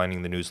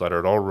 outlining the newsletter.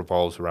 It all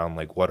revolves around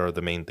like what are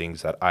the main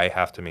things that I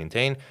have to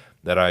maintain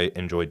that I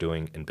enjoy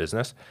doing in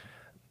business.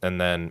 And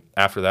then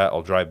after that,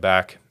 I'll drive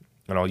back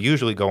and I'll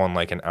usually go on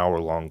like an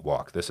hour-long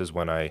walk. This is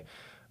when I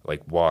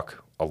like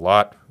walk a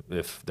lot.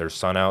 If there's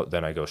sun out,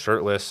 then I go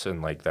shirtless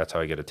and like that's how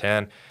I get a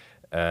tan.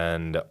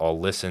 And I'll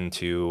listen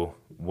to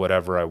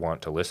whatever I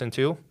want to listen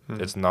to.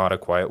 It's not a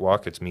quiet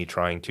walk. It's me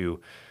trying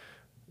to,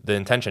 the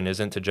intention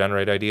isn't to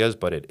generate ideas,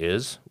 but it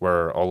is,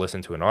 where I'll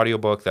listen to an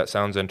audiobook that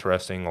sounds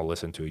interesting. I'll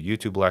listen to a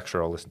YouTube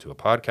lecture. I'll listen to a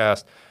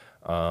podcast,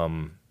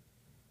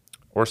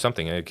 or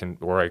something. I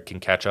can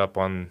catch up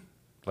on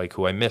like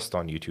who I missed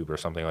on YouTube or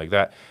something like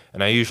that.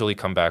 And I usually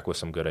come back with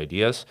some good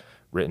ideas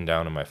written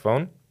down on my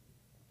phone.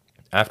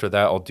 After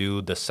that, I'll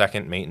do the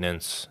second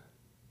maintenance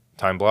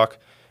time block.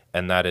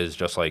 And that is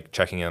just like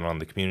checking in on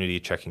the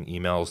community, checking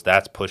emails.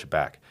 That's pushed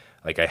back.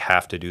 Like I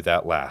have to do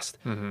that last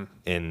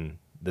in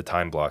the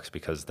time blocks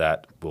because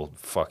that will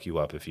fuck you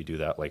up if you do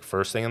that like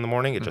first thing in the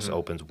morning. It just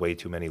opens way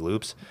too many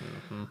loops.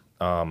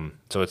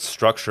 So it's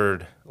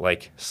structured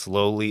like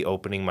slowly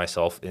opening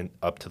myself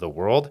up to the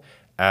world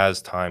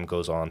as time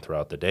goes on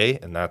throughout the day.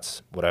 And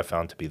that's what I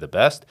found to be the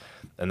best.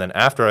 And then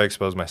after I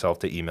expose myself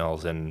to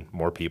emails and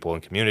more people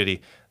and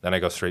community, then I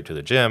go straight to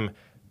the gym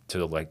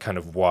to like kind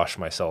of wash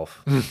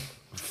myself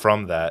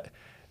from that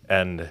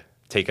and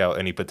take out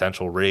any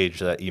potential rage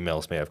that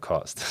emails may have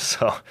caused.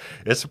 So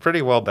it's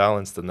pretty well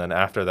balanced. And then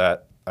after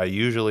that,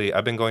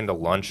 I've been going to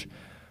lunch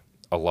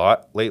a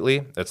lot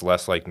lately. It's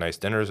less like nice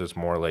dinners. It's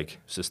more like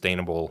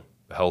sustainable,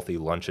 healthy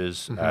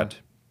lunches at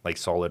like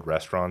solid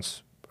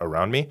restaurants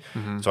around me.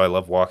 So I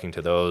love walking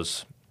to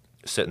those,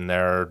 sitting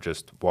there,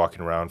 just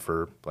walking around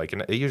for like,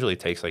 it usually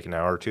takes like an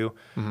hour or two,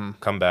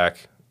 come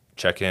back,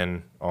 check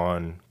in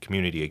on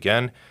community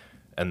again,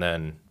 and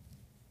then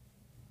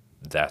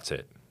that's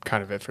it.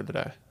 Kind of it for the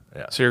day.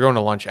 Yeah. So you're going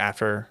to lunch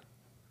after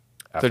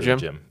the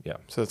gym? Yeah.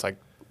 So it's like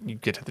you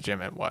get to the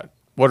gym at what?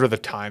 What are the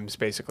times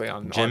basically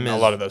on a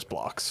lot of those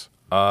blocks?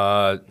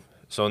 So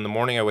in the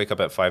morning I wake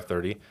up at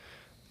 5:30.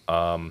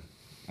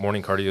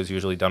 Morning cardio is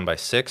usually done by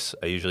 6.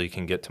 I usually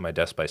can get to my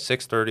desk by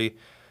 6:30.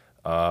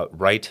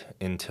 Right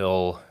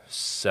until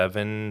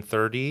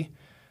 7:30.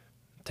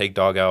 Take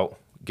dog out,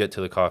 get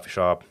to the coffee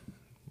shop,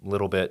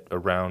 little bit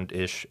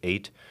around-ish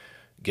 8.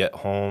 Get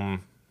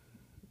home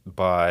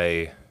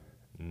by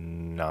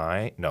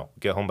 9. No,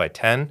 get home by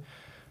 10.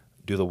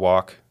 Do the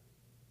walk,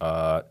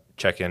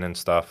 check in and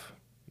stuff.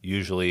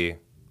 Usually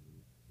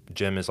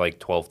gym is like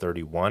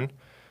 12:31.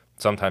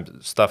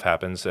 Sometimes stuff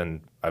happens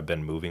and I've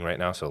been moving right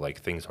now, so like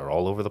things are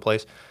all over the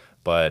place.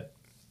 But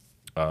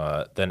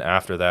then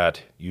after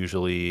that,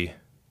 usually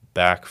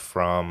back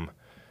from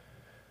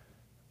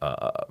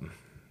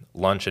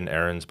lunch and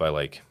errands by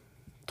like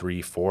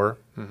 3, 4,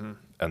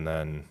 and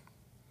then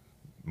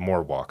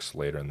more walks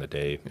later in the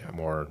day.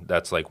 Yeah.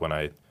 That's like when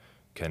I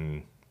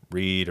can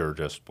read or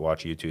just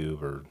watch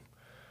YouTube or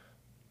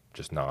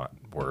just not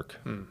work.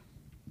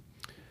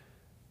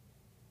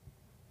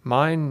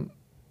 Mine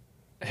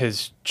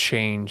has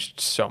changed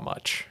so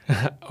much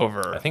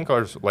over. I think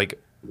ours, like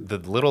the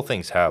little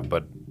things have,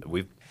 but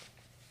I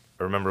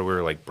remember we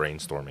were like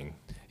brainstorming.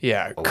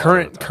 Yeah,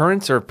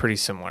 currents are pretty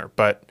similar,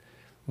 but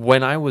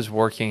when I was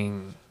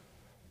working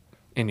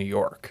in New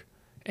York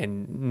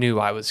and knew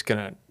I was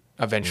gonna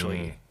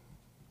eventually,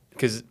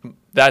 because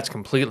that's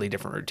completely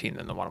different routine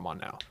than the one I'm on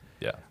now.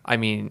 Yeah. I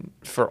mean,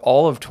 for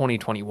all of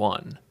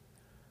 2021,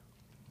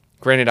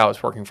 granted I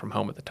was working from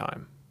home at the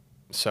time,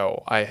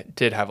 so I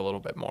did have a little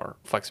bit more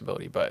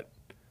flexibility, but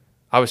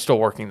I was still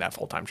working that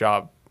full-time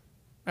job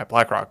at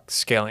BlackRock,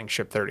 scaling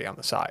Ship 30 on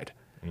the side.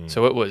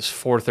 So it was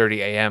 4:30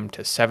 a.m.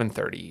 to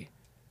 7:30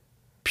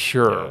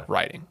 pure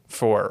writing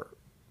for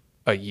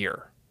a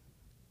year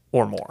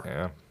or more.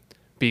 Yeah.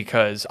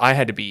 Because I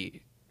had to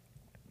be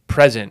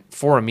present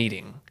for a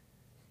meeting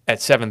at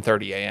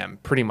 7:30 a.m.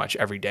 pretty much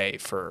every day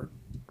for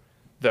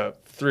the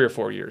 3 or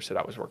 4 years that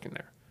I was working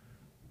there.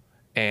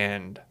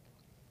 And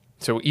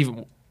so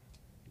even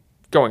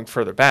going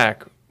further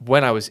back,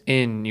 when I was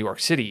in New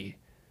York City,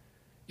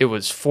 it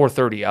was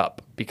 4:30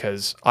 up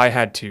because I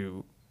had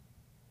to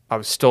I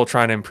was still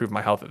trying to improve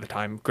my health at the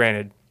time.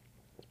 Granted,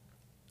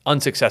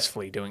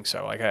 unsuccessfully doing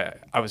so. Like I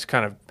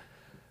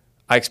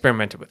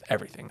experimented with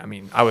everything. I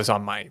mean, I was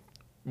on my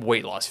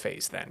weight loss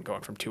phase then,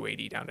 going from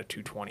 280 down to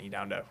 220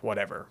 down to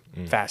whatever,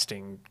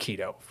 fasting,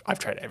 keto. I've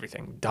tried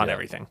everything, done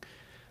everything.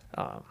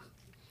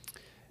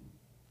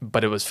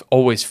 But it was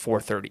always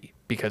 4:30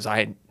 because I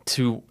had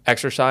to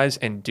exercise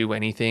and do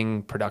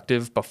anything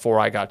productive before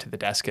I got to the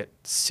desk at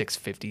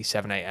 6:50,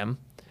 7 a.m.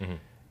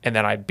 And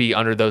then I'd be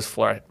under those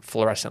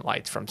fluorescent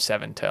lights from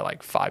 7 to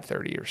like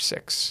 5:30 or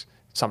 6,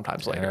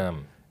 sometimes later.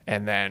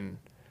 And then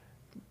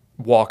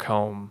walk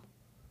home,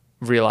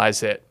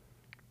 realize that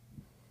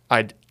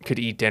I could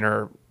eat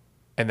dinner,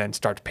 and then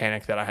start to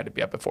panic that I had to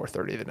be up at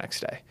 4:30 the next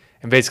day.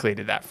 And basically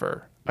did that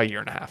for a year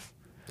and a half.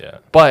 Yeah.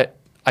 But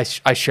I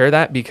share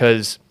that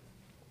because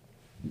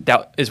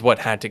that is what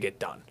had to get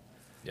done.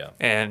 Yeah.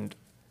 And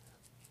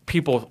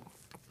people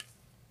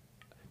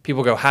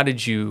go, how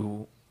did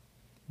you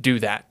do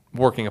that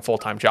working a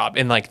full-time job?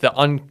 And like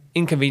the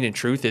inconvenient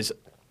truth is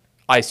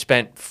I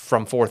spent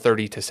from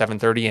 4:30 to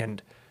 7:30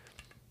 and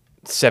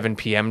 7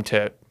 p.m.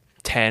 to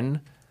 10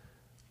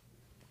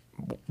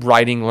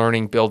 writing,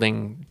 learning,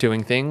 building,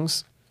 doing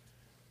things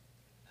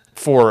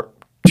for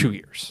 2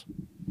 years.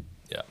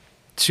 Yeah.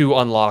 To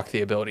unlock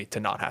the ability to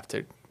not have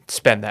to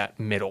spend that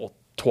middle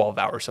 12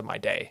 hours of my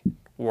day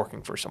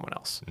working for someone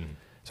else.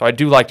 So I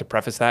do like to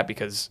preface that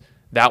because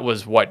that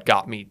was what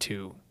got me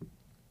to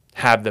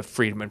have the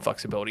freedom and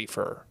flexibility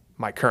for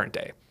my current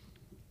day.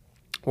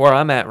 Where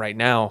I'm at right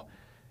now,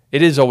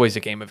 it is always a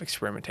game of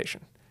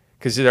experimentation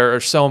because there are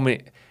so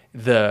many,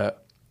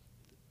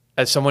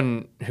 as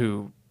someone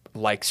who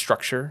likes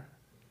structure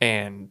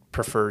and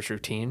prefers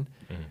routine,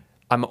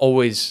 I'm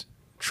always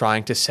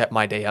trying to set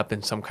my day up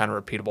in some kind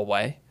of repeatable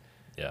way.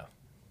 Yeah.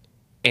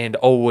 And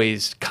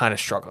always kind of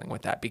struggling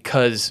with that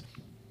because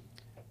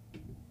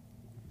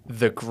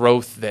the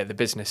growth that the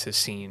business has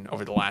seen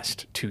over the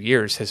last 2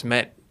 years has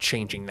meant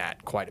changing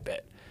that quite a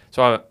bit.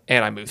 So,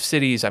 I moved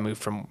cities. I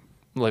moved from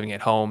living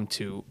at home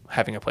to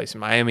having a place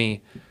in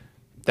Miami.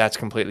 That's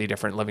completely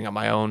different, living on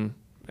my own,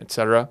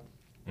 etc.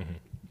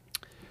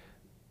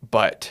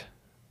 But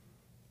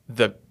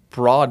the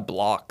broad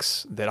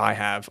blocks that I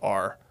have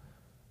are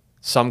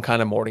some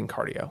kind of morning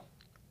cardio.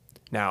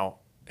 Now,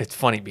 it's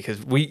funny because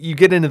you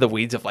get into the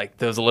weeds of like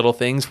those little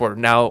things where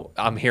now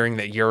I'm hearing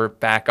that you're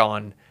back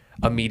on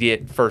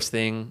immediate first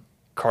thing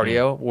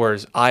cardio,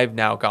 whereas I've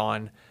now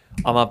gone,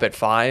 I'm up at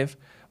 5,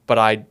 but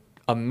I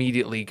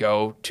immediately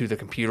go to the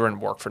computer and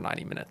work for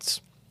 90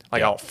 minutes.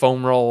 Like I'll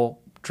foam roll,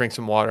 drink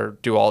some water,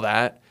 do all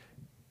that,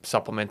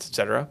 supplements,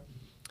 etc.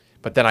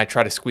 But then I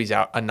try to squeeze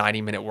out a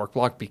 90-minute work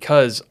block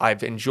because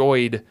I've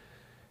enjoyed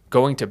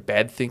going to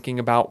bed thinking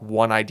about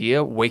one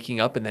idea, waking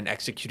up and then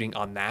executing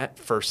on that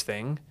first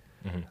thing.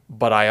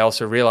 But I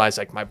also realize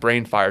like my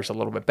brain fires a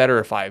little bit better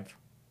if I've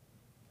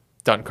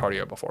done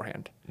cardio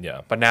beforehand.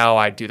 Yeah. But now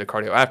I do the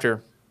cardio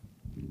after.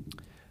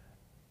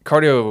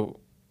 Cardio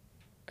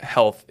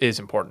health is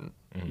important.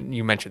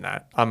 You mentioned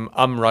that.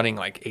 I'm running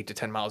like 8 to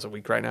 10 miles a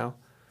week right now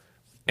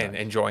and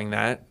enjoying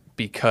that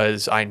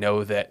because I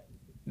know that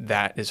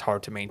is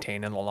hard to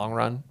maintain in the long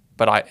run.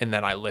 And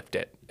then I lift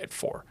it at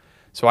 4.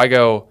 So I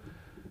go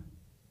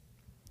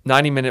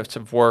 90 minutes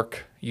of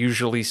work,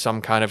 usually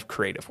some kind of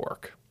creative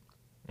work.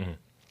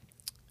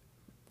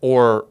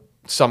 Or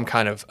some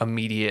kind of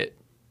immediate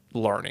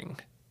learning.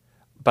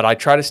 But I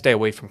try to stay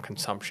away from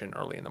consumption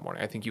early in the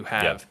morning. I think you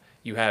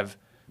have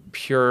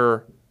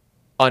pure,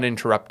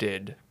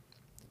 uninterrupted.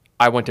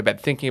 I went to bed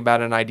thinking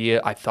about an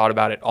idea. I thought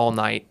about it all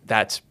night.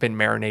 That's been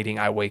marinating.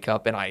 I wake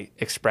up and I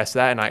express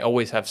that, and I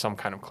always have some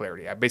kind of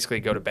clarity. I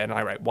basically go to bed and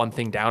I write one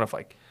thing down of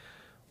like,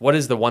 what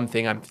is the one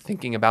thing I'm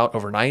thinking about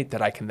overnight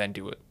that I can then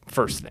do it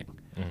first thing?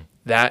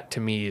 That to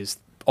me has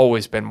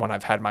always been when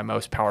I've had my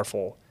most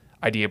powerful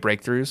idea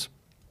breakthroughs.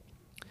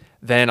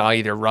 Then I'll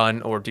either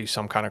run or do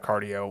some kind of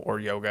cardio or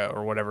yoga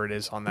or whatever it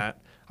is on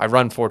that. I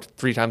run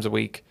 3 times a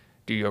week,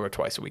 do yoga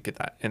twice a week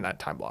in that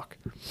time block.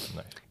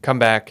 Nice. Come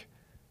back,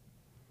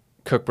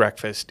 cook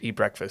breakfast, eat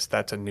breakfast.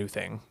 That's a new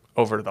thing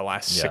over the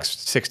last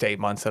 6 to 8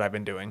 months that I've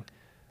been doing.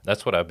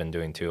 That's what I've been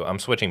doing too. I'm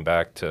switching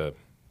back to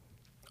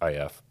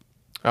IF.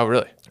 Oh,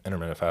 really?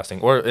 Intermittent fasting,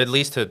 or at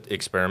least to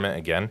experiment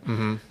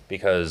again,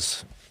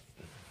 because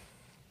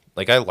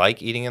like I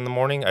like eating in the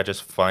morning. I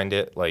just find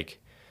it like,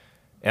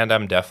 and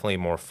I'm definitely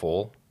more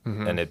full,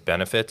 and it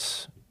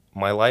benefits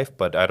my life.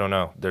 But I don't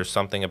know. There's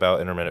something about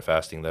intermittent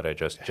fasting that I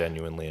just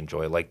genuinely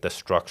enjoy, like the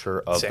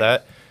structure of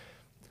that.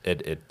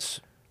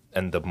 It's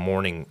and the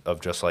morning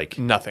of just like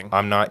nothing.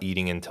 I'm not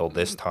eating until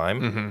this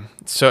time.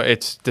 So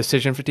it's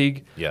decision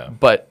fatigue. Yeah.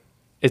 But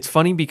it's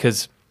funny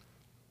because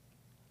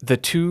the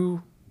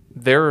two,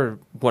 they're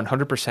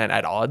 100%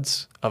 at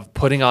odds of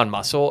putting on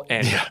muscle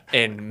and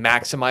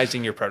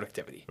maximizing your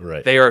productivity.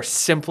 Right. They are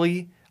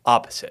simply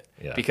opposite.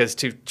 Yeah. Because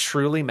to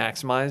truly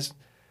maximize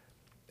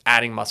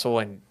adding muscle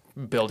and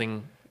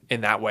building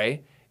in that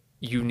way,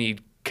 you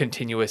need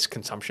continuous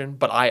consumption.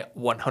 But I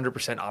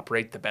 100%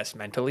 operate the best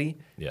mentally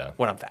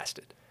when I'm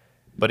fasted.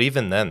 But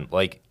even then,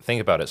 like, think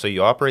about it. So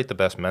you operate the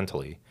best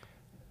mentally,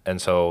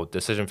 And so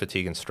decision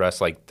fatigue and stress,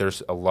 like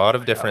there's a lot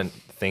of different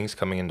things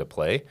coming into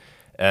play.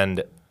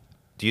 And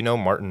do you know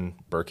Martin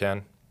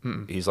Burkhan?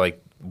 He's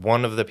like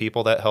one of the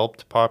people that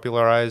helped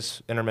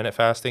popularize intermittent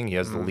fasting. He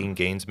has the lean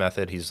gains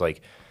method. He's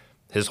like,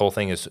 his whole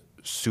thing is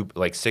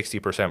like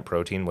 60%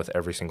 protein with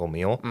every single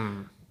meal,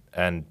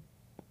 and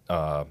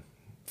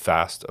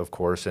fast, of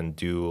course, and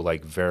do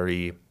like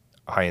very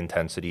high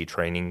intensity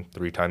training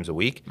 3 times a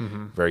week,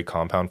 very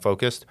compound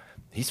focused.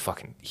 He's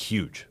fucking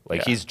huge.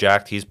 Like he's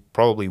jacked. He's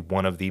probably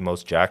one of the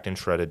most jacked and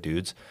shredded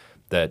dudes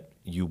that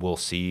you will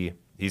see.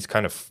 He's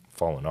kind of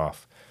fallen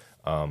off.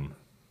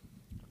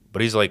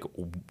 But he's like,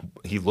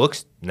 he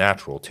looks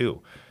natural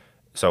too.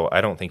 So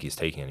I don't think he's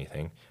taking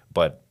anything.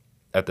 But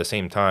at the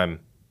same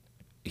time,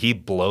 he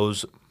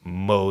blows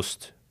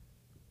most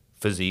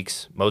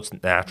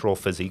natural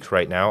physiques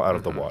right now out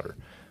of the water.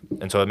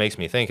 And so it makes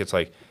me think, it's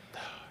like,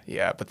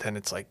 yeah, but then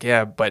it's like,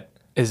 yeah, but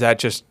is that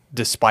just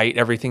despite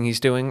everything he's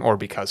doing or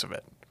because of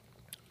it?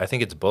 I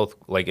think it's both.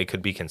 Like it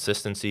could be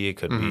consistency. It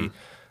could be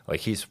like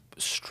he's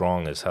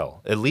strong as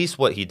hell. At least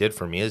what he did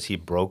for me is he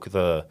broke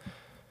the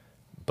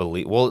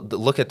belief. Well,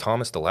 look at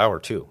Thomas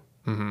DeLauer too.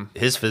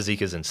 His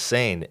physique is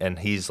insane, and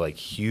he's like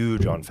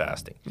huge on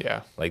fasting.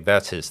 Yeah. Like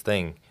that's his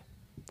thing.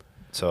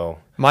 So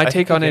my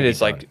take on it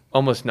is like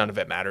almost none of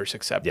it matters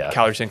except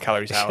calories in,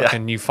 calories out,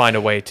 and you find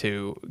a way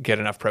to get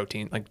enough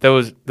protein. Like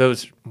those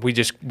we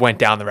just went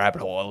down the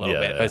rabbit hole a little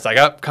bit. It's like,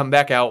 up, come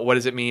back out. What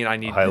does it mean? I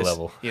need high this,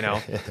 level, you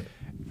know.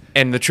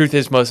 And the truth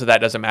is, most of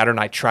that doesn't matter, and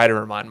I try to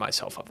remind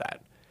myself of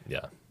that.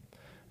 Yeah,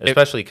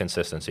 especially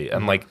consistency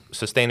and like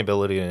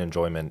sustainability and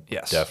enjoyment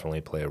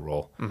definitely play a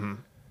role.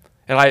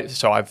 And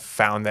I've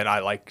found that I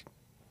like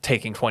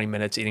taking 20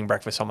 minutes eating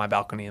breakfast on my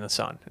balcony in the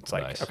sun. It's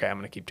like, okay, I'm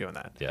going to keep doing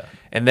that. Yeah.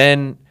 And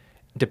then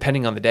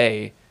depending on the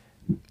day,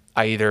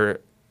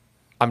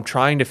 I'm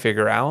trying to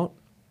figure out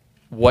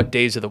what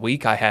days of the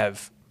week I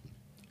have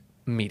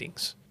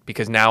meetings,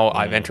 because now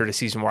I've entered a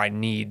season where I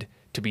need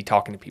to be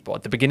talking to people.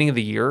 At the beginning of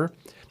the year,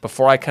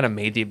 before I kind of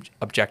made the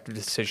objective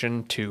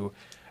decision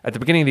at the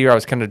beginning of the year, I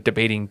was kind of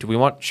debating, do we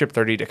want Ship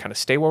 30 to kind of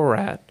stay where we're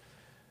at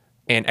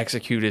and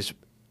execute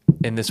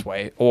in this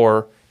way,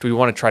 or do we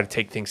want to try to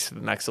take things to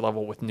the next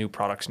level with new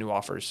products, new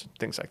offers,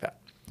 things like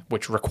that,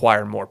 which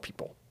require more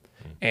people?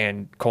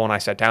 And Cole and I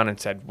sat down and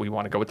said, we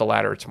want to go with the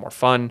latter. It's more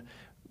fun.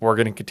 We're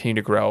going to continue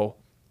to grow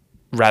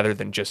rather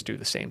than just do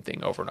the same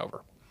thing over and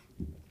over.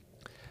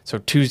 So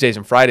Tuesdays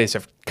and Fridays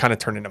have kind of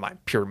turned into my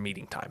pure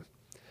meeting time,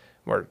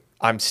 where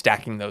I'm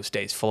stacking those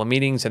days full of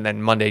meetings. And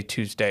then Monday,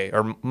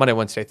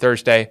 Wednesday,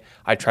 Thursday,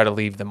 I try to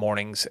leave the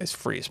mornings as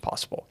free as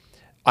possible.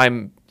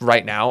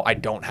 Right now, I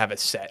don't have a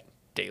set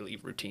daily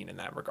routine in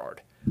that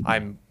regard.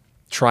 I'm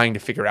trying to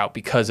figure out,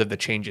 because of the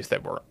changes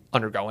that we're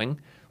undergoing,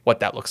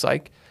 what that looks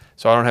like.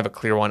 So I don't have a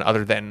clear one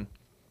other than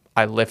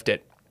I lift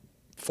at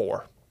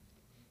 4,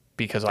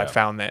 because I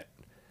found that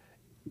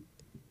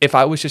if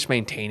I was just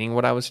maintaining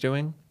what I was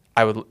doing,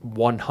 I would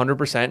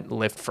 100%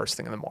 lift first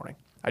thing in the morning.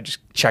 I just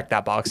check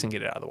that box and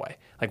get it out of the way.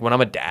 Like when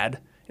I'm a dad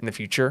in the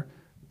future,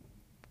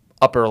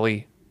 up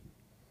early,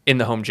 in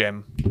the home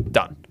gym,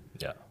 done.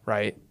 Yeah.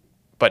 Right?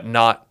 But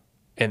not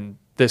in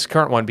this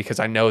current one, because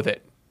I know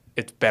that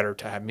it's better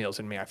to have meals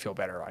in me. I feel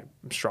better. I'm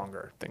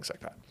stronger, things like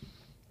that.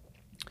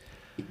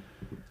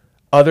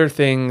 Other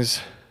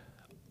things,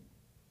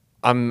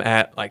 I'm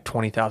at like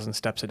 20,000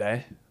 steps a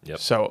day. Yep.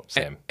 So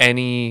same.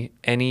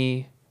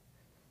 Anything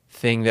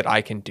that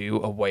I can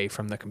do away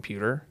from the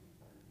computer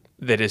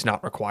that is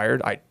not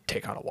required, I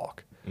take on a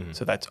walk.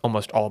 So that's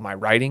almost all of my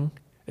writing.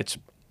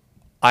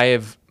 I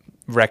have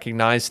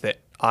recognized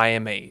that I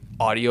am a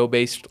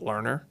audio-based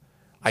learner.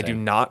 I do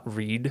not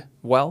read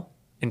well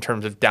in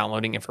terms of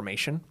downloading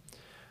information.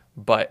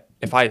 But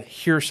if I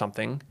hear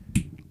something,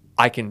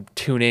 I can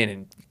tune in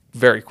and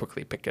very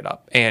quickly pick it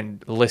up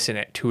and listen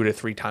at 2 to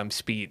 3 times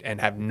speed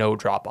and have no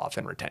drop off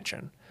in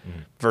retention.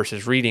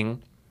 Versus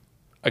reading,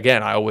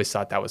 again, I always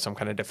thought that was some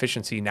kind of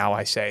deficiency. Now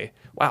I say,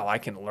 wow, I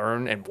can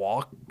learn and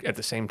walk at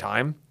the same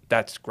time.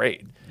 That's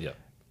great. Yeah.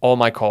 All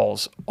my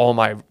calls,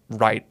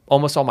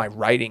 almost all my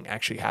writing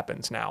actually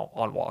happens now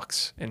on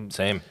walks. And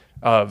same.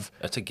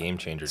 That's a game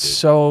changer, dude.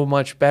 So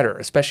much better,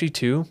 especially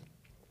too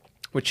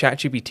with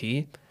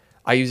ChatGPT.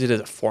 I use it as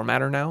a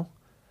formatter now,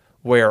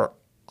 where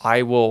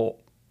I will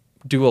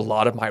do a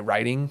lot of my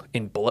writing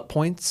in bullet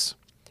points,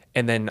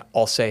 and then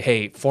I'll say,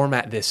 hey,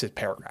 format this as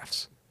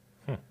paragraphs.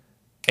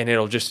 And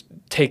it'll just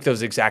take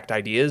those exact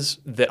ideas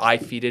that I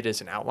feed it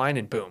as an outline,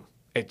 and boom,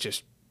 it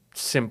just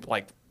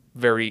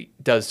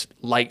does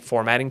light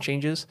formatting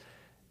changes.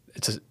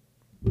 It's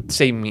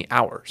saving me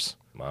hours.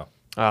 Wow.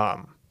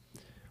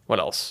 What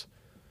else?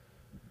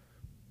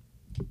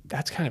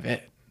 That's kind of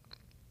it.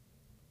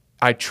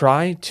 I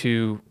try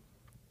to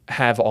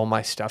have all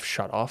my stuff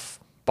shut off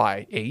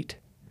by 8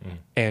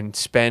 and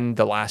spend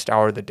the last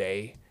hour of the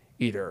day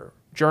either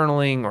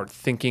journaling or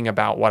thinking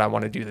about what I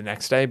want to do the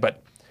next day.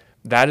 But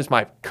that is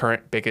my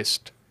current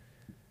biggest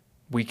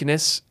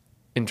weakness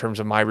in terms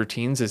of my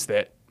routines, is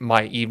that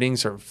my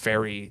evenings are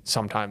very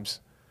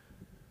sometimes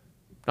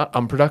not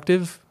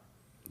unproductive,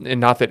 and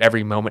not that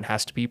every moment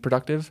has to be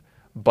productive,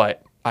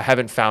 but I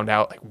haven't found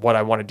out like what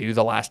I want to do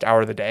the last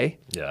hour of the day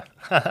Yeah.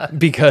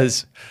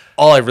 because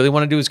all I really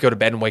want to do is go to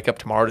bed and wake up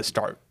tomorrow to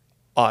start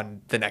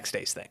on the next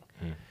day's thing,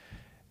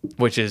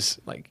 which is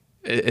like,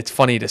 it's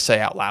funny to say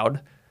out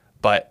loud,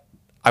 but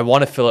I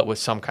want to fill it with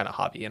some kind of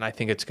hobby. And I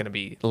think it's going to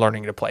be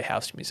learning to play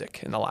house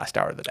music in the last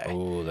hour of the day.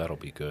 Oh, that'll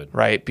be good.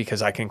 Right?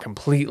 Because I can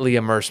completely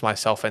immerse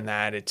myself in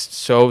that. It's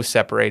so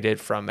separated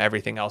from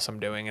everything else I'm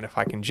doing. And if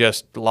I can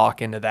just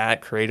lock into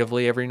that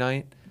creatively every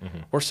night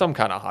or some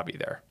kind of hobby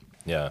there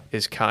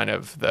is kind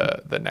of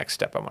the next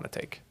step I want to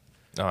take.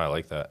 Oh, I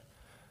like that.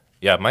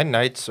 Yeah, my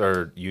nights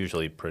are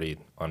usually pretty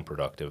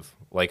unproductive.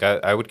 Like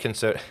I would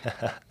consider,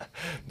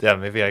 yeah,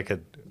 maybe I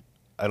could,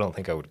 I don't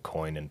think I would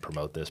coin and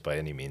promote this by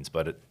any means,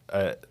 but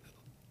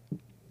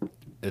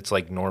it's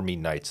like normie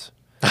nights.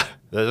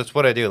 That's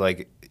what I do.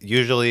 Like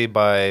usually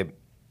by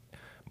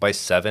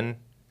 7,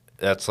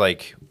 that's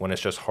like when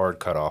it's just hard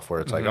cut off where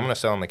it's like, I'm going to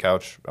sit on the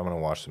couch. I'm going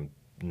to watch some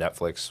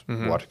Netflix,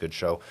 watch a good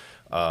show.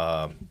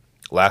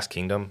 Last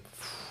Kingdom,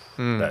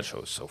 that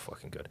show is so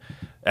fucking good.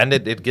 And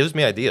it gives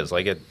me ideas.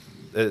 Like it,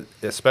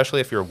 especially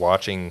if you're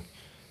watching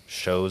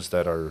shows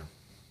that are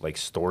like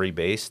story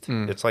based.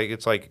 It's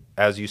like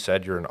as you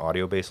said, you're an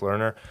audio based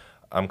learner.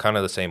 I'm kind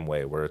of the same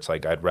way where it's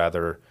like I'd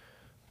rather,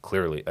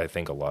 clearly I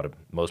think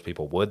most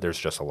people would, there's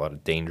just a lot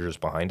of dangers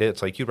behind it.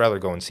 It's like you'd rather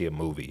go and see a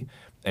movie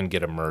and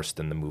get immersed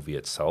in the movie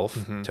itself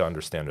to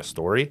understand a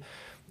story.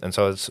 And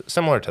so it's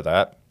similar to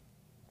that.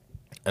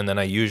 And then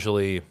I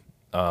usually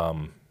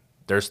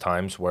there's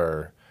times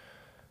where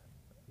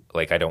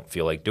like I don't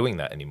feel like doing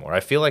that anymore. I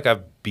feel like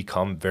I've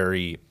become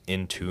very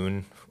in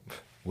tune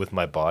with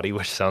my body,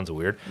 which sounds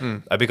weird.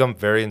 I become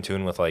very in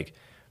tune with like,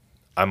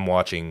 I'm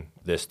watching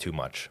this too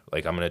much.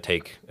 Like I'm going to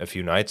take a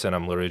few nights and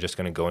I'm literally just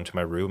going to go into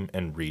my room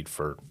and read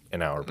for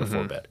an hour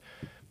before bed.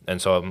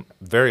 And so I'm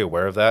very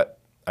aware of that.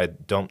 I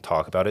don't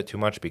talk about it too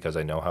much because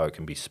I know how it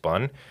can be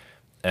spun.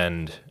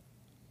 And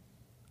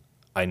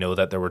I know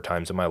that there were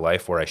times in my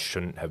life where I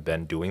shouldn't have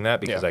been doing that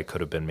because I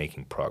could have been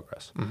making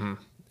progress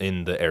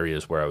in the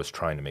areas where I was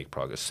trying to make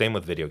progress. Same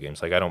with video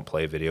games. Like I don't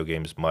play video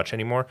games much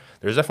anymore.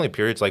 There's definitely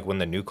periods like when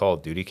the new Call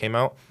of Duty came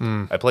out,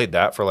 I played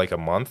that for like a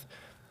month.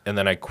 And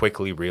then I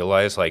quickly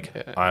realized like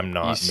I'm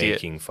not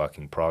making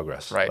fucking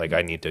progress. Right. Like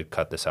I need to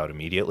cut this out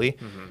immediately.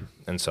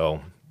 And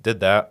so did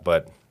that.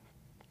 But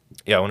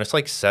yeah, when it's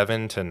like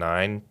 7 to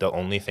 9, the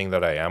only thing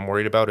that I am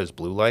worried about is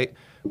blue light.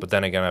 But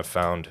then again, I've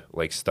found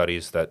like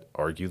studies that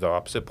argue the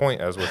opposite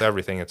point. As with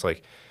everything, it's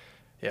like,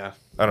 I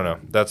don't know.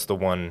 That's the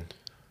one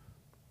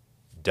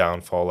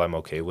downfall I'm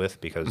okay with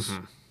because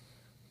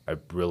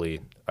I've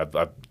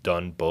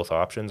done both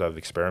options. I've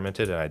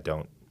experimented and I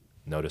don't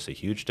notice a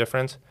huge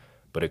difference,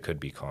 but it could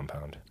be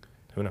compound.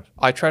 Who knows?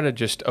 I try to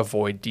just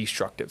avoid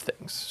destructive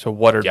things. So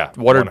what are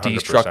 100%.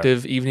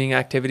 destructive evening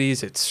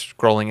activities? It's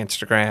scrolling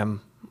Instagram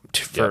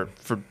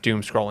for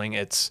doom scrolling.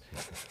 It's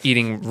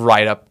eating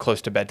right up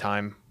close to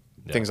bedtime,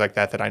 things like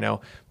that I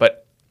know.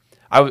 But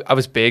I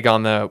was big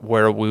on the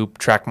wear a Whoop,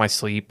 track my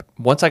sleep.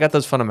 Once I got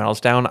those fundamentals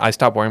down, I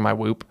stopped wearing my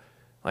Whoop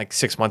like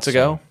 6 months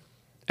ago,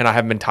 and I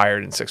haven't been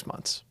tired in 6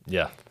 months.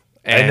 Yeah.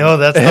 And I know,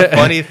 that's the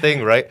funny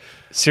thing, right?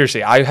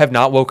 Seriously, I have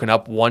not woken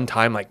up one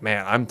time like,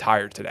 man, I'm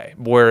tired today.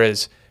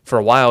 Whereas for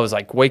a while, I was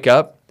like, wake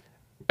up,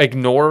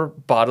 ignore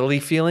bodily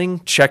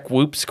feeling, check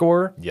Whoop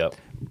score. Yep.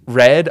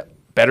 Red,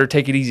 better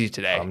take it easy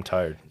today. I'm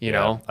tired. You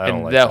know? I don't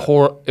and like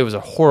that. It was a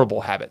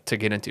horrible habit to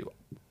get into.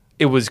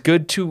 It was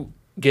good to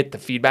get the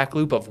feedback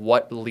loop of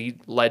what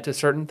led to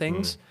certain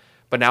things,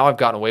 but now I've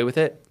gotten away with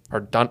it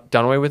or done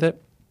away with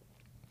it.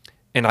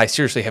 And I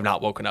seriously have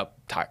not woken up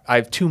tired. I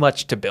have too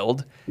much to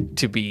build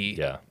to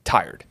be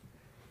tired.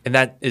 And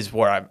that is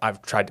where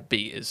I've tried to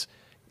be is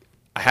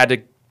I had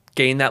to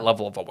gain that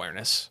level of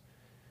awareness.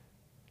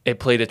 It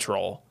played its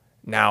role.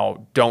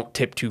 Now don't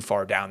tip too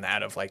far down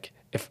that of like,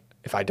 if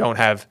I don't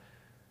have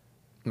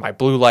my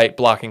blue light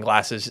blocking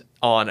glasses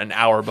on an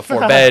hour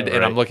before bed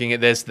and I'm looking at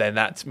this, then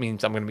that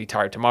means I'm going to be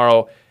tired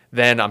tomorrow.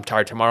 Then I'm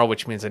tired tomorrow,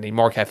 which means I need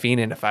more caffeine.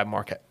 And if I have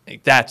more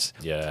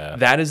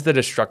that is the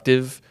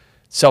destructive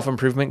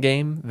self-improvement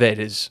game that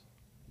is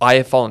I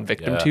have fallen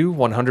victim to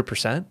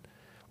 100%,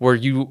 where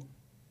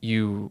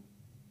you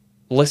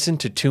listen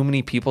to too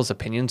many people's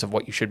opinions of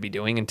what you should be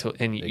doing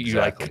and you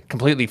like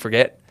completely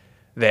forget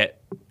that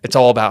it's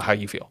all about how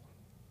you feel.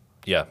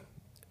 Yeah.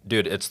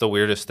 Dude, it's the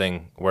weirdest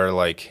thing where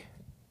like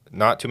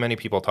not too many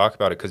people talk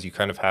about it because you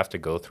kind of have to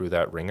go through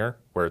that ringer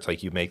where it's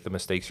like you make the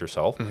mistakes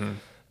yourself.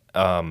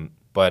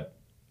 But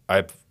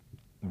I've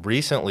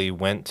recently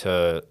went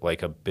to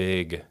like a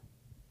big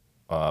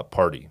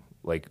party,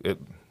 like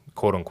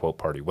quote unquote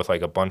party with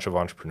like a bunch of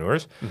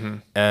entrepreneurs,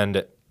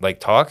 and like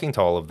talking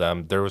to all of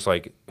them, there was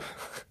like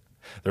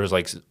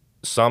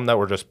some that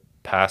were just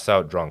passed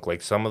out drunk.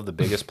 Like some of the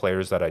biggest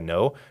players that I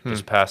know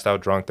just passed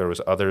out drunk. There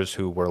was others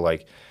who were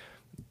like,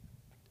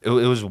 it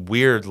was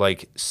weird,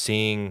 like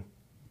seeing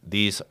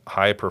these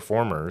high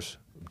performers,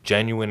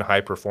 genuine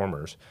high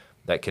performers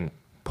that can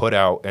put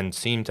out and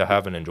seem to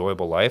have an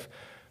enjoyable life,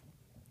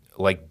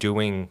 like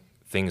doing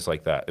things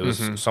like that. It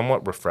was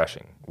somewhat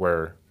refreshing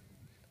where,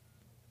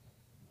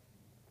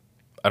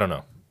 I don't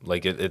know.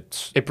 Like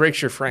It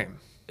breaks your frame.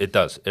 it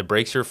does. It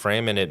breaks your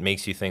frame and it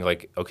makes you think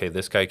like, okay,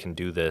 this guy can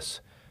do this.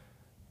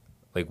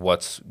 Like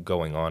what's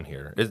going on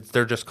here?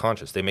 They're just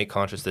conscious. They make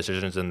conscious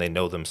decisions and they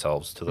know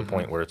themselves to the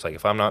point where it's like,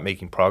 if I'm not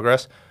making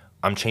progress,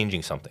 I'm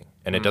changing something.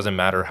 And it doesn't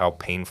matter how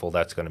painful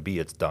that's going to be.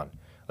 It's done.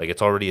 Like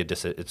it's already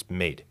it's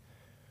made.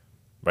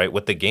 Right?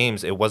 With the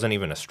games, it wasn't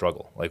even a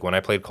struggle. Like when I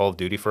played Call of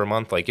Duty for a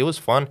month, like it was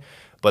fun.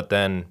 But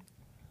then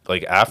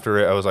like after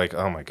it, I was like,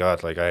 oh my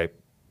God, like I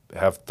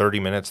have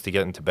 30 minutes to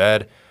get into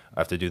bed. I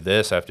have to do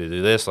this. I have to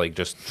do this. Like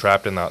just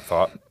trapped in that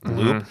thought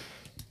loop.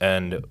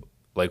 And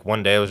like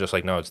one day I was just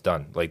like, no, it's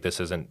done. Like this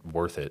isn't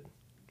worth it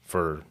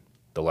for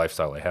the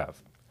lifestyle I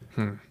have.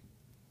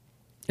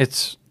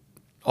 It's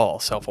all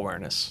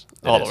self-awareness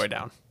all the way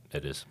down.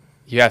 It is.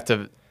 You have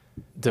to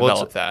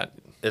develop that.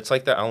 It's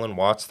like the Alan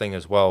Watts thing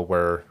as well,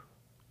 where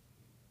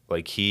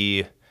like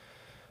it's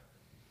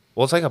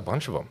like a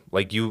bunch of them.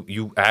 Like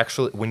you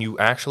actually, when you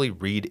actually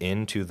read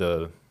into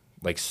the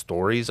like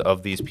stories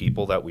of these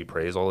people that we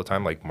praise all the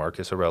time, like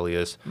Marcus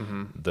Aurelius,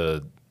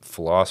 the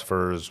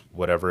philosophers,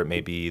 whatever it may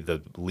be,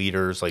 the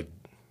leaders, like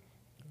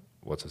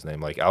what's his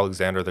name, like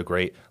Alexander the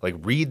Great, like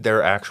read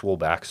their actual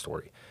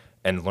backstory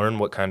and learn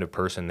what kind of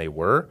person they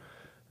were,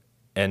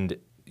 and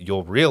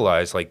you'll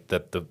realize like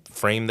that the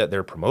frame that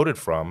they're promoted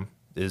from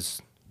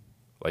is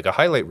like a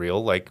highlight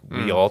reel, like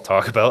we all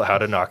talk about how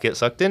to not get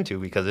sucked into,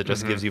 because it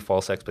just gives you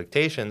false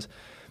expectations,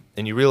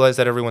 and you realize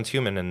that everyone's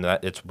human and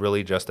that it's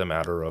really just a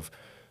matter of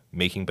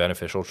making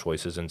beneficial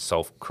choices and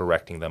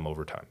self-correcting them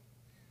over time.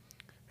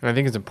 And I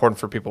think it's important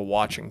for people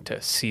watching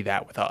to see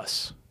that with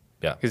us.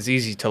 Yeah. Because it's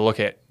easy to look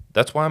at.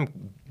 That's why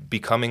I'm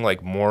becoming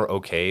like more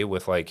okay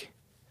with like,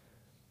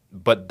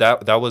 but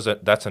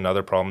that's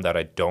another problem that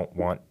I don't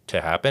want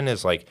to happen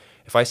is like,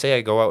 if I say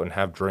I go out and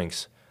have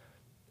drinks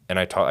and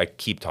I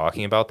keep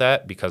talking about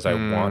that because I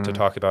want to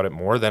talk about it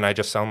more, then I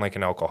just sound like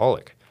an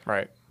alcoholic.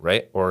 Right.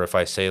 Right. Or if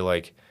I say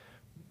like,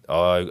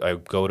 I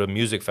go to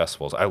music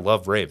festivals, I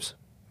love raves.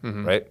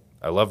 Right.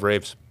 I love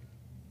raves.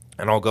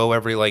 And I'll go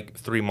every like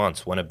 3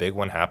 months when a big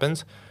one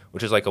happens,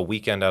 which is like a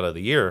weekend out of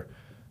the year.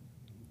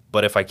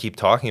 But if I keep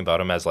talking about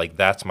them as like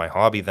that's my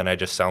hobby, then I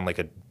just sound like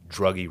a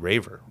druggy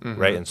raver,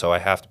 right? And so I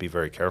have to be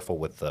very careful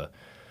with the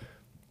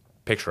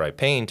picture I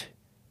paint.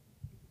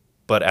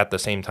 But at the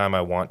same time,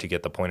 I want to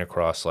get the point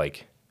across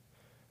like,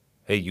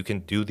 hey, you can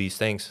do these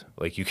things.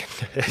 Like you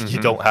can,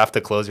 you don't have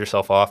to close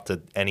yourself off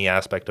to any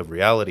aspect of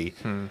reality.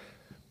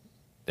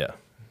 Yeah.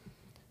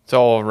 It's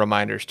all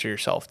reminders to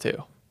yourself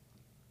too.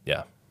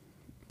 Yeah.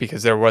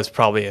 Because there was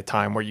probably a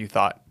time where you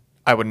thought,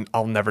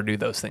 I'll never do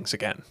those things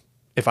again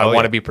if I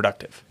want to be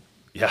productive.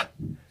 Yeah.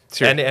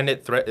 Seriously. And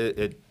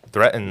it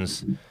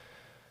threatens,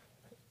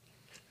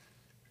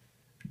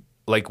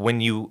 like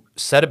when you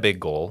set a big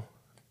goal,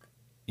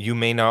 you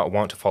may not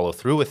want to follow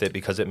through with it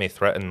because it may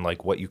threaten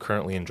like what you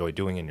currently enjoy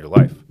doing in your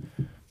life,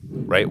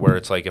 right? Where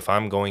it's like, if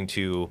I'm going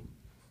to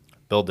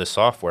build this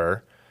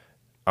software,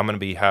 I'm not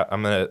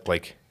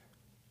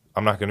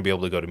going to be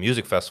able to go to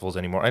music festivals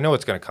anymore. I know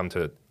it's going to come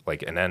to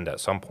like an end at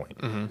some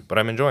point, but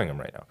I'm enjoying them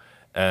right now.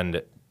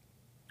 And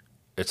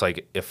it's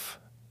like, if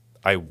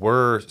I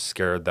were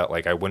scared that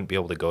like I wouldn't be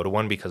able to go to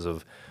one because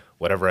of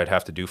whatever I'd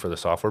have to do for the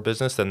software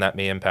business, then that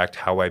may impact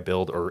how I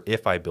build or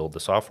if I build the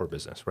software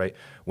business, right?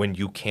 When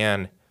you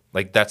can,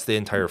 like that's the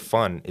entire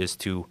fun, is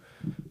to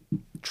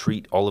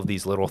treat all of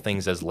these little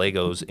things as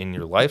Legos in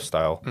your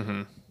lifestyle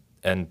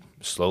and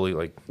slowly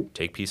like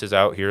take pieces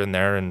out here and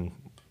there and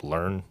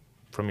learn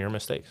from your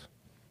mistakes.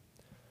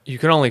 You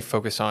can only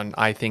focus on,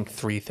 I think,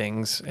 3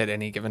 things at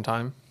any given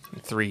time,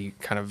 3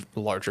 kind of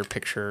larger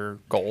picture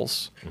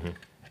goals.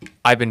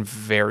 I've been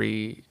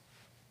very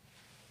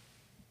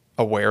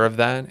aware of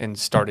that and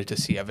started to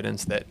see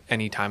evidence that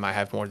anytime I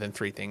have more than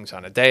 3 things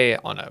on a day,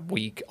 on a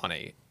week, on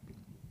a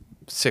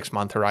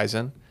 6-month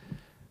horizon.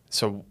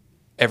 So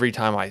every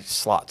time I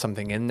slot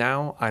something in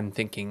now, I'm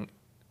thinking,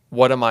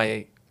 what am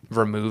I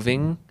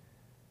removing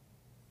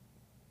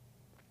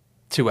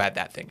to add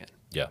that thing in?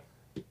 Yeah.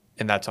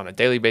 And that's on a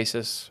daily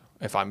basis.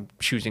 If I'm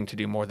choosing to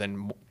do more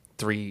than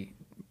 3,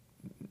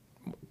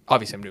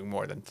 obviously I'm doing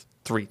more than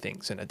 3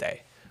 things in a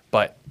day,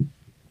 but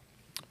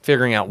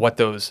figuring out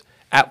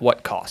at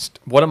what cost,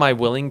 what am I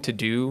willing to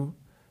do?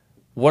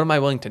 What am I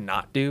willing to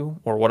not do?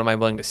 Or what am I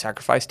willing to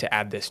sacrifice to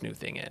add this new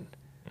thing in?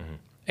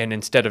 And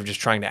instead of just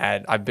trying to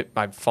add,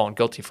 I've fallen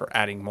guilty for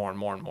adding more and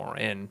more and more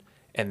in.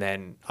 And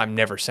then I'm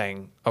never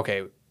saying,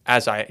 okay,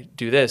 as I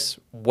do this,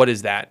 what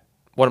is that?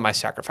 What am I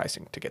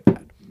sacrificing to get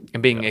that?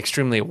 And being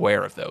extremely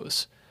aware of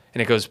those.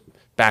 And it goes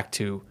back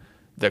to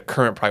the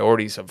current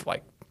priorities of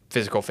like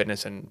physical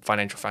fitness and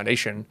financial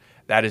foundation.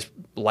 That is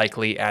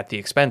likely at the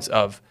expense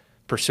of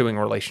pursuing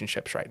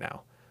relationships right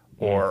now,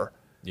 or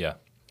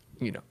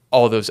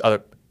all those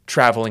other,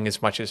 traveling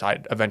as much as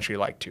I'd eventually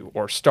like to,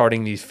 or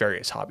starting these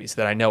various hobbies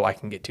that I know I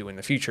can get to in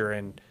the future,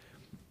 and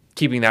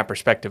keeping that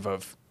perspective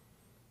of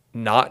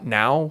not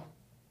now,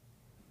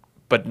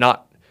 but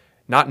not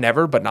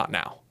never, but not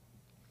now.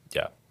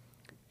 Yeah.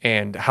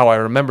 And how I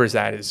remember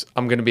that is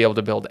I'm going to be able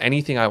to build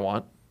anything I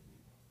want,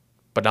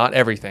 but not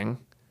everything,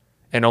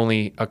 and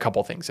only a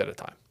couple things at a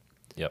time.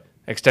 Yep.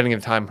 Extending the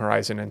time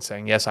horizon and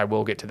saying, yes, I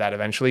will get to that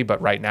eventually,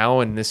 but right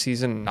now in this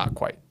season, not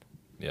quite.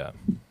 Yeah.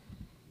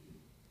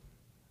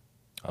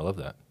 I love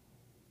that.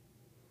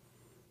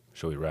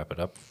 Shall we wrap it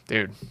up?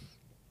 Dude,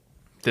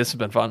 this has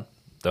been fun.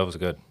 That was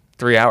good.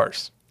 3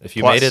 hours. If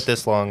you Plus. made it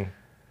this long,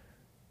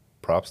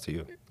 props to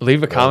you.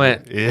 Leave a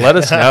comment. Yeah. Let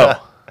us know.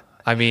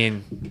 I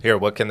mean, Here,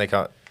 what can they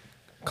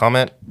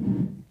comment?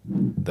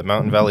 The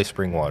Mountain Valley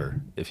spring water,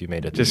 if you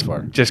made it this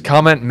far. just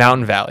comment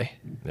Mountain Valley.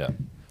 Yeah.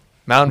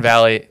 Mountain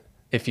Valley,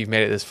 if you've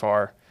made it this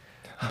far.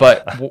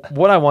 But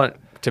what I want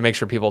to make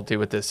sure people do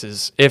with this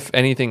is, if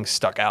anything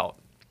stuck out,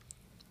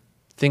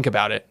 think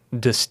about it,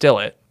 distill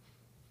it,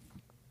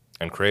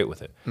 And create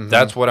with it. Mm-hmm.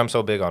 That's what I'm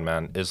so big on,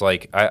 man. Is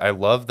like I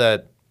love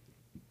that.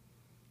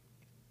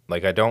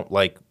 Like, I don't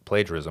like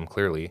plagiarism.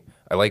 Clearly,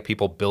 I like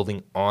people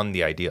building on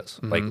the ideas,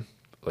 like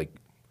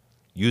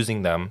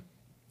using them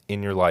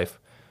in your life,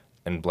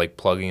 and like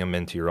plugging them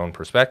into your own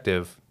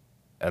perspective,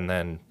 and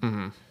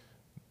then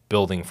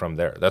building from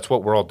there. That's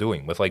what we're all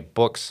doing with like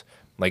books.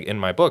 Like in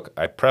my book,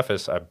 I'm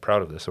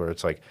proud of this, where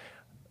it's like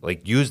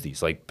use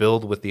these, like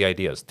build with the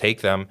ideas,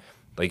 take them.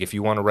 Like if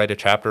you want to write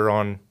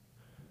a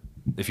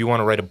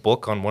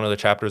book on one of the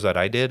chapters that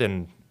I did,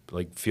 and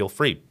like feel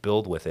free,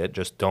 build with it.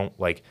 Just don't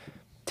like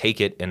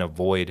take it and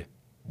avoid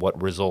what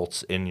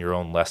results in your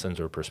own lessons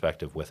or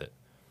perspective with it.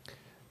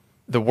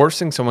 the worst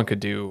thing someone could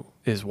do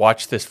is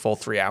watch this full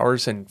 3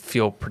 hours and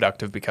feel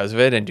productive because of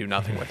it and do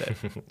nothing with it.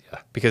 Yeah.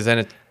 Because then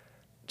it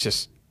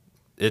just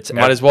It's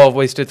might as well have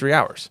wasted 3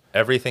 hours.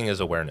 Everything is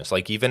awareness.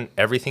 Like even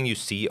everything you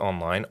see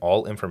online,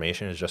 all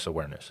information is just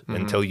awareness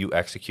until you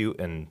execute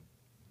and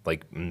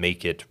like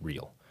make it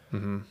real.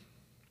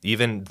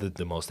 Even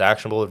the most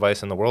actionable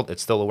advice in the world,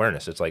 it's still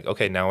awareness. It's like,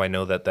 okay, now I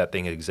know that that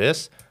thing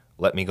exists.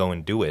 Let me go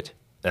and do it,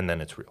 and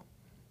then it's real.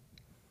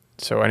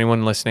 So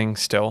anyone listening,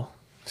 still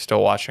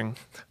watching,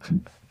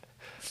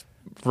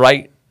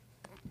 write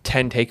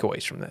 10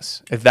 takeaways from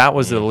this. If that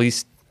was the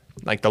least,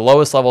 like the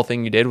lowest level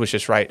thing you did was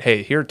just write,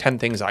 hey, here are 10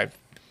 things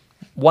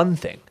one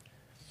thing.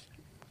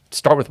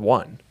 Start with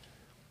one,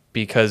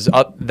 because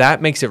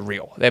that makes it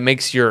real. That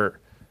makes your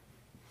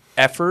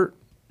effort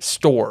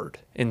stored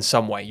in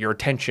some way, your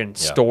attention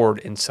stored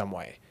in some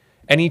way.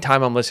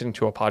 Anytime I'm listening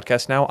to a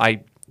podcast now,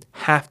 I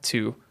have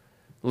to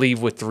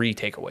leave with 3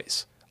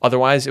 takeaways.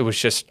 Otherwise, it was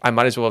just, I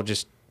might as well have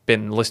just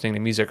been listening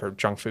to music or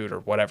junk food or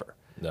whatever.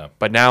 Yeah.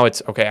 But now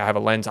it's, okay, I have a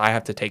lens. I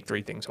have to take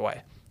 3 things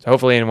away. So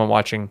hopefully anyone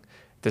watching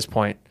at this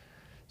point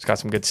has got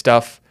some good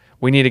stuff.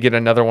 We need to get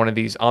another one of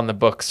these on the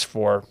books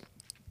for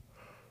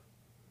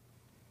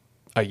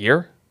a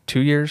year,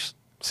 2 years,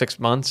 6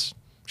 months.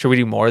 Should we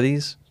do more of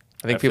these?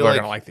 I think people are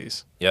going to like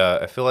these. Yeah,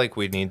 I feel like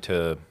we need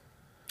to,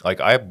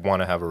 like, I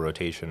want to have a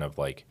rotation of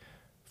like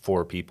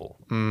 4 people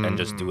and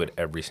just do it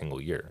every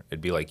single year. It'd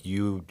be like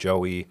you,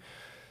 Joey,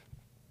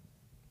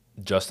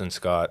 Justin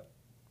Scott,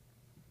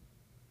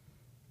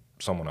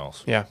 someone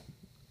else. Yeah.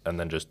 And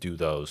then just do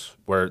those.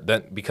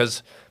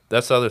 Because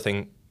that's the other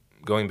thing,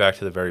 going back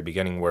to the very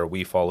beginning where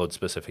we followed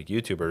specific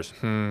YouTubers,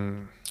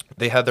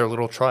 they had their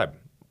little tribe,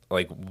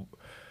 like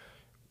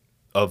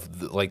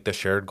like the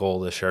shared goal,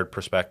 the shared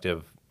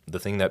perspective, the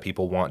thing that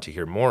people want to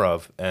hear more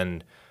of.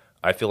 And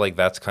I feel like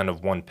that's kind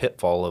of one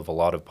pitfall of a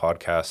lot of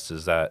podcasts,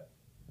 is that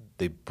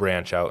they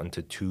branch out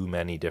into too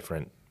many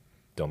different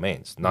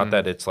domains. Not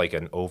that it's like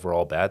an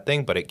overall bad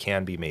thing, but it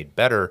can be made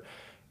better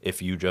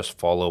if you just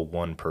follow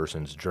one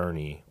person's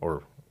journey,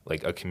 or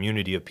like a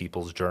community of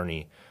people's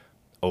journey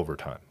over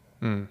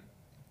time.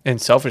 And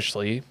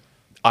selfishly,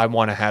 I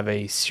want to have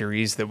a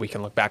series that we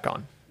can look back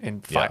on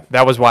in 5. Yeah.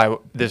 That was why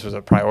this was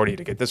a priority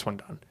to get this one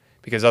done.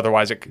 Because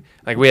otherwise,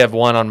 like we have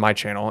one on my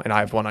channel and I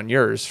have one on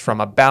yours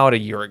from about a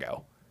year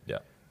ago. Yeah.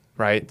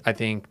 Right? I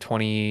think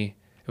it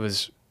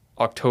was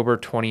October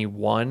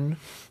 21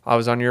 I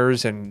was on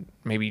yours, and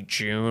maybe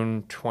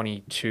June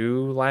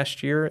 22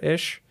 last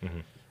year-ish.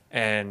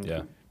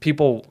 And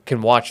people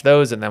can watch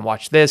those and then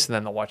watch this, and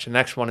then they'll watch the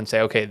next one and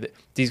say, okay,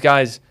 these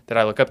guys that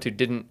I look up to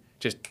didn't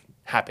just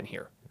happen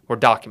here. We're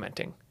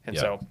documenting. And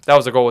so that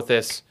was the goal with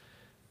this.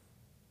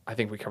 I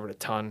think we covered a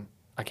ton.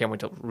 I can't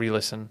wait to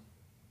re-listen,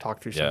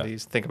 talk through some of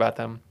these, think about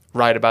them,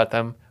 write about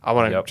them. I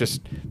want to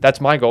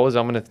that's my goal, is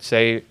I'm going to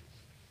say,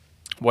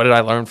 what did I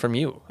learn from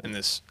you in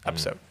this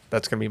episode?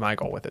 That's going to be my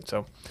goal with it.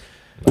 So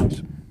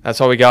that's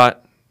all we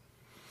got.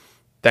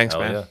 Thanks,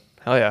 man. Yeah.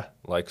 Hell yeah.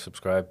 Like,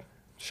 subscribe,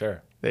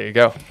 share. There you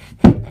go.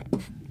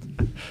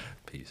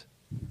 Peace.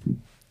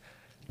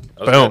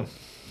 Boom.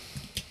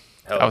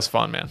 That was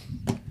fun, man.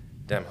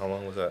 Damn, how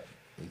long was that,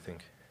 you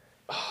think?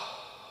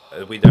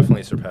 We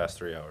definitely surpassed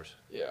 3 hours.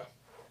 Yeah.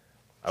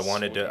 I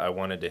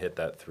wanted to hit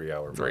that 3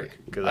 hour 3. mark,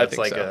 because I that's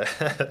think like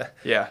so.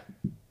 Yeah.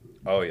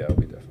 Oh yeah,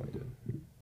 we definitely.